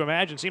it's hard to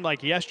imagine. It seemed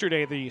like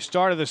yesterday the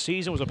start of the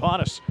season was upon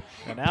us,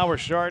 and now we're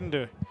starting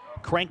to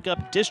crank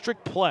up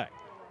district play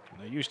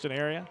in the Houston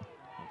area.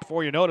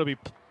 Before you know it, it'll be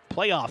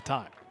playoff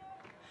time.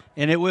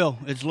 And it will.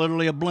 It's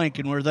literally a blink,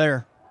 and we're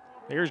there.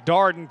 Here's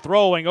Darden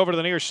throwing over to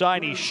the near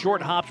side, and he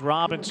short hops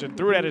Robinson.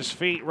 Threw it at his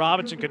feet.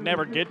 Robinson could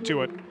never get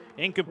to it.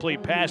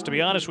 Incomplete pass. To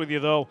be honest with you,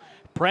 though,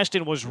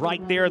 Preston was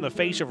right there in the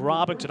face of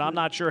Robinson. I'm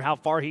not sure how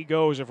far he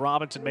goes if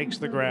Robinson makes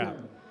the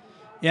grab.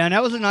 Yeah, and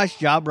that was a nice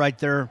job right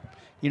there,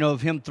 you know,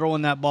 of him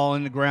throwing that ball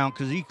in the ground,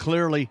 because he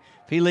clearly,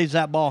 if he leaves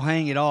that ball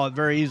hanging at all, it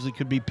very easily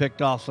could be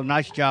picked off. So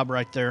nice job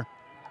right there.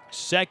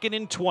 2nd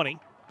and 20.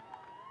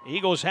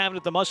 Eagles have it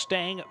at the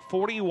Mustang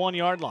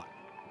 41-yard line.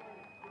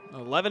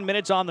 11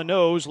 minutes on the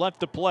nose left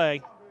to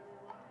play.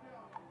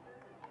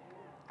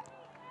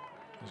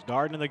 As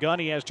Darden in the gun,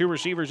 he has 2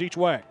 receivers each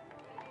way.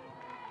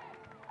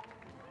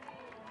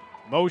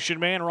 Motion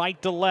man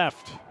right to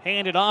left.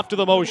 Handed off to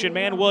the motion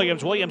man,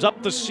 Williams. Williams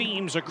up the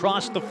seams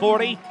across the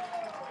 40.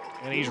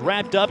 And he's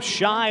wrapped up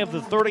shy of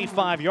the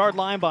 35-yard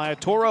line by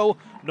Toro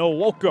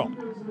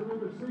Nwoko.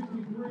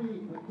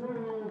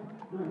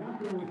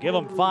 Give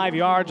him 5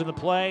 yards in the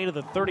play to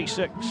the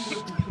 36.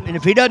 And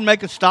if he doesn't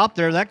make a stop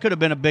there, that could have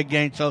been a big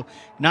gain. So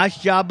nice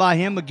job by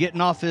him of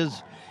getting off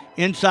his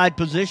inside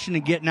position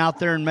and getting out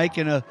there and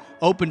making an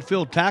open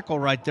field tackle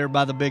right there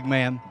by the big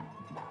man.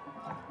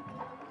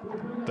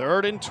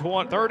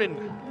 3rd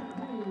and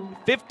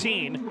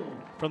 15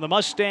 from the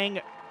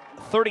Mustang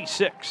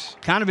 36.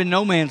 Kind of in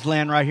no man's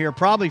land right here.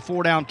 Probably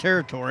 4-down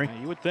territory.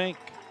 You would think.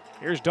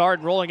 Here's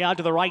Darden rolling out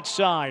to the right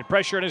side.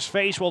 Pressure in his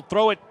face, will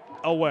throw it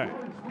away.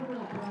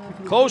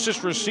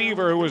 Closest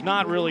receiver who was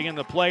not really in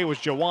the play was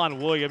Jawan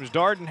Williams.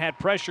 Darden had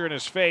pressure in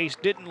his face,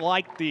 didn't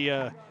like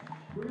the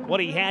what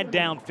he had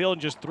downfield,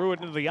 and just threw it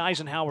into the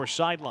Eisenhower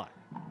sideline.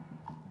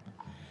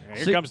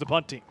 Here comes the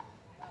punt team.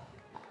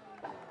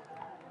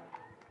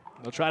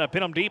 They'll try to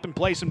pin them deep and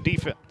play some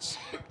defense.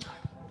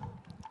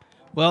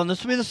 Well, and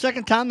this will be the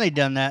second time they've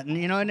done that. And,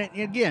 you know, and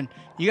again,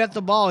 you got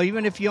the ball.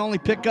 Even if you only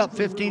pick up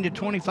 15 to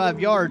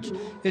 25 yards,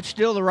 it's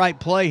still the right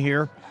play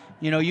here.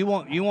 You know, you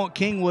want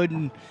Kingwood,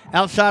 and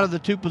outside of the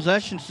 2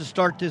 possessions to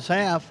start this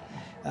half,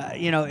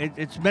 you know,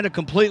 it's been a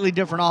completely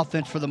different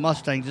offense for the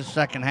Mustangs this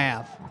second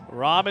half.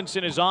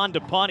 Robinson is on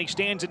to punt. He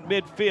stands at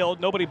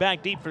midfield. Nobody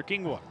back deep for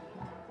Kingwood.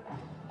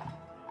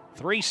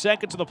 3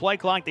 seconds of the play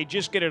clock. They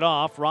just get it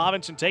off.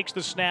 Robinson takes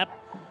the snap.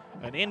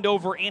 An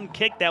end-over-end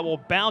kick that will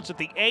bounce at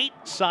the 8.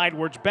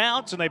 Sidewards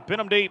bounce, and they pin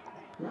him deep.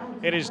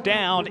 It is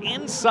down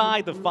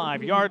inside the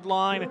 5-yard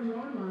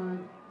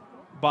line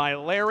by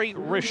Larry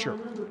Risher,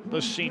 the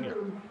senior.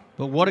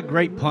 But what a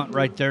great punt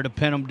right there to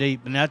pin them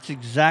deep, and that's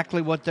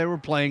exactly what they were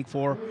playing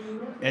for.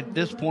 At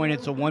this point,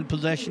 it's a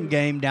 1-possession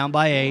game, down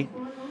by 8.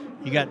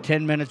 You got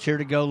 10 minutes here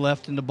to go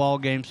left in the ball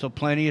game, so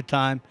plenty of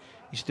time.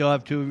 You still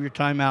have 2 of your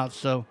timeouts,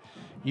 so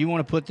you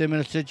want to put them in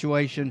a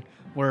situation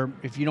where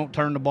if you don't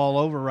turn the ball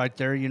over right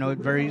there, you know,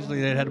 very easily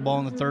they'd had the ball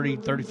on the 30,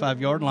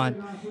 35-yard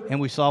line. And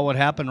we saw what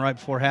happened right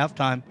before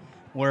halftime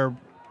where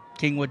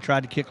Kingwood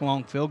tried to kick a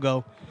long field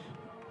goal.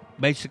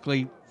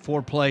 Basically,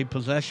 4-play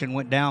possession,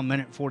 went down,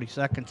 minute 40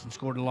 seconds, and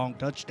scored a long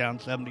touchdown,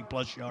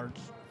 70-plus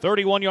yards.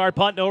 31-yard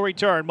punt, no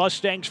return.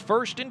 Mustangs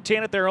 1st and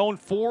 10 at their own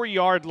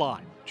 4-yard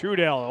line.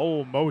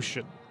 Trudell,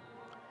 motion.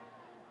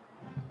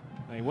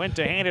 They went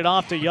to hand it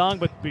off to Young,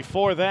 but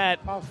before that,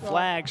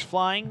 flags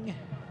flying.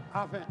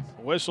 Offense.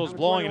 Whistles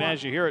blowing, and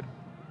as you hear it,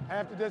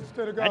 half the distance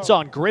to the goal. that's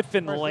on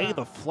Griffin Lay,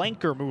 the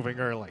flanker, moving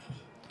early.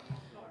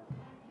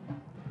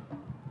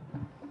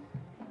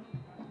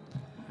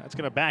 That's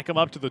going to back him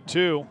up to the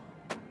 2.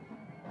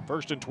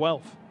 1st and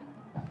 12.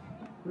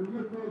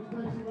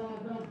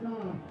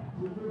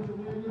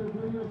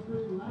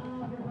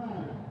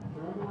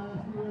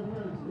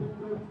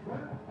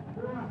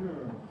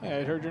 Yeah,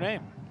 I heard your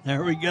name.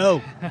 There we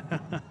go.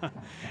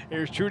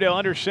 Here's Trudell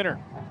under center.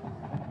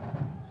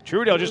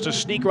 Trudell just to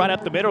sneak right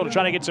up the middle to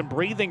try to get some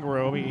breathing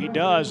room. He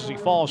does as he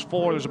falls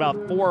forward. There's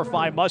about 4 or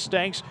 5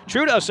 Mustangs.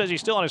 Trudell says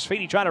he's still on his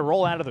feet. He tried to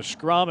roll out of the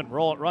scrum and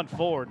run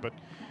forward, but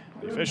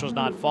the official's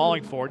not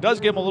falling for it. Does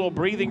give him a little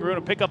breathing room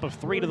to pick up of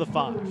 3 to the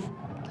 5.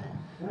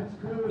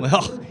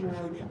 Well,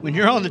 when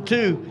you're on the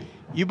 2,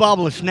 you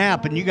bobble a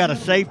snap and you got a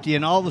safety,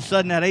 and all of a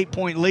sudden that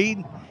 8-point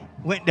lead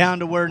went down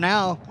to where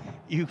now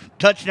you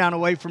touchdown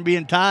away from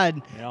being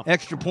tied,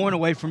 extra point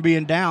away from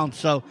being down.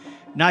 So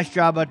nice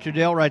job by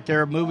Trudell right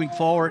there moving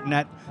forward, and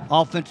that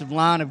offensive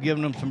line have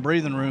given them some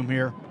breathing room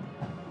here.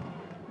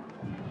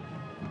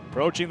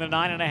 Approaching the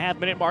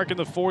 9.5-minute mark in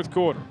the 4th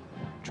quarter.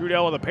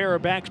 Trudell with a pair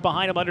of backs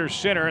behind him under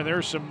center, and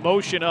there's some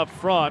motion up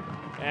front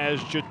as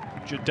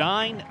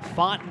Jadine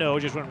Fontenot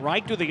just went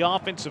right to the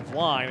offensive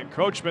line.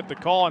 Encroachment the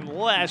call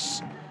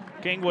unless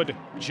Kingwood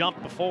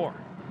jumped before.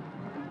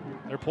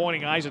 They're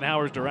pointing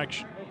Eisenhower's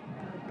direction.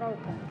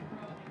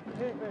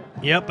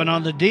 Yep, and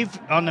on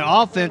the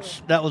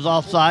offense that was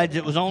offsides,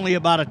 it was only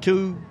about a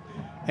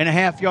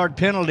 2.5-yard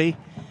penalty.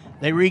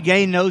 They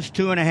regained those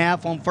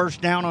 2.5 on first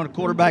down on a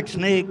quarterback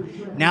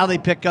sneak. Now they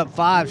pick up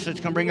 5, so it's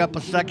going to bring up a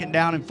 2nd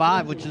down and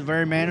 5, which is a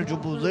very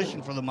manageable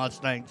position for the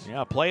Mustangs.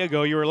 Yeah, a play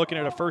ago you were looking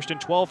at a 1st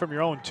and 12 from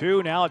your own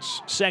 2. Now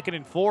it's 2nd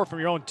and 4 from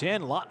your own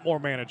 10. A lot more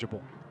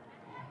manageable.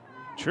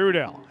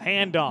 Trudell,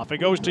 handoff. It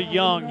goes to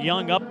Young.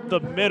 Young up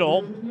the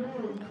middle.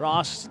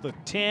 Across the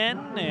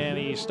 10, and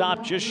he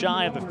stopped just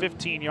shy of the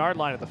 15-yard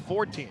line at the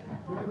 14.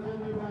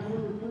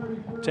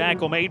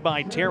 Tackle made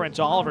by Terrence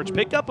Oliver. It's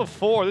pick up of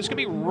 4. This is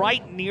going to be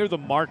right near the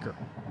marker.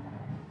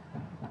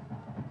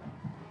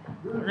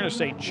 We're going to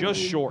say just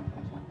short.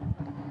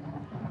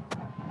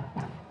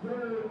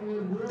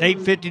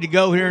 8:50 to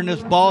go here in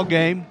this ball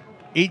game.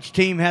 Each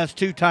team has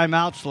 2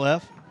 timeouts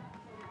left.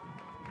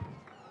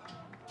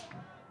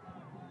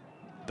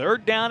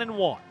 3rd down and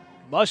 1.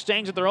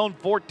 Mustangs at their own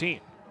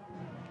 14.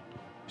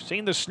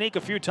 Seen the sneak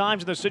a few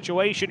times in the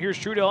situation. Here's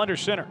Trudell under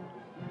center.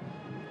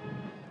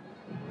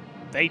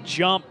 They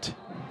jumped.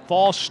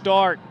 False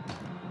start.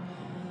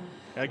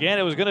 Again,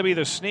 it was going to be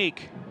the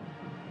sneak.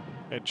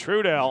 And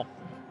Trudell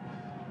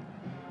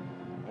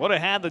would have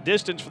had the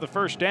distance for the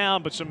 1st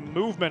down, but some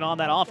movement on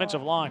that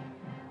offensive line.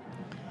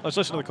 Let's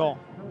listen to the call.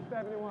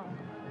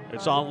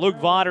 It's on Luke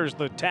Voders,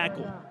 the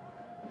tackle.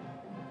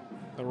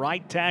 The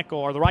right tackle,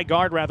 or the right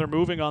guard rather,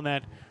 moving on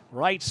that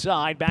right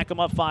side. Back him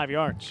up 5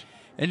 yards.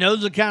 And those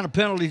are the kind of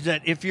penalties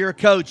that if you're a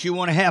coach, you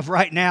want to have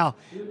right now.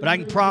 But I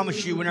can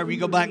promise you, whenever you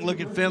go back and look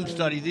at film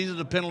study, these are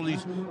the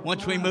penalties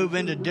once we move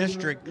into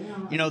district.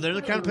 You know, they're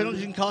the kind of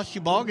penalties that can cost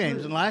you ball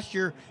games. And last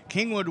year,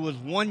 Kingwood was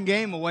 1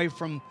 game away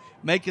from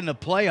making the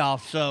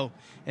playoffs. So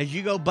as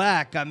you go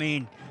back, I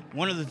mean,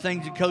 one of the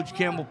things that Coach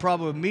Kim will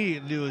probably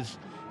immediately do is,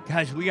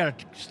 guys, we got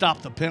to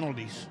stop the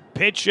penalties.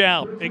 Pitch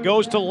out. It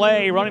goes to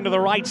Lay, running to the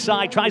right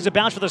side, tries to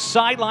bounce for the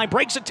sideline,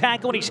 breaks a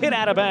tackle, and he's hit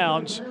out of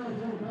bounds.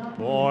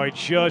 Boy,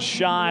 just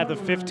shy of the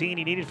 15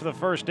 he needed for the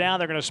 1st down.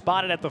 They're going to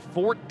spot it at the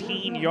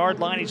 14-yard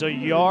line. He's a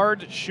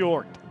yard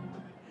short.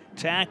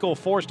 Tackle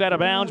forced out of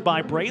bounds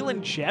by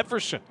Braylon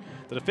Jefferson,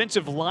 the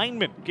defensive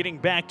lineman, getting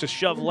back to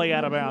shove Lay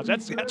out of bounds.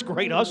 That's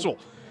great hustle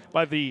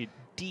by the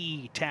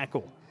D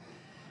tackle.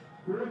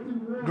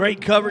 Great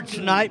coverage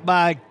tonight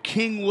by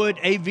Kingwood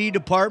AV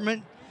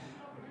department.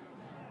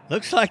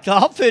 Looks like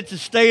the offense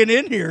is staying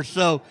in here,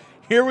 so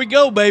here we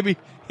go, baby.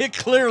 It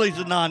clearly is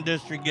a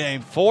non-district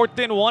game. 4th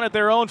and 1 at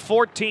their own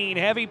 14.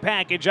 Heavy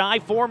package, I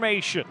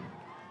formation.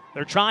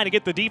 They're trying to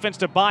get the defense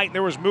to bite.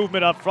 There was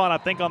movement up front, I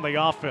think, on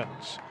the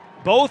offense.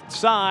 Both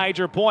sides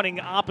are pointing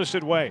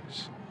opposite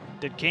ways.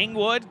 Did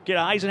Kingwood get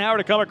Eisenhower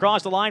to come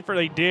across the line?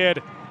 They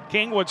did.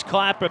 Kingwood's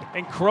clapping.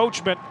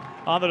 Encroachment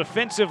on the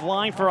defensive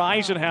line for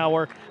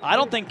Eisenhower. I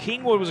don't think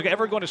Kingwood was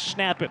ever going to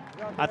snap it.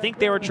 I think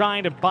they were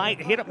trying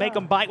to make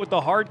them bite with the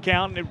hard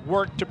count, and it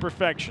worked to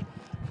perfection.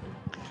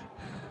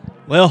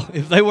 Well,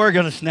 if they were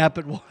going to snap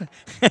it,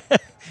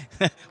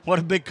 what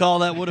a big call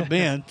that would have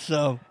been.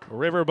 So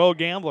Riverboat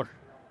Gambler.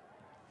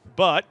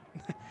 But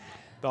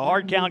the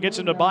hard count gets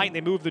them to bite, and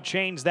they move the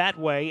chains that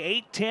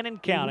way. 8-10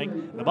 and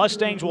counting. The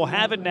Mustangs will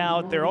have it now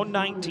at their own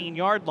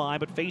 19-yard line,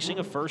 but facing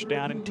a 1st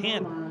down and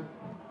 10.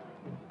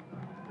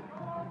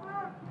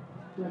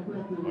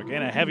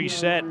 Again, a heavy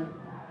set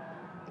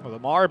with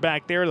Amar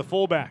back there, the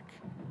fullback.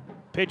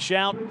 Pitch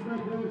out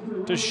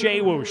to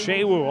Shewu.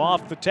 Shewu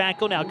off the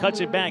tackle, now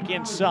cuts it back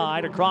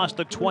inside across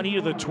the 20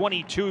 to the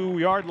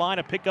 22-yard line,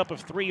 a pickup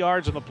of 3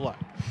 yards on the play.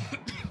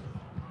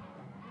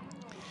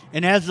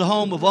 And as the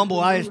home of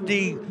Humble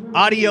ISD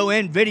audio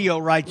and video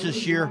rights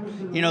this year,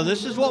 you know,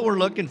 this is what we're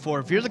looking for.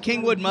 If you're the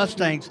Kingwood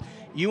Mustangs,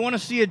 you want to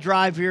see a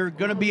drive here,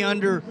 going to be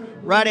under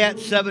right at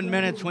 7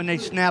 minutes when they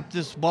snap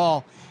this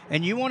ball.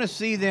 And you want to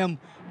see them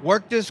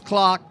work this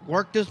clock,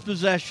 work this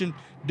possession,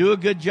 do a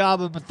good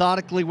job of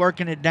methodically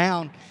working it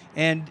down,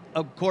 and,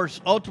 of course,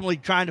 ultimately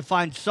trying to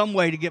find some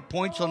way to get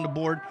points on the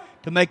board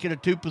to make it a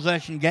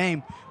 2-possession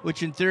game,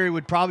 which in theory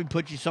would probably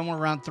put you somewhere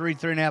around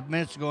 3.5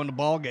 minutes to go in the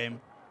ball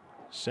game.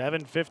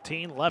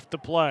 7:15 left to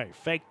play.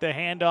 Fake the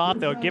handoff.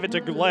 They'll give it to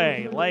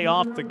Glay. Lay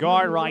off the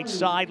guard right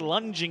side,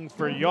 lunging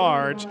for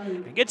yards.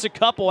 And gets a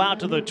couple out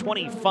to the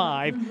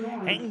 25,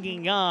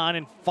 hanging on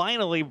and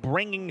finally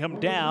bringing him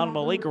down,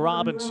 Malik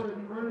Robinson.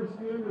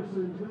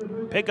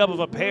 Pickup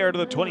of a pair to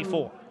the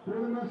 24.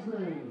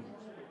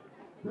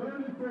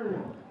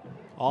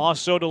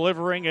 Also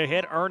delivering a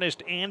hit,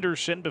 Ernest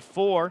Anderson,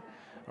 before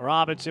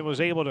Robinson was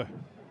able to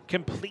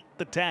complete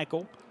the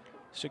tackle.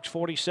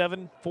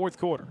 6:47, fourth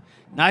quarter.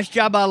 Nice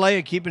job by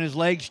Leia keeping his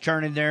legs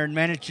turning there and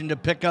managing to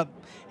pick up.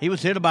 He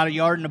was hit about a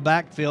yard in the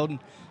backfield and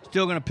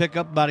still going to pick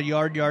up about a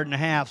yard, yard and a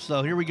half.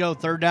 So here we go,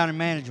 third down and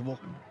manageable.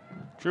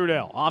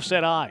 Trudell,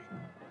 offset eye.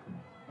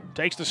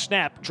 Takes the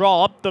snap,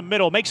 draw up the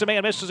middle, makes a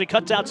man miss as he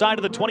cuts outside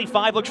of the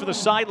 25, looks for the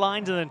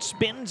sidelines, and then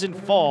spins and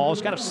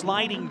falls, kind of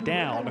sliding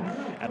down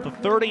at the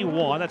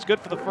 31. That's good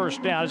for the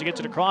first down as he gets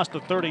it across the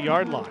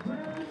 30-yard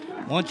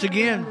line. Once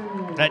again,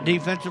 that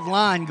defensive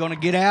line going to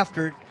get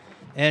after it.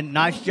 And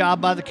nice job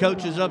by the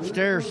coaches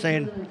upstairs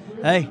saying,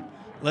 hey,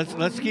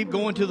 let's keep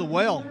going to the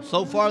well.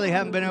 So far they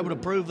haven't been able to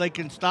prove they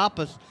can stop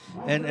us,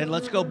 and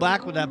let's go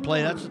back with that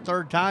play. That's the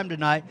third time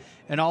tonight,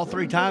 and all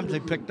three times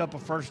they picked up a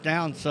first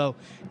down. So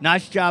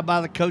nice job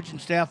by the coaching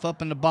staff up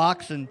in the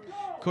box, and,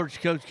 of course,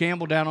 Coach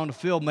Campbell down on the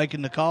field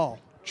making the call.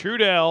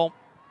 Trudell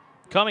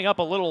coming up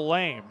a little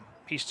lame.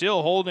 He's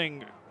still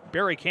holding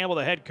Barry Campbell,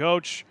 the head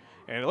coach,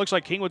 and it looks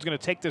like Kingwood's going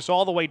to take this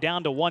all the way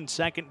down to 1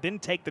 second, then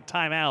take the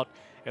timeout,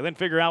 and then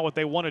figure out what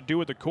they want to do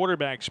with the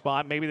quarterback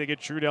spot. Maybe they get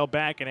Trudell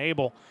back and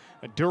able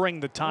during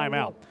the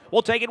timeout.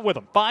 We'll take it with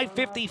them.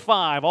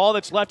 5:55, all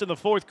that's left in the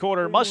fourth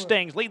quarter.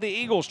 Mustangs lead the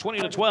Eagles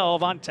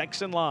 20-12 on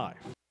Texan Live.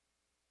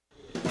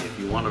 If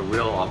you want a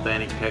real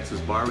authentic Texas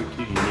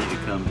barbecue, you need to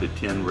come to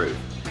Tin Roof.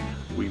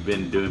 We've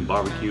been doing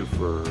barbecue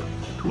for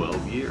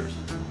 12 years,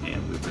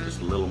 and we're just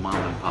a little mom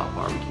and pop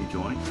barbecue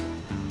joint.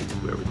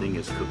 Everything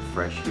is cooked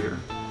fresh here.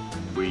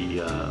 We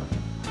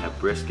have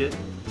brisket,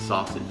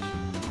 sausage,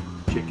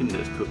 chicken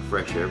that's cooked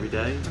fresh every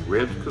day,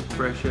 ribs cooked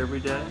fresh every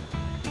day.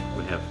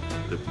 We have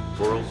the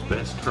world's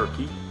best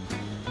turkey,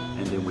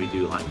 and then we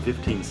do like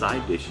 15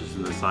 side dishes,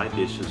 and the side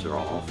dishes are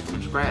all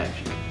from scratch.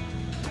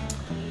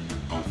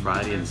 On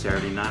Friday and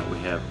Saturday night we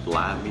have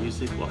live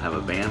music. We'll have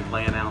a band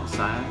playing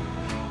outside.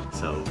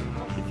 So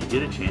if you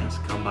get a chance,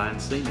 come by and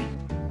see me.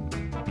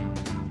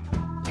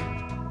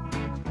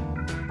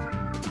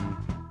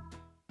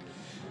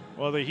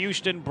 Well, the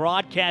Houston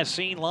broadcast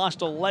scene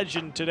lost a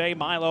legend today.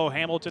 Milo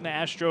Hamilton,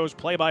 Astros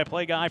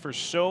play-by-play guy for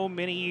so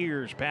many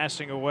years,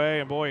 passing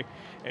away. And boy,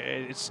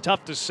 it's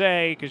tough to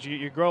say because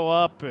you grow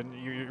up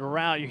and you're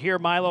around. You hear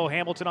Milo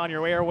Hamilton on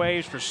your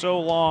airwaves for so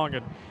long,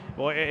 and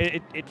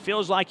boy, it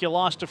feels like you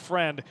lost a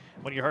friend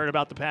when you heard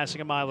about the passing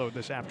of Milo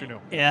this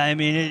afternoon. Yeah, I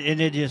mean,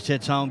 it just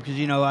hits home because,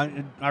 you know,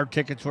 our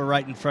tickets were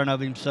right in front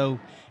of him. So,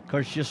 of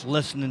course, just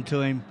listening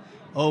to him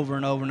over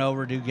and over and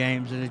over do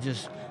games, and it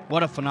just –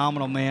 what a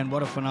phenomenal man,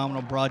 what a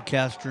phenomenal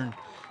broadcaster, and,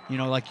 you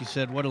know, like you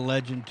said, what a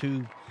legend,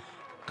 too,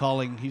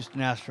 calling Houston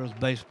Astros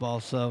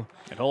baseball. So,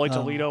 and Holy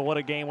Toledo, what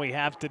a game we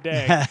have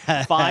today.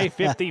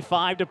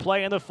 5:55 to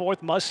play in the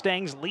fourth.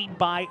 Mustangs lead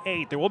by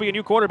 8. There will be a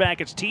new quarterback.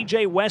 It's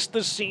TJ West,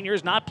 the senior.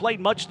 Has not played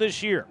much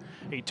this year.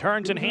 He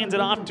turns and hands it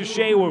off to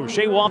Sheawu.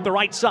 Sheawu off the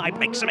right side.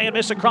 Makes a man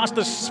miss across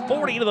the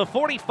 40 to the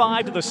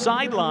 45 to the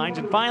sidelines,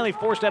 and finally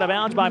forced out of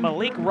bounds by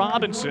Malik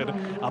Robinson.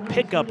 A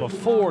pickup of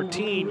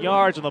 14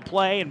 yards on the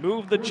play and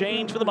moved the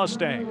chains for the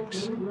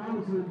Mustangs.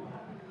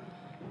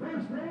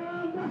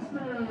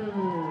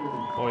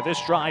 Boy,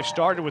 this drive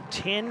started with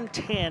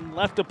 10:10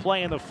 left to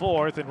play in the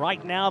fourth, and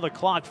right now the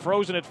clock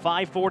frozen at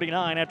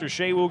 5:49 after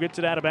Sheawu gets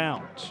it out of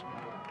bounds.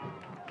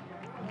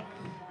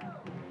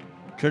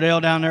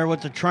 Trudell down there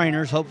with the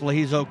trainers. Hopefully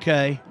he's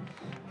okay.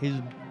 He's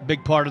a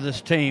big part of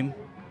this team.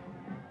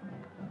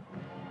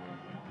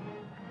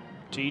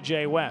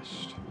 TJ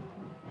West.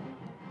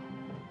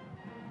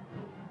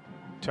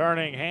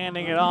 Turning,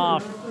 handing it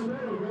off.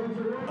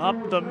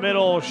 Up the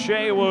middle,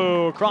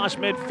 Sheawu across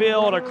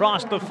midfield,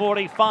 across the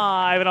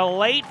 45, and a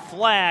late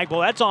flag.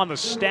 Well, that's on the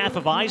staff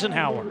of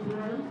Eisenhower.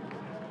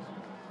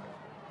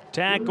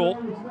 Tackle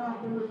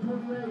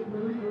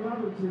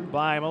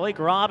by Malik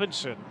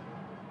Robinson.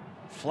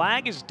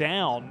 Flag is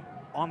down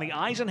on the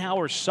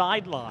Eisenhower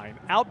sideline,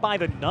 out by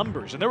the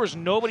numbers, and there was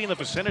nobody in the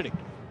vicinity.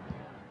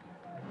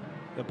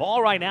 The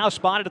ball right now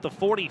spotted at the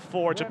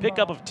 44. It's a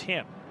pickup of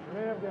 10.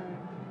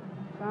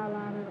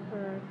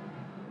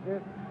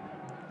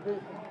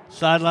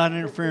 Sideline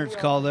interference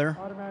call there.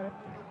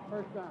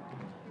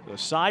 The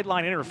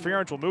sideline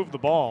interference will move the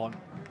ball.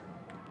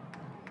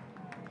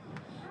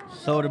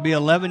 So it'll be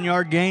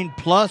 11-yard gain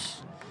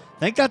plus, I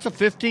think that's a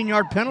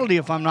 15-yard penalty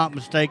if I'm not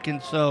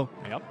mistaken. So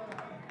yep.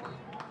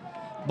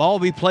 Ball will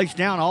be placed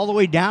down all the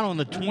way down on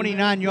the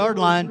 29-yard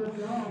line.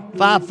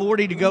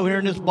 5:40 to go here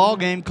in this ball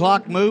game.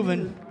 Clock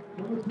moving.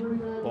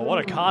 Well, what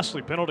a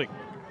costly penalty.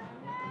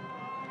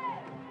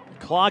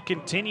 Clock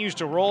continues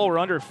to roll. We're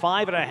under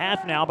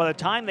 5.5 now. By the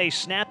time they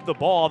snap the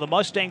ball, the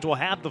Mustangs will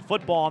have the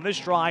football on this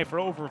drive for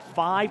over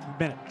 5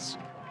 minutes.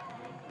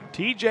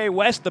 TJ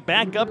West, the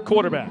backup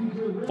quarterback.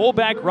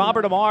 Fullback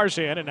Robert Amar's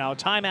in, and now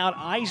timeout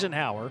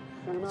Eisenhower.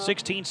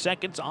 16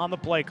 seconds on the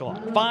play clock.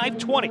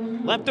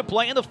 5:20 left to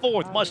play in the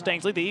fourth.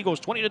 Mustangs lead the Eagles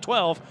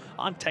 20-12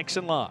 on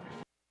Texan Live.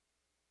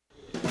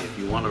 If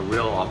you want a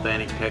real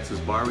authentic Texas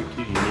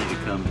barbecue, you need to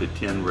come to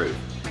Tin Roof.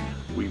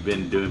 We've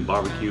been doing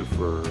barbecue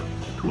for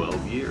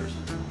 12 years,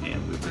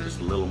 and we're just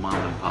a little mom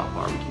and pop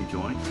barbecue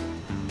joint.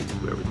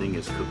 Everything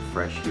is cooked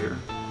fresh here.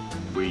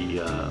 We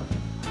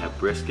have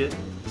brisket,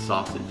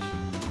 sausage,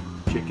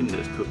 chicken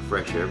that's cooked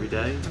fresh every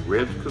day,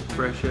 ribs cooked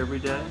fresh every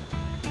day.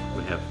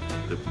 We have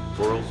the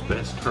world's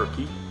best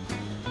turkey,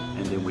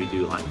 and then we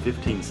do like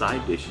 15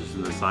 side dishes,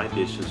 and the side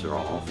dishes are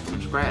all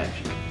from scratch.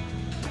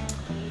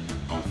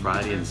 On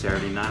Friday and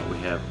Saturday night we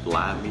have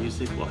live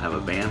music. We'll have a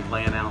band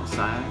playing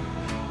outside.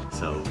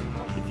 So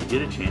if you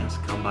get a chance,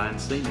 come by and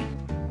see me.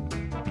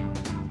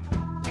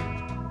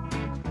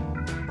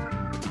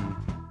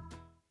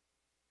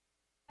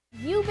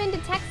 You've been to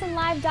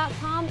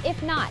TexanLive.com?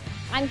 If not,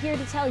 I'm here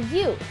to tell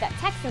you that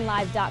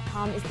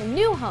TexanLive.com is the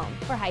new home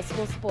for high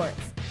school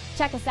sports.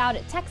 Check us out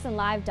at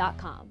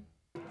TexanLive.com.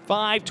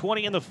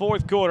 5:20 in the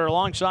fourth quarter.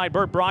 Alongside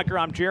Burt Brocker,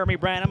 I'm Jeremy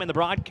Branham in the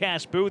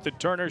broadcast booth at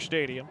Turner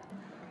Stadium.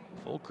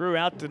 Full crew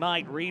out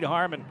tonight. Reed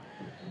Harmon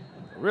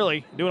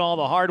really doing all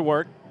the hard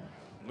work.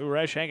 Lou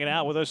Resch hanging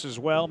out with us as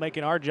well,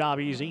 making our job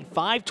easy.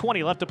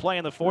 5:20 left to play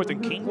in the fourth,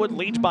 and Kingwood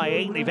leads by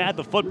 8, and they've had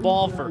the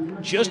football for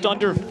just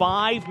under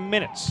 5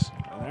 minutes.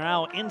 And they're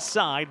now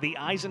inside the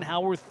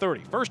Eisenhower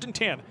 30. 1st and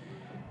 10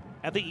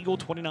 at the Eagle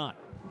 29.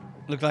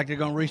 Look like they're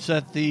going to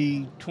reset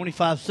the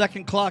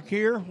 25-second clock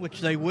here, which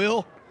they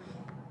will.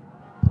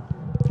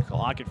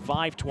 Clock at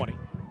 5:20.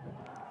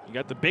 You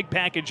got the big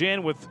package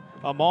in with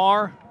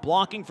Amar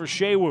blocking for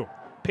Sheawu.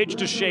 Pitch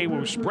to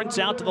Sheawu, sprints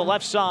out to the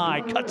left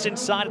side, cuts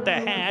inside at the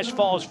hash,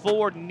 falls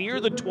forward near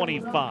the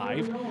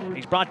 25.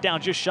 He's brought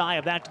down just shy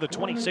of that to the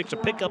 26, a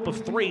pickup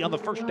of 3 on the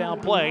first down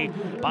play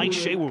by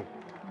Sheawu.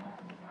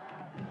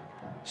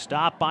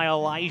 Stopped by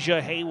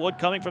Elijah Haywood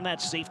coming from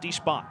that safety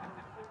spot.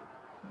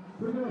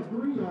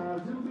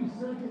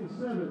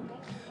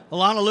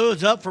 Alana Liu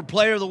is up for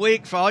Player of the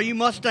Week. For all you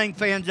Mustang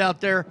fans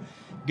out there,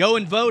 go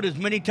and vote as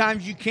many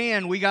times as you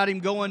can. We got him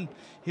going.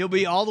 He'll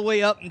be all the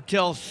way up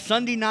until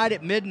Sunday night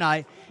at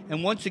midnight.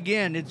 And once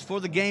again, it's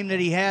for the game that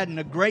he had, and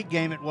a great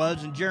game it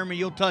was. And Jeremy,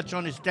 you'll touch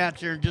on his stats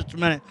here in just a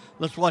minute.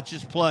 Let's watch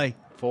this play.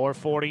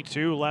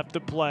 4:42 left to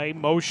play.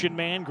 Motion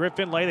man,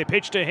 Griffin Lay. They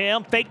pitch to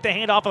him. Fake the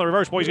handoff on the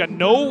reverse. Boy, he's got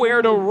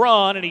nowhere to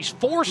run, and he's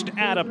forced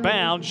out of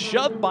bounds.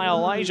 Shoved by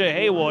Elijah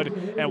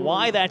Haywood. And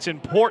why that's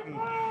important,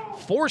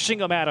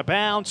 forcing him out of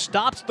bounds,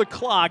 stops the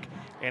clock,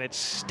 and it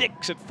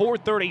sticks at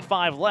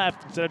 4:35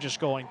 left instead of just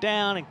going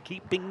down and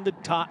keeping the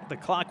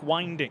clock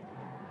winding.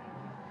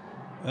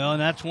 Well,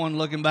 and that's one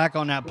looking back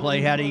on that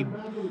play.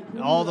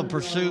 All the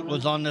pursuit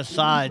was on this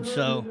side.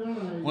 So,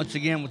 once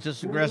again, with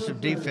this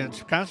aggressive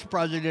defense, kind of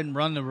surprised they didn't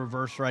run the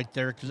reverse right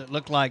there because it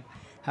looked like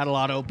had a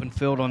lot of open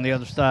field on the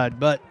other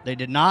side. But they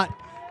did not.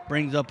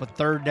 Brings up a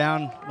 3rd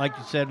down. Like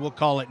you said, we'll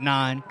call it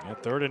 9. Yeah,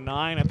 3rd and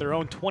 9 at their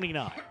own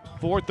 29.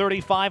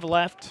 4:35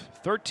 left.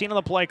 13 on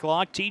the play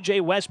clock.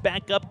 TJ West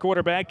back up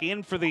quarterback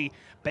in for the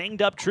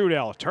banged-up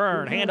Trudell.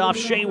 Turn, handoff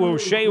Sheawu.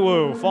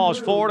 Sheawu falls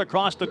forward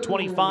across the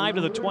 25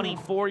 to the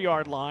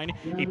 24-yard line.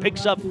 He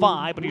picks up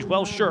 5, but he's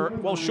well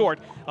short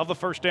of the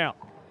first down.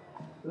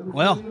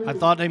 Well, I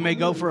thought they may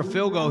go for a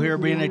field goal here,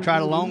 being they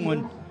tried a long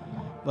one.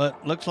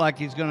 But looks like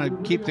he's going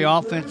to keep the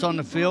offense on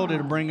the field.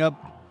 It'll bring up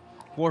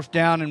 4th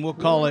down, and we'll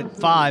call it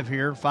 5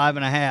 here,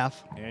 5.5.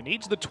 And he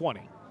needs the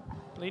 20.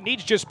 He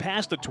needs just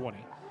past the 20.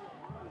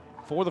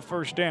 For the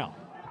first down.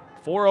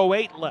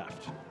 4:08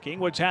 left.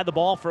 Kingwood's had the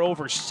ball for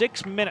over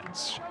 6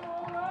 minutes.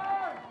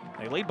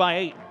 They lead by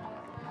 8.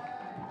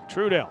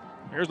 Trudell.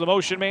 Here's the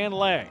motion man,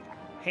 Lay.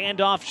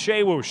 Handoff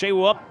Sheawu.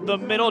 Sheawu up the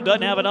middle.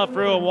 Doesn't have enough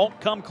room.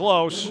 Won't come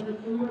close.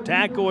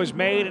 Tackle is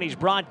made, and he's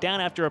brought down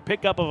after a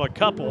pickup of a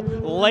couple.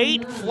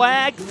 Late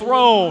flag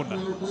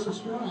thrown.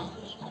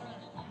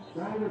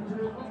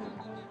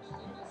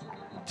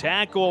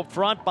 Tackle up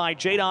front by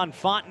Jadon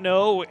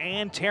Fontenot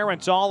and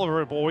Terrence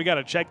Oliver. Boy, we got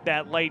to check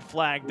that late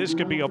flag. This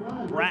could be a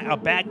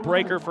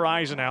backbreaker for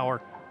Eisenhower.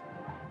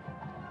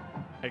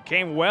 It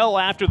came well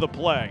after the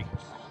play.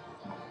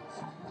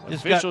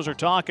 Officials are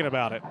talking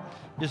about it.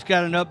 Just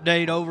got an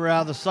update over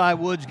out of the Cy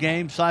Woods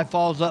game. Cy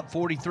falls up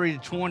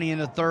 43-20 in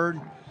the 3rd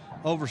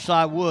over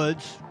Cy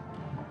Woods.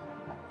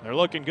 They're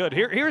looking good.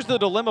 Here's the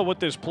dilemma with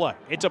this play.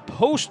 It's a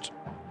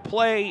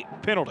post-play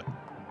penalty.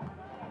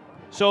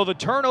 So the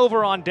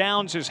turnover on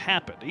downs has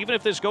happened. Even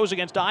if this goes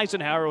against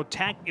Eisenhower,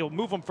 it'll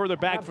move them further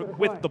back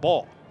with the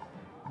ball.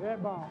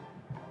 Dead ball.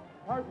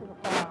 Personal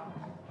foul.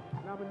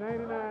 Number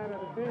 99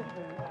 of the defense.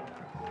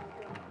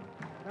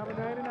 Number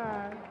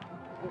 99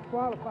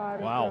 disqualified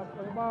himself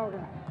for the ball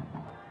game.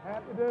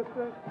 Half the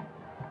distance.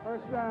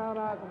 First down,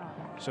 Eisenhower.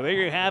 So there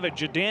you have it.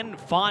 Jadon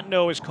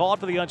Fontenot is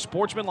called for the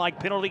unsportsmanlike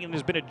penalty and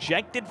has been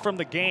ejected from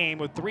the game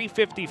with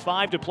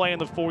 3:55 to play in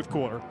the 4th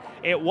quarter.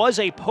 It was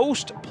a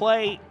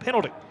post-play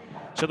penalty.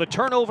 So the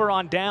turnover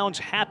on downs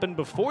happened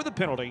before the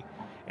penalty,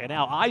 and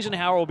now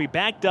Eisenhower will be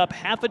backed up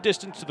half a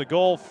distance to the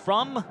goal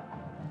from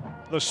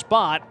the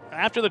spot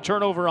after the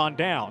turnover on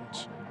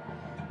downs.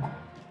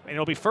 And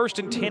it'll be 1st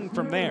and 10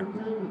 from there.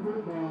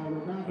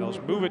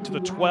 They'll move it to the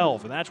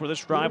 12, and that's where this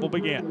drive will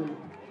begin.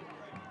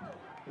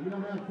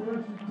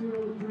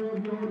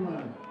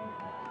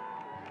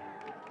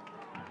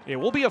 It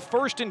will be a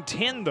 1st and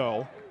 10,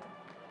 though,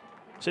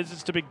 since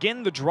it's to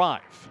begin the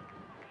drive.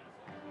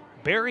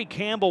 Barry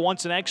Campbell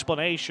wants an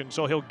explanation,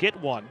 so he'll get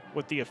one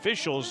with the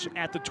officials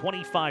at the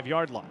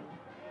 25-yard line.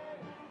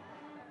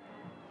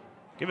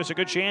 Give us a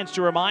good chance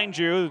to remind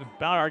you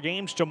about our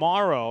games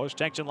tomorrow. As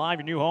Texan Live,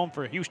 your new home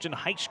for Houston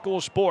high school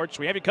sports.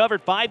 We have you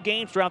covered 5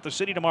 games throughout the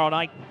city tomorrow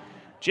night.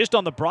 Just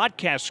on the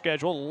broadcast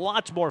schedule,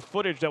 lots more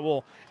footage that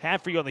we'll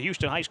have for you on the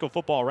Houston High School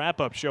Football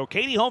Wrap-Up Show.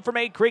 Katy home from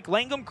Egg Creek,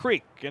 Langham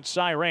Creek against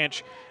Cy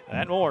Ranch,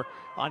 and more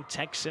on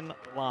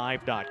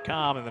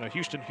TexanLive.com. And then the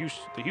Houston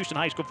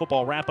High School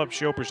Football Wrap-Up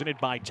Show presented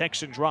by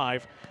Texan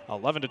Drive,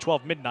 11 to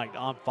 12 midnight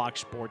on Fox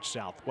Sports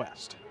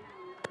Southwest.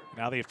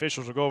 Now the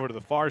officials will go over to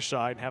the far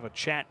side and have a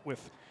chat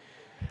with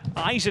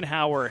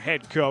Eisenhower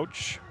head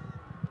coach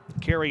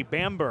Kerry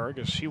Bamberg,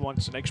 as he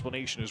wants an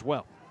explanation as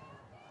well.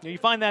 You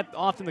find that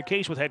often the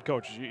case with head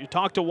coaches. You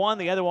talk to one,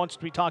 the other wants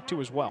to be talked to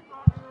as well.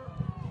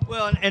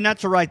 Well, and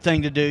that's the right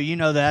thing to do. You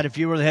know that. If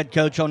you were the head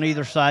coach on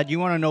either side, you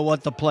want to know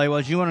what the play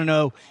was. You want to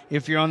know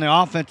if you're on the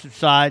offensive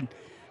side,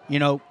 you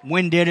know,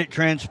 when did it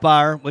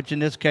transpire, which in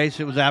this case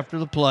it was after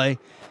the play.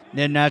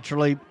 Then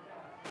naturally,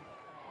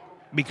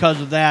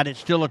 because of that, it's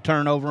still a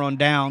turnover on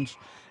downs.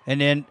 And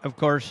then, of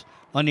course,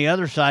 on the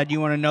other side, you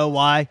want to know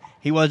why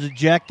he was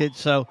ejected.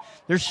 So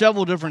there's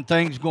several different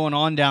things going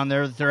on down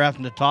there that they're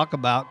having to talk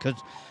about because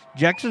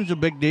ejection's a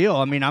big deal.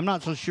 I mean, I'm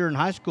not so sure in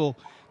high school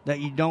that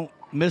you don't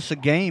miss a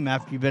game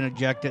after you've been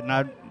ejected, and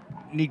I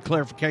need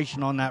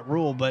clarification on that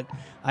rule. But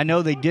I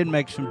know they did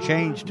make some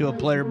change to a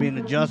player being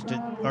ejected,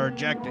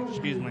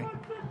 excuse me.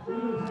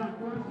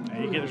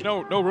 There's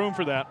no room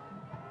for that.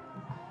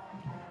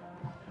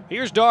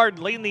 Here's Darden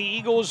leading the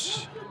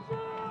Eagles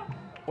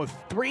with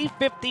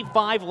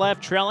 3:55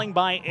 left, trailing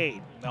by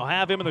 8. They'll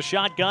have him in the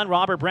shotgun.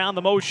 Robert Brown,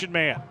 the motion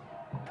man.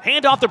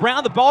 Hand off to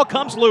Brown. The ball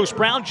comes loose.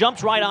 Brown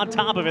jumps right on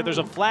top of it. There's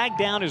a flag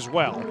down as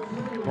well.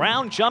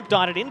 Brown jumped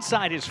on it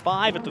inside his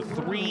 5 at the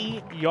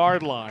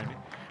 3-yard line.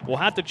 We'll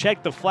have to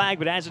check the flag,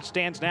 but as it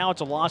stands now,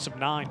 it's a loss of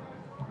 9.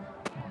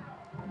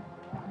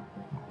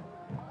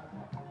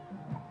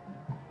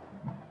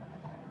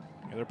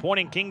 They're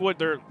pointing Kingwood.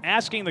 They're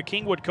asking the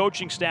Kingwood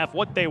coaching staff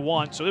what they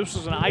want. So this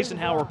was an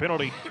Eisenhower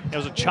penalty. It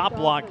was a chop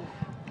block,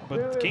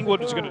 but Kingwood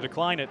was going to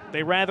decline it.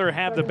 They rather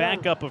have the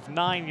backup of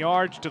 9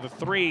 yards to the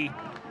 3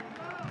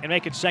 and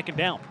make it 2nd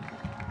down.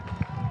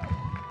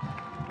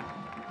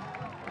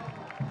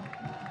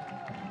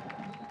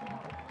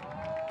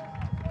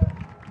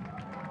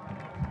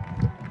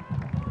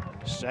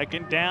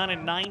 Second down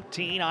and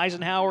 19.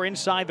 Eisenhower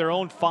inside their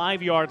own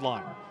 5-yard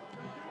line.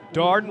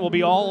 Darden will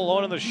be all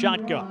alone in the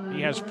shotgun.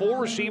 He has 4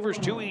 receivers,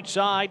 2 each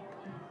side,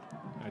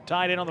 and a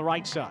tight end on the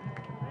right side.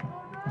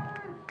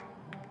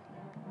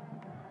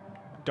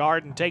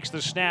 Darden takes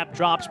the snap,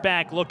 drops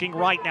back, looking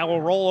right. Now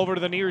will roll over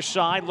to the near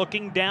side,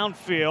 looking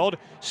downfield,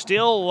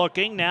 still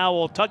looking. Now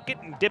will tuck it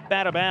and dip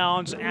out of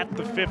bounds at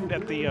the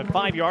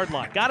 5-yard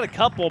line. Got a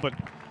couple, but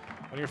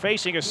when you're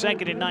facing a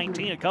 2nd and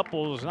 19, a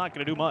couple is not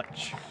going to do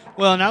much.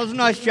 Well, and that was a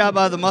nice job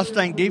by the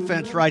Mustang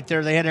defense right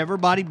there. They had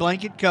everybody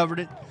blanket covered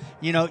it.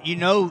 You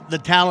know the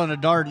talent of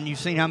Darden. You've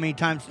seen how many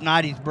times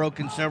tonight he's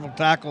broken several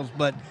tackles,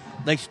 but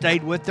they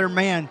stayed with their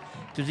man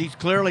because he's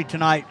clearly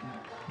tonight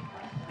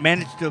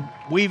managed to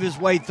weave his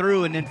way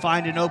through and then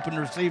find an open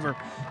receiver.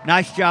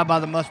 Nice job by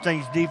the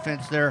Mustangs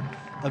defense there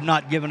of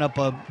not giving up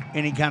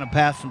any kind of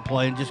passing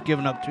play and just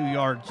giving up 2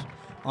 yards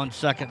on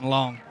 2nd and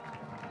long.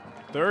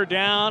 3rd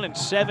down and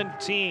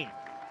 17.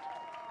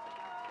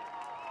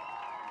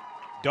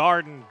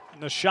 Darden in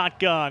the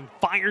shotgun,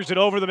 fires it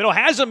over the middle,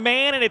 has a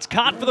man, and it's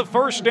caught for the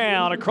 1st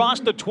down across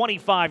the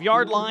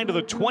 25-yard line to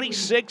the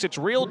 26. It's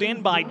reeled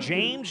in by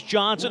James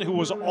Johnson, who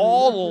was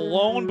all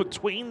alone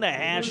between the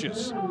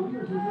hashes.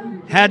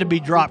 Had to be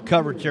drop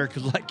coverage there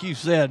because, like you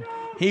said,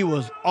 he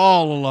was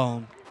all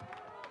alone.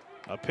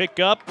 A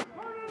pickup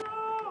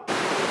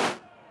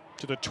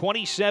to the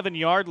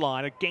 27-yard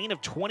line, a gain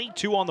of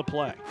 22 on the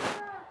play.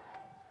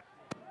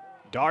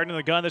 Darden in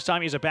the gun. This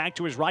time he's a back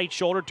to his right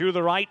shoulder, to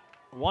the right.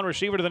 1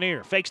 receiver to the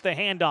near, fakes the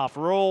handoff,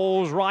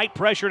 rolls right,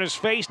 pressure in his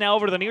face, now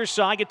over to the near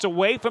side, gets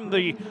away from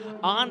the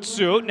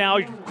on-suit, now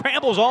he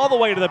scrambles all the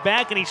way to the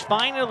back, and he's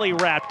finally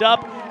wrapped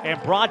up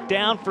and brought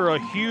down for a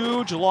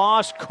huge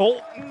loss.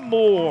 Colton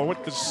Moore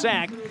with the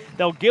sack.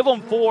 They'll give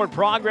him forward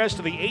progress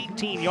to the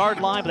 18-yard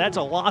line, but that's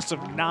a loss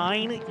of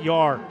 9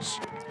 yards.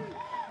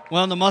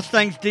 Well, the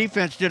Mustangs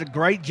defense did a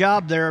great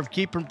job there of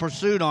keeping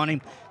pursuit on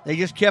him. They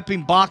just kept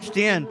him boxed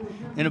in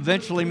and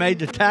eventually made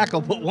the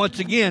tackle. But once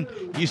again,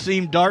 you see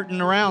him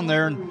darting around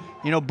there and,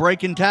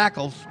 breaking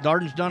tackles.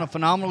 Darden's done a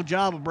phenomenal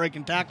job of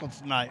breaking tackles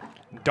tonight.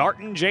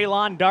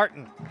 Jaylon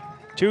Darton.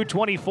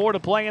 2:24 to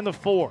play in the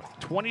 4th.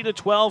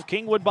 20-12,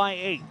 Kingwood by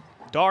 8.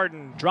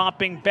 Darden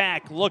dropping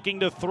back,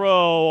 looking to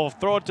throw.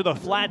 Throw it to the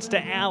flats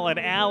to Allen.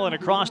 Allen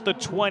across the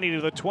 20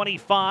 to the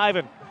 25,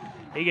 and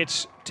He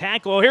gets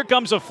tackled. Oh, here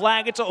comes a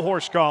flag. It's a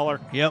horse collar.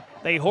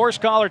 Yep. They horse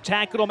collar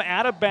tackled him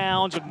out of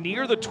bounds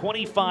near the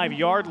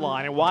 25-yard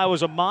line. And while it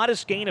was a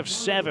modest gain of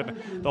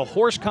 7, the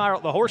horse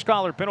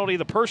collar penalty,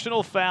 the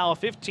personal foul,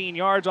 15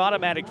 yards,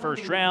 automatic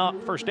first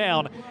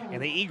down, and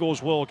the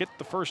Eagles will get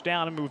the first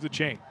down and move the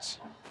chains.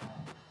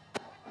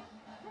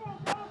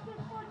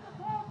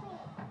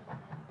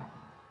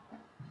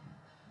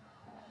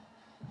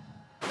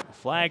 The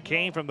flag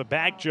came from the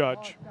back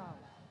judge.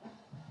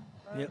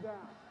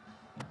 Yep.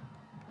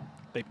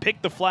 They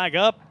picked the flag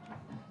up.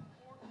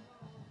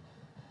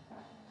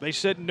 They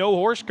said no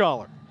horse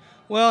collar.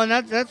 Well,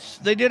 and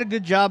they did a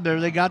good job there.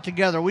 They got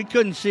together. We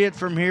couldn't see it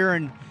from here,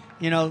 and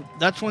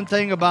that's one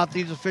thing about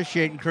these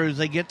officiating crews.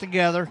 They get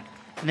together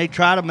and they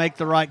try to make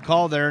the right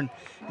call there, and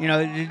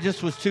it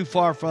just was too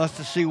far for us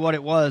to see what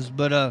it was.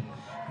 But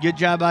good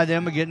job by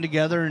them of getting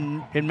together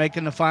and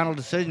making the final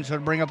decision. So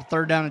to bring up a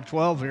 3rd down and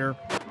 12 here.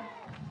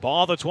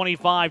 Ball the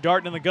 25,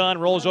 darting in the gun,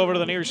 rolls over to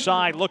the near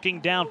side,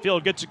 looking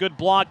downfield, gets a good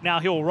block.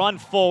 Now he'll run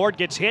forward,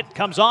 gets hit,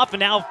 comes off,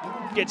 and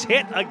now gets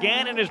hit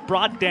again and is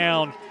brought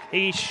down.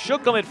 He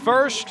shook him at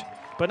first,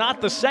 but not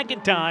the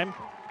second time,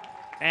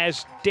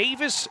 as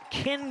Davis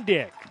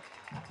Kindig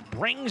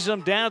brings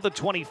him down at the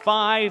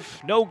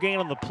 25. No gain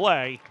on the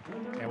play.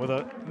 And with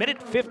a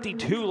minute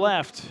 52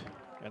 left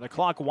and the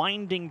clock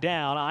winding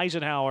down,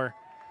 Eisenhower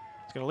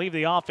is going to leave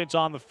the offense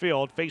on the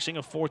field, facing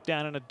a 4th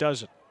down and a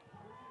dozen.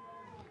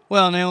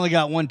 Well, and they only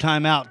got one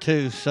timeout,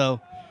 too, so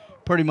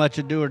pretty much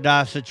a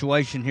do-or-die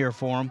situation here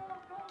for them.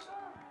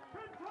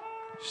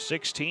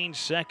 16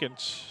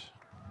 seconds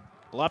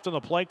left on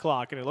the play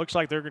clock, and it looks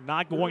like they're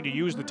not going to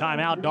use the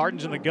timeout.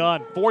 Darton's in the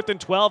gun. 4th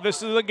and 12,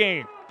 this is the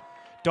game.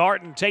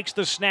 Darton takes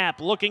the snap,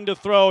 looking to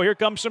throw. Here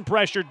comes some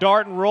pressure.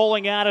 Darton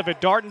rolling out of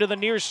it. Darton to the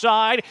near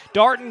side.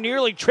 Darton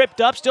nearly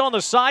tripped up, still on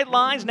the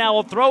sidelines. Now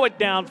will throw it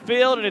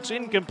downfield, and it's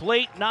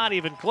incomplete, not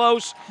even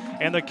close.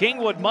 And the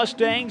Kingwood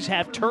Mustangs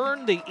have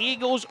turned the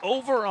Eagles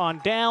over on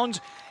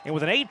downs. And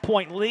with an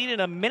 8-point lead and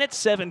a minute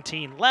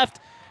 17 left,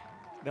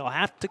 they'll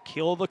have to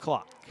kill the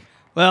clock.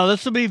 Well,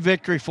 this will be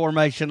victory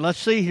formation. Let's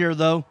see here,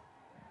 though.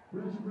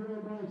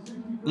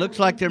 Looks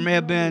like there may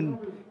have been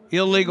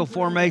illegal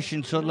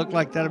formation, so it looked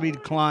like that'll be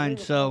declined.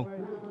 So,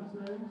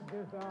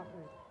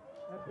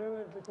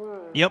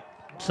 yep.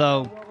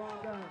 So,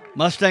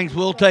 Mustangs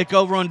will take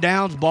over on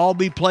downs. Ball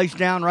be placed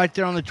down right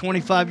there on the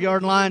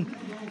 25-yard line.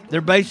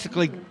 They're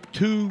basically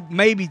 2,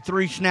 maybe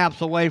 3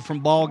 snaps away from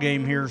ball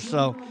game here.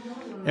 So,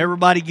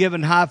 everybody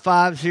giving high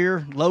fives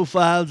here, low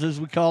fives as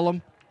we call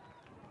them.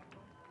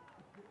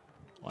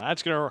 Well,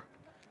 that's going to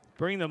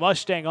bring the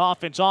Mustang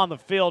offense on the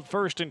field.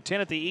 1st and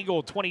 10 at the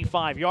Eagle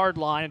 25-yard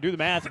line. And do the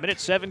math, a minute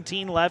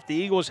 17 left. The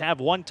Eagles have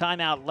 1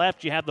 timeout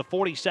left. You have the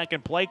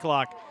 40-second play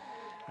clock.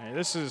 And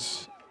this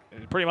is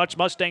pretty much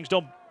Mustangs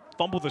don't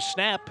fumble the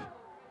snap.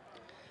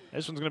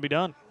 This one's going to be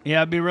done.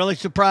 Yeah, I'd be really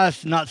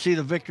surprised to not see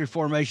the victory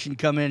formation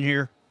come in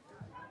here.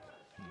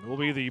 It will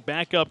be the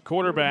backup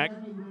quarterback,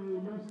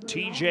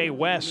 TJ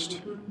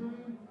West.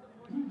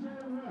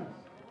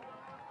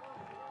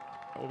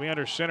 Will be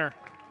under center.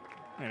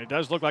 And it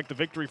does look like the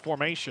victory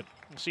formation.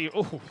 We'll see.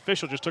 Oh,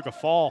 official just took a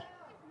fall.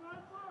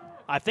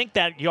 I think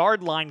that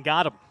yard line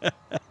got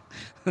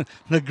him.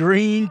 The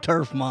green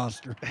turf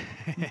monster.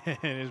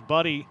 And his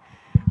buddy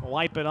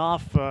wiping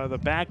off the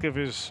back of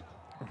his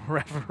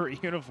referee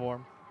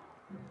uniform.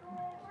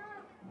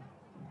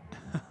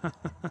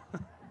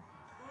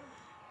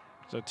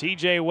 So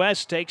TJ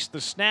West takes the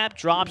snap,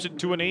 drops it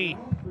to a knee.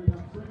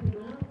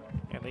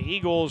 And the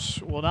Eagles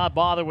will not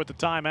bother with the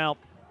timeout.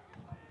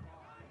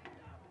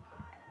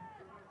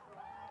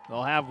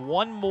 They'll have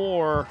one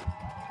more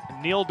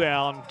kneel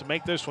down to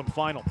make this one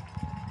final.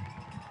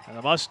 And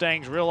the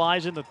Mustangs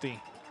realizing that the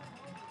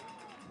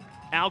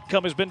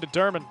outcome has been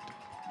determined.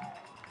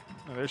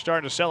 And they're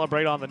starting to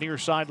celebrate on the near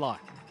sideline.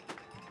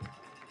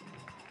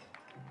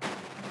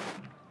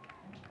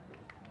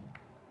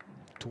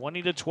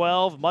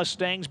 (20-12),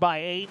 Mustangs by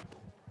 8.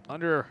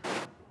 Under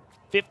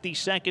 50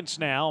 seconds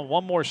now.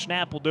 One more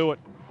snap will do it.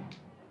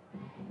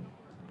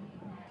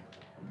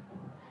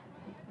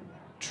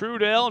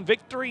 Trudell and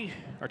victory,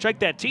 or check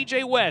that,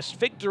 TJ West,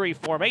 victory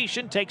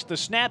formation, takes the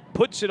snap,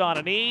 puts it on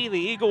a knee. The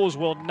Eagles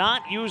will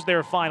not use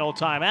their final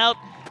timeout,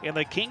 and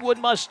the Kingwood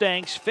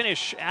Mustangs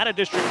finish out of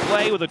district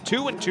play with a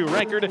 2-2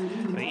 record.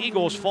 The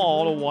Eagles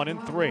fall to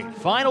 1-3.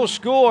 Final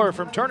score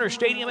from Turner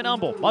Stadium in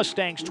Humble: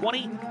 Mustangs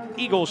 20,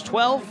 Eagles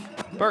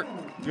 12. Bert,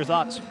 your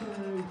thoughts?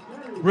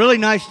 Really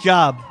nice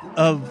job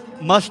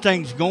of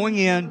Mustangs going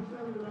in,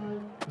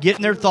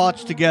 getting their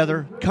thoughts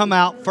together, come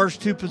out,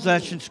 first 2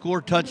 possessions,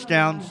 score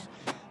touchdowns.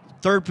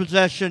 3rd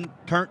possession,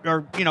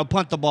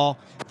 punt the ball.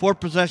 4th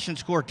possession,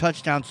 score a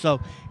touchdown. So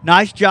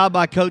nice job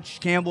by Coach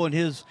Campbell and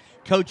his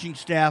coaching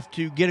staff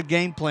to get a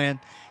game plan.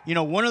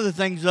 One of the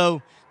things,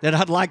 though, that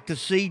I'd like to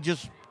see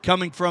just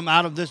coming from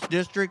out of this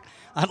district,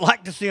 I'd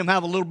like to see them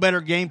have a little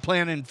better game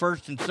plan in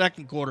 1st and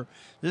 2nd quarter.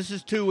 This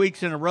is 2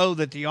 weeks in a row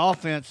that the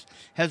offense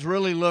has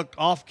really looked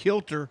off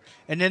kilter,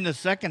 and then the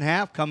second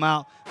half come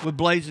out with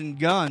blazing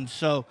guns.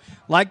 So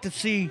like to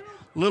see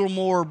little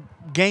more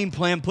game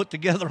plan put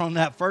together on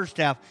that first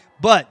half.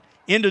 But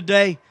end of the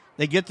day,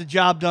 they get the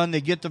job done.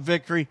 They get the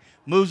victory,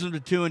 moves them to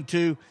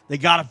 2-2. They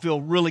got to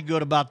feel really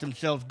good about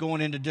themselves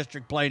going into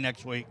district play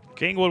next week.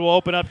 Kingwood will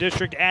open up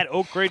district at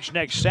Oak Ridge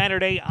next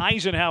Saturday.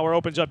 Eisenhower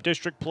opens up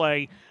district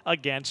play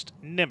against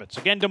Nimitz.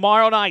 Again,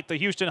 tomorrow night, the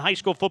Houston High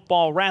School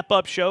football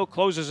wrap-up show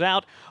closes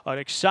out an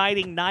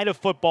exciting night of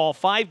football.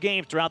 5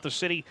 games throughout the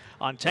city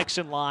on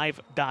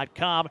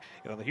TexanLive.com.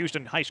 The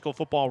Houston High School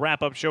football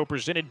wrap-up show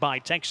presented by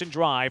Texan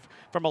Drive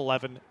from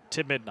 11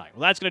 to midnight.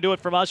 Well, that's going to do it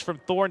from us from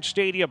Thorne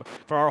Stadium.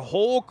 For our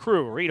whole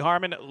crew, Reed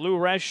Harmon, Lou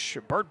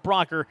Resch, Bert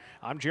Brocker,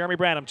 I'm Jeremy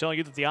Brand. I'm telling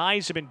you that the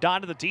I's have been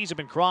dotted, the T's have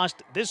been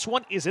crossed. This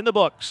one is in the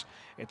books.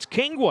 It's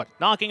Kingwood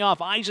knocking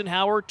off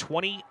Eisenhower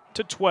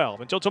 20-12.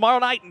 Until tomorrow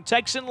night in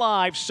Texan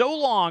Live, so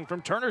long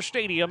from Turner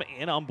Stadium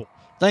in Humble.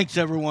 Thanks,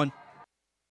 everyone.